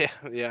clues.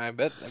 Yeah. I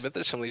bet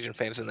there's some Legion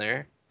fans in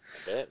there.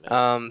 I bet,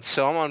 man.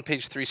 So I'm on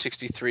page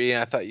 363,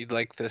 and I thought you'd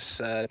like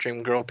this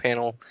Dream Girl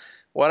panel.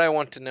 What I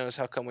want to know is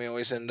how come we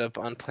always end up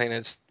on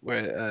planets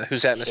where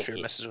whose atmosphere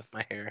messes with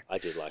my hair. I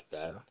did like that.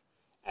 So,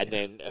 and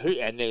then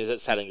is it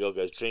Saturn Girl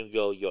goes, Dream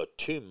Girl, you're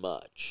too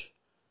much.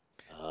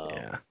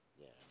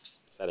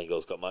 Saturn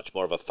Girl's got much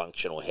more of a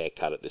functional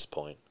haircut at this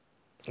point.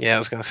 Yeah, I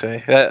was gonna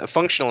say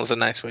functional is a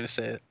nice way to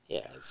say it.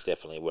 Yeah, it's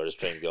definitely. Whereas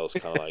Dream Girl's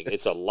kind of like,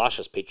 it's a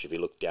luscious picture if you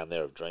look down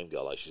there of Dream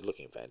Girl. Like, she's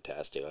looking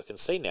fantastic. I can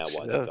see now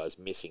why that guy's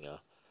missing her.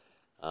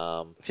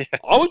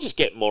 I would just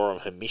get more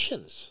on her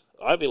missions.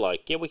 I'd be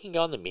like, yeah, we can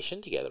go on the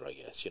mission together, I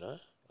guess, you know?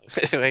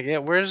 Like, yeah,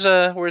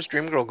 where's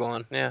Dream Girl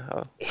going? Yeah,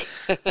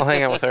 I'll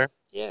hang out with her.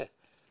 Yeah,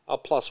 I'll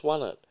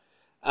 +1 it.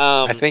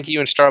 I think you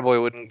and Starboy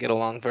wouldn't get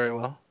along very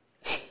well.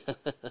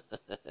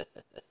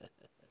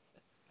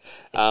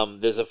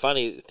 There's a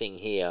funny thing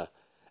here,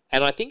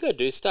 and I think I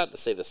do start to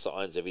see the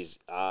signs of his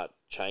art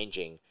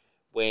changing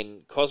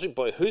when Cosmic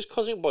Boy... Who's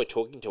Cosmic Boy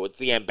talking to? It's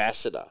the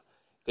Ambassador.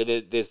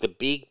 There's the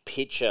big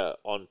picture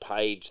on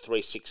page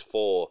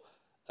 364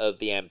 of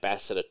the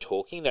Ambassador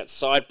talking, that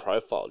side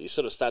profile. You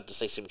sort of start to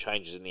see some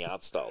changes in the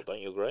art style, don't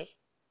you agree?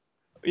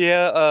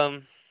 Yeah,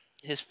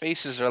 his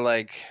faces are,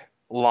 like,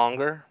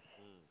 longer.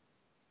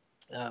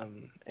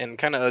 And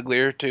kind of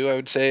uglier, too, I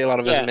would say. A lot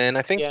of his men.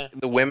 I think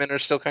the women are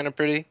still kind of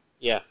pretty.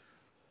 Yeah.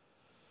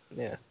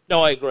 Yeah.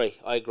 No, I agree.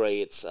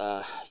 It's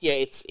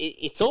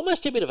it's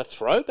almost a bit of a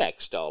throwback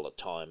style at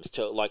times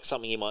to like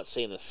something you might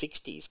see in the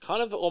 60s.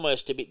 Kind of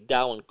almost a bit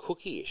dull and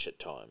cookie-ish at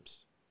times.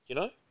 You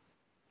know?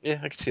 Yeah,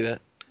 I can see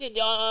that.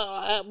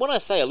 Yeah, when I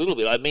say a little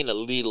bit, I mean a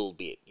little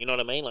bit. You know what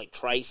I mean? Like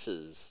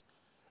traces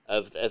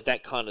of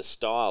that kind of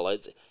style.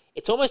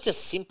 It's almost a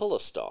simpler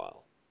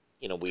style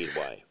in a weird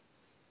way.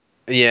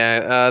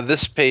 Yeah,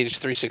 this page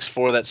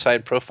 364, that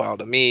side profile,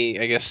 to me,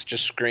 I guess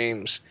just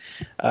screams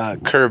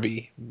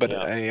Kirby, but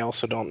I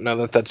also don't know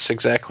that that's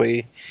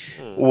exactly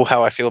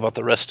how I feel about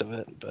the rest of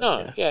it.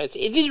 But, it's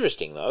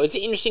interesting, though. It's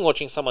interesting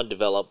watching someone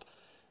develop.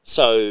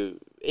 So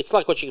it's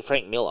like watching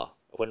Frank Miller.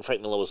 When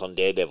Frank Miller was on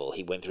Daredevil,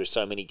 he went through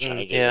so many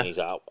changes in his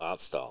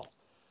art style.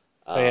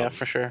 Yeah,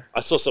 for sure.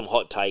 I saw some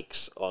hot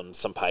takes on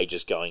some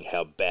pages going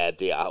how bad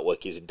the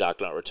artwork is in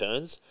Dark Knight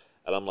Returns,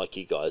 and I'm like,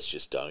 you guys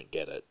just don't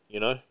get it, you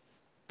know?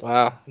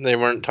 Wow, they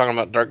weren't talking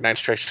about Dark Knight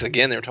Strikes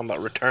again. They were talking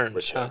about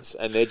Returns.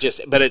 And they're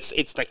just, but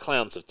it's the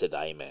clowns of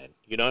today, man.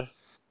 You know,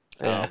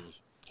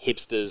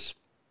 hipsters.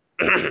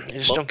 You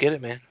just don't get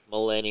it, man.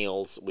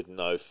 Millennials with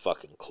no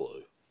fucking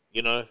clue.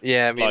 You know?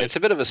 Yeah, I mean, Like, it's a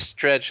bit of a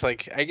stretch.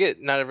 Like, I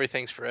get not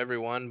everything's for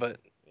everyone, but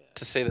yeah.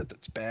 to say that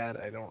that's bad,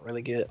 I don't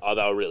really get. Oh,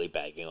 they were really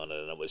bagging on it,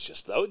 and it was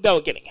just they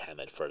were getting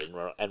hammered for it,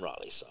 and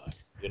rightly so.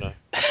 You know,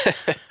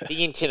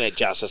 the internet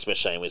justice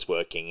machine was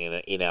working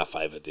in our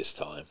favour this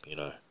time. You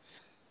know.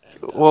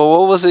 And, Well,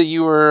 what was it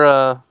you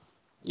were?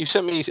 You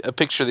sent me a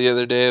picture the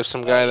other day of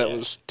some guy that yeah.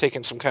 was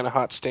taking some kind of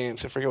hot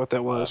stance. I forget what that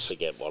I was.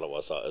 forget what it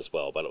was as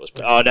well, but it was.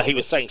 Oh no, he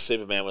was saying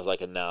Superman was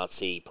like a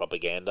Nazi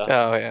propaganda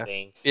Oh yeah,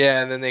 thing.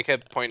 yeah, and then they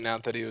kept pointing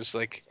out that he was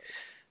like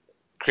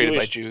created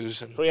by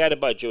Jews. And...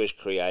 created by Jewish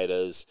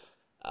creators.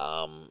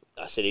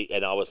 I said,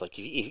 and I was like,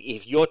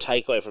 if your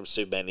takeaway from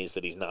Superman is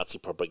that he's Nazi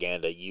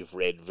propaganda, you've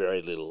read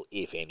very little,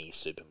 if any,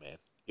 Superman.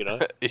 You know,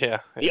 yeah.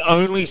 the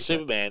only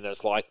Superman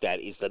that's like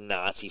that is the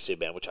Nazi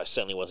Superman, which I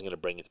certainly wasn't going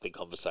to bring into the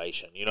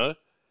conversation. You know.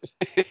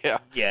 Yeah.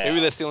 Yeah. Maybe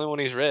that's the only one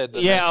he's read.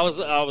 Yeah, I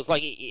was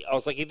like,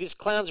 if this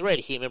clown's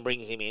read him and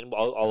brings him in,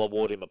 I'll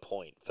award him a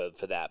point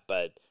for that.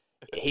 But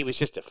he was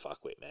just a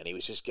fuckwit, man. He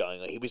was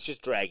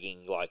just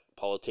dragging like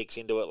politics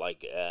into it,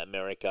 like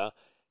America,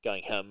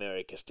 going how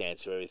America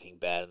stands for everything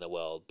bad in the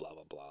world, blah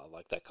blah blah,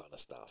 like that kind of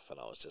stuff. And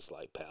I was just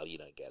like, pal, you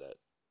don't get it,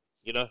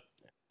 you know.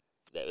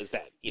 That was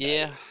that.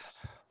 Yeah.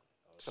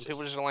 Some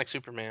people just don't like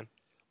Superman.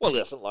 Well, he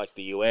doesn't like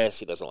the US.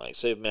 He doesn't like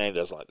Superman. He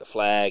doesn't like the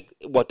flag.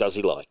 What does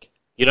he like?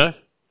 You know.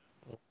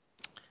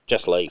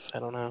 Just leave. I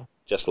don't know.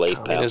 Just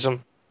leave,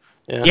 Communism.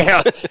 pal.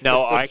 Yeah.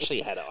 No, I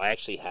actually had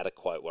a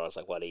quote where I was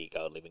like, "Why do you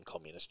go and live in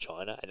communist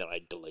China?" And then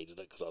I deleted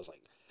it because I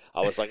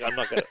was like, I'm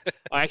not gonna.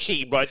 I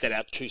actually wrote that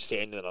out to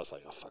Sandy, and then I was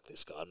like, "Oh fuck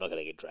this guy! I'm not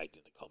gonna get dragged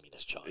into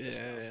communist China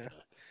stuff." Yeah. You know?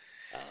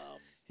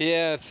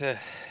 Yeah, it's a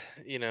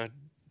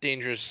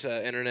dangerous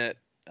internet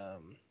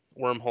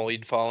wormhole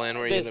you'd fall in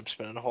where you end up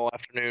spending a whole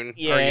afternoon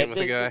arguing with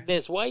a guy.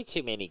 There's way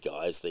too many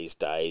guys these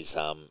days.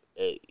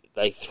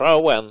 They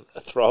throw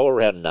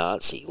around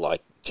Nazi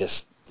like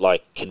just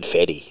like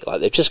confetti.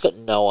 Like they've just got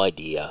no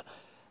idea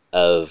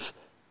of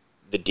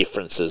the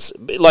differences.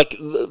 Like,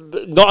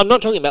 I'm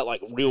not talking about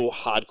like real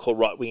hardcore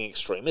right wing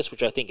extremists,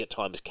 which I think at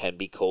times can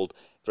be called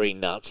very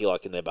Nazi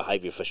like in their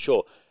behaviour for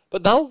sure.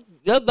 But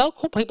they'll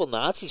call people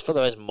Nazis for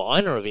the most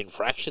minor of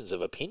infractions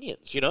of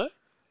opinions. You know.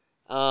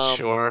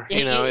 Sure.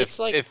 It's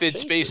like, if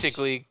it's Jesus.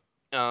 basically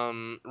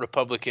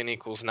Republican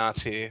equals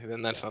Nazi,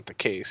 then that's not the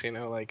case.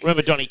 Like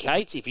remember Donny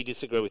Cates? If you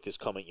disagree with this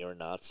comment, you're a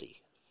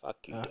Nazi. Fuck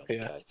you, Donny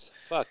Cates.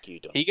 Fuck you,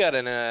 Donny. He got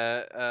in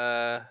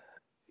I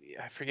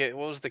forget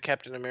what was the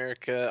Captain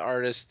America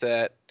artist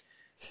that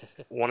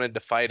wanted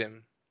to fight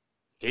him.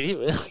 Did he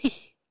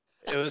really?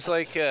 It was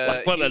like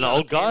an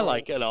old guy,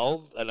 like an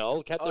old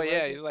Captain. Oh America?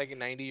 yeah, he's like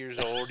 90 years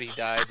old. He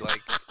died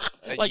like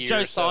like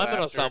Joe Simon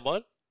or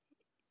someone.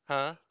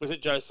 Huh? Was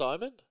it Joe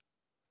Simon?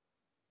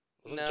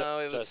 No,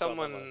 it was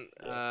someone.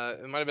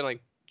 It might have been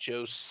like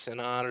Joe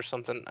Sinnott or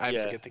something. I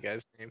forget the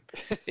guy's name.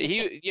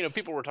 He,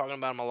 people were talking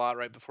about him a lot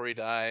right before he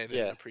died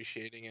and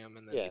appreciating him,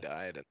 and then he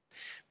died.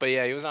 But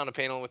yeah, he was on a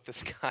panel with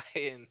this guy,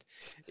 and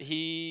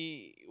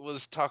he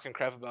was talking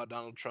crap about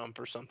Donald Trump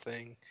or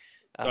something.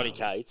 Donny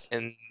Cates.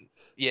 And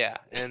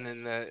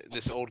then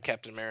this old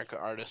Captain America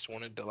artist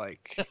wanted to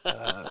like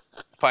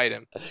fight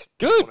him.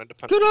 Good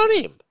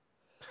on him.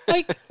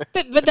 Like,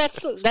 but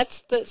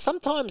that's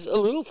sometimes a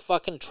little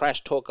fucking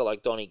trash talker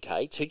like Donny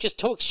Cates who just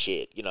talks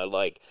shit.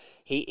 Like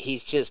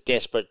he's just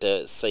desperate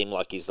to seem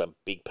like he's a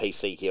big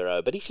PC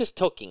hero, but he's just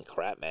talking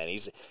crap, man.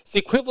 It's the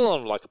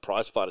equivalent of like a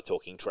prize fighter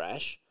talking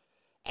trash,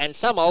 and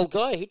some old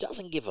guy who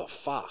doesn't give a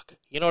fuck.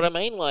 You know what I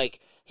mean?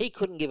 Like he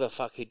couldn't give a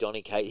fuck who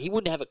Donny Cates. He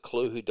wouldn't have a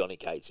clue who Donny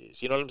Cates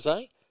is. You know what I'm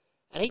saying?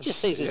 And he just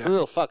sees this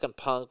little fucking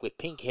punk with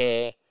pink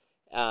hair,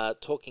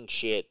 talking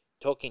shit,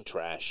 talking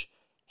trash.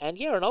 And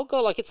yeah, an old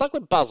guy, like, it's like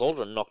when Buzz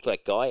Aldrin knocked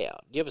that guy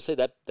out. You ever see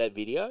that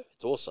video?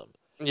 It's awesome.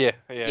 Yeah.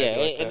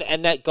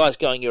 And that guy's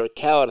going, "You're a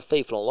coward, a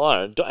thief, and a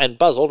liar," and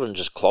Buzz Aldrin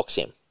just clocks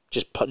him,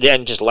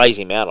 just lays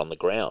him out on the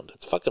ground.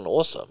 It's fucking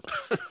awesome.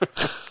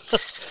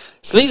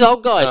 So these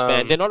old guys,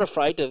 man, they're not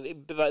afraid to.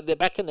 They're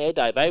back in their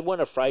day. They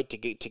weren't afraid to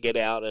get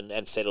out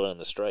and settle in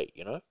the street.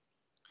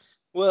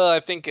 Well,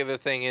 I think the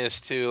thing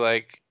is too,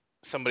 like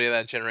somebody of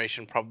that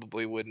generation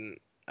probably wouldn't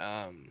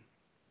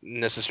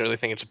necessarily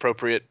think it's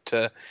appropriate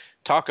to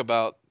talk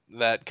about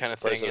that kind of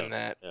thing in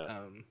that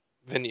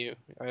venue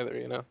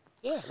either.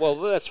 Yeah, well,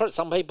 that's right.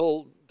 Some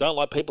people don't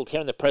like people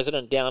tearing the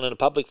president down in a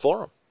public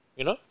forum.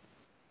 Yeah.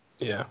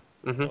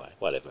 Mm-hmm. Anyway,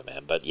 whatever,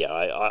 man. But yeah,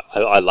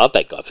 I love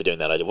that guy for doing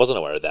that. I wasn't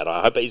aware of that.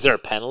 I hope. Is there a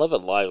panel of it?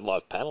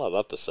 Live panel? I'd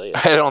love to see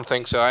it. I don't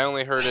think so. I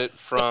only heard it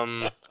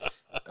from.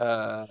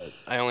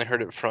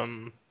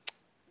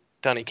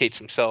 Donny Cates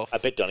himself. I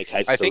bet Donny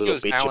Cates was a little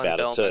bitch about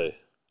it too.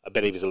 I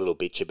bet he was a little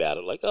bitch about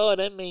it, like, "Oh, I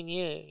don't mean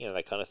you,"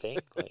 that kind of thing.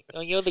 Like, "Oh,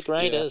 you're the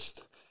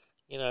greatest."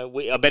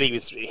 I bet he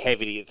was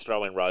heavy to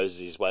throw in roses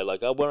his way,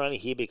 like, "Oh, we're only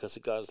here because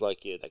of guys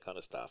like you," that kind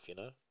of stuff.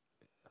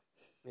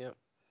 Yep.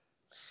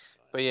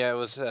 But yeah, it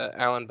was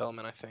Alan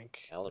Bellman, I think.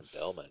 Alan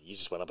Bellman. You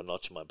just went up a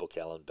notch in my book,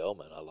 Alan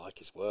Bellman. I like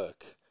his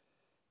work.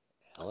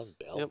 Alan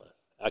Bellman.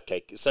 Yep.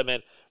 Okay, so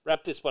man,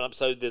 wrap this one up.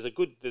 So there's a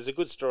good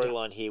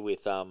storyline here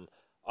with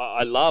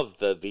I love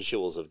the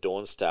visuals of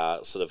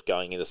Dawnstar sort of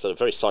going into sort of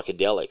very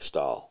psychedelic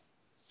style.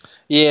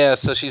 Yeah,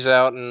 so she's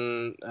out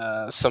in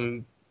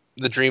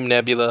the Dream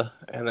Nebula,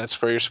 and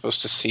that's where you're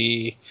supposed to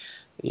see,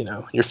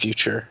 your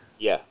future.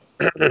 Yeah.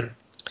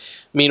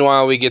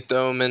 Meanwhile, we get the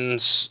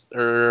Omens,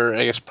 or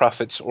I guess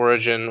Prophet's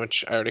origin,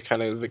 which I already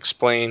kind of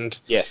explained.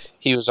 Yes.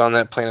 He was on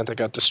that planet that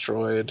got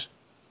destroyed,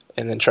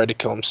 and then tried to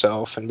kill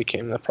himself and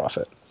became the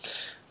Prophet.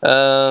 We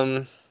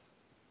get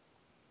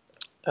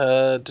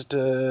a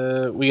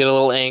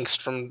little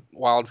angst from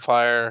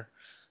Wildfire,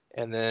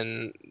 and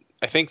then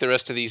I think the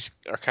rest of these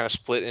are kind of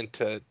split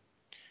into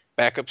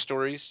backup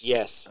stories.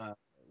 Yes.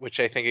 Which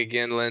I think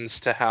again lends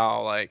to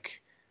how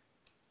like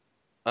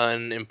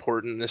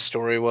unimportant this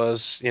story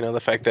was. The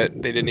fact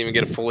that they didn't even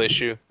get a full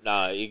issue.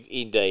 No,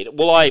 indeed.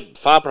 Well, I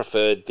far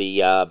preferred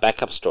the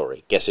backup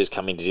story. Guess who's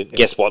coming to?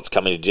 Guess what's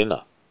coming to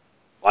dinner?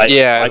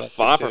 I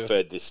far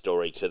preferred this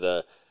story to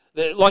the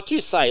like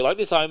you say, like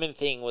this Omen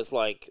thing was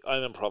like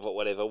Omen Prophet,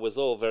 whatever, was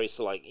all very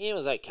sort of like it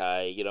was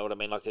okay. You know what I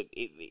mean? Like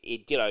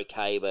it did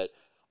okay, but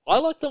I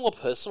like the more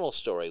personal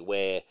story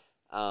where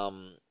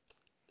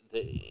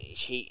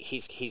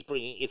he's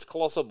bringing it's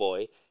Colossal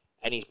Boy,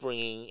 and he's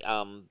bringing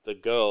the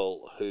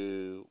girl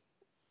who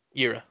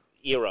Ira,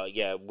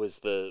 yeah, is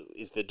the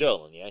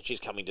Derlin, yeah.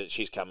 She's coming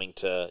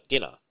to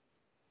dinner,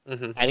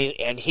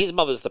 and his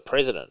mother's the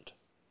president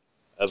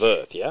of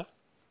Earth, yeah.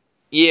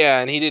 Yeah,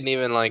 and he didn't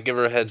even like give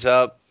her a heads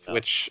up,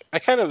 which I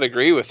kind of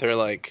agree with her.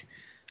 Like,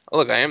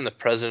 look, I am the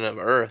president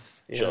of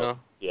Earth. You know,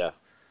 yeah.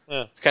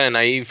 It's kind of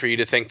naive for you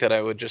to think that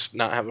I would just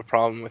not have a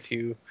problem with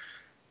you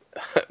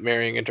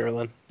marrying a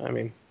Derlin. I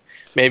mean,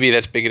 maybe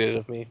that's bigoted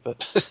of me,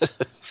 but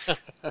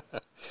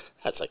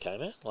that's okay,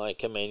 man.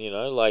 Like, I mean,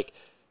 like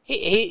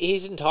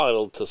he's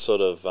entitled to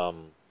sort of,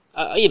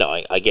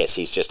 I guess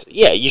he's just,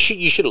 yeah. You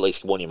should at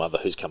least warn your mother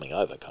who's coming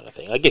over, kind of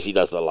thing. I guess he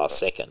does the last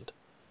second,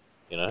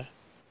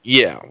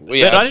 Yeah,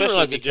 But I didn't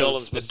realize the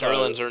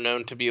Derlins are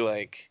known to be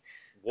like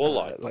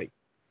warlike.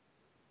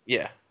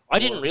 Yeah. I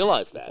didn't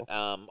realize that.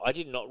 I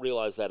did not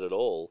realize that at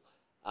all.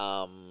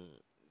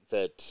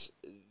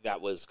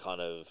 That was kind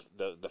of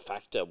the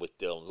factor with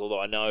Derlins. Although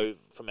I know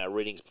from our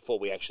readings before,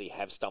 we actually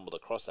have stumbled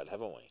across that,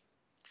 haven't we?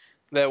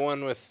 That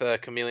one with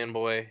Chameleon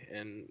Boy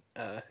and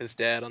his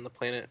dad on the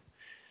planet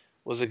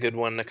was a good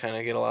one to kind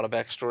of get a lot of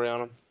backstory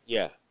on him.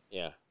 Yeah.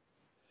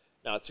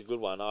 No, it's a good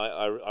one.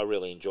 I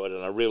really enjoyed it,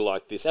 and I really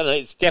like this. And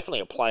it's definitely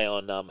a play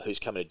on Who's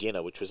Coming to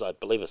Dinner, which was, I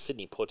believe, a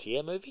Sidney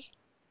Poitier movie.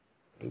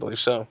 I believe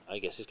so. I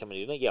guess Who's Coming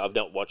to Dinner. Yeah, I've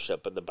not watched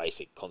it, but the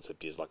basic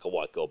concept is like a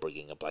white girl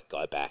bringing a black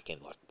guy back in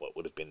like what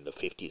would have been the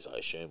 50s, I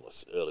assume,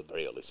 or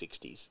very early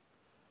 60s.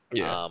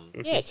 Yeah.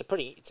 Yeah, it's a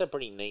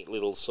pretty neat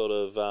little sort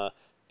of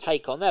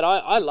take on that.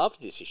 I loved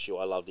this issue.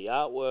 I loved the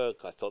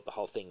artwork. I thought the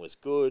whole thing was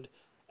good.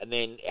 And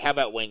then how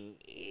about when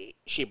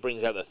she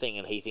brings out the thing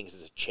and he thinks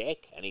it's a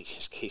check, and he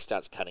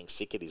starts cutting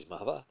sick at his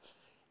mother,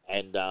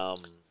 and how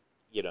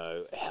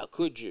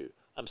could you?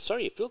 I'm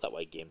sorry you feel that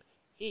way, Gim.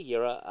 Here,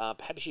 Yura,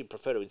 perhaps you'd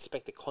prefer to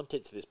inspect the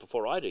contents of this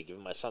before I do,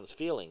 given my son's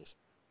feelings.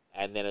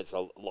 And then it's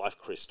a life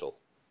crystal.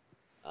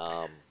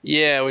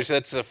 Which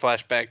that's a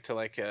flashback to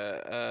like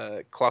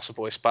a Colossal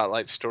Boy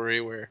Spotlight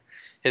story where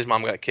his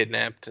mom got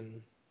kidnapped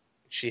and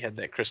she had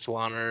that crystal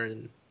on her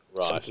and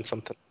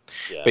something.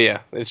 Yeah. But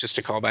yeah, it's just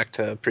a callback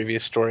to a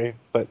previous story.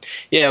 But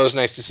yeah, it was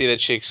nice to see that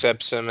she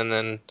accepts him, and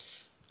then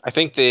I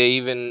think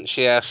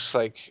she asks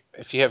like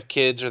if you have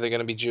kids, are they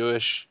going to be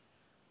Jewish?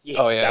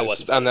 Yeah, that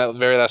was on that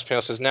very last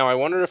panel says, now I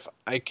wonder if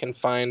I can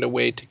find a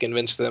way to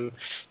convince them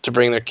to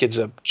bring their kids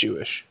up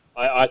Jewish.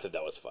 I thought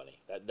that was funny.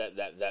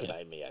 That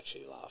made me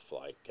actually laugh.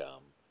 Like,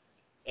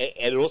 and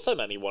it also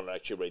made me want to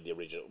actually read the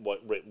original,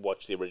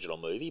 watch the original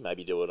movie.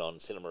 Maybe do it on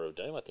Cinema of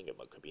Doom. I think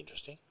could be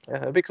interesting. Yeah,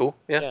 that'd be cool.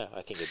 Yeah,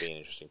 I think it'd be an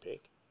interesting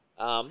pick.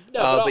 I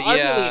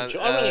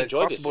really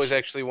enjoyed this. Boy is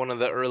actually one of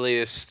the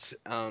earliest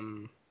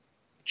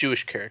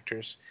Jewish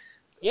characters.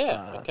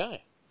 Yeah.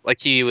 Okay. Like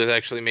he was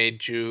actually made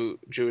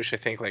Jewish, I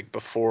think, like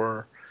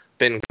before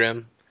Ben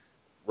Grimm,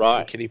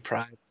 right? Kitty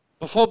Pryde.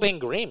 Before Ben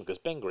Grimm, because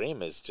Ben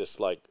Grimm is just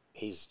like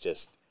he's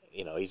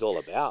all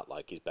about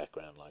like his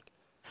background. Like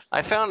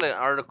I found an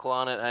article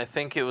on it. I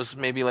think it was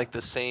maybe like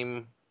the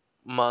same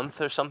month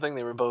or something.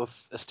 They were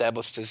both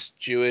established as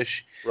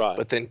Jewish, right?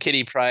 But then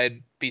Kitty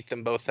Pryde beat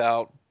them both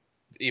out,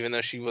 even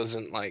though she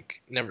wasn't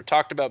like never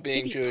talked about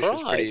being Jewish. It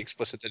was pretty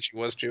explicit that she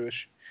was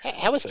Jewish.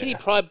 How was Kitty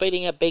Pryde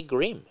beating up Ben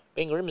Grimm?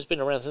 Ben Grimm has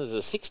been around since the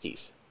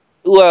 60s.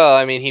 Well,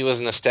 I mean, he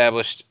wasn't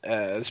established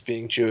as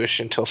being Jewish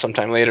until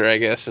sometime later, I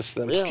guess, is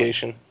the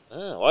implication.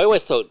 Really? Oh, I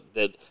always thought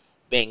that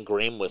Ben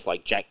Grimm was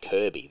like Jack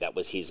Kirby. That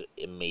was his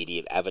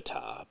immediate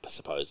avatar,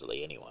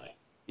 supposedly, anyway.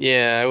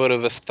 Yeah, I would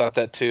have thought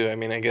that too. I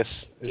mean, I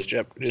guess did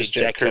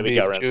Jack Kirby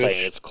go around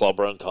saying it's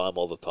clobbering time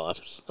all the time?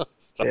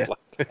 Stuff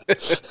like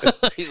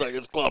that. He's like,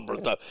 it's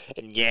clobbering time.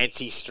 And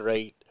Yancey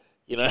Street,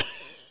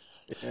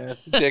 Yeah,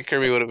 Jack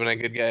Kirby would have been a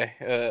good guy,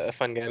 a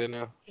fun guy to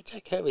know. Yeah,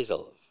 Jack Kirby's a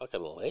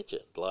fucking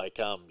legend. Like,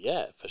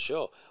 yeah, for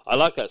sure. I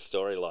like that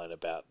storyline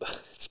about.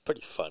 It's pretty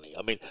funny.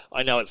 I mean,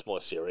 I know it's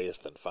more serious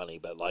than funny,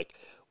 but like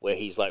where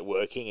he's like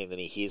working and then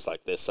he hears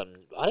like there's some,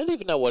 I don't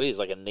even know what it is,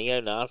 like a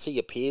neo-Nazi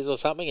appears or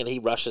something, and he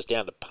rushes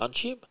down to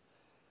punch him.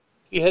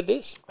 You heard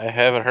this? I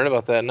haven't heard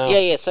about that. No.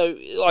 Yeah. So,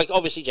 like,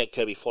 obviously Jack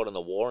Kirby fought in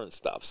the war and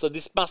stuff. So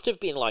this must have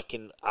been like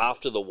in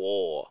after the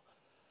war.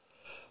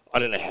 I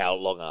don't know how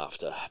long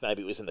after.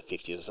 Maybe it was in the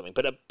 50s or something.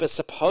 But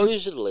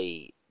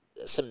supposedly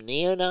some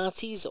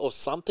neo-Nazis or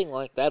something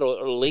like that, or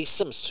at least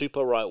some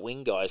super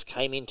right-wing guys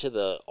came into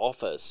the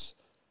office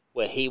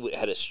where he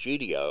had a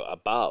studio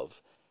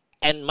above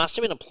and must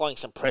have been applying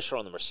some pressure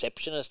on the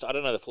receptionist. I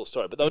don't know the full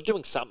story, but they were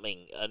doing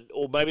something,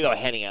 or maybe they were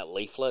handing out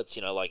leaflets,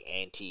 like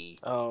anti...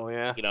 Oh,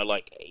 yeah.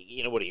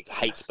 What do you...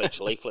 hate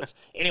speech leaflets.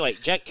 Anyway,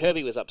 Jack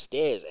Kirby was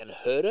upstairs and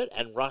heard it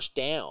and rushed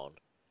down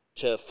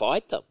to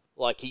fight them.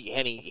 Like,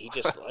 he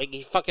just, like,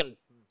 he fucking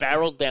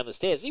barreled down the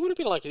stairs. He would have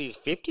been, like, in his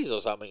 50s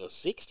or something, or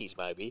 60s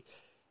maybe.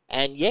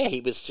 And, yeah,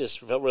 he was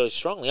just felt really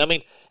strongly. I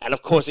mean, and,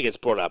 of course, it gets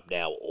brought up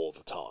now all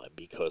the time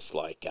because,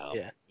 like,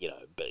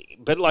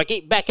 but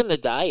like, back in the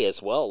day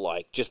as well,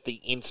 like, just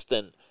the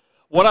instant...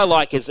 What I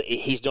like is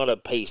he's not a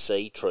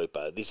PC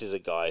trooper. This is a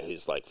guy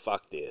who's like,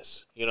 fuck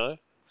this,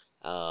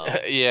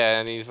 yeah,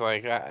 and he's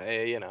like,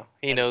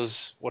 he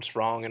knows what's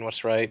wrong and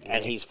what's right,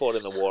 and he's fought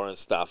in the war and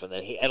stuff. And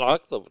then I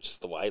like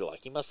just the way,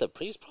 like, he must have.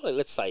 He's probably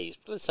let's say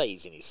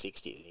he's in his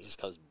 60s, and he just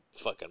comes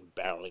fucking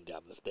barreling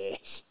down the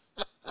stairs.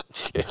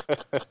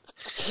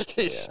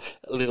 This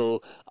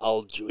little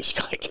old Jewish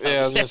guy comes. Yeah, I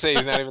was gonna say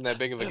he's not even that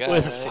big of a guy.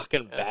 With a right?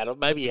 fucking bat, or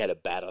maybe he had a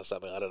bat or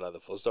something. I don't know the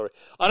full story.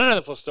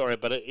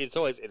 But it's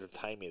always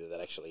entertained me that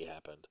actually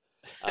happened.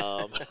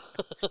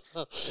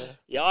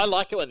 Yeah, I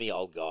like it when the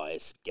old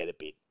guys get a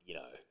bit,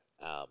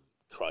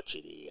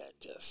 crotchety and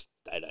just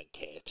they don't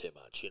care too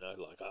much.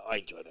 Like I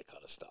enjoy that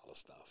kind of style of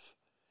stuff.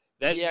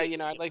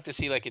 I'd like to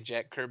see like a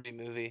Jack Kirby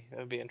movie. That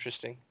would be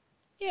interesting.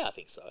 Yeah, I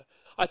think so.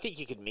 I think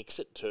you could mix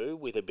it too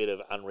with a bit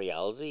of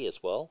unreality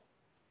as well.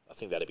 I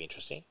think that'd be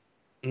interesting.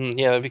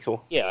 Yeah, that'd be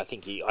cool. Yeah, I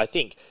think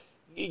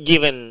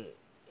given,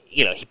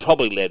 he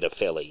probably led a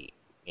fairly,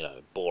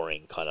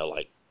 boring kind of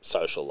like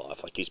social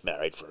life. Like he's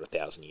married for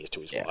 1,000 years to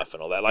his wife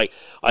and all that. Like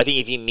I think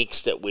if you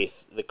mixed it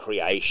with the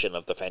creation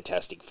of the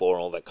Fantastic Four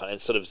and all that kind of,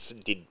 and sort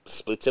of did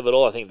splits of it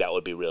all, I think that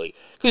would be really,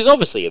 because he's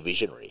obviously a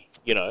visionary.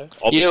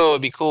 Obviously. What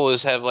would be cool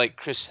is have like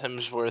Chris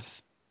Hemsworth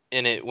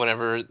in it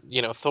whenever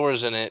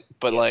Thor's in it,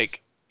 but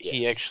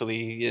he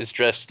actually is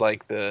dressed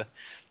like the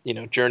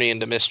Journey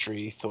into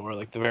Mystery Thor,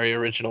 like the very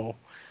original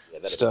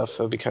stuff.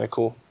 That'd be kind of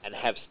cool. And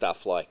have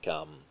stuff like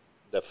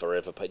the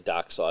Forever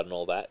Darkseid and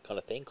all that kind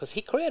of thing, because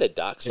he created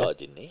Darkseid,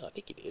 didn't he? I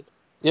think he did.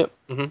 Yep.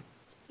 Mm-hmm.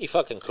 It's pretty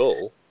fucking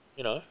cool,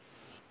 I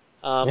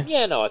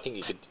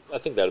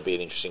think that would be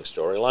an interesting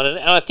storyline, and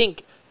I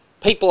think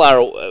people are.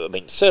 I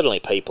mean,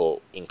 certainly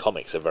people in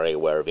comics are very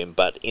aware of him,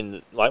 but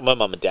my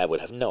mum and dad would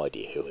have no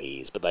idea who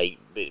he is, but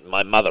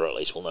my mother at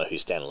least will know who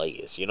Stan Lee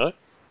is.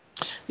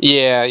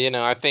 Yeah,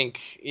 I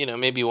think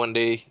maybe one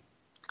day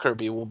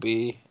Kirby will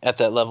be at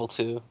that level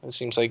too. It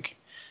seems like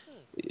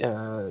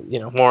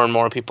more and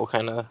more people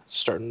kind of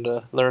starting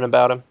to learn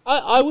about him.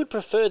 I would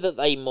prefer that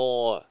they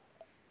more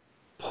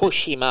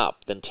push him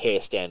up than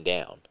tear Stan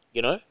down.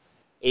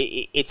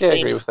 It seems, I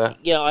agree with that.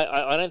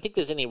 I don't think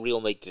there's any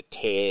real need to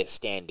tear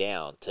Stan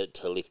down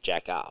to lift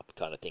Jack up,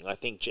 kind of thing. I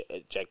think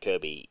Jack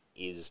Kirby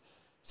is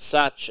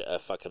such a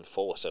fucking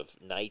force of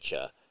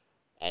nature,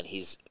 and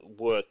his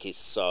work is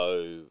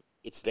so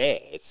it's there.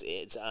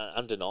 It's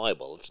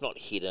undeniable. It's not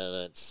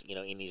hidden. It's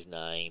in his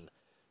name.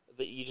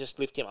 That you just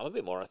lift him up a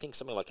bit more. I think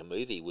something like a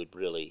movie would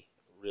really,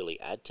 really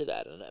add to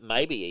that, and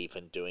maybe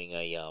even doing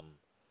a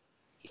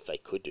if they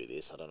could do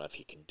this, I don't know if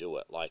you can do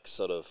it, like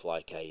sort of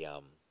like a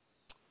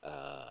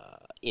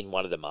in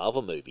one of the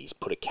Marvel movies,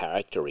 put a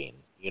character in,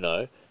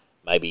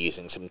 maybe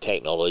using some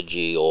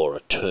technology or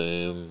a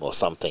tomb or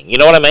something. You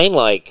know what I mean?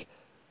 Like,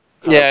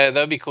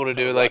 that'd be cool to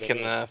do, like in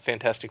the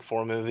Fantastic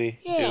Four movie.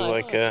 Yeah,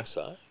 I think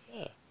so.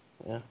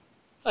 Yeah.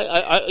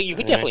 You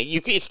could definitely.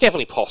 It's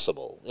definitely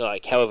possible.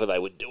 Like, however they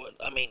would do it.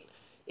 I mean,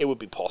 it would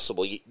be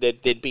possible.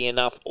 There'd be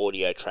enough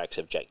audio tracks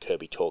of Jack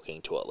Kirby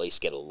talking to at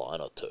least get a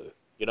line or two.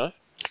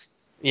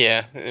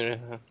 Yeah,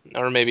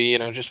 or maybe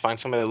just find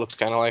somebody that looks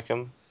kind of like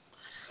him.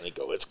 And you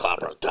go, it's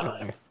clobber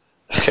time.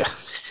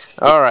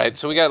 All right,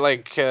 so we got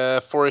like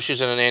 4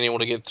 issues and an annual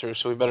to get through,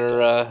 so we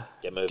better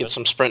get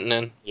some sprinting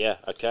in. Yeah.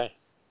 Okay.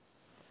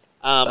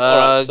 All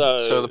right,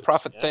 so the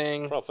Prophet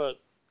thing. Prophet.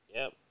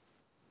 Yep.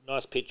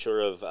 Nice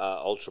picture of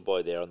Ultra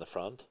Boy there on the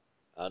front.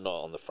 Not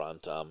on the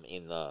front.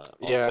 In the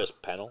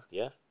first panel.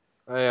 Yeah.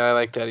 I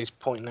like that. He's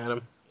pointing at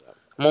him. Yep.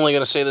 I'm only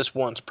gonna say this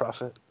once,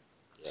 Prophet.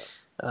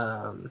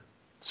 Yeah.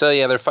 So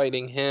yeah, they're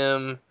fighting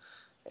him,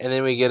 and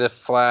then we get a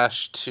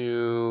flash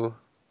to.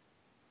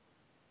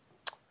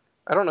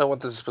 I don't know what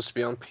this is supposed to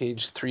be on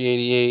page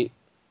 388.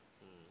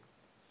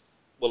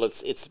 Well,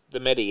 it's the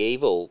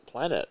medieval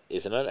planet,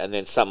 isn't it? And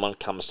then someone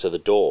comes to the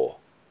door.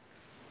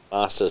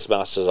 Masters,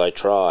 I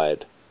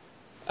tried.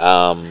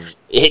 That's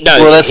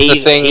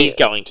the thing. He's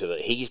going to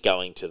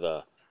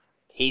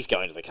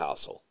the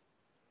castle.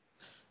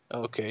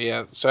 Okay,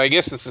 yeah. So I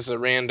guess this is a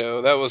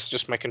rando. That was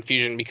just my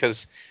confusion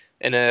because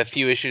in a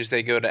few issues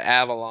they go to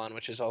Avalon,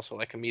 which is also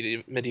like a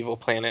medieval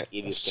planet.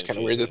 It is kind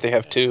of weird that they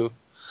have two.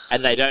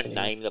 And they don't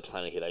name the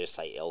planet here; they just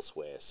say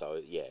elsewhere. So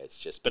yeah,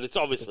 but it's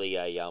obviously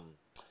a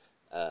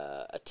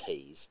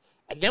tease.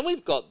 And then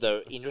we've got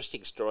the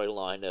interesting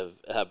storyline of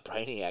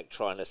Brainiac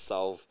trying to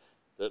solve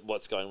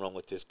what's going wrong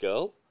with this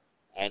girl,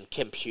 and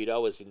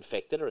Computo is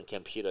infected her, and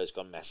Computo's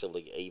gone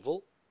massively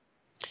evil.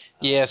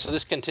 Yeah, so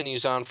this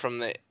continues on from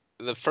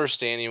the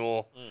first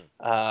annual,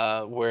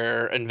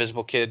 where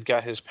Invisible Kid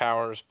got his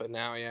powers, but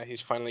now,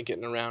 he's finally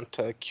getting around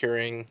to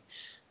curing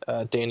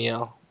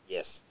Danielle.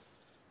 Yes.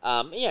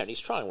 And he's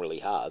trying really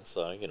hard,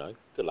 so,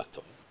 good luck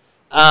to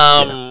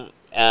him.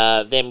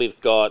 Then we've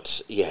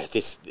got,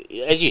 this,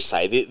 as you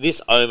say,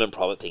 this Omen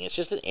Prophet thing, it's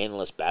just an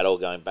endless battle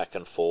going back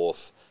and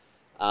forth.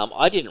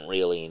 I didn't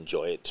really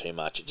enjoy it too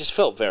much. It just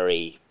felt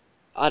very,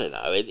 I don't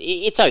know,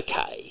 it's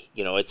okay.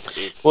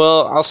 It's...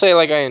 Well, I'll say,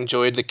 I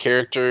enjoyed the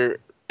character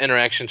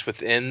interactions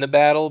within the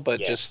battle, but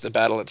just the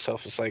battle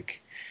itself is,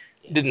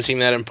 didn't seem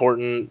that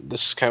important.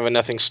 This is kind of a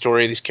nothing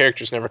story. These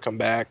characters never come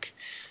back.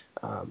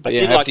 But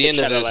at the end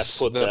of this,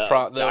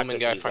 the Omen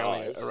guy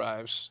finally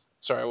arrives.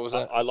 Sorry, what was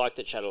that? I like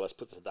that Shadowless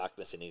puts the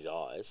darkness in his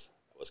eyes.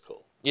 That was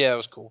cool. Yeah, that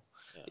was cool.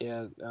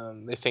 Yeah,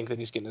 they think that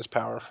he's getting his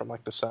power from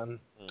the sun.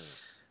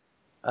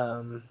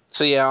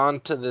 So on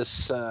to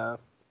this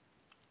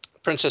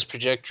Princess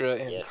Projectra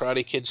and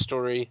Karate Kid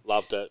story.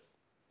 Loved it.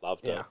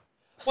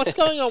 What's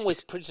going on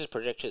with Princess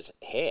Projectra's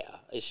hair?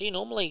 Is she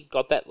normally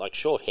got that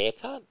short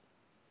haircut?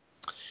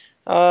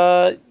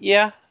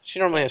 Yeah, she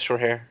normally has short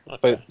hair,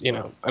 but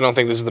I don't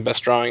think this is the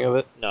best drawing of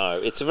it. No,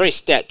 it's a very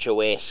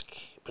statuesque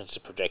Princess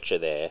Projectra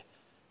there.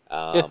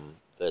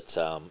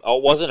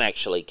 It wasn't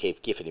actually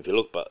Keith Giffen. If you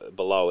look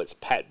below, it's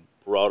Pat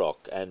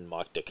Broderick and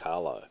Mike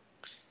DiCarlo.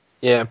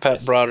 Yeah,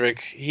 Pat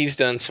Broderick. He's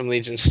done some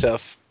Legion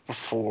stuff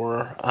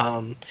before,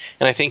 and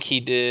I think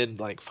he did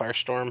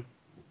Firestorm.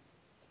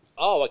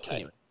 Oh, okay.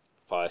 Anyway.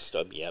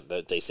 Firestorm,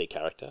 the DC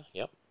character.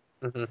 Yep.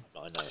 Mm-hmm.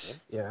 I know him.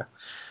 Yeah.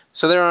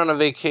 So they're on a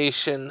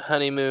vacation,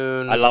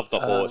 honeymoon. I love the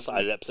horse.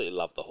 I absolutely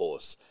love the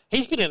horse.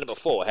 He's been in it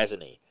before,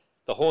 hasn't he?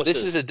 The horse.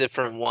 This is a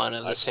different one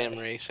of the same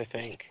race, I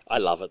think. I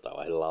love it though.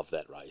 I love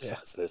that race. Yeah.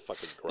 They're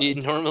fucking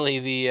great. Normally,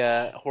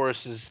 the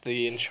horse is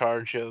in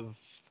charge of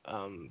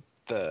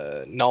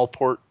the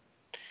Nullport,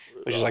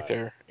 which is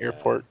their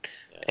airport,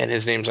 and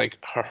his name's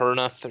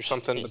Hernath or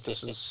something. But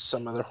this is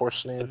some other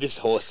horse name. This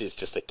horse is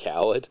just a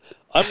coward.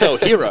 I'm no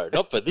hero,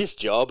 not for this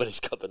job. And he's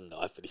got the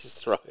knife at his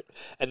throat.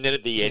 And then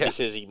at the end, he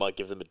says he might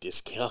give them a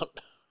discount.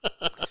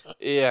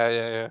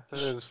 Yeah.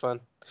 It was fun.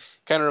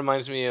 Kind of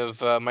reminds me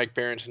of Mike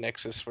Barron's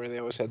Nexus, where they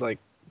always had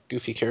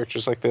goofy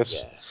characters like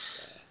this.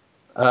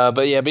 But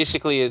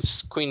basically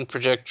it's Queen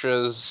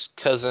Projectra's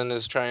cousin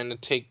is trying to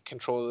take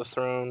control of the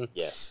throne.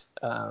 Yes.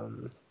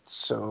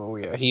 So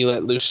he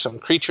let loose some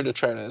creature to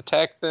try to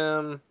attack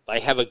them. They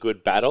have a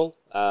good battle,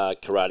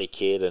 Karate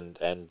Kid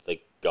and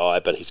the guy,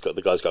 but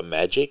the guy's got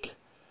magic.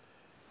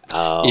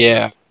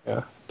 Yeah.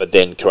 But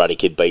then Karate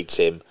Kid beats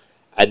him.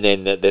 And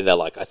then they're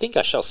like, I think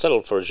I shall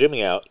settle for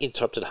resuming our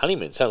interrupted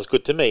honeymoon. Sounds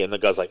good to me. And the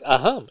guy's like,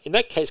 in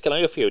that case, can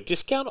I offer you a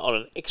discount on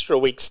an extra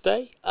week's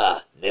stay?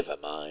 Never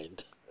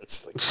mind.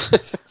 It's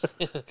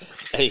and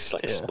he's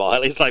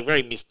smiling. He's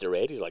very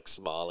Mr. Ed. He's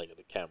smiling at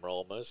the camera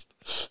almost.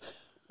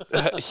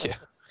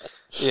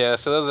 Yeah,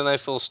 so that was a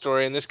nice little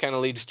story. And this kind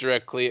of leads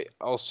directly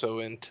also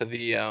into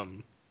the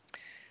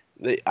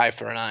Eye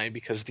for an Eye,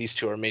 because these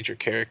two are major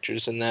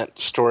characters in that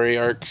story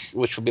arc,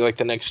 which will be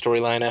the next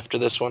storyline after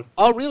this one.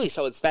 Oh, really?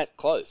 So it's that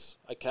close?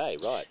 Okay,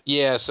 right.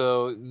 Yeah,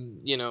 so,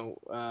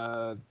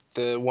 the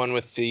one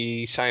with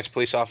the science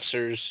police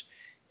officers,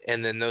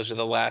 and then those are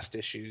the last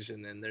issues,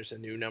 and then there's a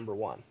new number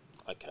one.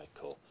 Okay,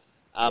 cool.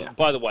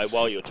 By the way,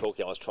 while you were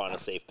talking, I was trying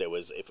to see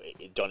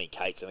if Donny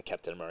Cates and the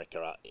Captain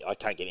America I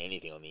can't get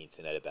anything on the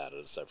internet about it.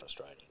 It's so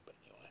frustrating, but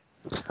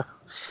anyway.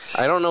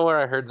 I don't know where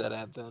I heard that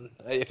ad then.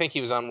 I think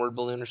he was on Word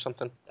Balloon or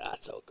something.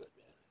 It's all good,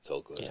 man. It's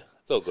all good. Yeah.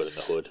 It's all good in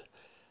the hood.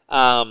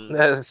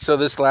 So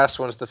this last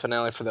one's the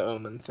finale for the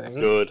Omen thing.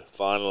 Good,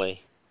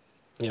 finally.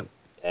 Yep.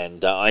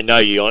 And I know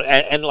you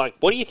and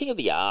what do you think of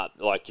the art?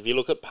 If you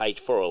look at page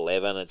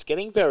 411, it's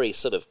getting very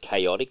sort of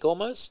chaotic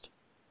almost.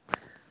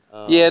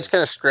 Yeah, it's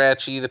kind of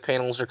scratchy. The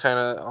panels are kind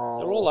of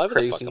they're all over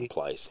crazy. the fucking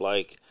place.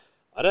 I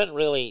don't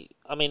really.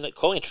 I mean,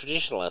 call me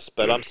traditionalist,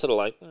 but I'm sort of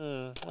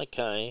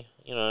okay,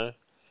 I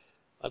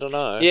don't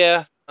know.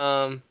 Yeah,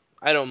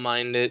 I don't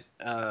mind it,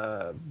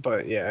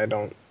 but I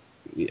don't.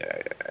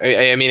 Yeah,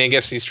 I mean, I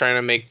guess he's trying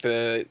to make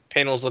the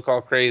panels look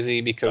all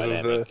crazy because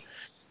of the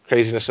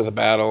craziness of the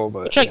battle,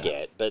 but which I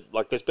get. But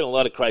there's been a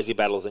lot of crazy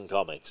battles in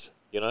comics,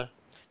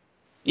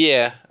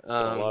 Yeah,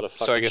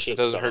 so I guess it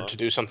doesn't hurt to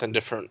do something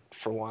different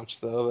for once,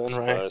 though.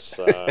 Then, right?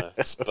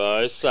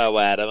 Suppose so,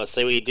 Adam. I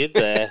see what you did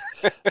there.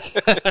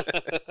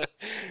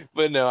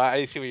 But no,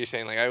 I see what you're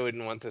saying. I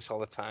wouldn't want this all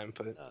the time.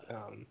 But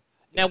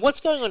now, what's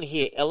going on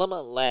here?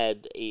 Element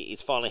Ladd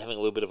is finally having a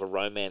little bit of a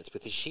romance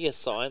with. Is she a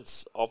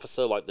science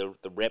officer,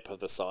 the rep of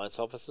the science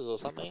officers or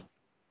something?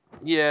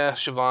 Yeah,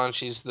 Siobhan.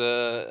 She's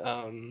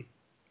the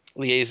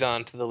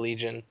liaison to the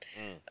Legion.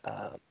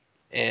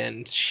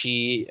 And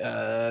she,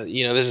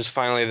 this is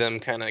finally them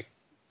kind of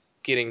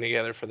getting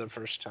together for the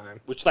first time.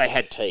 Which they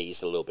had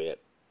teased a little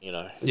bit. You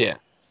know. Yeah.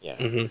 Yeah.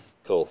 Mm-hmm.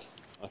 Cool.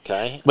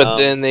 Okay. But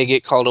then they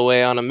get called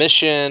away on a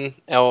mission.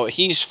 Oh,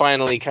 he's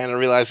finally kind of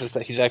realizes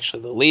that he's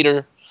actually the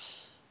leader.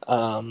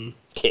 Yeah,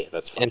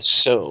 that's fine. And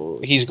so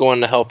he's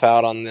going to help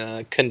out on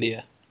the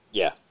Kundia.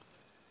 Yeah.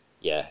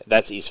 Yeah,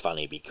 that is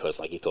funny because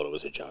like he thought it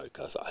was a joke.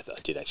 I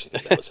did actually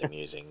think that was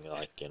amusing.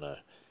 Like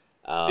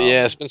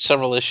Yeah, it's been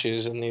several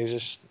issues, and he's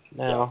just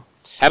now. Yeah.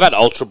 How about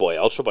Ultra Boy?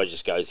 Ultra Boy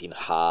just goes in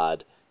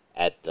hard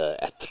at the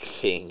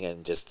thing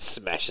and just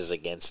smashes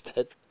against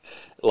it.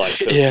 Like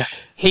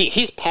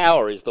his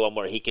power is the one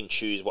where he can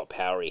choose what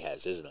power he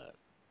has, isn't it?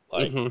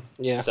 Like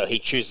yeah. So he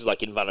chooses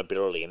like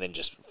invulnerability and then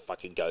just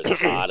fucking goes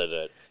hard at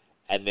it.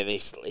 And then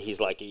he's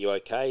like, "Are you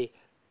okay?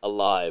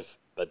 Alive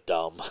but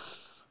dumb."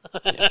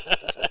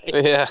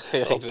 Yeah,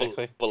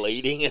 exactly.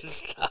 Bleeding and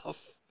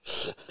stuff.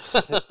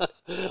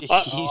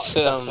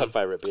 That's my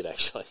favorite bit,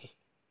 actually.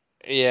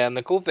 Yeah, and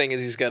the cool thing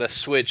is he's got a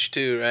switch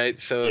too, right?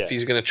 So if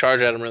he's going to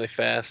charge at him really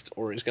fast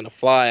or he's going to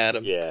fly at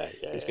him,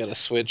 he's got a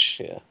switch.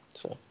 Yeah.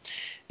 So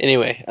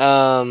anyway,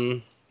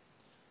 so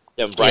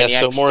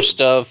more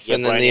stuff,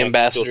 and then the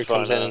ambassador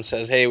comes in and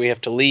says, "Hey, we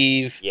have to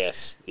leave."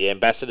 Yes, the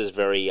ambassador is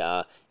very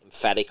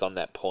emphatic on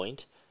that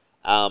point.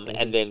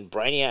 And then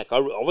Brainiac, I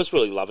was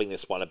really loving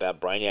this one about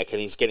Brainiac,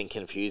 and he's getting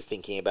confused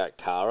thinking about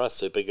Kara,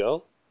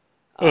 Supergirl,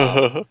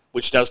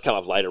 which does come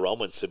up later on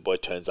when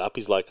Superboy turns up.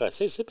 He's like, "I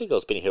see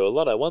Supergirl's been here a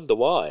lot. I wonder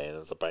why."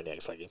 And the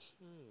Brainiac's like,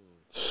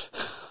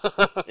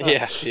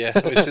 yeah,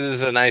 which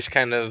is a nice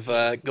kind of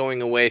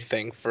going away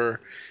thing for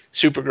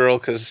Supergirl,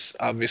 because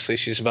obviously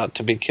she's about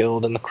to be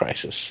killed in the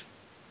Crisis.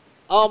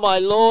 Oh my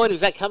lord,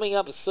 is that coming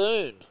up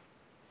soon?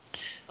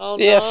 Oh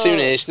yeah, no.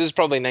 soonish. This is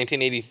probably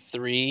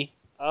 1983.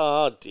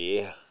 Oh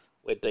dear,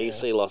 where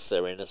DC lost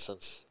their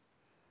innocence,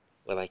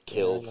 where they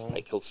killed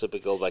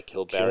Supergirl, they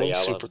killed Barry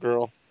Allen,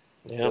 Supergirl,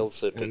 killed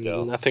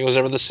Supergirl. And nothing was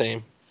ever the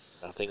same.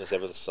 Nothing was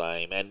ever the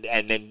same, and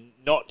then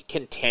not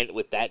content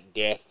with that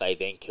death, they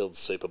then killed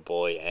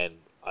Superboy and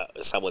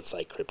some would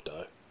say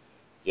Krypto.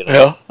 You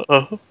know,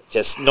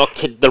 just not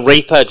the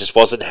Reaper just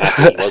wasn't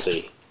happy, was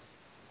he?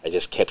 They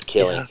just kept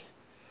killing.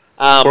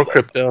 Poor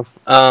Krypto.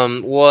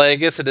 Well, I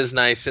guess it is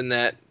nice in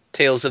that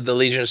Tales of the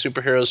Legion of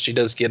Superheroes, she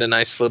does get a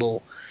nice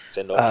little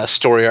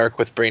story arc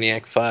with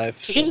Brainiac 5.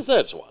 So. She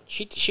deserves one.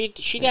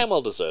 She damn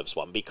well deserves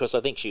one, because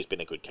I think she's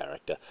been a good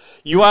character.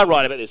 You are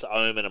right about this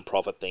Omen and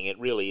Prophet thing. It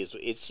really is.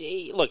 It's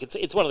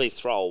one of these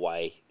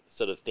throwaway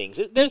sort of things.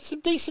 There's some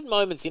decent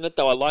moments in it,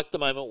 though. I like the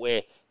moment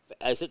where,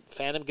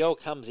 Phantom Girl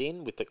comes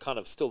in with the kind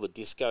of still the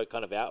disco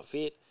kind of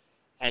outfit,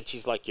 and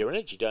she's like, "Your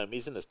energy dome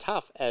isn't as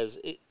tough as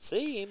it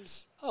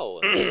seems." Oh,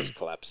 and it just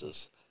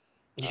collapses.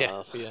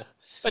 Yeah.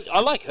 But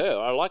I like her.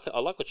 I like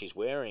what she's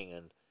wearing,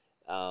 and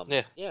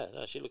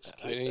she looks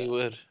cute. I knew you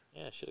would.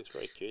 Yeah, she looks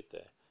very cute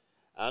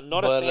there.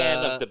 Not a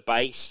fan of the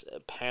base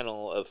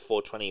panel of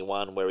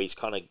 421 where he's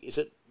kind of... Is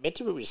it meant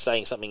to be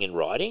saying something in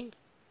writing?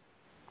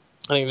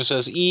 I think it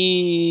says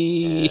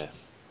E. Yeah.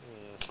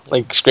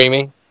 Like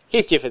screaming.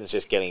 Keith Giffen's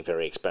just getting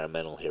very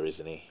experimental here,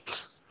 isn't he?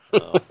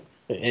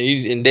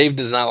 And Dave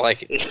does not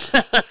like it.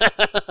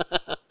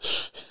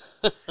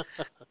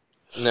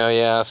 No,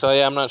 yeah. So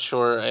I'm not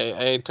sure.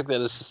 I took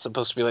that as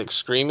supposed to be like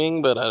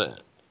screaming, but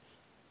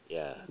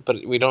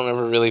but we don't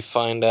ever really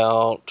find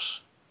out.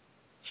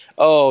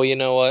 Oh, you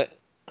know what?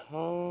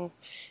 Oh,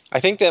 I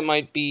think that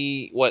might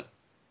be what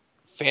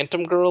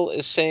Phantom Girl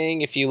is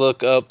saying. If you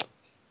look up,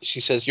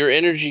 she says your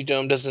energy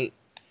dome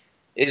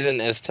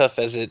isn't as tough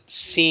as it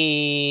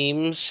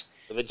seems.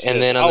 And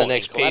then on the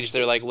next page,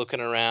 they're like looking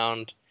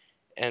around,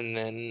 and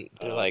then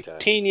they're like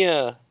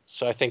Tenia.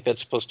 So I think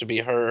that's supposed to be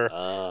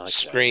her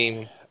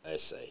scream. I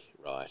see,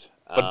 right.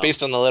 But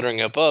based on the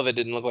lettering above, it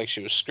didn't look like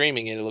she was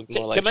screaming. It looked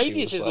more like to me,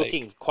 this is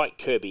looking quite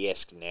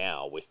Kirby-esque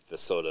now, with the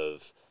sort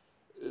of,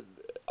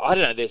 I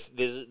don't know.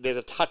 There's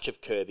a touch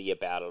of Kirby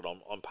about it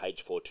on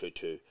page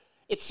 422.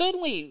 It's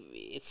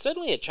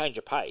certainly a change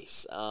of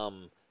pace.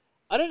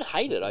 I don't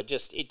hate it.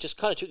 It just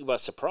kind of took me by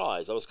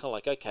surprise. I was kind of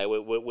like, okay,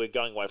 we're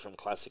going away from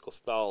classical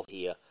style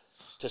here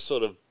to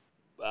sort of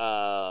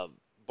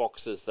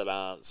boxes that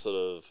aren't sort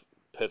of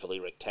perfectly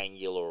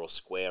rectangular or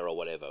square or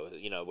whatever.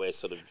 You know, where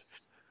sort of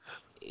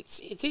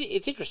it's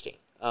interesting.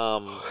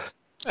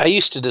 I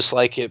used to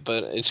dislike it,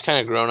 but it's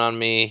kind of grown on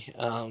me.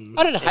 I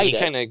don't hate it. He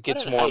kind of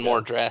gets more and more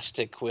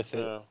drastic with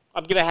it.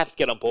 I'm gonna have to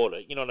get on board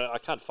it. You know, I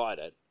can't fight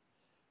it.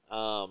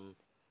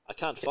 I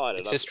can't fight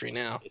it. It's history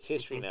now. It's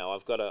history now.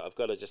 I've got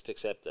to just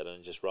accept it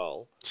and just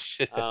roll.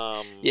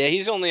 Yeah,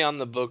 he's only on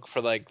the book for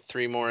like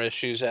 3 more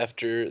issues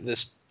after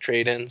this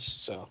trade ends.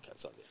 So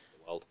that's not the end of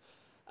the world.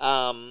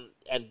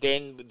 And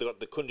then we've got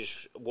the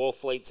Kundish war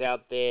fleets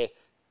out there.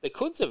 The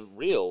Kunds are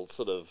real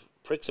sort of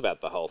pricks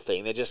about the whole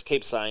thing. They just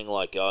keep saying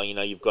like, oh, you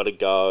know, you've got to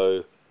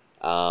go.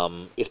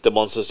 If the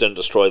monsters don't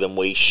destroy them,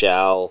 we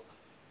shall.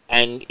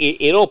 And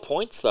it all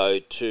points though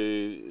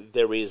to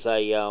there is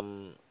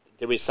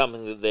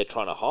something that they're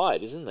trying to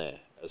hide, isn't there,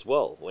 as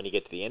well, when you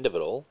get to the end of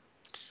it all?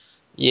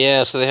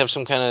 Yeah, so they have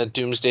some kind of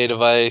doomsday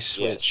device,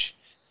 which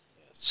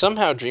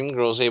somehow Dream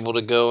Girl's able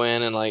to go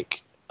in and,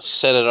 like,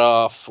 set it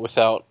off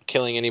without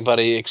killing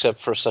anybody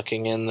except for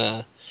sucking in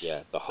the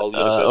Yeah, the whole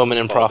universe Omen was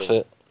and folding.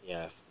 Prophet.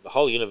 Yeah, the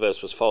whole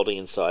universe was folding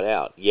inside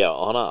out. Yeah,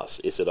 on us.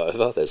 Is it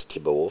over? There's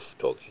Timberwolf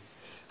talking.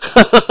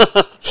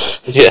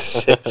 Yeah.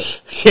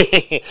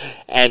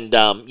 And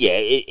yeah,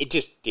 it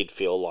just did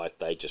feel like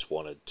they just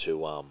wanted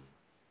to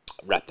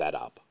wrap that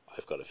up.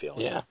 I've got a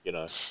feeling. Yeah. You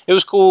know. It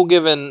was cool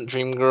giving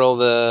Dream Girl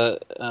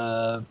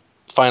the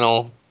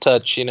final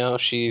touch. You know,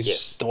 she's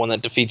Yes. the one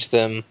that defeats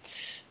them.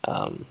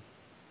 Um,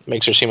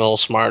 makes her seem a little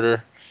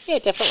smarter. Yeah,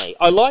 definitely.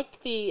 I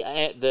liked the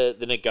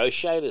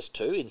negotiators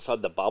too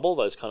inside the bubble.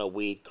 Those kind of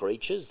weird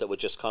creatures that were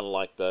just kind of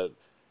like the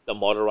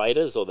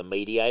moderators or the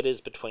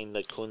mediators between the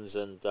Khunds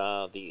and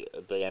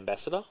the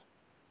ambassador.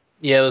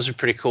 Yeah, those are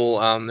pretty cool.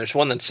 There's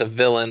one that's a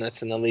villain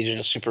that's in the Legion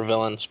of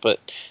Supervillains, but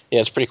yeah,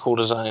 it's pretty cool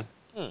design.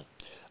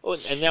 Oh,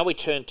 and now we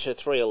turn to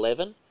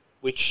 311,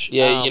 which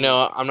Yeah, you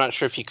know, I'm not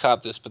sure if you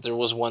caught this, but there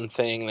was one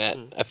thing that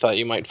I thought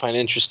you might find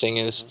interesting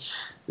is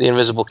the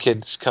Invisible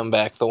Kid's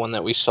comeback, the one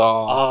that we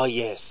saw. Oh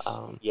yes,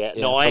 yeah.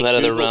 yeah, No, I from that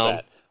other googled realm.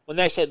 that when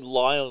they said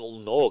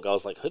Lionel Norg. I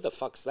was like, who the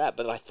fuck's that?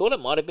 But I thought it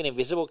might have been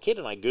Invisible Kid,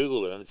 and I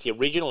googled it, and it's the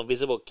original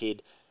Invisible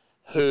Kid,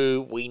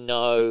 who we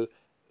know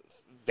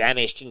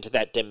vanished into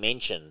that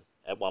dimension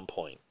at one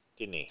point,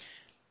 didn't he?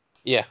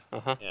 Yeah,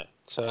 Yeah.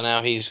 So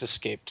now he's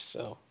escaped.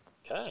 So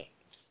Okay.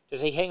 Does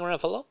he hang around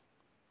for long?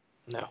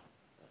 no,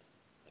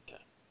 Okay.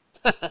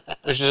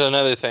 which is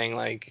another thing.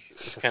 Like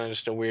it's kind of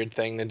just a weird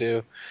thing to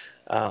do.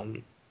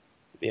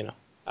 You know.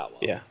 Oh, well.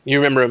 Yeah, you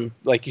remember him,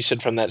 like you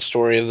said, from that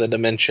story of the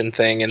dimension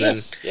thing, and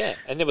Yes. Yeah.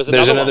 And there was then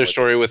there's another another one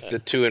story with yeah. the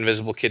two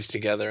invisible kids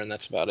together, and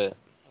that's about it.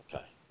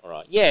 Okay. All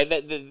right. Yeah.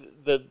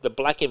 The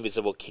black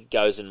Invisible Kid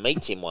goes and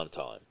meets him one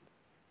time.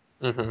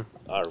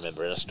 Mm-hmm. I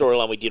remember in a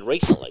storyline we did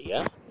recently.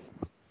 Yeah.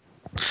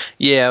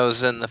 Yeah, I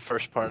was in the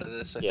first part of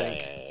this. I think.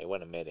 Yeah,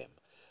 when I met him.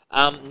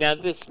 Now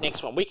this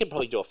next one, we can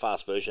probably do a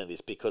fast version of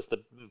this because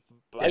the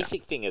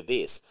basic thing of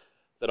this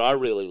that I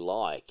really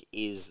like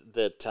is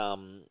that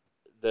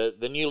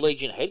the new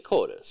Legion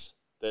headquarters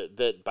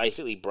that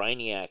basically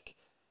Brainiac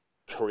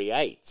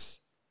creates.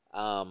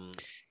 So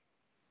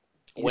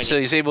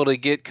he's able to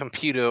get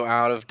Computo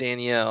out of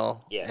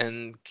Danielle Yes.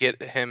 and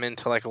get him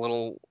into like a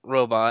little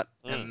robot,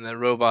 and the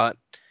robot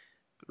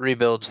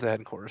rebuilds the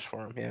headquarters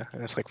for him. Yeah,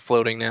 and it's like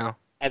floating now.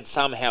 And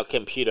somehow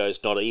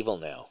Computo's not evil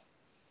now.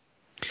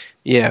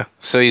 Yeah,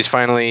 so he's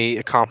finally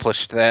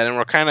accomplished that, and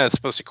we're kind of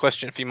supposed to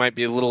question if he might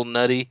be a little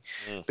nutty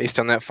based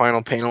on that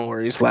final panel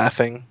where he's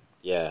laughing.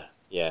 Yeah,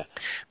 yeah.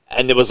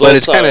 And there was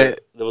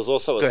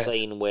also a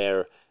scene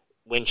where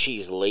when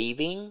she's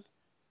leaving,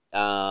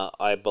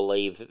 I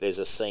believe that there's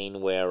a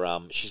scene where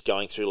she's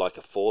going through like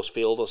a force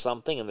field or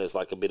something, and there's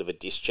like a bit of a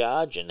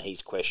discharge, and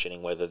he's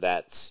questioning whether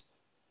that's,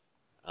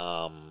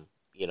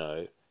 you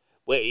know,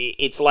 where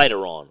it's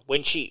later on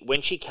when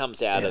she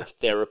comes out of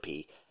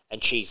therapy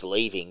and she's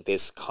leaving.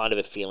 There's kind of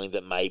a feeling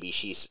that maybe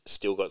she's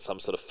still got some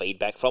sort of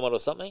feedback from it or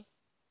something.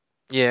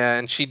 Yeah,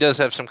 and she does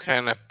have some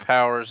kind of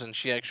powers, and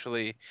she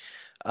actually,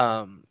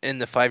 in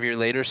the 5 year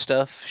later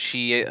stuff,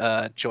 she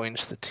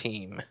joins the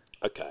team.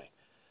 Okay.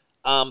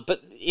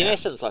 But in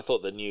essence, I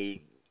thought the new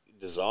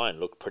design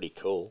looked pretty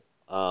cool.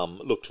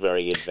 Looked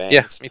very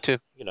advanced. Yeah, me too.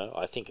 You know,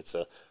 I think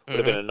would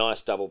have been a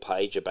nice double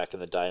pager back in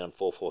the day on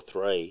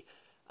 443.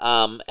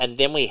 And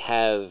then we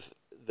have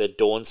the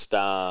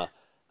Dawnstar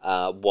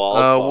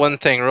Wildfire. One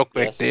thing real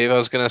quick, Yes. Dave, I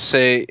was going to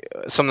say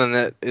something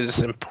that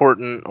is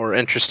important or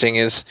interesting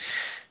is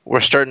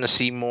we're starting to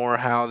see more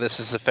how this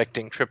is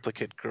affecting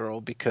Triplicate Girl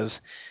because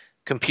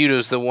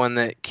Computo's the one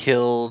that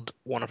killed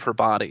one of her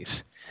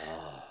bodies.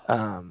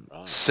 Right.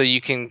 So you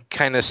can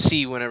kind of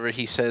see whenever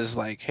he says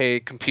like, "Hey,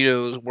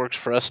 Computo works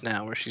for us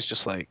now," where she's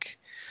just like,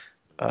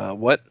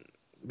 "What?"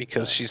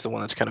 Because she's the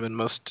one that's kind of been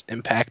most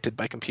impacted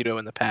by Computo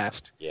in the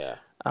past. Yeah.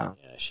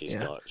 She's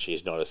yeah. not.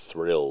 She's not as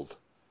thrilled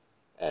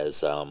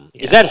as.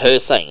 Is that her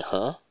saying,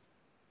 "Huh"?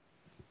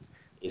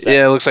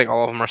 Yeah, it looks like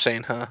all of them are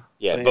saying, "Huh."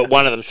 Yeah, but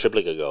one of them's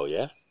Triplicate Girl.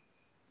 Yeah.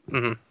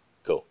 Mm-hmm.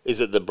 Cool.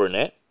 Is it the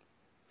brunette?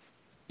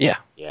 Yeah.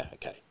 Yeah.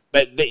 Okay.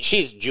 But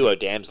she's duo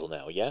damsel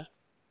now. Yeah.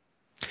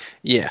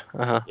 Yeah.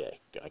 Yeah.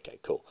 Okay.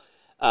 Cool.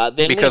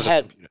 Then because we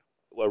had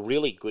a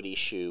really good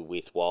issue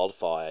with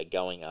Wildfire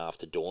going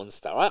after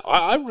Dawnstar.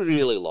 I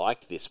really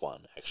liked this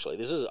one actually.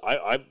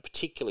 I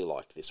particularly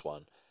liked this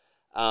one.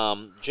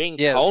 Gene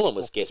Colan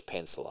was guest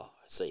penciler.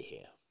 I see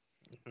here.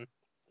 Mm-hmm.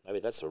 Maybe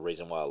that's the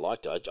reason why I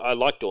liked it. I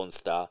like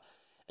Dawnstar,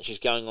 and she's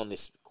going on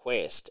this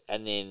quest,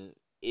 and then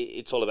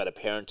it's all about her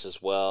parents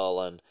as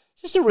well, and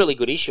it's just a really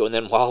good issue. And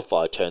then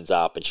Wildfire turns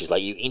up, and she's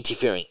like, "You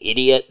interfering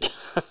idiot!"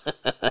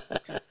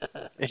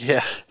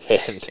 Yeah,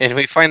 and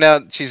we find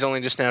out she's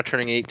only just now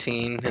turning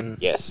 18, and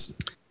yes,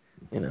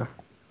 you know,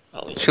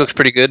 she looks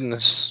pretty good in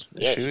this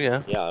issue.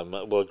 Yeah, I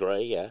will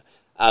agree. Yeah,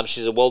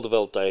 she's a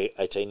well-developed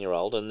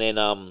 18-year-old, and then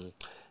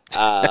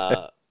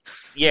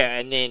yeah,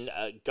 and then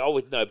Go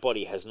With No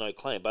Body has no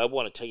claim. But I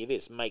want to tell you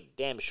this: make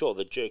damn sure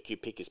the jerk you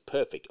pick is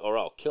perfect, or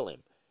I'll kill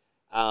him.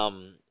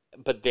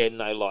 But then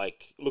they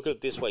look at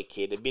it this way,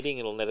 kid. Admitting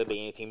it'll never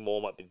be anything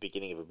more might be the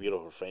beginning of a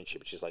beautiful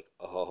friendship. She's like,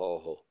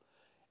 oh.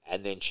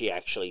 And then she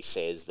actually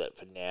says that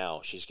for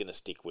now she's going to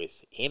stick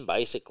with him,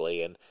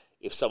 basically. And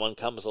If someone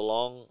comes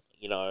along,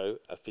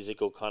 a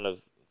physical kind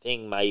of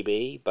thing,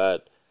 maybe,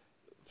 but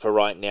for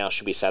right now,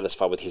 should be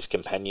satisfied with his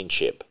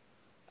companionship.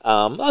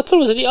 I thought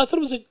it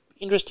was an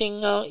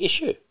interesting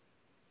issue.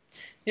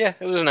 Yeah,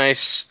 it was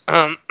nice.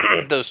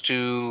 Those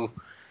two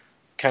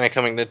kind of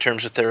coming to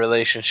terms with their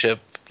relationship,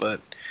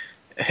 but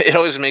it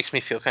always makes me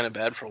feel kind of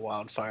bad for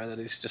Wildfire that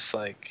he's just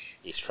like,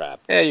 He's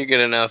trapped. yeah, you're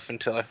good enough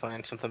until I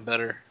find something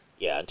better.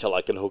 Yeah, until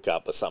I can hook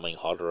up with something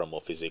hotter and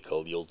more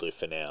physical, you'll do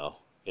for now.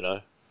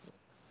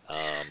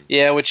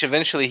 Yeah, which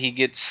eventually he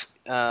gets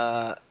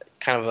kind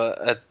of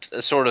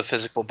a sort of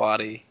physical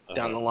body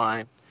down the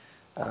line.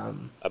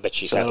 I bet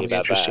she's so happy that'll be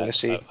about interesting that. to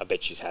see. I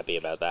bet she's happy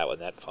about that when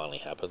that finally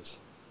happens.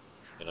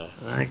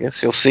 I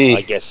guess you'll see.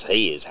 I guess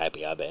he is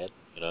happy. I bet.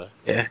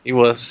 Yeah, he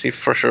was. He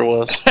for sure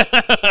was.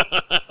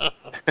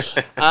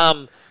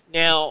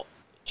 Now,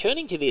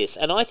 turning to this,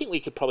 and I think we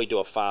could probably do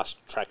a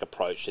fast track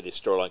approach to this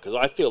storyline because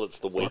I feel it's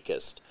the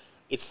weakest.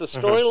 It's the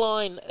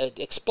storyline.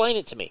 Explain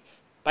it to me.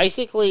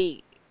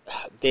 Basically,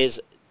 there's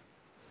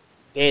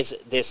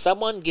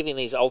someone giving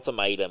these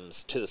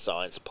ultimatums to the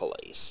science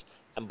police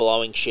and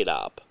blowing shit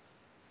up,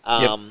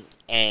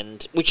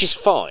 and which is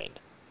fine.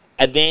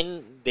 And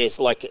then there's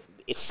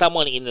it's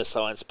someone in the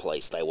science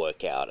police they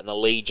work out, and the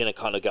Legion are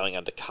kind of going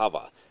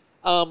undercover.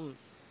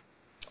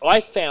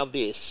 I found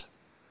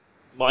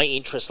my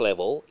interest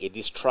level in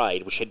this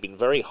trade, which had been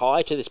very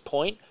high to this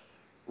point,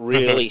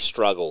 really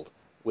struggled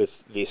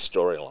with this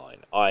storyline.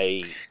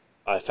 I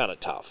found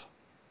it tough.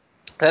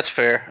 That's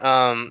fair.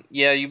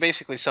 Yeah, you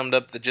basically summed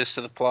up the gist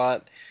of the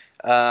plot.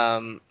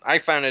 I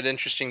found it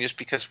interesting just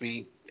because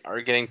we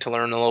are getting to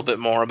learn a little bit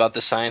more about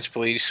the science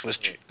police,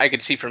 which I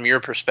could see from your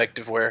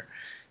perspective where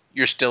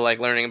you're still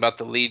learning about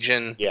the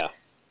Legion. Yeah.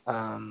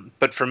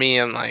 But for me,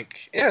 I'm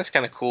like, yeah, it's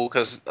kind of cool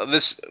because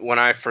this, when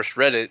I first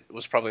read it,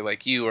 was probably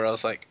like you, where I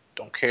was like,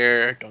 don't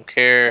care,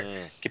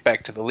 get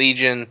back to the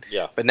Legion.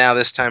 Yeah. But now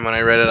this time when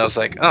I read it, I was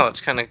like, oh,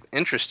 it's kind of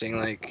interesting.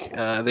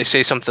 They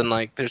say something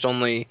like there's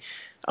only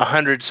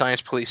 100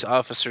 science police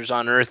officers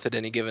on Earth at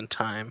any given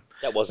time,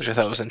 which I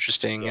thought was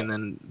interesting. Yeah. And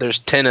then there's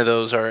 10 of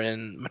those are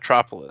in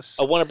Metropolis.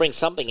 I want to bring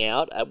something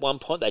out. At one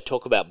point, they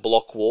talk about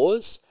block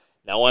wars.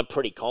 Now, I'm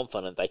pretty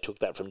confident they took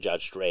that from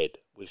Judge Dredd,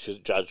 because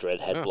Judge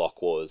Dredd had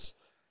block wars.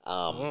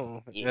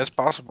 That's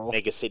possible.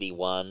 Mega City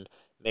 1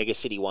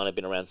 had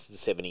been around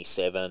since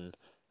 1977,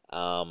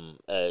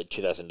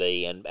 2000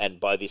 and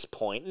by this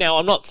point, now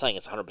I'm not saying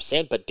it's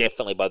 100%, but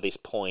definitely by this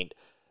point,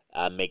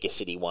 Mega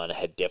City 1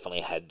 had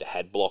definitely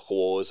had block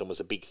wars and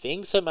was a big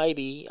thing. So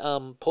maybe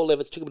Paul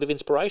Levitz took a bit of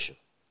inspiration.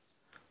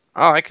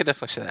 Oh, I could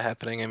definitely see that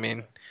happening. I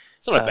mean,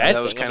 it's not a bad that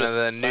thing. was kind of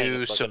the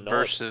new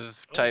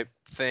subversive type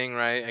thing,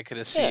 right? I could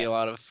have seen a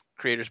lot of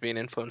creators being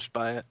influenced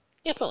by it.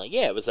 Definitely,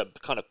 yeah. It was a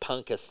kind of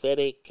punk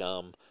aesthetic.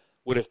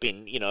 Would have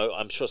been,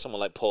 I'm sure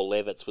someone like Paul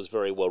Levitz was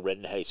very well read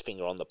and had his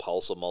finger on the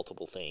pulse of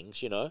multiple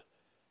things, Yeah.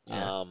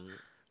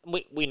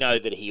 We know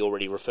that he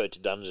already referred to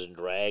Dungeons and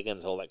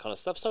Dragons and all that kind of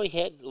stuff, so he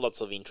had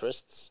lots of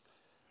interests.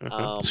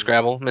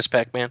 Scrabble, Miss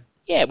Pac-Man.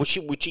 Yeah, which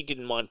he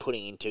didn't mind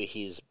putting into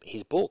his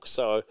book.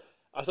 So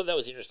I thought that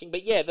was interesting.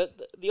 But yeah,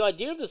 the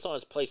idea of the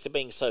science police there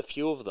being so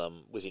few of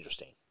them was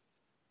interesting.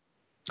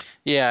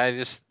 Yeah,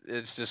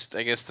 it's just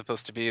I guess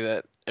supposed to be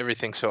that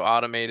everything's so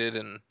automated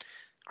and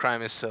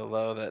crime is so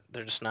low that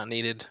they're just not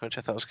needed, which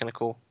I thought was kind of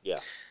cool. Yeah.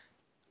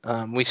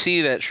 We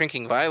see that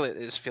Shrinking Violet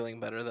is feeling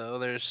better, though.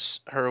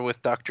 There's her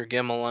with Dr.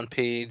 Gemmel on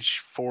page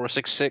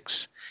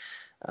 466.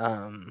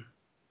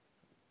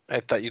 I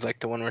thought you'd like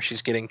the one where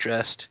she's getting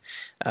dressed.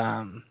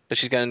 But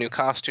she's got a new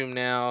costume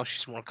now.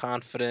 She's more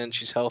confident.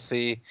 She's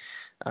healthy.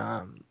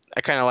 I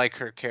kind of like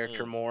her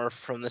character more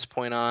from this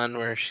point on,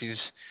 where she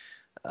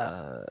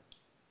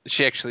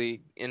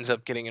actually ends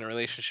up getting in a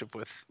relationship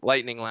with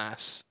Lightning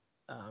Lass.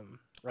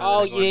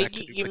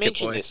 You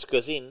mentioned this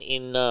because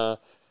in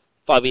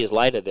 5 years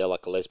later, they're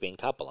like a lesbian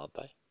couple, aren't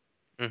they?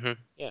 Mm-hmm.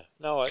 Yeah.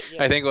 No.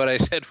 I think what I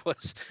said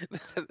was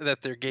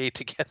that they're gay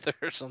together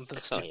or something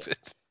stupid.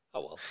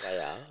 Oh well, they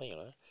are.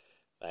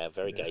 They are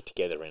very gay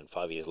together. And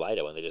 5 years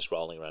later, when they're just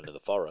rolling around in the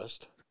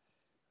forest.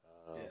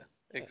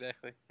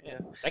 Exactly. Yeah.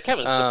 That came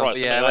as a surprise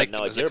to me. I had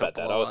no idea about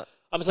that.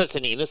 I'm such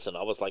an innocent.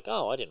 I was like,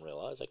 oh, I didn't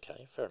realize.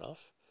 Okay, fair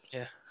enough.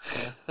 Yeah.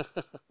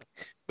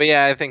 But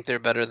yeah, I think they're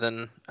better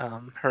than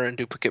her and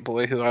Duplicate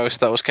Boy, who I always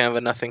thought was kind of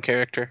a nothing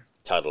character.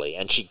 Totally,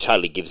 and she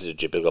totally gives it to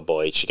Duplicate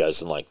Boy. She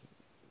goes and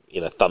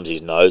thumbs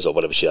his nose or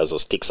whatever she does, or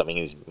sticks something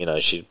in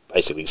she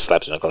basically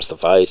slaps him across the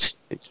face.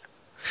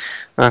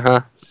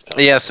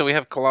 Yeah, so we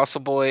have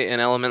Colossal Boy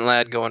and Element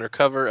Lad go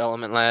undercover.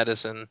 Element Lad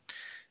is in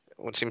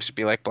what seems to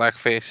be like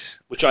blackface.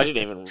 Which I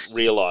didn't even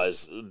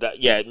realize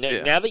that.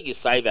 Now that you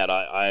say that,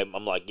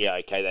 I'm like, yeah,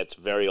 okay, that's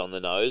very on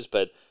the nose,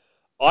 but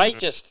I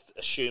just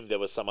assumed there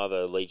was some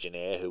other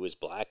Legionnaire who was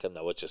black and they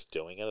were just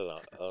doing it. And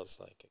I was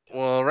like, okay.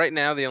 Well, right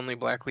now the only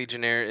black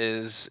Legionnaire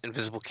is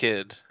Invisible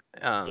Kid.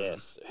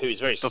 Yes, who's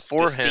very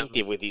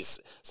distinctive with his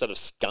sort of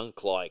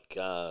skunk-like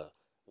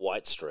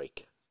white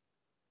streak.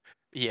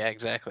 Yeah,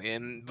 exactly.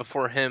 And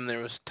before him,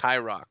 there was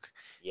Tyrock.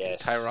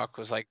 Yes, Tyrock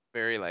was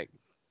very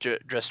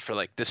dressed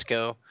for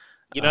disco.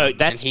 You know,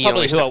 and that's he probably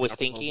only who I stuck was around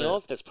for a little thinking bit.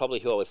 of. That's probably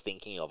who I was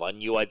thinking of. I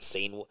knew I'd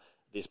seen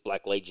this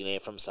Black Legionnaire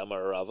from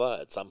somewhere or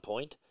other at some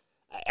point,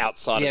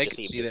 outside Yeah, of I just could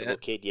the see Invisible that.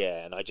 Kid.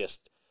 Yeah, and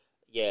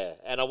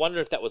and I wonder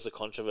if that was a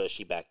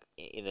controversy back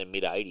in the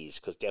mid '80s,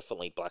 because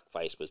definitely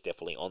blackface was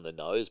definitely on the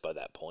nose by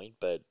that point.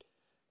 But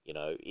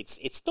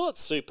it's not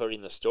super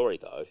in the story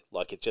though.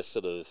 Like, it just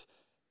sort of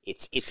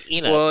it's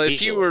in it Well,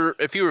 visually.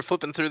 if you were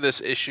flipping through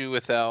this issue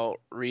without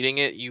reading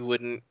it, you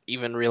wouldn't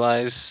even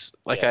realize.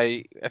 Like Yeah,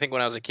 I think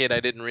when I was a kid, I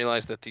didn't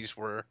realize that these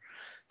were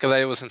because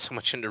I wasn't so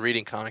much into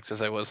reading comics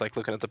as I was like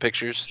looking at the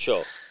pictures,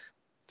 sure.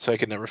 so I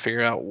could never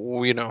figure out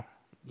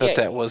Yeah,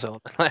 that yeah. was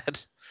Element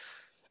Lad.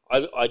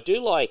 I do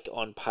like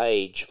on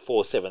page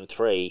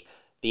 473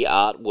 the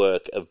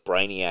artwork of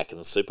Brainiac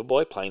and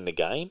Superboy playing the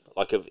game.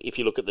 Like, if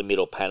you look at the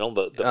middle panel,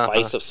 the Uh huh.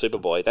 face of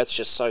Superboy, that's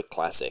just so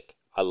classic.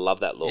 I love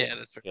that Yeah, look.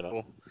 that's very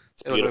cool.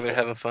 It's It looked like they're beautiful.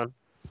 having fun.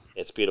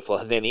 It's beautiful.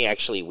 And then he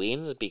actually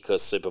wins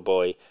because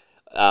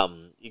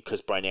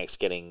because Brainiac's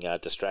getting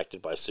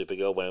distracted by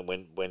Supergirl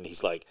when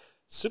he's like,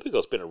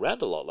 Supergirl's been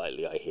around a lot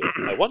lately, I hear.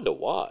 I wonder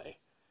why.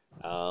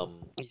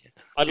 Um, Yeah.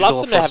 I'd He's a love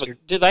little them to have a. flustered.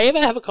 Do they ever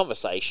have a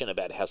conversation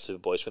about how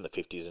Superboy's from the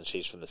 50s and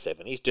she's from the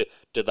 70s? Do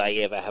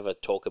they ever have a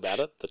talk about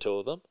it, the two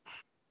of them?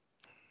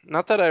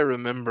 Not that I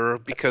remember,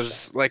 That's a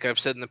because shame. like I've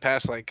said in the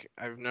past, like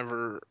I've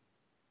never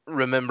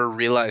remember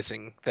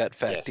realizing that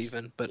fact Yes.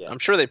 even, but Yeah. I'm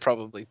sure they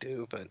probably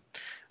do, but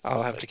It's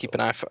I'll just have so to keep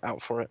an cool.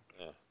 out for it.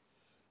 Yeah.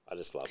 I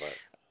just love it.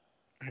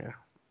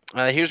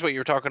 Yeah. Here's what you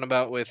were talking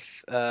about with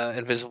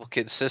Invisible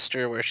Kid's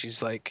sister, where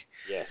she's like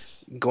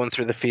Yes. going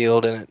through the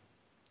field and it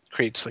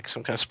creates like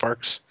some kind of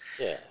sparks.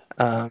 Yeah.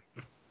 Um,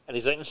 And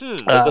he's like,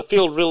 is the uh,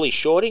 field really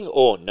shorting?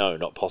 Or no,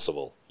 not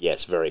possible.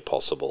 Yes, very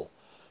possible.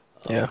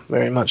 yeah,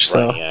 very much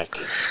so. Brainiac.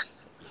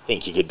 You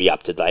think you could be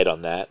up to date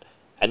on that?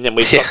 And then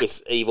we've got Yeah,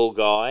 this evil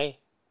guy.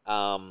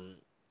 Um,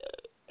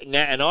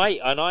 now, I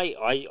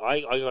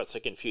got so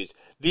confused.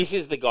 This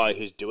is the guy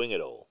who's doing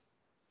it all,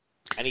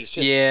 and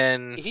yeah,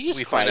 and is he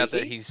just we find out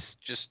that crazy? he's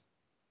just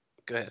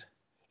go ahead.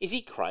 Is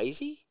he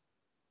crazy?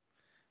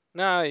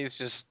 No, he's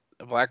just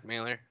a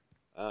blackmailer.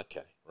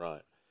 Okay,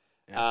 right.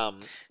 Yeah.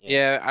 Yeah,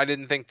 Yeah, I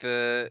didn't think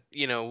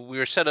we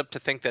were set up to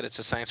think that it's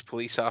a science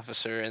police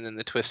officer, and then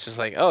the twist is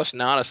like, oh, it's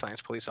not a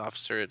science police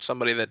officer. It's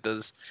somebody that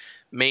does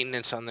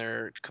maintenance on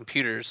their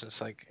computers. And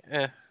it's like,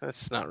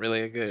 that's not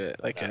really a good,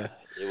 like no, a,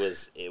 it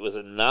was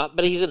a nut,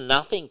 but he's a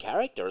nothing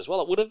character as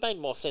well. It would have made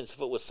more sense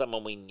if it was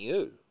someone we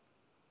knew.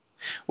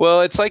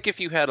 well, it's like if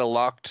you had a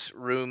locked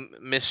room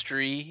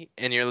mystery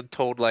and you're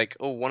told, like,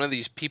 oh, one of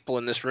these people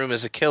in this room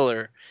is a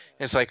killer.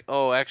 And it's like,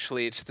 oh,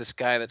 actually, it's this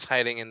guy that's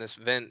hiding in this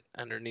vent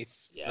underneath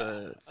Yeah,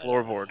 the I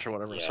know. floorboards or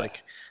whatever. It's Yeah,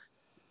 like,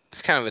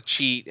 it's kind of a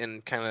cheat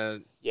and kind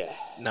of yeah.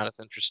 not as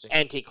interesting.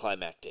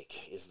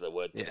 Anticlimactic is the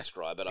word to Yeah,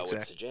 describe it, I would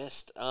exactly.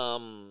 suggest.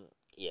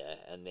 Yeah,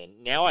 and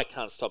then now I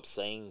can't stop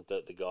seeing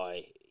the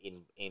guy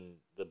in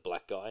the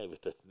black guy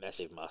with the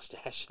massive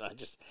mustache, and I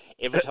just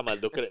every time I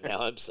look at it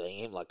now, I'm seeing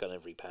him like on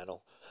every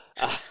panel.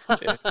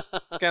 Yeah.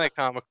 It's kind of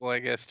comical, I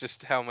guess,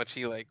 just how much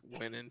he like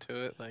went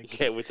into it. Like,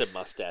 Yeah, with the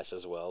mustache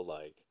as well.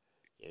 Like,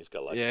 yeah, he's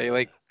got like yeah, he the.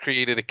 like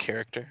created a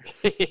character.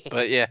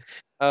 But yeah,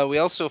 we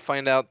also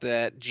find out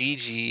that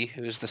Gigi,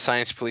 who's the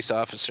science police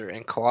officer,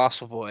 and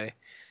Colossal Boy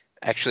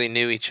actually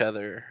knew each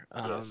other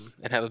Yes,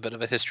 and have a bit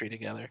of a history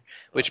together,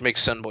 right. which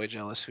makes Sunboy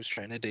jealous, who's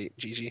trying to date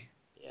Gigi.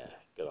 Yeah,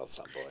 good old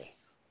son boy,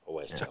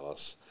 always Yeah.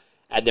 jealous.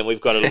 And then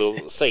we've got a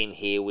little scene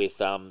here with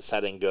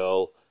Saturn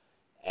Girl.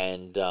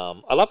 And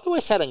I love the way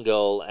Saturn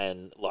Girl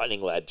and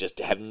Lightning Lad just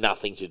have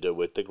nothing to do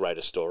with the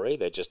greater story.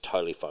 They're just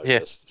totally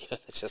Yeah. focused. They're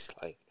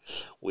just like,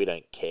 we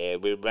don't care.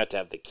 We're about to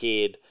have the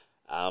kid,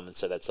 and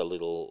so that's a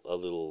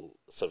little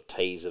sort of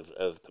tease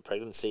of the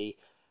pregnancy.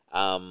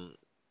 Um,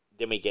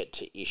 then we get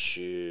to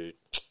issue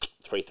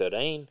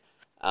 313.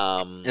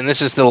 And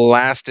this is the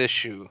last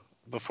issue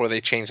before they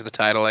change the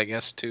title, I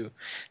guess, to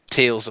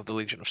Tales of the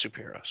Legion of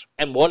Superheroes.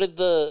 And what did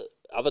the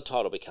other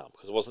title become?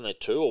 Because wasn't there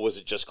two, or was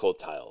it just called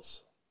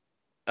Tales?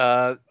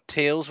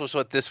 Tales was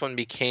what this one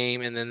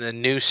became, and then the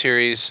new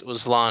series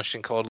was launched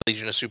and called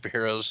Legion of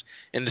Superheroes,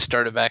 and it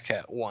started back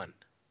at 1.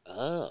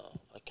 Oh,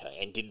 okay.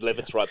 And did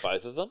Yeah. Levitz write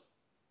both of them?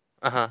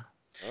 Uh-huh.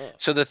 Oh,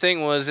 So the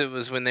thing was, it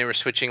was when they were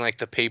switching like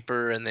the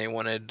paper, and they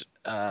wanted,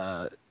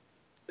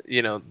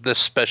 this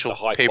special the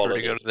high paper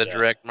quality. to go to the Yeah,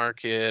 direct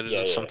market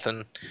yeah, and yeah,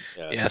 something.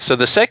 yeah. Yeah. So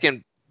the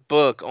second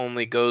book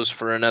only goes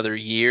for another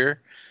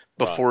year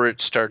Right. before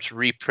it starts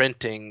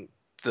reprinting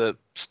the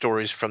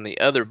stories from the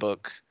other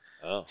book,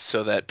 Oh,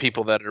 so that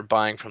people that are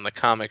buying from the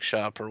comic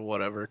shop or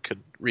whatever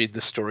could read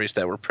the stories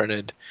that were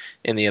printed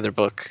in the other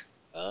book.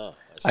 oh.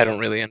 I don't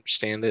really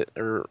understand it,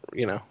 or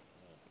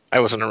I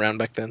wasn't around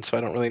back then, so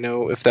I don't really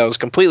know if that was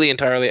completely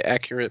entirely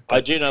accurate. I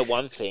But do know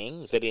one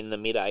thing, that in the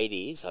mid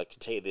 80s, I can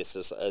tell you this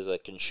as a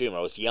consumer,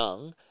 I was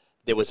young,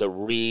 there was a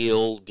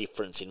real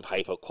difference in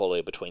paper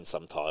quality between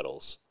some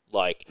titles.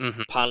 Like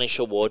mhm.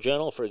 Punisher War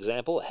Journal, for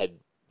example,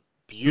 had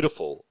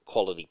beautiful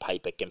quality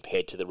paper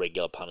compared to the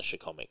regular Punisher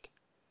comic.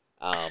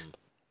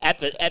 At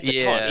the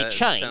time, Yeah, it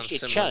it changed, sounds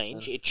it similar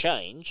changed, then. it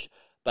changed,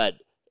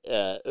 but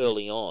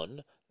early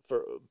on,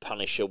 for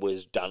Punisher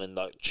was done in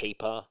the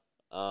cheaper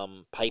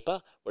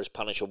paper, whereas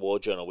Punisher War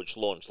Journal, which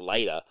launched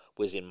later,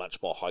 was in much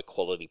more high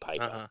quality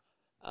paper.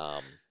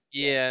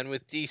 Yeah, and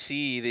with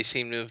DC, they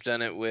seem to have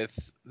done it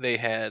with, they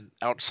had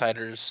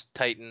Outsiders,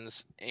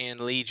 Titans, and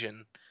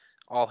Legion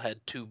all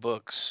had 2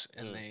 books,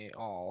 and they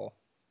all,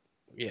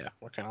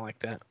 were kind of like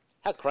that.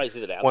 How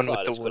crazy that One with the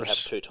Outsiders could have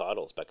worst. 2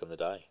 titles back in the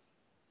day.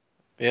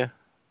 Yeah.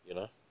 You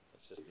know,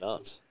 it's just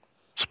nuts.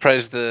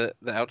 Surprised the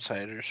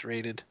Outsiders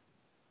rated.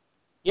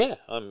 Yeah,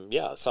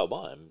 so am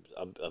I.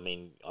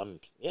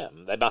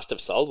 They must have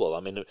sold well.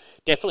 I mean,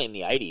 definitely in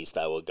the 80s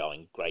they were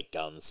going great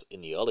guns in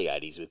the early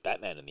 80s with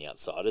Batman and the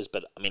Outsiders,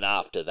 but I mean,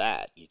 after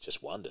that, you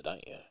just wonder,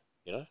 don't you?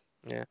 You know?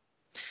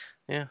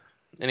 Yeah.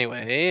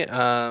 Anyway,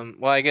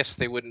 well, I guess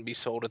they wouldn't be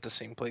sold at the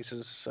same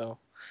places, so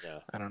Yeah.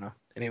 I don't know.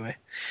 Anyway,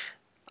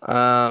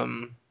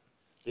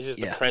 this is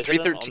the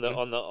president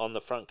 313. on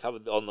the front cover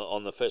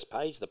on the first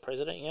page. The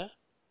president, yeah.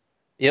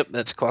 Yep,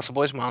 that's Colossal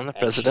Boy's mom, the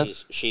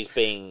president. She's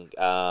being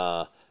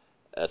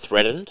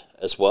threatened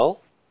as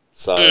well.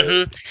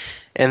 So,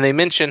 and they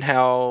mention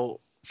how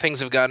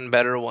things have gotten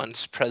better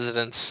once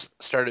presidents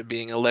started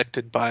being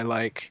elected by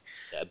like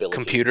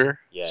computer.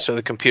 Yeah. So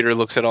the computer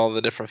looks at all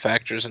the different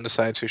factors and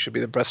decides who should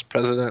be the best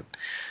president.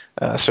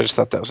 So I just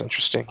thought that was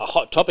interesting. A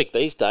hot topic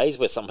these days,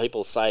 where some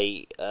people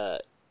say,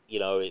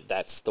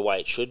 that's the way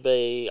it should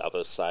be.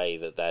 Others say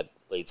that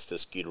leads to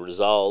skewed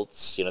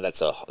results. You know,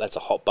 that's a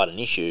hot button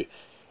issue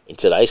in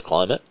today's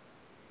climate.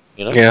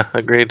 You know. Yeah,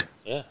 agreed.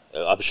 Yeah,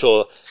 I'm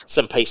sure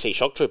some PC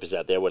shock troopers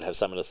out there would have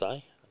something to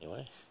say.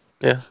 Anyway.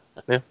 Yeah.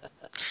 I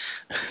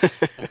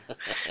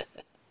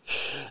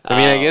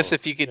mean, I guess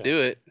if you could do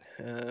it,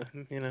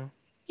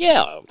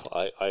 Yeah,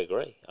 I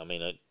agree. I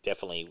mean,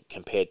 definitely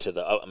compared to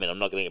I'm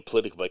not going to get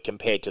political, but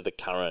compared to the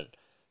current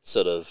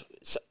sort of,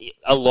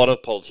 a lot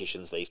of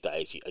politicians these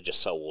days are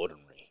just so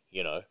ordinary,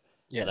 you know,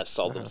 and have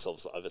sold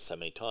themselves over so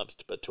many times.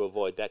 But to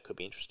avoid that could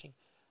be interesting.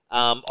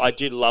 I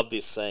did love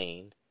this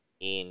scene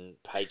in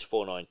page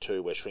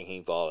 492 where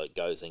Shrinking Violet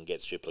goes and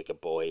gets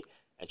Duplicate Boy,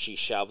 and she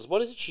shoves,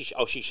 what is it?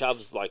 She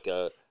shoves like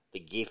the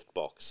gift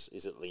box.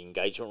 Is it the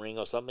engagement ring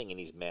or something in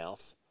his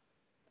mouth?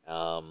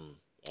 Yeah.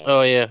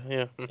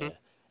 Yeah.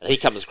 And he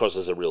comes across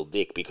as a real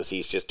dick because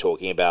he's just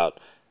talking about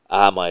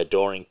my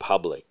adoring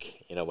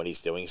public, you know, when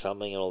he's doing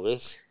something and all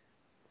this.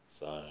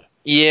 So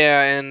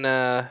yeah,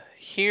 and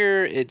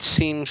here it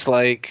seems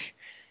like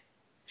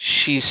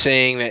she's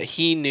saying that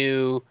he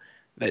knew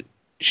that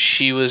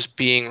she was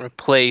being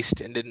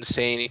replaced and didn't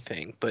say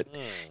anything. But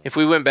if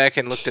we went back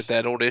and looked at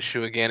that old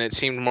issue again, it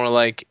seemed more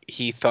like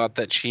he thought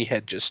that she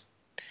had just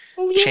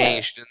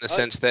changed in the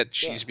sense that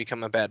she's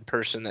become a bad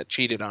person that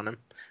cheated on him.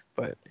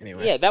 But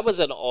anyway. Yeah, that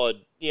was an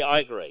odd... Yeah, I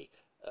agree.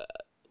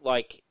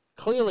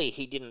 Clearly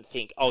he didn't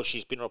think,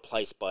 she's been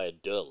replaced by a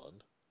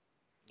Derlin.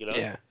 You know?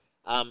 Yeah.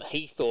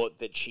 He thought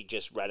that she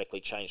just radically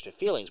changed her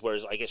feelings,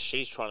 whereas I guess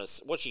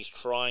what she's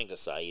trying to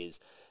say is,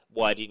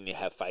 why didn't you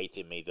have faith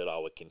in me that I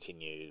would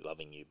continue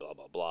loving you, blah,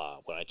 blah, blah,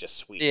 when I just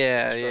switched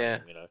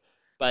extreme, you know?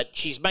 But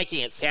she's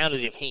making it sound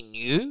as if he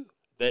knew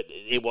that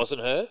it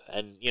wasn't her,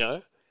 and, you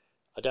know,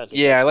 I don't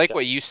think I like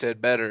what you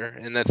said better,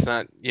 and that's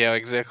not,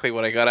 exactly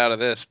what I got out of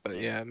this, but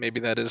maybe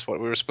that is what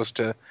we were supposed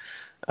to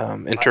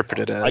interpret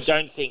it as.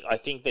 I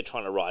think they're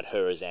trying to write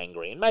her as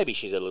angry, and maybe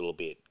she's a little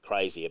bit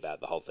crazy about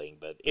the whole thing,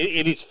 but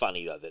it is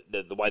funny,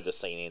 though, the way the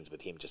scene ends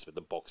with him just with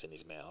the box in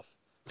his mouth.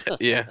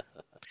 Yeah.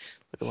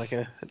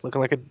 Looking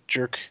like a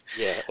jerk.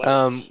 Yeah.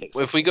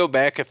 Exactly. If we go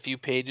back a few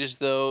pages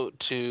though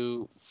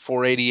to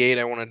 488,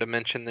 I wanted to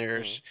mention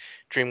there's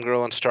Dream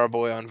Girl and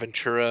Starboy on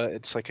Ventura.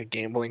 It's like a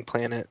gambling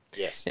planet.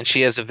 Yes. And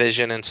she has a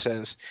vision and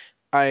says,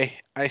 "I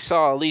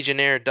saw a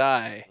Legionnaire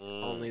die.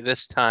 Only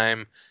this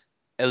time,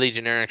 a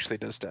Legionnaire actually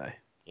does die."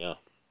 Yeah.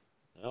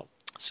 Yep.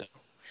 So,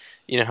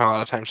 you know how a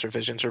lot of times their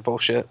visions are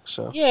bullshit.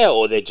 So. Yeah,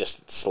 or they're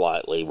just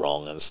slightly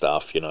wrong and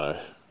stuff. You know.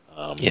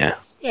 Yeah,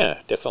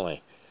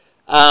 definitely.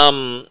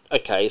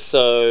 Okay,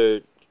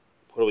 so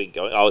where are we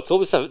going? Oh, it's all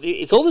this stuff.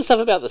 It's all this stuff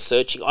about the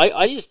searching.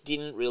 I just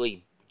didn't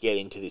really get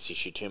into this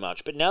issue too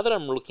much, but now that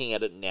I'm looking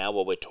at it now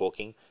while we're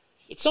talking,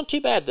 it's not too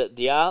bad. That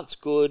the art's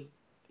good.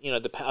 You know,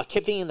 I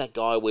kept thinking that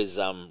guy was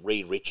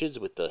Reed Richards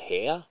with the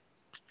hair.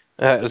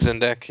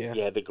 Zendek, yeah.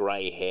 Yeah, the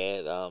grey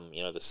hair.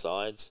 You know, the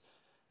sides.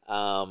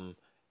 And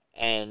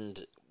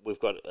we've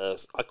got.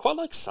 I quite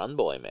like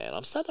Sunboy, man.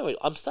 I'm starting to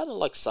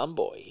like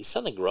Sunboy. He's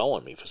starting to grow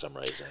on me for some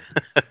reason.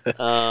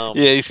 Yeah,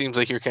 he seems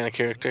like your kind of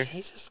character.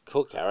 He's just a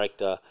cool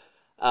character.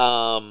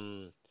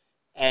 And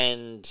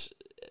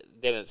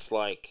then it's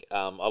like,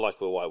 I like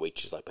where White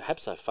Witch is like,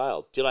 perhaps I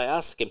failed. Did I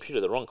ask the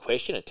computer the wrong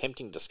question,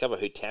 attempting to discover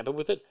who tampered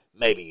with it?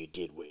 Maybe you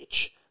did,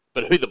 Witch.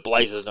 But who the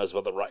blazes knows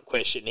what the right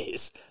question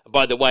is? And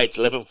by the way, it's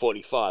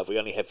 11:45. We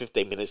only have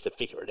 15 minutes to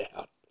figure it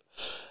out.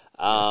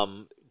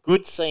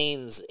 Good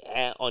scenes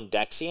on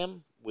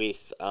Daxium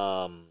with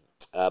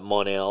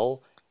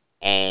Mon-El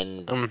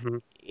and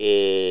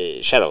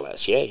Shadowlass,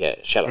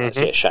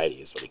 Shadowlass,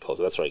 Shady is what he calls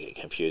it. That's where I get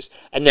confused.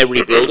 And they're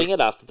rebuilding it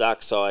after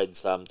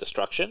Darkseid's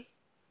destruction.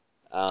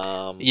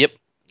 Yep.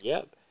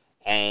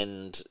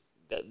 And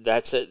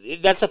That's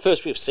the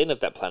first we've seen of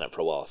that planet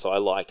for a while, so I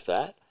liked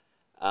that.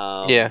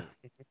 Yeah.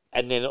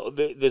 And then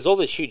there's all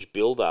this huge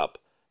build up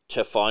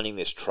to finding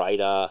this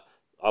trader.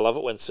 I love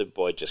it when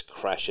Superboy just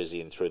crashes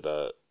in through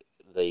the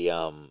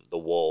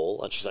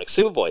wall, and she's like,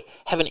 "Superboy,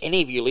 haven't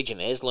any of you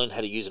Legionnaires learned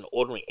how to use an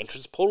ordinary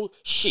entrance portal?"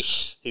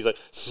 Shish. He's like,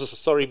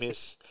 "Sorry,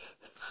 miss."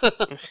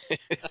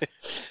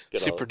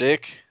 Super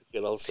dick.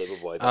 Good old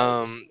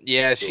Superboy.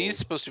 Yeah, she's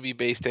supposed to be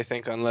based, I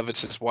think, on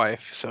Levitz's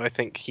wife, so I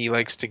think he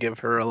likes to give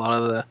her a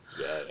lot of the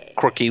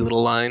quirky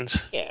little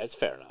lines. Yeah, it's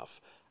fair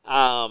enough.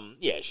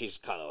 Yeah, she's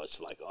kind of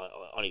just like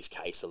on his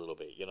case a little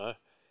bit, you know.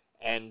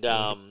 And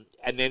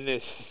and then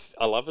there's,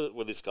 I love it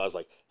when this guy's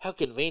like, "How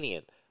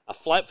convenient. A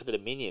flight for the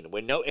Dominion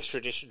where no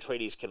extradition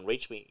treaties can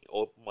reach me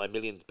or my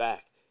millions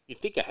back. You'd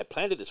think I had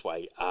planned it this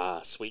way.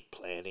 Ah, sweet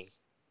planning."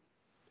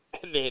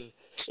 And then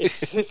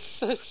it's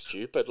so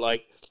stupid.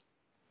 Like,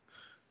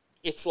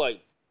 it's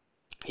like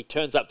he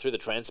turns up through the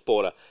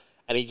transporter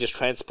and he just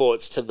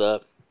transports to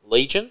the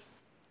Legion.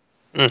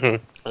 Mm-hmm.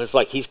 And it's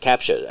like he's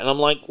captured. And I'm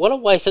like, what a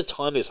waste of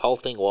time this whole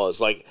thing was.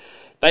 Like,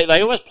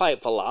 they almost play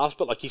it for laughs,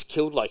 but like he's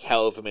killed like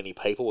however many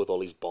people with all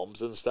these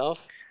bombs and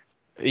stuff.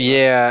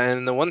 Yeah,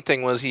 and the one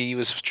thing was he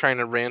was trying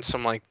to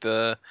ransom like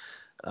the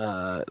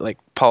like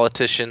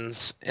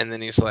politicians, and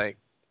then he's like,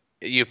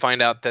 you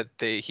find out that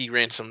he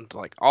ransomed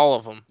like all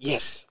of them.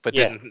 Yes, but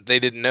then they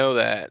didn't know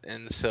that,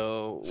 and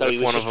so he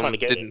was one just of trying them to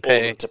get didn't all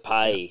of pay. them to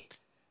pay.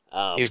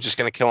 He was just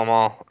going to kill them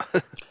all.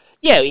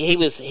 Yeah, he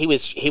was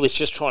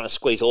just trying to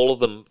squeeze all of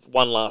them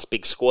one last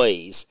big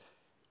squeeze,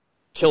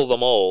 kill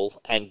them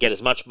all, and get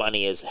as much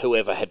money as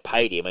whoever had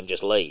paid him and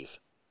just leave.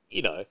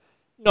 You know,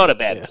 not a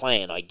bad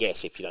plan, I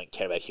guess, if you don't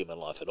care about human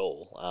life at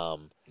all.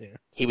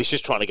 He was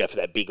just trying to go for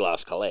that big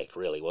last collect,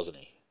 really, wasn't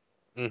he?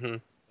 Mm-hmm.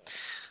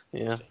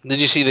 Yeah.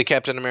 Did you see the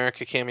Captain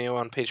America cameo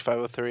on page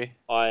 503?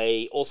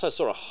 I also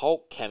saw a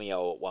Hulk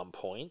cameo at one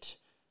point.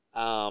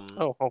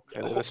 Hulk!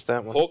 I missed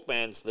that one.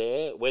 Hawkman's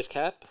there. Where's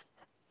Cap?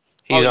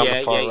 He's on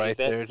the far right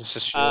there. Just a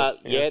shield.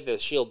 The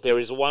shield. There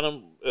is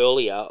one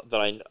earlier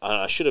that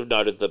I should have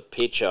noted the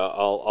picture.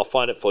 I'll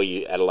find it for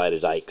you at a later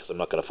date because I'm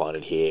not going to find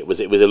it here. It was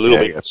a little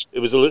bit. It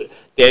was a little.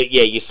 There,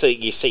 yeah. You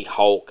see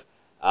Hulk,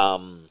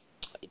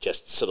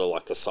 just sort of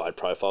like the side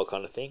profile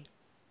kind of thing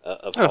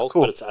of Hulk,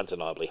 cool. But it's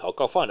undeniably Hulk.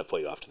 I'll find it for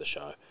you after the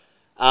show.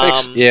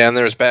 Yeah, and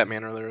there was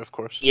Batman earlier, of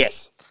course.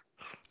 Yes.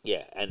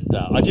 Yeah, and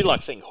I did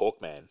like seeing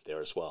Hawkman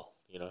there as well.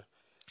 You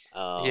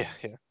know. Yeah.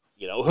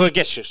 You know, who I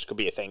guess just could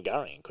be a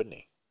Thangarian, couldn't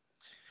he?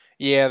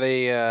 Yeah,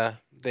 they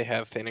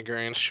have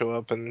Thanagarians show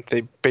up, and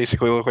they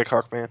basically look like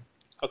Hawkman.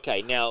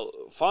 Okay, now,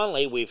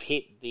 finally, we've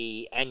hit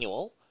the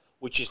annual,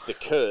 which is the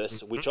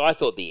curse, which I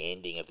thought the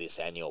ending of this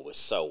annual was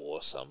so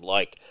awesome.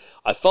 Like,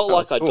 I felt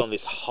like I'd done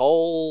this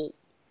whole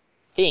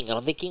thing, and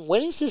I'm thinking,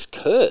 when is this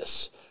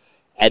curse?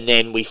 And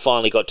then we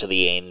finally got to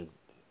the end,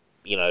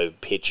 you know,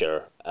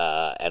 picture,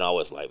 and I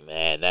was like,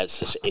 man,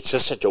 it's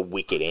just such a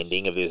wicked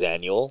ending of this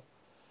annual.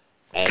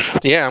 And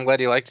yeah, I'm glad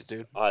you liked it,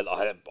 dude.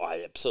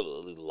 I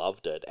absolutely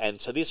loved it.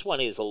 And so this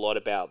one is a lot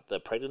about the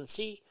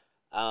pregnancy,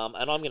 and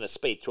I'm going to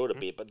speed through it a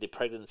bit, but the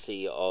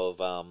pregnancy of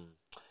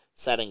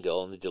Saturn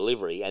Girl and the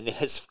delivery. And then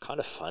it's kind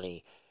of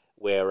funny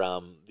where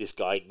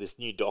this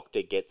new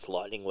doctor gets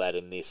Lightning Lad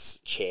in this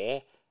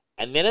chair,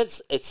 and then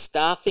it's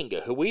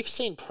Starfinger, who we've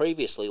seen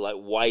previously, like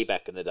way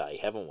back in the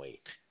day, haven't we?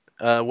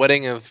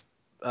 Wedding of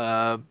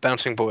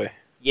Bouncing Boy.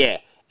 Yeah,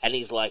 and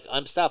he's like,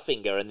 I'm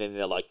Starfinger, and then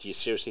they're like, do you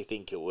seriously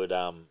think it would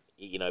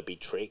be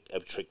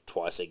tricked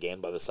twice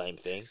again by the same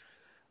thing?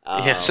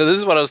 Yeah, so this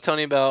is what I was telling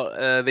you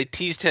about. They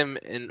teased him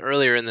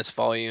earlier in this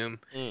volume,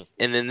 and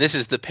then this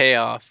is the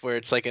payoff where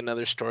it's like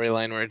another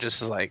storyline where it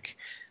just is like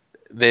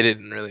they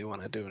didn't really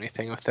want to do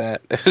anything with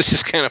that. It was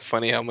just kind of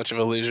funny how much of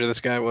a loser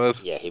this guy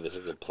was. Yeah, he was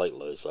a complete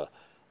loser.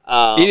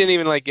 He didn't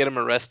even like get him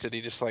arrested.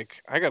 He just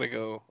like, I gotta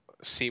go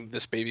see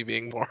this baby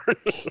being born.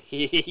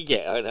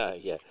 Yeah, I know.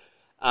 Yeah.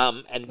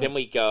 And then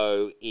we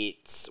go,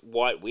 it's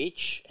White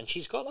Witch, and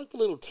she's got like the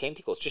little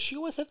tentacles. Does she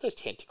always have those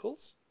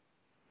tentacles?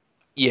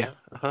 Yeah.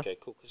 Okay,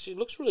 cool. 'Cause she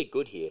looks really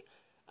good here.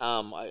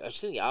 I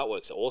just think the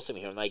artwork's awesome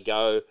here, and they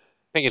go.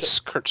 I think it's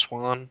Kurt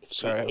Swan.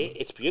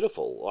 It's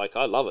beautiful. Like,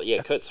 I love it.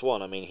 Yeah, Kurt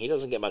Swan. I mean, he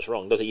doesn't get much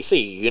wrong, does he? You see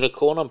a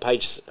unicorn on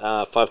page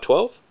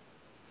 512?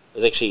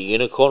 There's actually a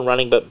unicorn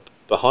running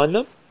behind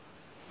them.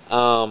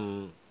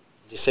 Do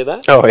you see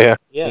that? Oh, yeah.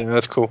 Yeah,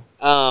 that's cool.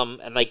 And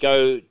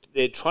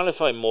they're trying to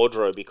find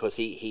Mordro because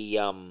he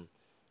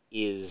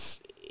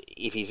is,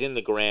 if he's in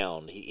the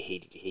ground,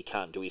 he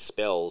can't do his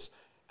spells.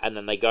 And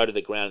then they go to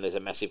the ground and there's a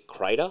massive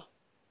crater.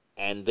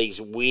 And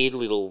these weird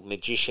little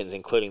magicians,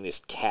 including this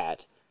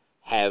cat,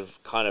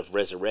 have kind of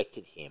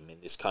resurrected him in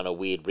this kind of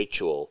weird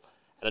ritual.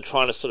 And are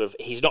trying to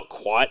he's not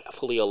quite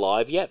fully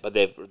alive yet, but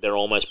they're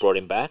almost brought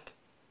him back.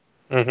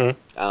 Mm-hmm.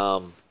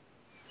 I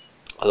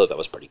thought that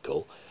was pretty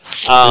cool.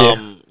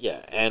 Yeah.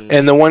 And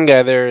the one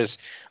guy there is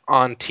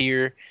on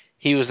tier.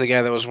 He was the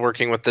guy that was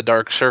working with the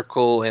Dark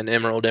Circle and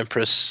Emerald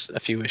Empress a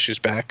few issues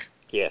back.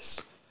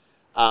 Yes.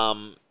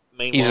 Meanwhile,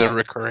 he's a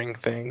recurring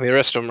thing. The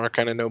rest of them are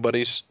kind of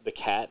nobodies. The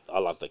cat, I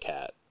love the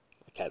cat.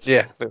 The cat's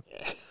yeah. cool.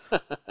 Yeah.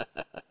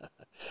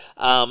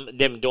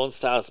 Them Dawn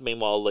Stars,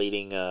 meanwhile,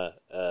 leading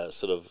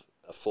sort of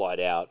a flight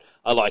out.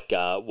 I like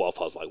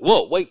Wildfire's like,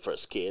 whoa, wait for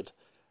us, kid.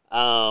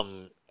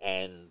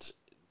 And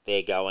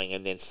they're going,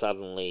 and then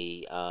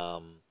suddenly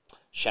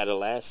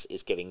Shadowlass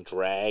is getting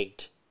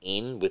dragged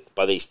in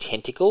by these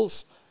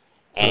tentacles.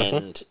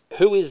 And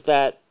who is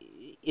that?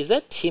 Is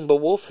that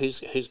Timberwolf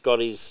who's got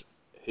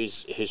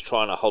who's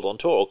trying to hold on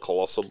to it, or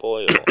Colossal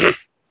Boy? Or...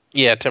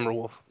 Yeah,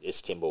 Timberwolf.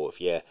 It's Timberwolf,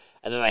 yeah.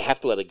 And then they have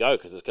to let it go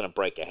because it's going to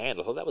break her hand.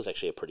 I thought that was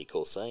actually a pretty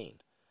cool scene.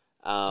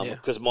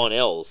 Because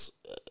Mon-El's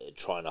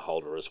trying to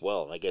hold her as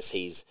well. And I guess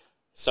he's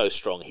so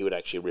strong he would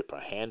actually rip her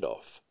hand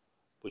off,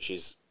 which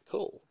is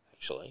cool,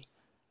 actually.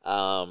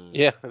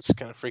 Yeah, that's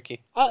kind of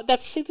freaky.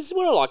 This is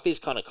where I like these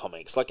kind of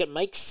comics. Like, it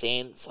makes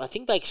sense. I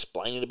think they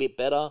explain it a bit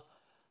better.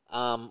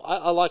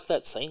 I like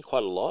that scene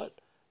quite a lot.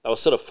 They were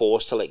sort of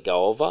forced to let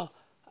go of her.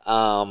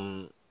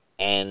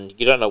 And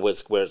you don't know where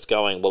it's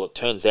going. Well, it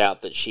turns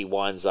out that she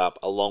winds up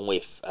along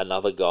with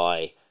another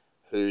guy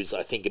who's,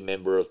 I think, a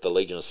member of the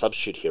Legion of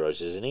Substitute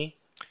Heroes, isn't he?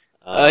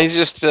 He's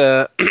just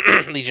a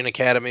Legion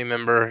Academy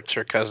member. It's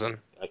her cousin.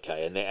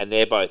 Okay, and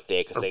they're both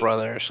there because her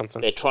brother or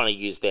something. They're trying to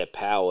use their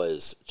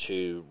powers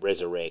to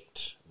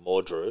resurrect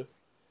Mordru.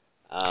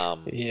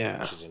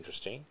 Which is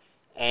interesting.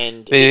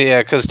 And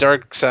because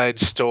Darkseid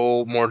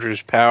stole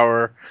Mordru's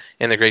power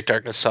in the Great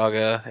Darkness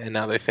Saga, and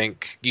now they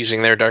think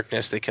using their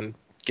darkness they can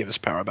give us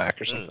power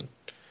back or something.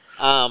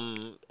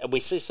 And we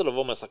see sort of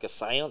almost like a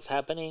seance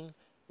happening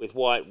with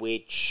White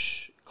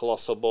Witch,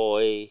 Colossal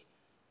Boy,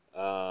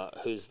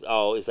 is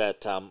that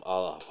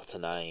what's her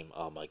name?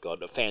 Oh my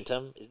god,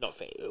 Phantom is not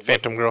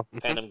Phantom Girl.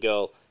 Phantom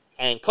Girl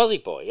and Cosy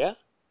Boy, yeah.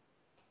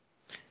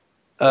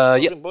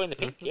 Boy in the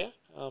pink, yeah.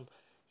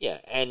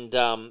 And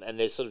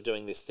they're sort of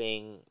doing this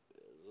thing,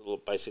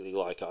 basically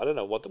like I don't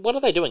know what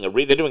are they doing?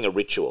 They're doing a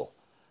ritual,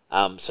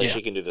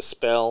 she can do the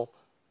spell.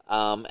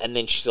 And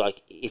then she's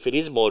like, if it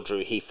is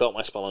Mordru, he felt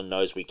my spell and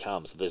knows we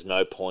come, so there's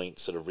no point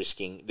sort of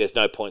risking, there's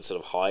no point sort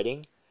of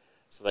hiding.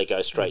 So they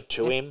go straight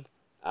to him,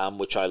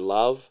 which I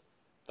love.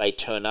 They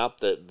turn up,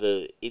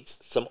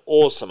 it's some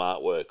awesome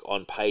artwork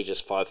on pages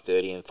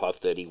 530 and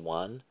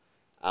 531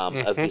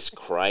 of this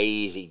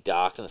crazy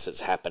darkness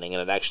that's happening,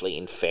 and it actually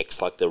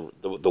infects like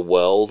the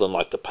world and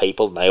like the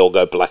people, and they all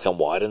go black and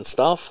white and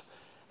stuff.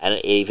 And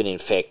it even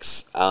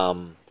infects...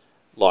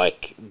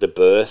 like the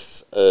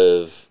birth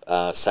of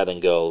Saturn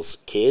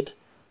Girl's kid.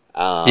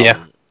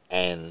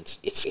 And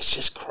it's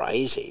just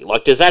crazy.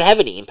 Like, does that have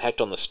any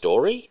impact on the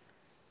story?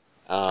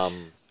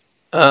 The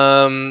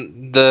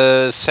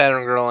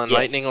Saturn Girl and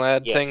Lightning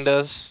Lad thing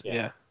does.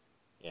 Yeah.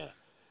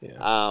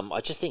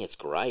 I just think it's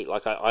great.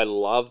 Like, I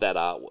love that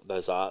art,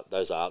 those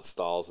art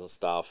styles and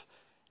stuff.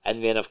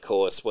 And then, of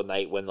course, when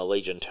the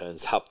Legion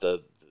turns up,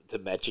 the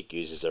magic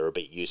users are a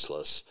bit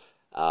useless.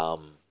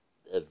 The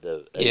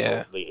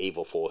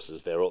evil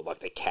forces, they're all like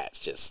the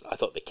cat's I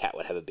thought the cat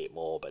would have a bit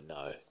more, but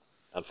no,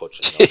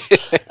 unfortunately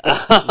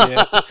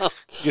not.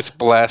 Gets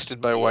blasted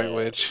by White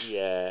Witch.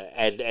 Yeah,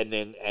 and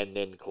then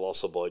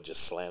Colossal Boy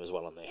just slams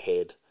one on the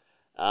head.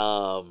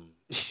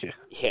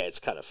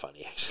 It's kind of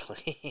funny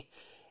actually.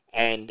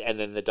 and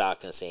then the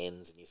darkness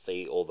ends, and you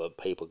see all the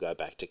people go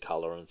back to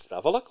color and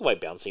stuff. I like the way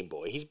Bouncing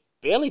Boy, he's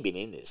barely been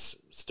in this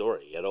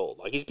story at all.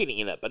 Like, he's been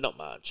in it, but not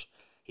much.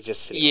 He's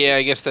just sitting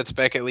I guess that's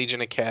back at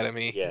Legion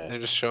Academy. Yeah. They're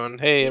just showing,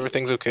 hey,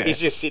 everything's okay. He's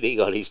just sitting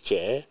on his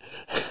chair.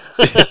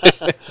 He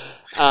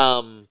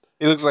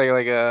looks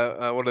like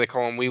a what do they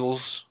call them?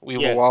 Weevils?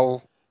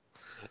 Wobble.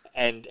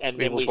 And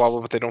Weevils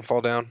wobble, but they don't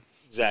fall down.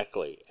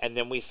 Exactly. And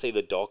then we see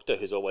the Doctor,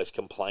 who's always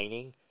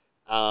complaining.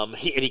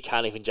 He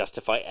can't even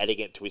justify adding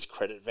it to his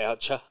credit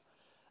voucher.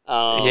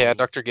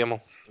 Dr.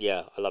 Gimmel.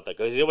 Yeah, I love that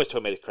guy. He's always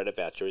talking about his credit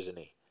voucher, isn't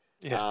he?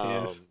 Yeah, he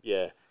is.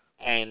 Yeah.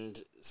 And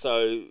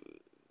so...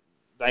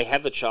 they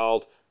have the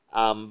child,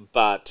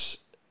 but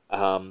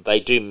they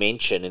do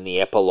mention in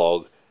the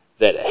epilogue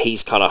that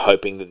he's kind of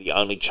hoping that the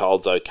only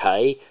child's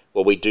okay.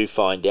 Well, we do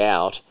find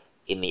out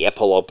in the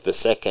epilogue the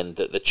second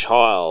that the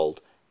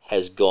child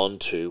has gone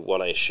to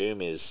what I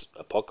assume is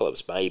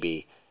Apocalypse,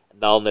 maybe.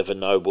 They'll never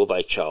know, will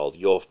they, child?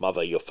 Your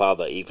mother, your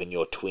father, even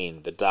your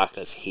twin. The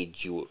darkness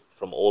hid you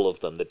from all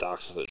of them, the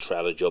darkness that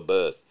shrouded your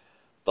birth.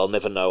 They'll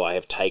never know I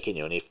have taken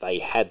you, and if they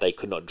had, they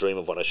could not dream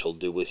of what I shall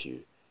do with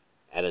you.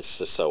 And it's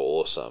just so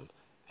awesome.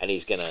 And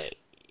he's gonna.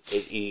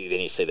 Then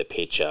you see the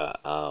picture.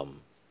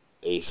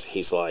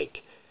 He's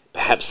like,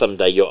 perhaps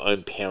someday your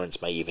own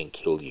parents may even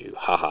kill you.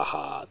 Ha ha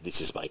ha! This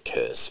is my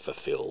curse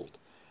fulfilled.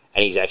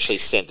 And he's actually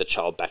sent the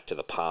child back to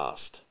the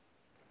past.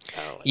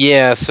 Apparently.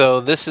 Yeah.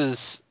 So this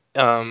is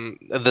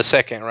the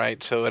second,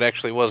 right? So it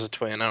actually was a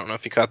twin. I don't know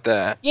if you caught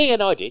that. Yeah.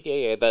 No, I did.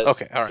 Yeah. But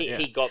okay. All right.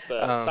 He got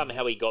the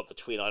somehow he got the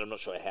twin. I'm not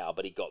sure how,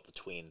 but he got the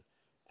twin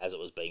as it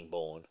was being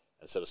born.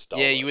 instead of stole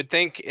Yeah, it. you would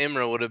think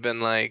Imra would have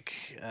been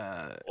like,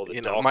 Or the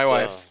my doctor.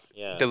 wife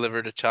Yeah.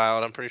 delivered a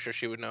child. I'm pretty sure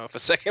she would know if a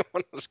second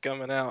one was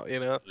coming out,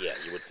 Yeah,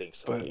 you would think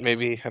so. But Yeah.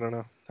 maybe, I don't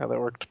know how that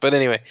worked. But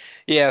anyway,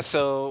 yeah,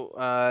 so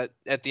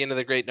at the end of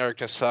the Great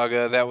Darkness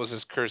Saga, that was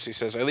his curse. He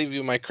says, I leave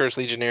you my curse,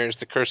 legionnaires,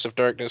 the curse of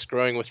darkness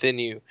growing within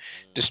you,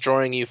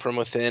 destroying you from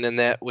within, and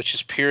that which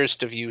is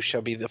purest of you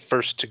shall be the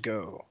first to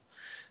go.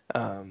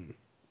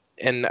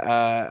 And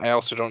I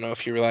also don't know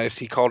if you realized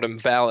he called him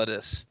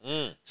Validus.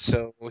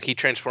 So he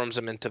transforms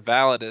him into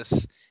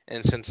Validus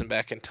and sends him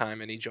back in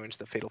time, and he joins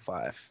the Fatal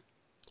Five.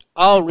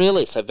 Oh,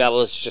 really? So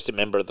Validus is just a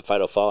member of the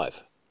Fatal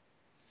Five?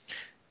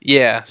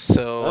 Yeah,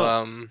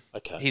 so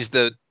okay. He's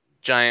the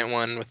giant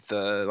one with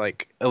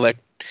the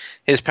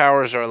his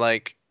powers are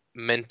like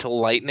mental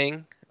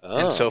lightning,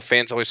 and so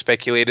fans always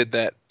speculated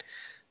that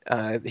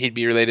he'd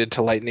be related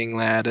to Lightning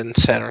Lad and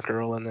Saturn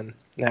Girl, and then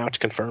now it's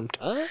confirmed.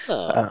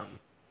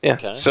 Yeah,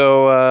 okay.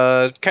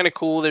 So kind of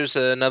cool. There's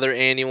another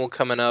annual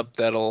coming up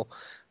that'll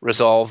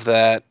resolve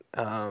that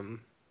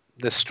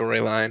this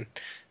storyline.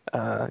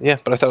 Yeah,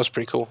 but I thought it was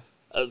pretty cool.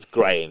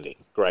 Great ending,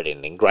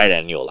 great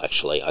annual.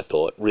 Actually, I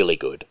thought really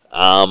good.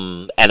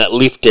 And it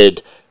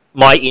lifted.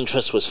 My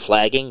interest was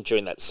flagging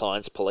during that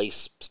Science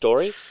Police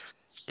story,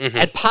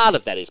 and part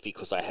of that is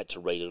because I had to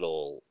read it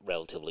all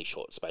relatively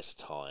short space of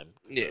time.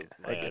 Yeah,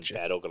 my own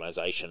bad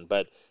organisation,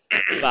 but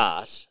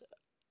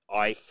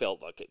I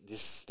felt like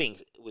this thing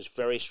was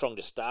very strong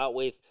to start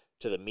with.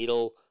 To the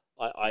middle,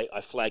 I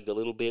flagged a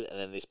little bit, and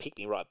then this picked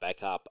me right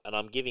back up. And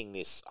I'm giving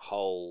this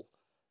whole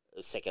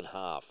second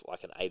half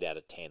like an 8 out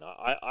of 10.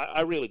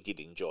 I really did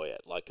enjoy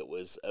it. Like, it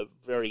was a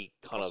very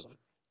kind of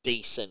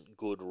decent,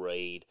 good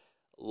read.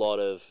 A lot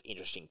of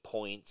interesting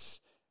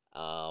points.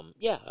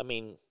 Yeah, I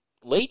mean,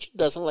 Legion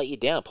doesn't let you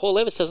down. Paul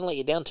Levitz doesn't let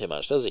you down too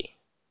much, does he?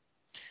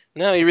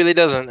 No, he really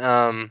doesn't.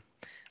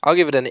 I'll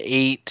give it an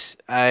 8.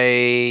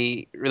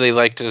 I really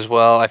liked it as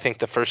well. I think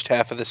the first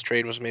half of this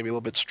trade was maybe a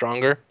little bit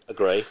stronger.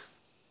 Agree.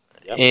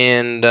 Yep.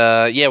 And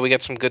yeah, we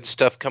got some good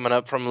stuff coming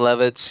up from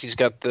Levitz. He's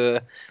got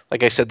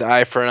like I said, the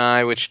Eye for an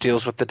Eye, which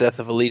deals with the death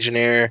of a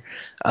Legionnaire,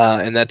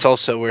 and that's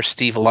also where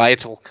Steve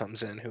Lytle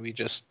comes in, who he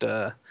just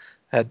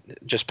had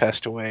just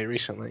passed away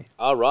recently.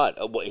 Oh, right.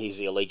 He's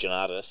the Legion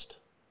artist.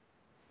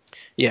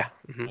 Yeah.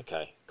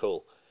 Okay.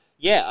 Cool.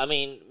 Yeah. I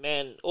mean,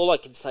 man, all I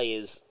can say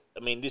is, I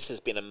mean, this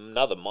has been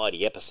another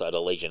mighty episode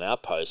of Legion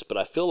Outpost, but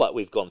I feel like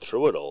we've gone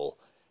through it all.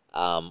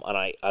 And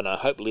I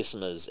hope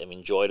listeners have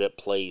enjoyed it.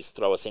 Please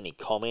throw us any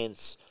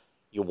comments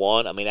you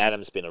want. I mean,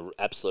 Adam's been an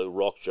absolute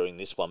rock during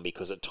this one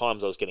because at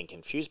times I was getting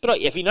confused.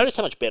 But have you noticed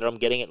how much better I'm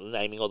getting at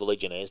naming all the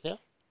Legionnaires now?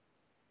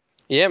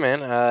 Yeah,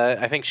 man.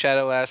 I think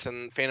Shadow Ass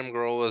and Phantom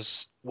Girl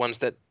was ones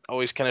that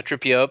always kind of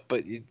trip you up,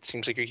 but it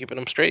seems like you're keeping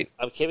them straight.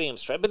 I'm keeping them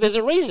straight, but there's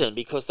a reason,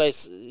 because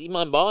in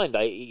my mind,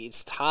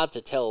 it's hard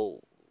to tell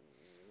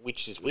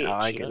which is which. No,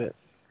 I get it.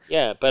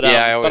 Yeah, but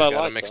I always got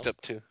them mixed up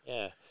too.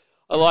 Yeah.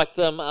 I like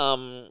them.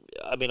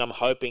 I mean, I'm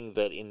hoping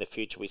that in the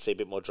future we see a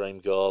bit more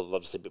Dream Girl. I'd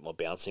love to see a bit more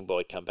Bouncing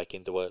Boy come back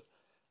into it.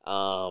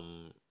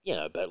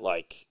 But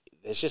like,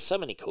 there's just so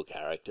many cool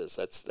characters.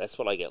 That's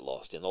what I get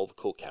lost in, all the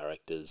cool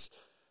characters.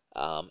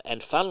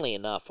 And funnily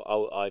enough,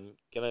 I'm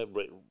gonna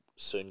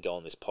soon go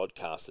on this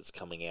podcast that's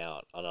coming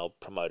out, and I'll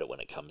promote it when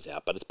it comes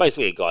out. But it's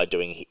basically a guy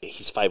doing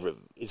his favorite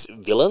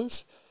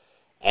villains,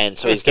 and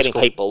so he's getting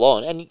people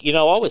on. And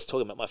I was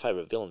talking about my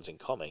favorite villains in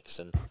comics,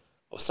 and I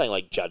was saying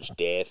like Judge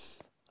Death.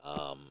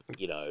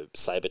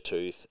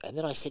 Sabretooth, and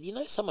then I said,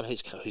 someone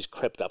who's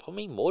crept up on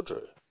me,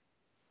 Mordru.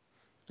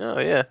 Oh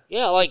yeah,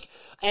 yeah, like,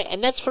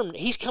 and that's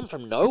he's come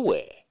from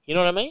nowhere. You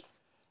know what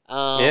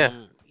I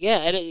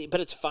mean? But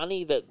it's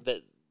funny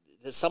that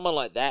someone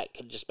like that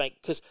can just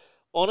because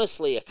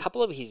honestly, a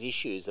couple of his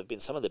issues have been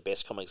some of the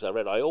best comics I've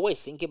read. I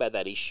always think about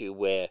that issue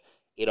where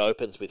it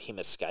opens with him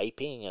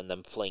escaping and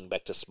then fleeing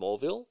back to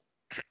Smallville.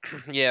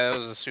 Yeah, that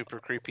was a super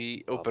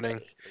creepy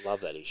opening. Love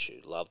that issue.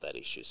 Love that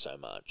issue so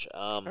much.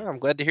 I'm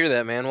glad to hear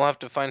that, man. We'll have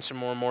to find some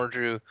more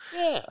Mordru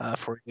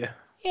for you.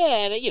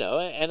 Yeah,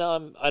 and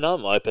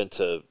I'm open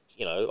to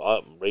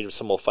I'm reading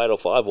some more Fatal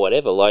 5,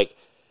 whatever. Like,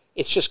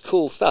 it's just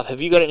cool stuff.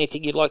 Have you got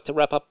anything you'd like to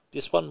wrap up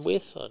this one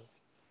with?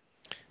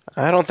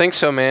 I don't think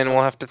so, man.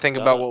 We'll have to think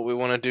about what we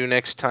want to do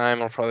next time.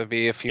 It'll probably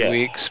be a few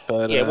weeks,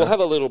 but we'll have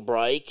a little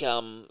break.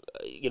 I'm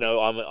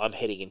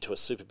heading into a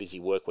super busy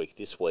work week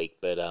this week,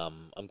 but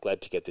I'm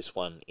glad to get this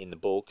one in the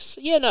books.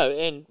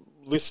 And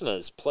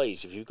listeners,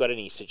 please, if you've got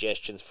any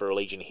suggestions for a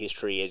Legion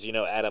history, as you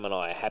know, Adam and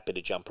I are happy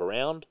to jump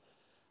around.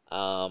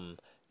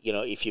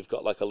 If you've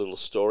got like a little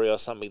story or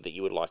something that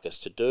you would like us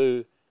to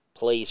do,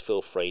 please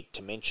feel free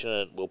to mention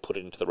it. We'll put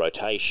it into the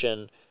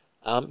rotation.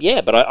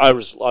 But I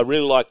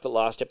really liked the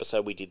last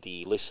episode. We did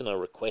the listener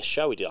request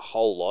show. We did a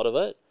whole lot of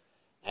it,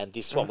 and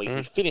this one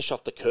we finished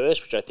off the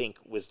curse, which I think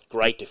was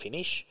great to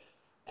finish.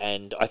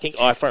 And I think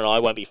Ifra and I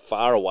won't be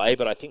far away,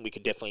 but I think we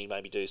could definitely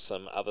maybe do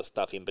some other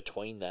stuff in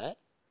between that.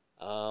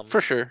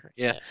 For sure,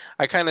 yeah.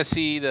 I kind of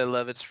see the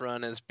Levitz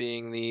run as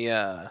being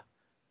the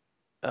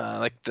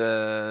like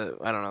the,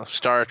 I don't know,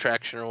 star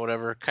attraction or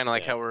whatever. Kind of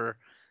like how we're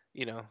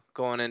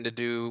going in to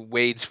do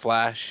Wade's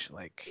Flash,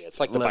 Yeah, it's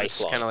like the Levitt's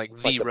kind baseline. of like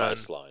It's like the V-Run.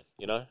 baseline,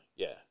 you know?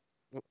 Yeah.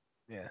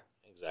 Yeah.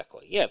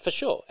 Exactly. Yeah, for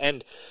sure.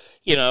 And,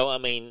 I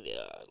mean,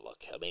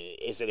 look, I mean,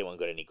 has anyone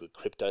got any good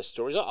crypto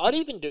stories? I'd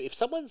even do, if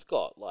someone's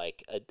got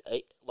like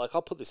like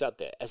I'll put this out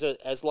there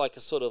as like a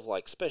sort of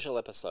like special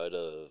episode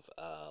of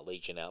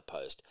Legion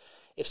Outpost.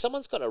 If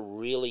someone's got a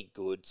really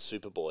good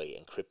Superboy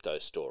and crypto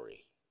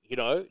story,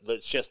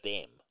 that's just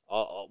them.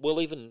 We'll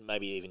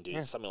maybe even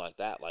do something like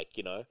that. Like,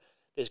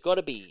 there's got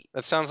to be.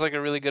 That sounds like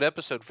a really good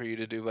episode for you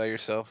to do by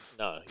yourself.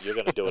 No, you're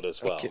going to do it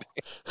as I'm well. kidding.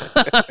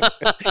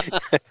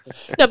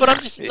 No, but I'm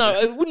just Yeah. no.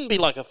 It wouldn't be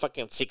like a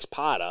fucking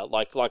six-parter,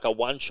 like a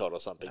one-shot or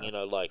something.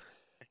 Like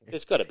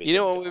there's got to be. You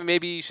know some what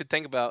maybe you should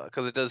think about,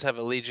 because it does have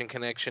a Legion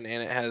connection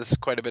and it has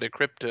quite a bit of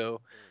crypto.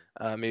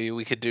 Maybe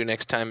we could do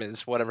next time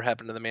is Whatever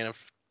Happened to the Man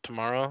of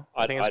Tomorrow,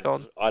 I think it's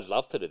called. I'd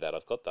love to do that.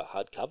 I've got the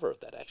hardcover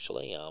of that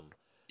actually.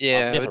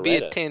 Yeah, it never would be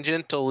read a it.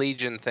 tangential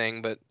Legion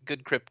thing, but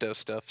good crypto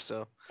stuff.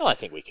 So Oh, I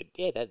think we could.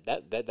 Yeah,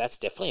 that's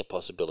definitely a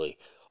possibility.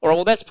 All right,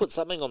 well, let's put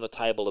something on the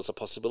table as a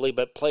possibility.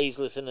 But please,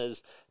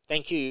 listeners,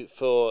 thank you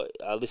for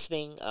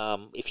listening.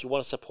 If you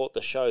want to support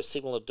the show,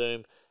 Signal of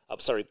Doom.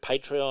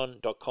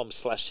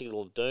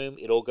 Patreon.com/Signal of Doom.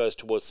 It all goes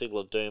towards Signal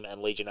of Doom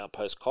and Legion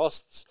Outpost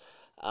costs,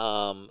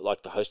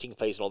 like the hosting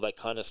fees and all that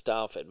kind of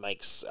stuff. It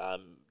makes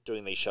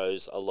doing these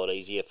shows a lot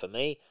easier for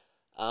me.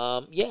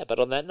 But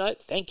on that note,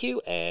 thank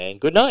you and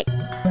good night.